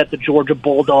upset the Georgia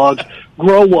Bulldogs.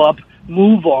 Grow up,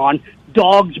 move on.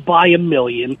 Dogs by a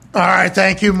million. All right,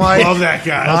 thank you, Mike. Love that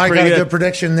guy. I got a good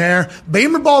prediction there.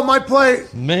 Beamer Ball might play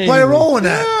a role in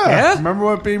that. Yeah. Remember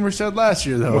what Beamer said last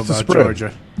year, though, about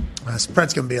Georgia?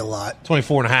 Spread's going to be a lot.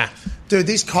 24.5. Dude,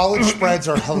 these college spreads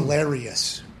are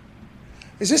hilarious.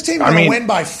 Is this team going to win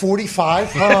by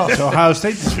 45? It's Ohio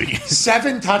State this week.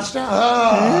 7 touchdowns?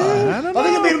 Are they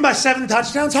going to beat them by 7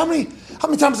 touchdowns? How many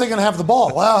times are they going to have the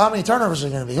ball? Well, how many turnovers are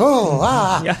they going to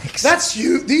be? That's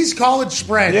you. These college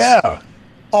spreads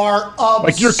are absurd.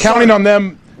 Like, you're counting on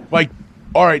them, like,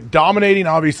 all right, dominating,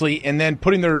 obviously, and then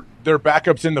putting their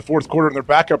backups in the fourth quarter and their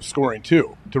backups scoring,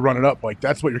 too, to run it up. Like,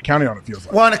 that's what you're counting on, it feels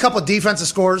like. Well, and a couple of defensive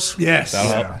scores. Yes.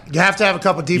 You have to have a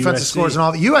couple of defensive scores and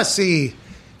all that. USC...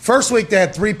 First week, they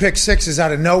had 3 pick sixes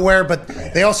out of nowhere, but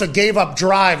they also gave up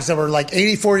drives that were like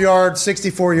 84 yards,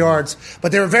 64 yards.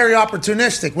 But they were very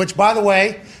opportunistic, which, by the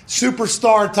way,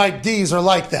 superstar-type Ds are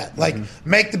like that. Like,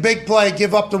 make the big play,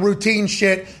 give up the routine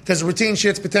shit, because the routine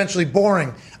shit's potentially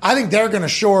boring. I think they're going to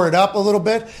shore it up a little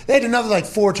bit. They had another,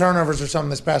 4 turnovers or something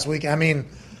this past week. I mean,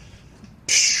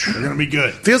 they're going to be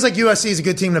good. Feels like USC is a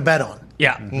good team to bet on.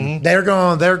 Yeah.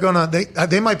 Mm-hmm.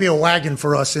 They might be a wagon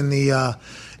for us in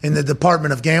the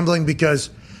Department of Gambling, because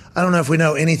I don't know if we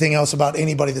know anything else about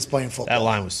anybody that's playing football. That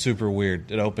line was super weird.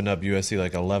 It opened up USC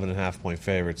like 11.5-point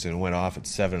favorites and went off at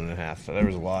 7.5. So there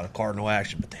was a lot of Cardinal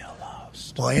action, but they all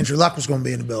lost. Well, Andrew Luck was going to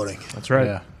be in the building. That's right.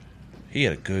 Yeah. He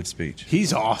had a good speech.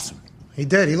 He's awesome. He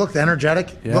did. He looked energetic.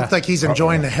 Yeah. Looked like he's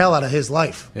enjoying the hell out of his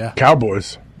life. Yeah.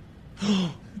 Cowboys.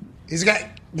 He's got...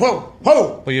 Whoa.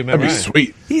 Well, you That'd be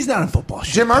sweet. He's not in football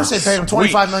shit. Jim Irsay paid him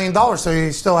 $25 million, so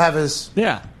he still have his...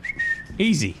 Yeah.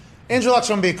 Easy. Andrew Luck's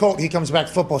going to be a Colt. He comes back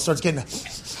to football, starts getting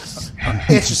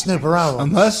itch to snoop around.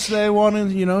 Unless they want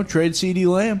to, trade CeeDee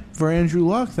Lamb for Andrew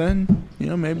Luck, then,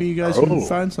 maybe you guys can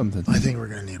find something. I think we're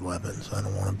going to need weapons. I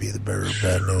don't want to be the bearer of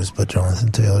bad news, but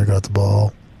Jonathan Taylor got the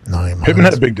ball. Pittman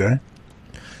had a big day.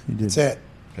 That's it.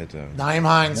 Naeem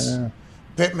Hines,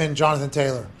 Pittman, Jonathan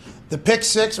Taylor. The pick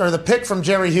six, or the pick from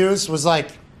Jerry Hughes, was like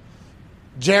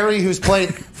Jerry, who's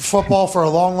played football for a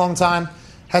long, long time,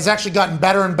 has actually gotten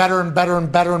better and better and better and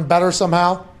better and better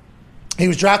somehow. He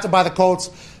was drafted by the Colts.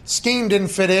 Scheme didn't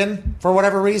fit in for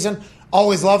whatever reason.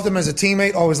 Always loved him as a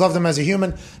teammate. Always loved him as a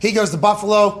human. He goes to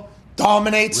Buffalo,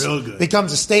 dominates,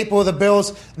 becomes a staple of the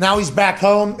Bills. Now he's back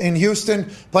home in Houston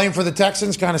playing for the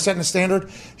Texans, kind of setting a standard.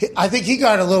 I think he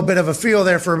got a little bit of a feel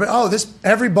there for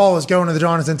every ball is going to the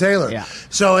Jonathan Taylor. Yeah.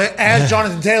 So as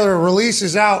Jonathan Taylor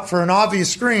releases out for an obvious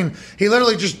screen, he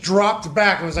literally just dropped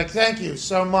back and was like, thank you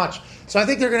so much. So I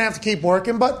think they're going to have to keep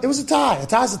working, but it was a tie. A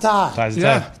tie's a tie. Tie's a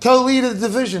tie. Co-lead of the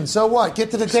division. So what?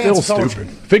 Get to the dance. Still stupid.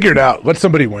 Figure it out. Let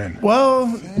somebody win. Well,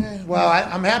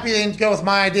 I'm happy they didn't go with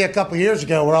my idea a couple years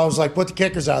ago where I was like, put the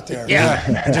kickers out there. Yeah.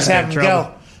 And just have them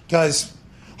go. Because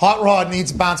Hot Rod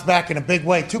needs to bounce back in a big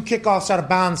way. 2 kickoffs out of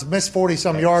bounds, missed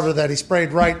 40-some yarder that he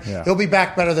sprayed right. Yeah. He'll be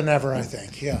back better than ever, I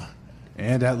think. Yeah.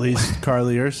 And at least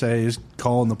Carly Irsay is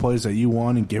calling the plays that you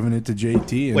want and giving it to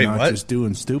JT and not just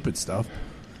doing stupid stuff.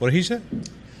 What did he say?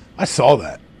 I saw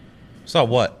that. Saw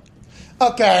what?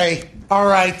 Okay. All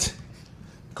right.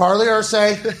 Carly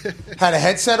Irsay had a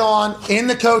headset on in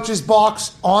the coach's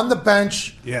box on the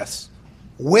bench. Yes.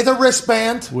 With a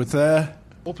wristband. With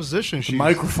what position? The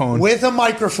microphone. With a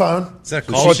microphone. Is that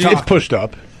called? It's pushed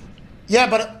up. Yeah,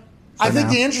 but I think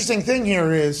the interesting thing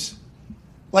here is,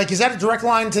 is that a direct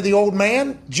line to the old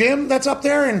man, Jim, that's up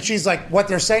there? And she's like, what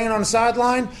they're saying on the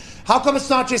sideline? How come it's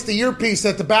not just the earpiece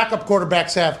that the backup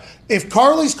quarterbacks have? If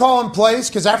Carly's calling plays,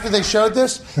 because after they showed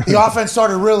this, the offense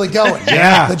started really going.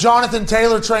 Yeah. The Jonathan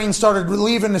Taylor train started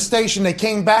leaving the station. They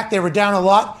came back. They were down a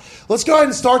lot. let's go ahead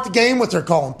and start the game with her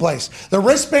calling plays. The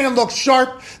wristband looks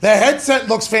sharp. The headset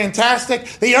looks fantastic.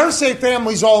 The Irsay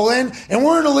family's all in, and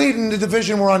we're in the lead in the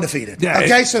division. We're undefeated. Yeah,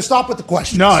 okay, so stop with the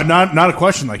questions. No, not a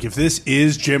question. Like, if this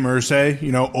is Jim Irsay,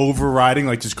 overriding,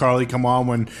 like, does Carly come on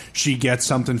when she gets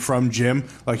something from Jim?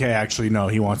 Like, hey, actually, no,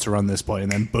 he wants to run this play.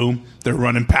 And then, boom, they're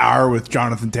running power with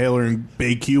Jonathan Taylor and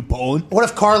Big Q pulling. What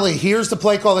if Carly hears the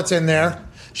play call that's in there?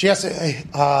 She has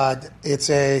to, it's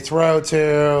a throw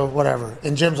to whatever.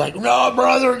 And Jim's like, no,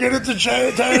 brother, get it to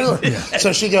Taylor.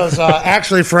 So she goes,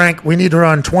 actually, Frank, we need to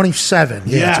run 27.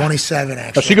 Yeah, 27,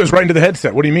 actually. She goes right into the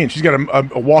headset. What do you mean? She's got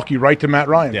a walkie right to Matt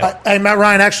Ryan. Hey, Matt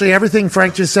Ryan, actually, everything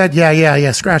Frank just said,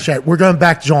 yeah, scratch that. We're going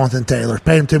back to Jonathan Taylor.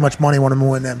 Paid him too much money, want him to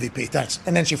win the MVP. Thanks.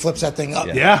 And then she flips that thing up.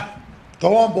 Yeah.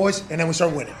 Go on, boys. And then we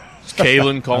start winning.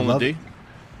 Kalen calling the D?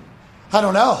 I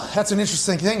don't know. That's an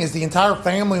interesting thing. Is the entire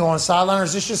family on sideline, or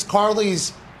is this just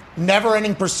Carly's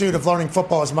never-ending pursuit of learning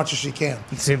football as much as she can?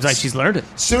 It seems like she's learned it.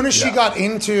 As soon as she got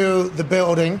into the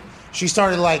building, she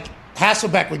started like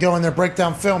Hasselbeck would go in there, break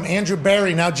down film. Andrew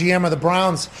Barry, now GM of the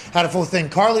Browns, had a full thing.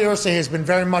 Carly Irsay has been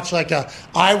very much like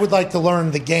I would like to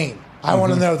learn the game. I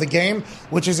want to know the game,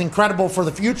 which is incredible for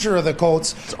the future of the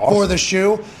Colts, for the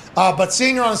shoe. But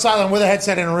seeing her on the sideline with a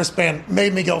headset and a wristband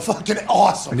made me go fucking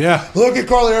awesome. Yeah. Look at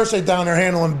Carly Irsay down there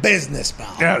handling business,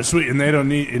 pal. Yeah, sweet. And they don't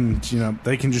need,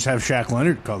 they can just have Shaq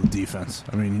Leonard call the defense.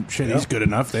 I mean, he's good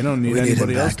enough. They don't need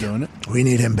anybody else doing it. We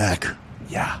need him back.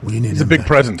 Yeah. We need him He's a big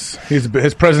presence.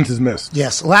 His presence is missed.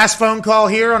 Yes. Last phone call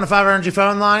here on the 5 Energy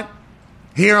phone line.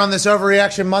 Here on this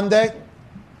Overreaction Monday.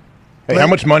 Hey, how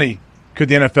much money could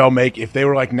the NFL make if they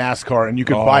were like NASCAR and you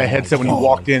could buy a headset when you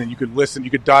walked in and you could listen, you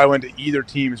could dial into either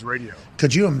team's radio?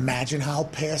 Could you imagine how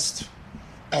pissed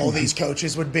all these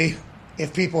coaches would be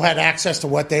if people had access to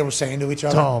what they were saying to each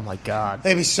other? Oh, my God.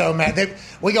 They'd be so mad.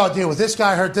 We got to deal with this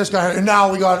guy hurt, and now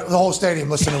we got the whole stadium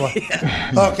listening to what.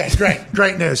 Okay,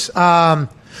 great news.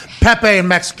 Pepe in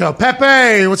Mexico.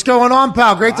 Pepe, what's going on,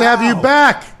 pal? Great to have you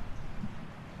back.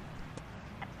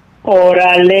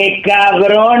 Órale,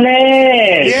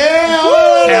 cabrones! Yeah!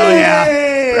 Hell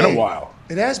yeah. Been a while.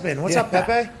 It has been. What's up,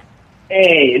 Pepe?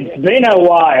 Hey, it's been a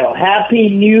while. Happy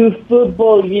new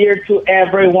football year to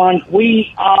everyone.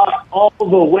 We are all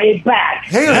the way back.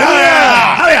 Hell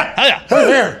yeah! Hell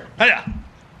yeah!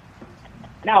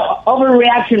 Now,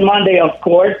 Overreaction Monday, of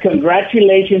course.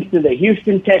 Congratulations to the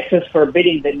Houston Texans for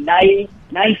beating the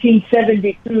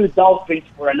 1972 Dolphins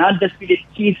for an undefeated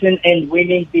season and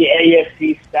winning the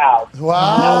AFC South.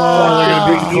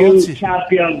 Wow. You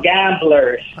champion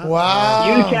gamblers.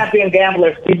 Wow. You champion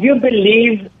gamblers. Did you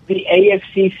believe the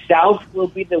AFC South will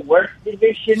be the worst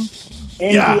division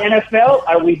in the NFL?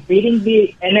 Are we beating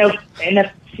the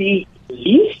NFC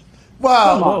East?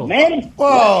 Wow. Come on, man.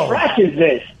 Whoa. What trash is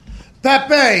this?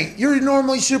 Pepe, you're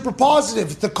normally super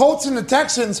positive. The Colts and the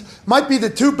Texans might be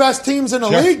the two best teams in the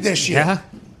league this year.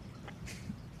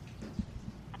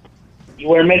 Yeah.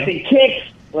 We're missing kicks.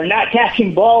 We're not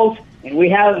catching balls. And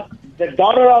we have the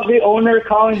daughter of the owner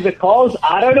calling the calls.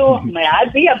 I don't know. May I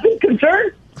be a bit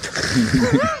concerned?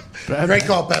 Great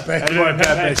call, Pepe. Pepe.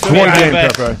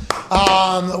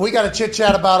 We got to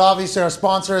chit-chat about, obviously, our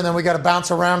sponsor, and then we got to bounce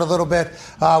around a little bit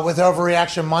with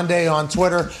Overreaction Monday on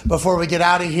Twitter before we get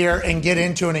out of here and get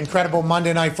into an incredible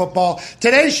Monday Night Football.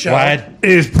 Today's show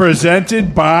is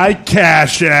presented by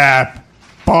Cash App.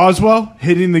 Boswell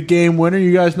hitting the game winner.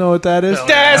 You guys know what that is?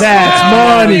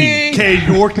 That's money. Cade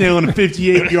York nailing a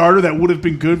 58-yarder that would have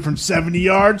been good from 70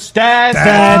 yards. That's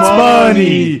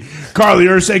money. Carly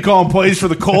Irsay calling plays for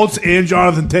the Colts and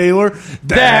Jonathan Taylor.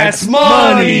 That's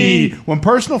money. When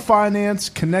personal finance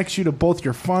connects you to both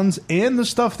your funds and the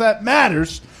stuff that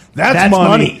matters, that's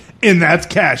money. And that's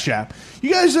Cash App.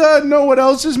 You guys know what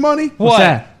else is money? What's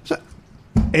that?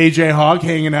 AJ Hawk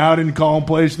hanging out and calling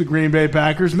plays for the Green Bay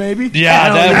Packers, maybe?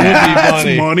 Yeah, that would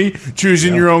be money.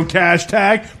 Choosing your own cash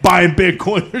tag, buying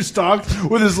Bitcoin or stocks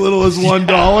with as little as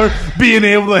 $1, being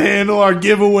able to handle our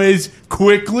giveaways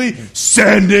quickly,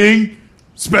 spending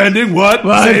what?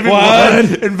 Saving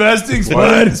what? Investing,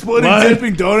 splitting,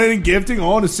 tipping, donating, gifting,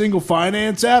 all in a single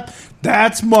finance app.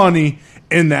 That's money,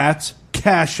 and that's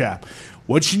Cash App.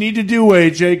 What you need to do,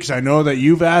 AJ, because I know that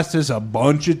you've asked us a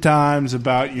bunch of times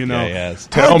about,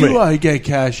 how do I get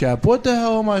Cash App? What the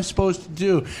hell am I supposed to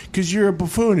do? Because you're a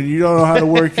buffoon and you don't know how to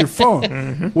work your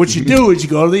phone. What you do is you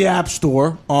go to the App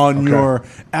Store on your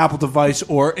Apple device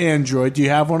or Android. Do you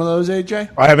have one of those,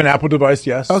 AJ? I have an Apple device,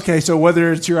 yes. Okay, so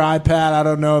whether it's your iPad, I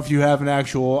don't know if you have an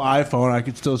actual iPhone. I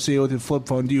could still see it with your flip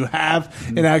phone. Do you have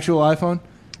an actual iPhone?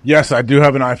 Yes, I do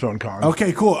have an iPhone, Con.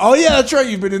 Okay, cool. Oh yeah, that's right.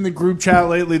 You've been in the group chat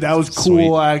lately. That was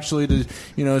cool, actually.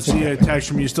 To see a text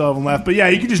from you, still haven't left. But yeah,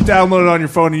 you can just download it on your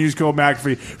phone and use code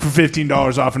McAfee for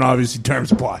 $15 off, and obviously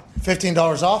terms apply.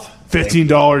 $15 off.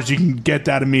 $15. You can get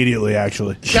that immediately.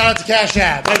 Actually, shout out to Cash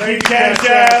App. Thank you, Cash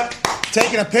App.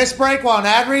 Taking a piss break while an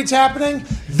ad read's happening.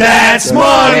 That's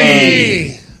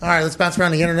money. All right, let's bounce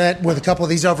around the internet with a couple of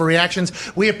these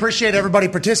overreactions. We appreciate everybody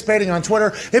participating on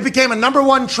Twitter. It became a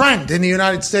 #1 trend in the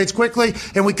United States quickly,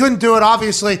 and we couldn't do it,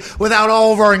 obviously, without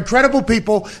all of our incredible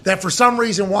people that for some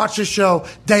reason watch this show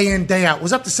day in, day out. It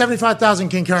was up to 75,000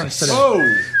 concurrents today. Oh.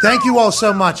 Thank you all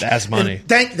so much. That's money.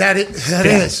 That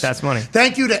is. That's money.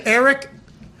 Thank you to Eric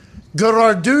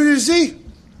Girarduzzi.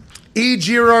 E.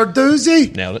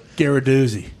 Girarduzzi. Nailed it.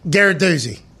 Girarduzzi.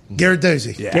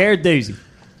 Yeah. Garraduzzi.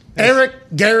 Eric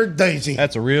Garraduzzi.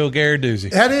 That's a real Garraduzzi.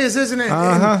 That is, isn't it?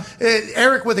 Uh-huh. And,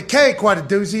 Eric with a K, quite a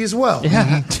doozy as well.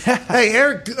 Yeah. Hey,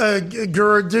 Eric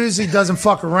Garraduzzi doesn't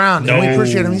fuck around. And we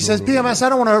appreciate him. He says, PMS, I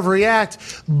don't want to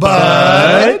overreact,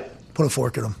 but put a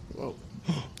fork in him.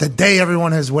 The day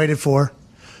everyone has waited for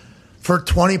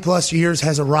 20 plus years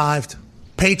has arrived.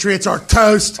 Patriots are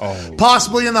toast,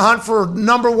 possibly in the hunt for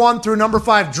 #1 through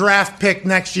 #5 draft pick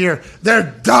next year.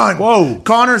 They're done. Whoa.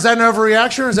 Connor, is that an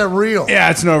overreaction or is that real? Yeah,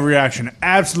 it's an overreaction.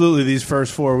 Absolutely, these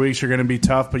first 4 weeks are going to be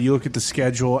tough, but you look at the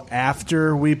schedule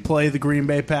after we play the Green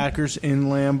Bay Packers in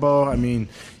Lambeau. I mean,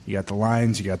 you got the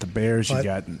Lions, you got the Bears, you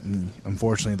got,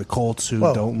 unfortunately, the Colts who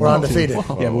don't. We're undefeated.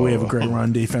 Yeah, but we have a great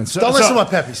run defense. Don't listen to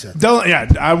what Pepe said.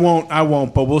 I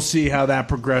won't. But we'll see how that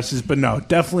progresses. But no,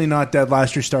 definitely not dead.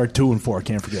 Last year started 2-4.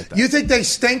 Can't forget that. You think they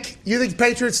stink? You think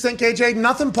Patriots stink, AJ?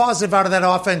 Nothing positive out of that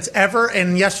offense ever,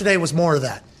 and yesterday was more of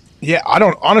that. Yeah, I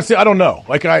don't know.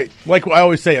 Like I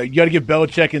always say, you got to give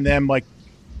Belichick and them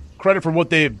credit for what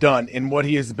they have done and what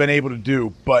he has been able to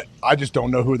do, but I just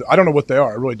don't know I don't know what they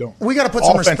are. I really don't. We got to put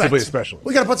some respect. Offensively, especially.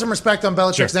 We got to put some respect on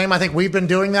Belichick's name. I think we've been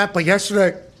doing that, but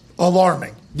yesterday,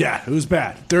 alarming. Yeah, it was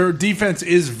bad. Their defense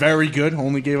is very good.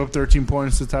 Only gave up 13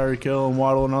 points to Tyreek Hill and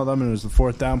Waddle and all them, and it was the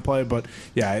 4th down play. But,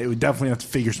 yeah, it would definitely have to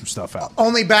figure some stuff out.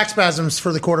 Only back spasms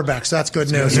for the quarterbacks. That's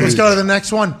good news. Let's go to the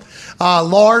next one.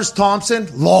 Lars Thompson.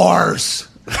 Lars.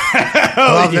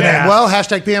 Love the name. Well,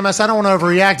 hashtag PMS. I don't want to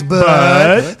overreact,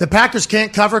 but the Packers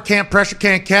can't cover, can't pressure,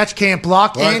 can't catch, can't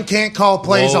block, and can't call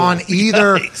plays on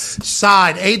either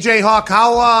side. AJ Hawk,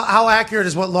 how accurate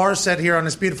is what Lars said here on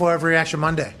this beautiful Overreaction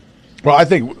Monday? Well, I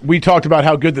think we talked about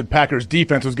how good the Packers'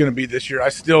 defense was going to be this year. I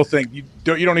still think you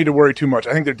don't need to worry too much.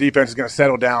 I think their defense is going to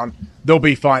settle down. They'll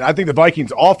be fine. I think the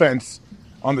Vikings' offense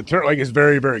on the turn is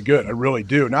very, very good. I really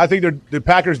do. Now, I think the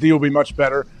Packers' D will be much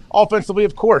better. Offensively,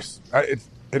 of course.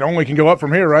 It only can go up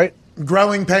from here, right?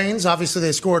 Growing pains. Obviously,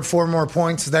 they scored 4 more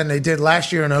points than they did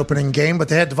last year in opening game, but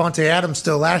they had Devontae Adams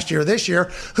still last year. This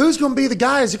year, who's going to be the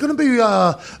guy? Is it going to be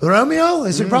Romeo?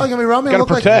 Is it probably going to be Romeo? Got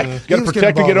to protect. Got to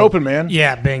protect to get open, man.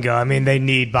 Yeah, bingo. I mean, they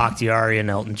need Bakhtiari and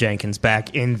Elton Jenkins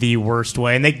back in the worst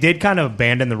way. And they did kind of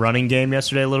abandon the running game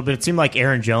yesterday a little bit. It seemed like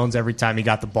Aaron Jones, every time he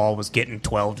got the ball, was getting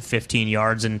 12 to 15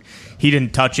 yards, and he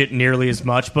didn't touch it nearly as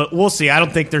much. But we'll see. I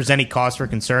don't think there's any cause for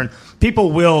concern.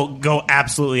 People will go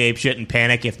absolutely apeshit and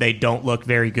panic if they don't look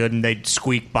very good and they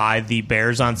squeak by the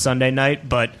Bears on Sunday night.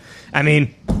 But, I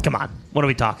mean, come on. What are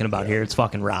we talking about here? It's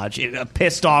fucking Raj. A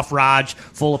pissed off Raj,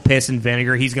 full of piss and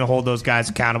vinegar. He's going to hold those guys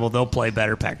accountable. They'll play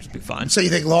better. Packers will be fine. So you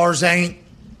think Lars ain't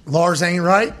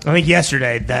right? I think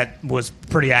yesterday that was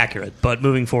pretty accurate. But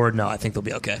moving forward, no, I think they'll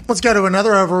be okay. Let's go to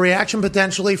another overreaction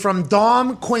potentially from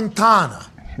Dom Quintana.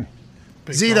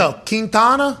 Zito,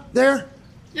 Quintana there?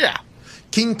 Yeah.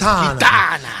 Quintana.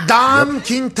 Dom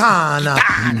Quintana.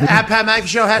 At Pat McAfee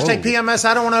Show, hashtag PMS.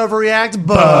 I don't want to overreact,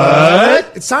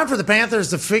 but it's time for the Panthers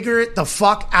to figure it the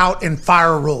fuck out and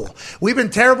fire a rule. We've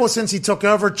been terrible since he took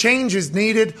over. Change is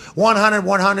needed. 100,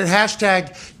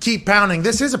 hashtag keep pounding.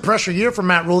 This is a pressure year for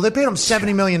Matt Rule. They paid him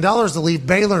 $70 million to leave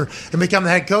Baylor and become the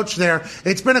head coach there.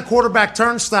 It's been a quarterback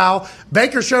turnstile.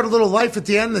 Baker showed a little life at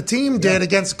the end. The team did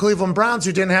against the Cleveland Browns,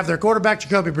 who didn't have their quarterback.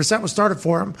 Jacoby Brissett was started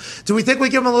for him. Do we think we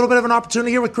give him a little bit of an opportunity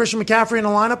here with Christian McCaffrey in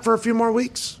the lineup for a few more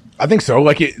weeks? I think so.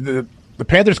 The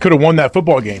Panthers could have won that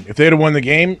football game. If they had won the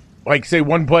game, say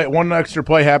one extra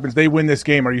play happens, they win this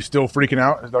game. Are you still freaking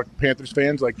out as Panthers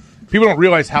fans? People don't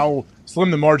realize how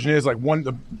slim the margin is.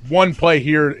 One play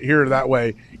here that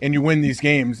way, and you win these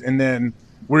games, and then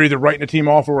we're either writing a team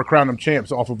off or we're crowning them champs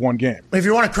off of one game. If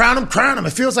you want to crown them, crown them.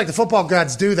 It feels like the football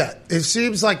gods do that. It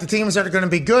seems like the teams that are going to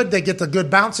be good, they get the good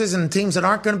bounces, and the teams that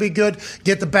aren't going to be good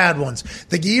get the bad ones.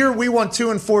 The year we won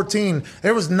 2-14,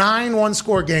 there was 9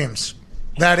 one-score games.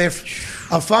 That if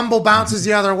a fumble bounces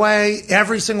the other way,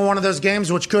 every single one of those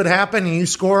games, which could happen, and you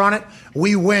score on it,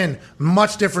 we win.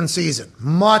 Much different season.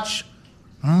 Much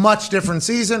Much different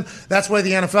season. That's where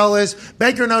the NFL is.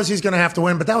 Baker knows he's going to have to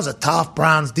win, but that was a tough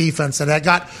Browns defense that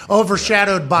got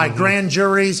overshadowed by grand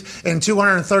juries and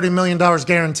 $230 million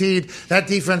guaranteed. That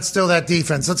defense, still that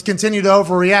defense. Let's continue to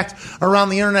overreact around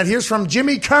the internet. Here's from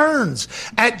Jimmy Kearns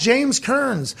at James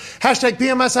Kearns. Hashtag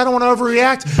PMS, I don't want to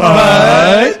overreact.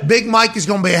 But Big Mike is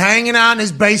going to be hanging out in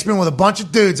his basement with a bunch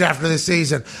of dudes after this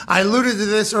season. I alluded to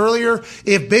this earlier.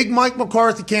 If Big Mike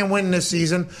McCarthy can't win this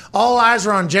season, all eyes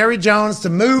are on Jerry Jones to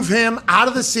move him out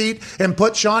of the seat and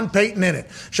put Sean Payton in it.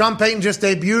 Sean Payton just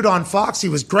debuted on Fox. He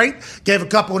was great. Gave a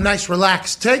couple of nice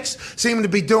relaxed takes. Seemed to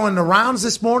be doing the rounds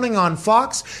this morning on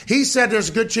Fox. He said there's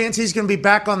a good chance he's going to be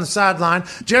back on the sideline.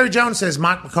 Jerry Jones says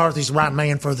Mike McCarthy's the right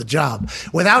man for the job.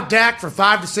 Without Dak for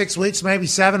 5 to 6 weeks, maybe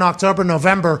 7, October,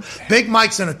 November, Big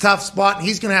Mike's in a tough spot, and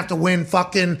he's going to have to win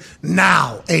fucking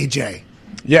now, AJ.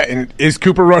 Yeah, and is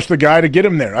Cooper Rush the guy to get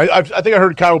him there? I think I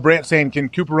heard Kyle Brandt saying,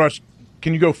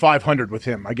 can you go 500 with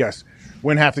him, I guess?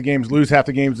 Win half the games, lose half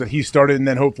the games that he started, and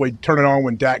then hopefully turn it on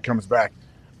when Dak comes back.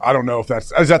 I don't know if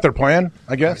is that their plan,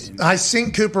 I guess? I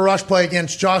seen Cooper Rush play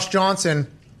against Josh Johnson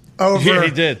over he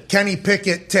did. Kenny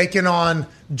Pickett taking on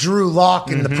Drew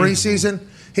Lock in the preseason.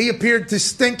 He appeared to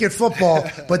stink at football,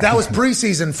 but that was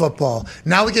preseason football.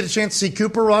 Now we get a chance to see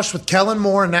Cooper Rush with Kellen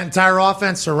Moore and that entire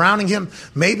offense surrounding him.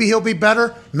 Maybe he'll be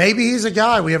better. Maybe he's a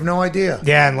guy. We have no idea.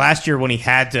 Yeah, and last year when he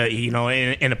had to,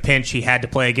 in a pinch, he had to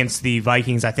play against the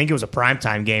Vikings. I think it was a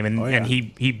primetime game, and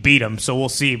he beat them. So we'll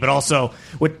see. But also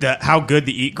with how good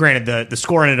granted the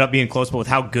score ended up being close, but with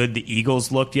how good the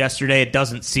Eagles looked yesterday, it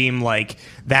doesn't seem like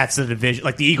that's the division.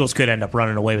 Like the Eagles could end up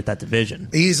running away with that division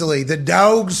easily. The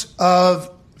Dogs of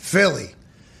Philly.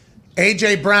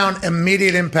 A.J. Brown,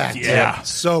 immediate impact. Yeah.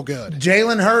 So good.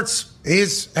 Jalen Hurts,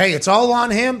 it's all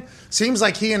on him. Seems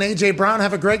like he and A.J. Brown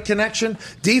have a great connection.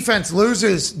 Defense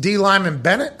loses D. Lyman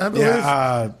Bennett, I believe.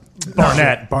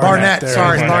 Barnett.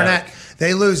 Barnett.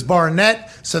 They lose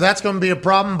Barnett, so that's going to be a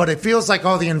problem. But it feels like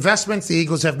all the investments the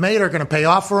Eagles have made are going to pay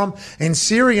off for them. And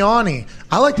Sirianni,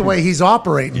 I like the way he's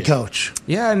operating, Coach.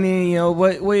 Yeah, I mean,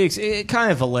 it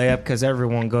kind of a layup because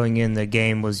everyone going in the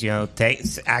game was,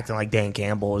 acting like Dan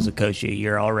Campbell was a coach of the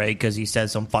year already because he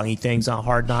said some funny things on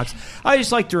Hard Knocks. I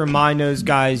just like to remind those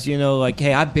guys,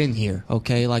 hey, I've been here,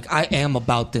 okay? Like, I am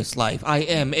about this life. I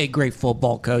am a great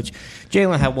football coach.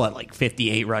 Jalen had,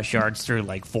 58 rush yards through,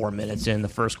 4 minutes in the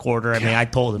first quarter. I mean, I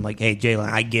told him, hey,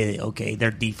 Jalen, I get it, okay?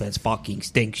 Their defense fucking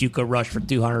stinks. You could rush for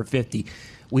 250.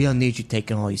 We don't need you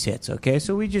taking all these hits, okay?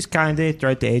 So we just kind of threw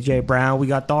it to A.J. Brown. We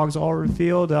got dogs all over the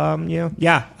field.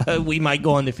 We might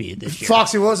go undefeated this year.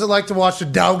 Foxy, what was it like to watch the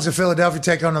Dogs of Philadelphia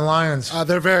take on the Lions?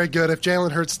 They're very good. If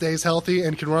Jalen Hurts stays healthy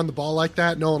and can run the ball like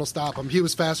that, no one will stop him. He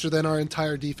was faster than our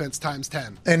entire defense times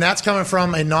 10. And that's coming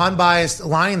from a non-biased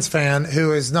Lions fan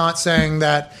who is not saying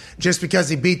that just because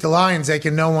he beat the Lions,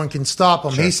 no one can stop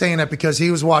him. Sure. He's saying that because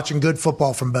he was watching good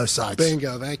football from both sides.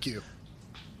 Bingo, thank you.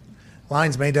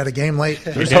 Lions made that a game late.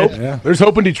 There's hope. Yeah. There's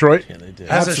hope in Detroit. Yeah, they did.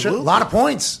 A lot of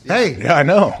points. Hey. Yeah, I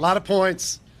know. A lot of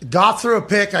points. Goff threw a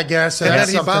pick, I guess. And then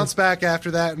he bounced back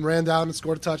after that and ran down and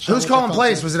scored a touchdown. Who's calling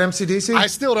plays? Was it MCDC? I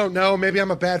still don't know. Maybe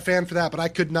I'm a bad fan for that, but I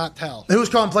could not tell. Who was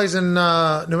calling plays in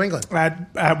New England?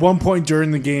 At one point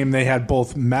during the game, they had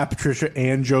both Matt Patricia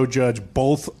and Joe Judge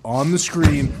both on the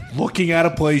screen looking at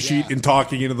a play sheet and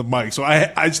talking into the mic. So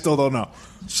I still don't know.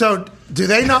 So do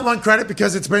they not want credit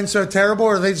because it's been so terrible,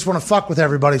 or they just want to fuck with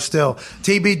everybody still?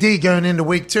 TBD going into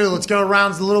week 2. Let's go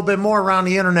around a little bit more around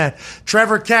the internet.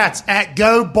 Trevor Katz at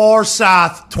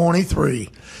GoBarSouth23.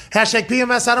 Hashtag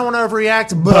PMS, I don't want to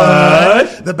overreact,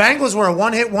 but the Bengals were a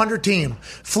one-hit wonder team.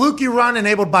 Fluky run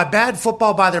enabled by bad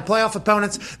football by their playoff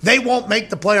opponents. They won't make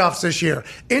the playoffs this year.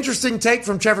 Interesting take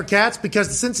from Trevor Katz because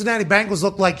the Cincinnati Bengals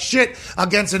looked like shit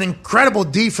against an incredible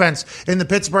defense in the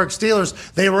Pittsburgh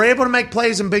Steelers. They were able to make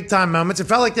plays in big-time moments. It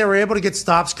felt like they were able to get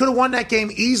stops. Could have won that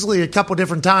game easily a couple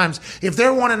different times. If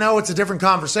they're 1-0, it's a different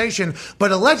conversation.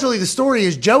 But allegedly the story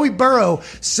is Joey Burrow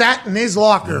sat in his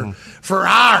locker for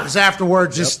hours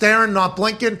afterwards, just staring, not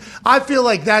blinking. I feel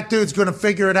like that dude's going to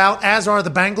figure it out, as are the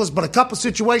Bengals. But a couple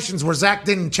situations where Zach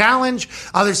didn't challenge,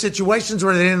 other situations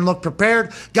where they didn't look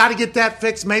prepared. Got to get that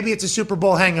fixed. Maybe it's a Super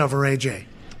Bowl hangover, AJ.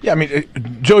 Yeah, I mean,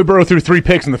 Joey Burrow threw 3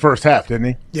 picks in the first half, didn't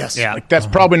he? Yes. Yeah. That's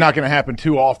probably not going to happen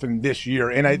too often this year.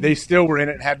 And they still were in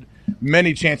it and had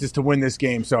many chances to win this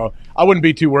game. So I wouldn't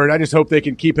be too worried. I just hope they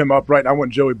can keep him upright. I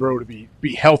want Joey Burrow to be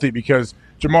healthy because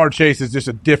Jamar Chase is just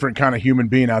a different kind of human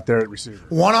being out there at receiver.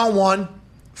 1-on-1,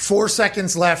 4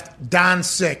 seconds left, down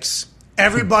 6.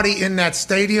 Everybody in that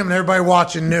stadium and everybody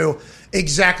watching knew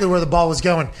exactly where the ball was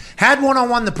going. Had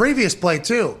 1-on-1 the previous play,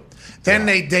 too. Then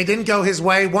they didn't go his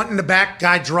way. Went in the back,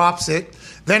 guy drops it.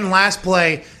 Then last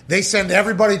play, they send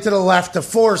everybody to the left to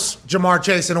force Jamar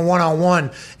Chase in a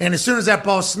one-on-one. And as soon as that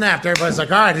ball snapped, everybody's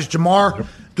like, all right, is Jamar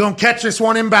going to catch this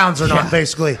one inbounds or not,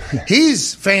 basically?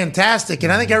 He's fantastic.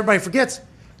 And I think everybody forgets,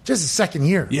 just his second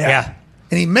year. Yeah.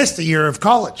 And he missed a year of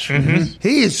college. Mm-hmm.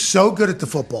 He is so good at the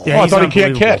football. I thought he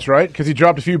can't catch, right? Because he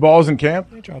dropped a few balls in camp.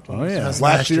 Oh, yeah.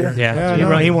 Last year.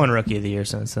 Yeah, he won Rookie of the Year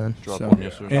since then. And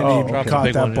he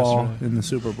caught that ball in the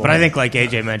Super Bowl. But I think, like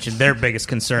AJ mentioned, their biggest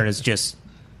concern is just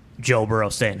Joe Burrow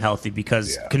staying healthy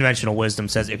because conventional wisdom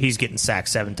says if he's getting sacked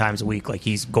 7 times a week, like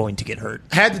he's going to get hurt.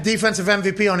 Had the defensive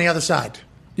MVP on the other side.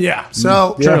 Yeah.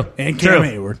 So True. And Cam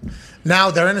Hayward.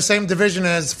 Now they're in the same division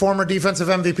as former defensive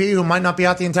MVP who might not be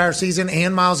out the entire season,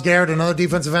 and Myles Garrett, another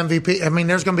defensive MVP. I mean,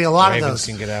 there's going to be a lot of those.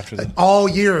 Can get after them. All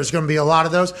year is going to be a lot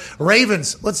of those.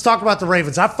 Ravens. Let's talk about the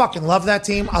Ravens. I fucking love that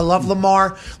team. I love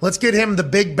Lamar. Let's get him the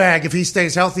big bag if he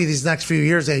stays healthy these next few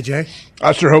years, AJ.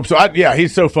 I sure hope so.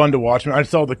 He's so fun to watch. I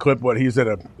saw the clip. He's at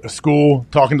a school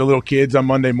talking to little kids on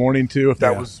Monday morning too. If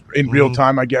that was in real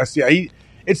time, I guess. Yeah,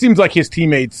 it seems like his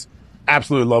teammates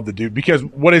absolutely love the dude because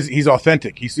he's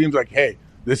authentic. He seems like, hey,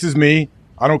 this is me.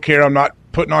 I don't care. I'm not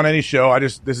putting on any show.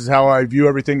 This is how I view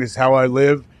everything. This is how I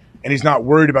live. And he's not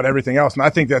worried about everything else. And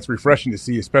I think that's refreshing to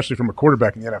see, especially from a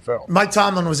quarterback in the NFL. Mike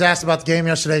Tomlin was asked about the game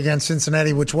yesterday against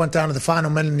Cincinnati, which went down to the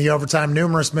final minute in the overtime.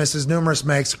 Numerous misses, numerous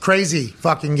makes. Crazy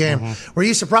fucking game. Were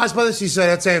you surprised by this? He said,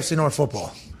 that's AFC North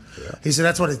football. Yeah. He said,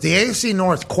 that's what it's. The AFC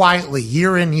North quietly,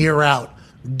 year in, year out,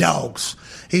 dogs.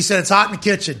 He said, it's hot in the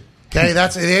kitchen. Okay, the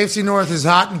AFC North is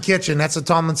hot in the kitchen. That's what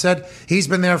Tomlin said. He's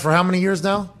been there for how many years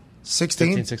now?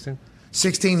 16?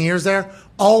 16 years there.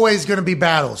 Always going to be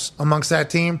battles amongst that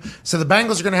team. So the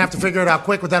Bengals are going to have to figure it out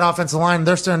quick with that offensive line.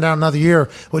 They're staring down another year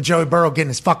with Joey Burrow getting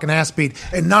his fucking ass beat,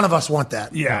 and none of us want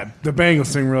that. Yeah, the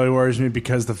Bengals thing really worries me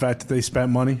because the fact that they spent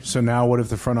money. So now what if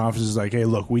the front office is like, hey,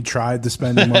 look, we tried the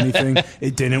spending money thing.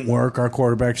 It didn't work. Our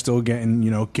quarterback's still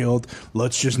getting, killed.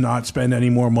 Let's just not spend any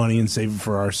more money and save it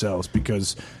for ourselves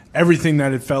because everything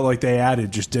that it felt like they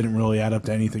added just didn't really add up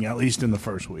to anything, at least in the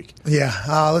first week.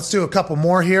 Yeah, let's do a couple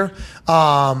more here.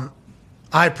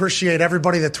 I appreciate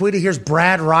everybody that tweeted. Here's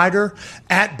Brad Ryder,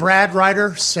 at Brad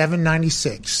Ryder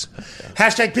 796.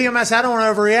 Hashtag PMS, I don't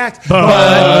want to overreact.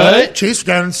 But Chiefs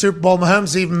got in the Super Bowl.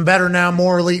 Mahomes even better now,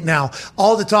 more elite now.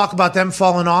 All the talk about them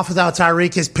falling off without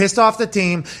Tyreek has pissed off the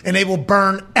team, and they will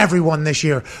burn everyone this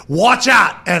year. Watch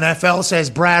out, NFL, says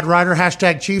Brad Ryder.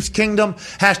 Hashtag Chiefs Kingdom.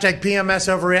 Hashtag PMS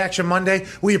Overreaction Monday.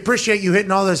 We appreciate you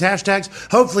hitting all those hashtags.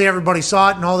 Hopefully everybody saw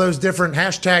it in all those different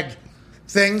hashtag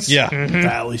things. Yeah.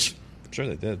 Valleys. I'm sure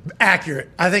they did. Accurate.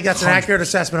 I think that's an accurate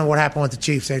assessment of what happened with the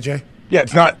Chiefs, AJ. Yeah,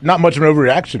 it's not much of an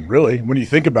overreaction, really, when you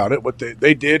think about it. What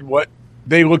they did, what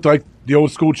they looked like the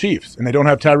old school Chiefs, and they don't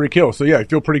have Tyreek Hill. So, yeah, I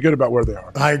feel pretty good about where they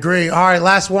are. I agree. All right,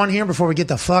 last one here before we get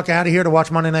the fuck out of here to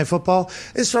watch Monday Night Football.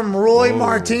 It's from Roy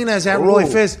Martinez at Roy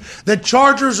Fizz. The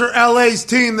Chargers are LA's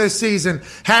team this season.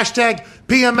 Hashtag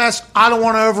PMS, I don't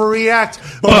want to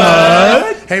overreact.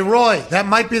 But, hey, Roy, that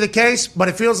might be the case, but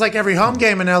it feels like every home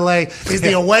game in LA is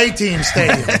the away team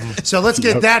stadium. So let's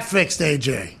get that fixed,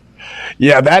 AJ.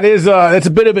 Yeah, that's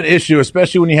a bit of an issue,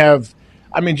 especially when you have,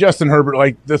 Justin Herbert,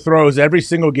 like the throws, every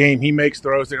single game he makes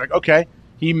throws. They're like, okay,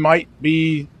 he might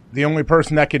be the only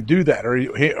person that can do that, or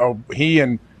he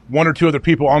and one or two other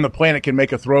people on the planet can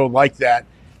make a throw like that.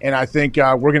 And I think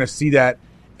we're going to see that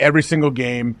every single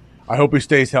game. I hope he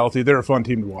stays healthy. They're a fun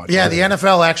team to watch. Yeah, the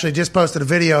NFL actually just posted a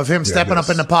video of him stepping up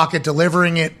in the pocket,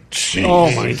 delivering it. Jeez.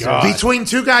 Oh, my God. Between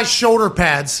two guys' shoulder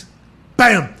pads.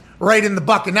 Bam. Right in the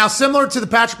bucket. Now, similar to the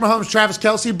Patrick Mahomes, Travis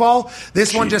Kelce ball,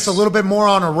 this one just a little bit more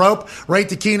on a rope, right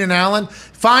to Keenan Allen.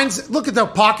 Look at the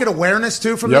pocket awareness,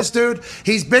 too, from this dude.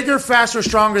 He's bigger, faster,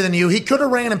 stronger than you. He could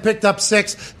have ran and picked up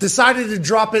 6, decided to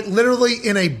drop it literally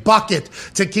in a bucket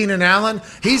to Keenan Allen.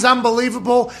 He's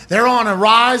unbelievable. They're on a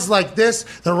rise like this.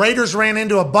 The Raiders ran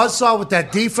into a buzzsaw with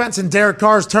that defense and Derek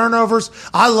Carr's turnovers.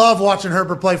 I love watching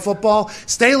Herbert play football.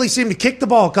 Staley seemed to kick the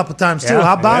ball a couple times, too.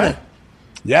 How about it?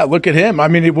 Yeah, look at him.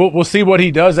 We'll see what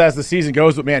he does as the season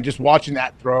goes. But, man, just watching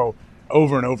that throw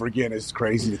over and over again is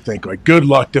crazy to think. Like, good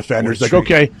luck, defenders. Like,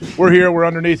 okay, we're here. We're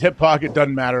underneath. Hip pocket.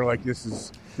 Doesn't matter. Like, this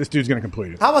dude's going to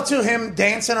complete it. How about, too, him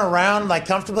dancing around, like,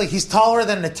 comfortably? He's taller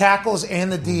than the tackles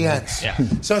and the DNs. Yeah.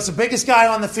 So it's the biggest guy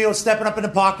on the field, stepping up in the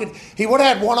pocket. He would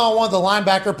have had one-on-one with the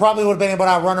linebacker. Probably would have been able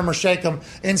to outrun him or shake him.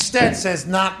 Instead, says,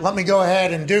 let me go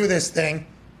ahead and do this thing.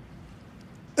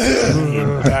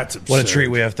 That's absurd. What a treat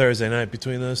we have Thursday night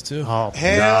between those two. Oh,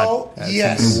 hell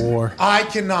yes. War. I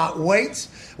cannot wait.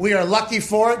 We are lucky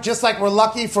for it, just like we're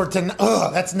lucky for tonight.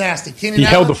 That's nasty. Keenan He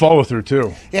Allen, held the follow-through,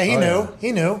 too. Yeah, he knew.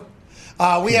 He knew.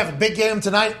 We have a big game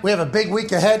tonight. We have a big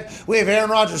week ahead. We have Aaron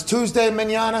Rodgers Tuesday,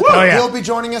 manana. Oh, yeah. He'll be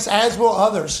joining us, as will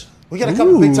others. We got a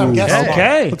couple big-time guests tomorrow.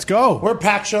 Okay. Let's go. We're a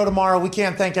packed show tomorrow. We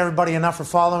can't thank everybody enough for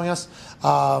following us.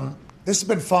 This has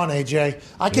been fun, AJ.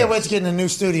 I can't wait to get in a new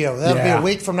studio. That'll be a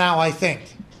week from now, I think.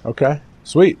 Okay,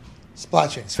 sweet.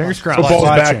 Splat chains. Fingers crossed. Football's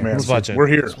Splat back, chain. man. Splat chain. We're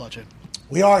here.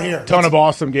 We are here. Ton of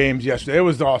awesome games yesterday. It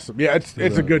was awesome. Yeah,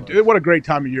 it's a good. What a great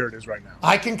time of year it is right now.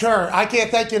 I concur. I can't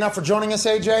thank you enough for joining us,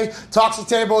 AJ. Toxic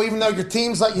Table, even though your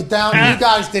teams let you down, you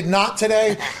guys did not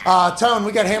today. Tone,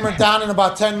 we got hammered down in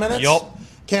about 10 minutes. Yup.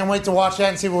 Can't wait to watch that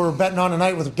and see what we're betting on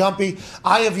tonight with Gumpy.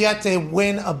 I have yet to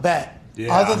win a bet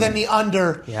other than the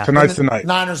under. Yeah. Tonight's the night.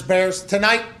 Niners, Bears.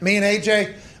 Tonight, me and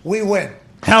AJ, we win.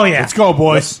 Hell yeah. Let's go,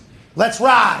 boys. Let's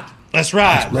ride. Let's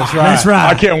ride. That's right.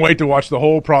 I can't wait to watch the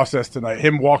whole process tonight.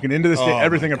 Him walking into the state,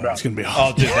 everything about It's going to be Oh,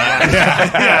 awesome. dude,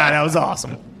 Yeah, that was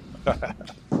awesome.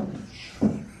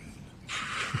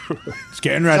 It's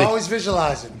getting ready. He's always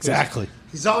visualizing. Exactly.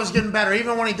 He's always getting better.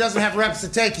 Even when he doesn't have reps to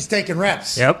take, he's taking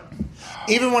reps. Yep.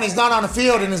 Even when he's not on the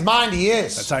field, in his mind, he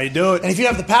is. That's how you do it. And if you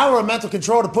have the power of mental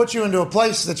control to put you into a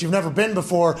place that you've never been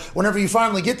before, whenever you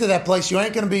finally get to that place, you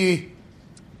ain't going to be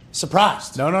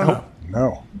surprised. No.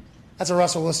 That's what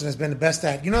Russell Wilson has been the best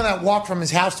at. You know that walk from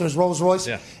his house to his Rolls Royce?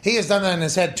 Yeah. He has done that in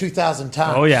his head 2,000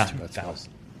 times. Oh, yeah.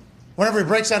 1,000. Whenever he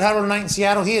breaks that huddle tonight in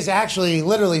Seattle, he has actually,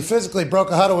 literally, physically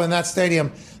broke a huddle in that stadium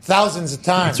thousands of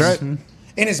times. That's right.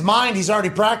 In his mind, he's already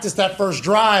practiced that first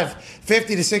drive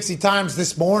 50 to 60 times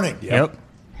this morning. Yep.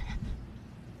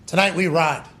 Tonight we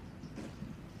ride.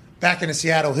 Back into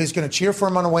Seattle, who's going to cheer for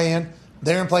him on the way in,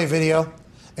 there and play video,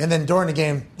 and then during the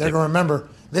game, they're going to remember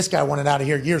this guy wanted out of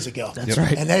here years ago. That's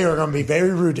right. And they are going to be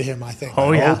very rude to him, I think.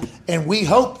 Oh, yeah. And we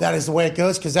hope that is the way it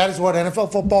goes because that is what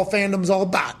NFL football fandom is all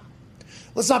about.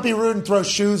 Let's not be rude and throw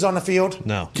shoes on the field.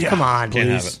 No. Come on, Can't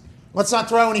please. have it. Let's not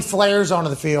throw any flares onto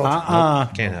the field.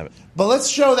 Can't have it. But let's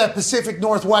show that Pacific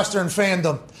Northwestern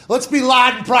fandom. Let's be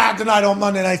loud and proud tonight on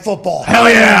Monday Night Football. Hell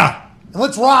yeah. And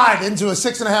let's ride into a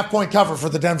 6.5-point cover for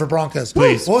the Denver Broncos.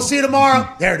 Please. We'll see you tomorrow.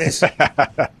 There it is.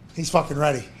 He's fucking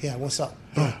ready. Yeah, what's up?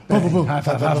 Boom, boom, boom. High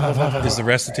five. Is the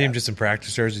rest of the team just in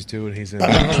practice jerseys too? And he's in.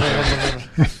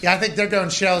 Yeah, I think they're going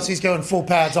shells. He's going full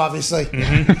pads, obviously.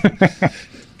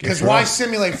 Because why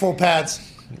simulate full pads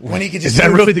when he could just... Is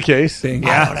that really the case? I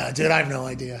don't know, dude. I have no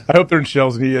idea. I hope they're in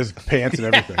shells and he has pants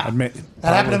and everything.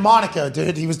 That happened in Monaco,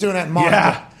 dude. He was doing that in Monaco.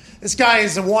 Yeah. This guy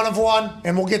is a one of one,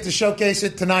 and we'll get to showcase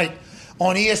it tonight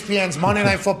on ESPN's Monday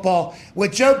Night Football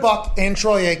with Joe Buck and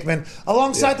Troy Aikman,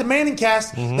 alongside the Manning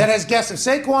cast that has guests of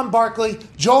Saquon Barkley,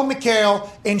 Joel McHale,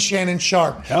 and Shannon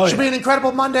Sharp. Should be an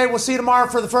incredible Monday. We'll see you tomorrow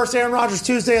for the first Aaron Rodgers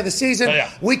Tuesday of the season.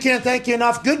 We can't thank you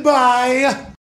enough. Goodbye.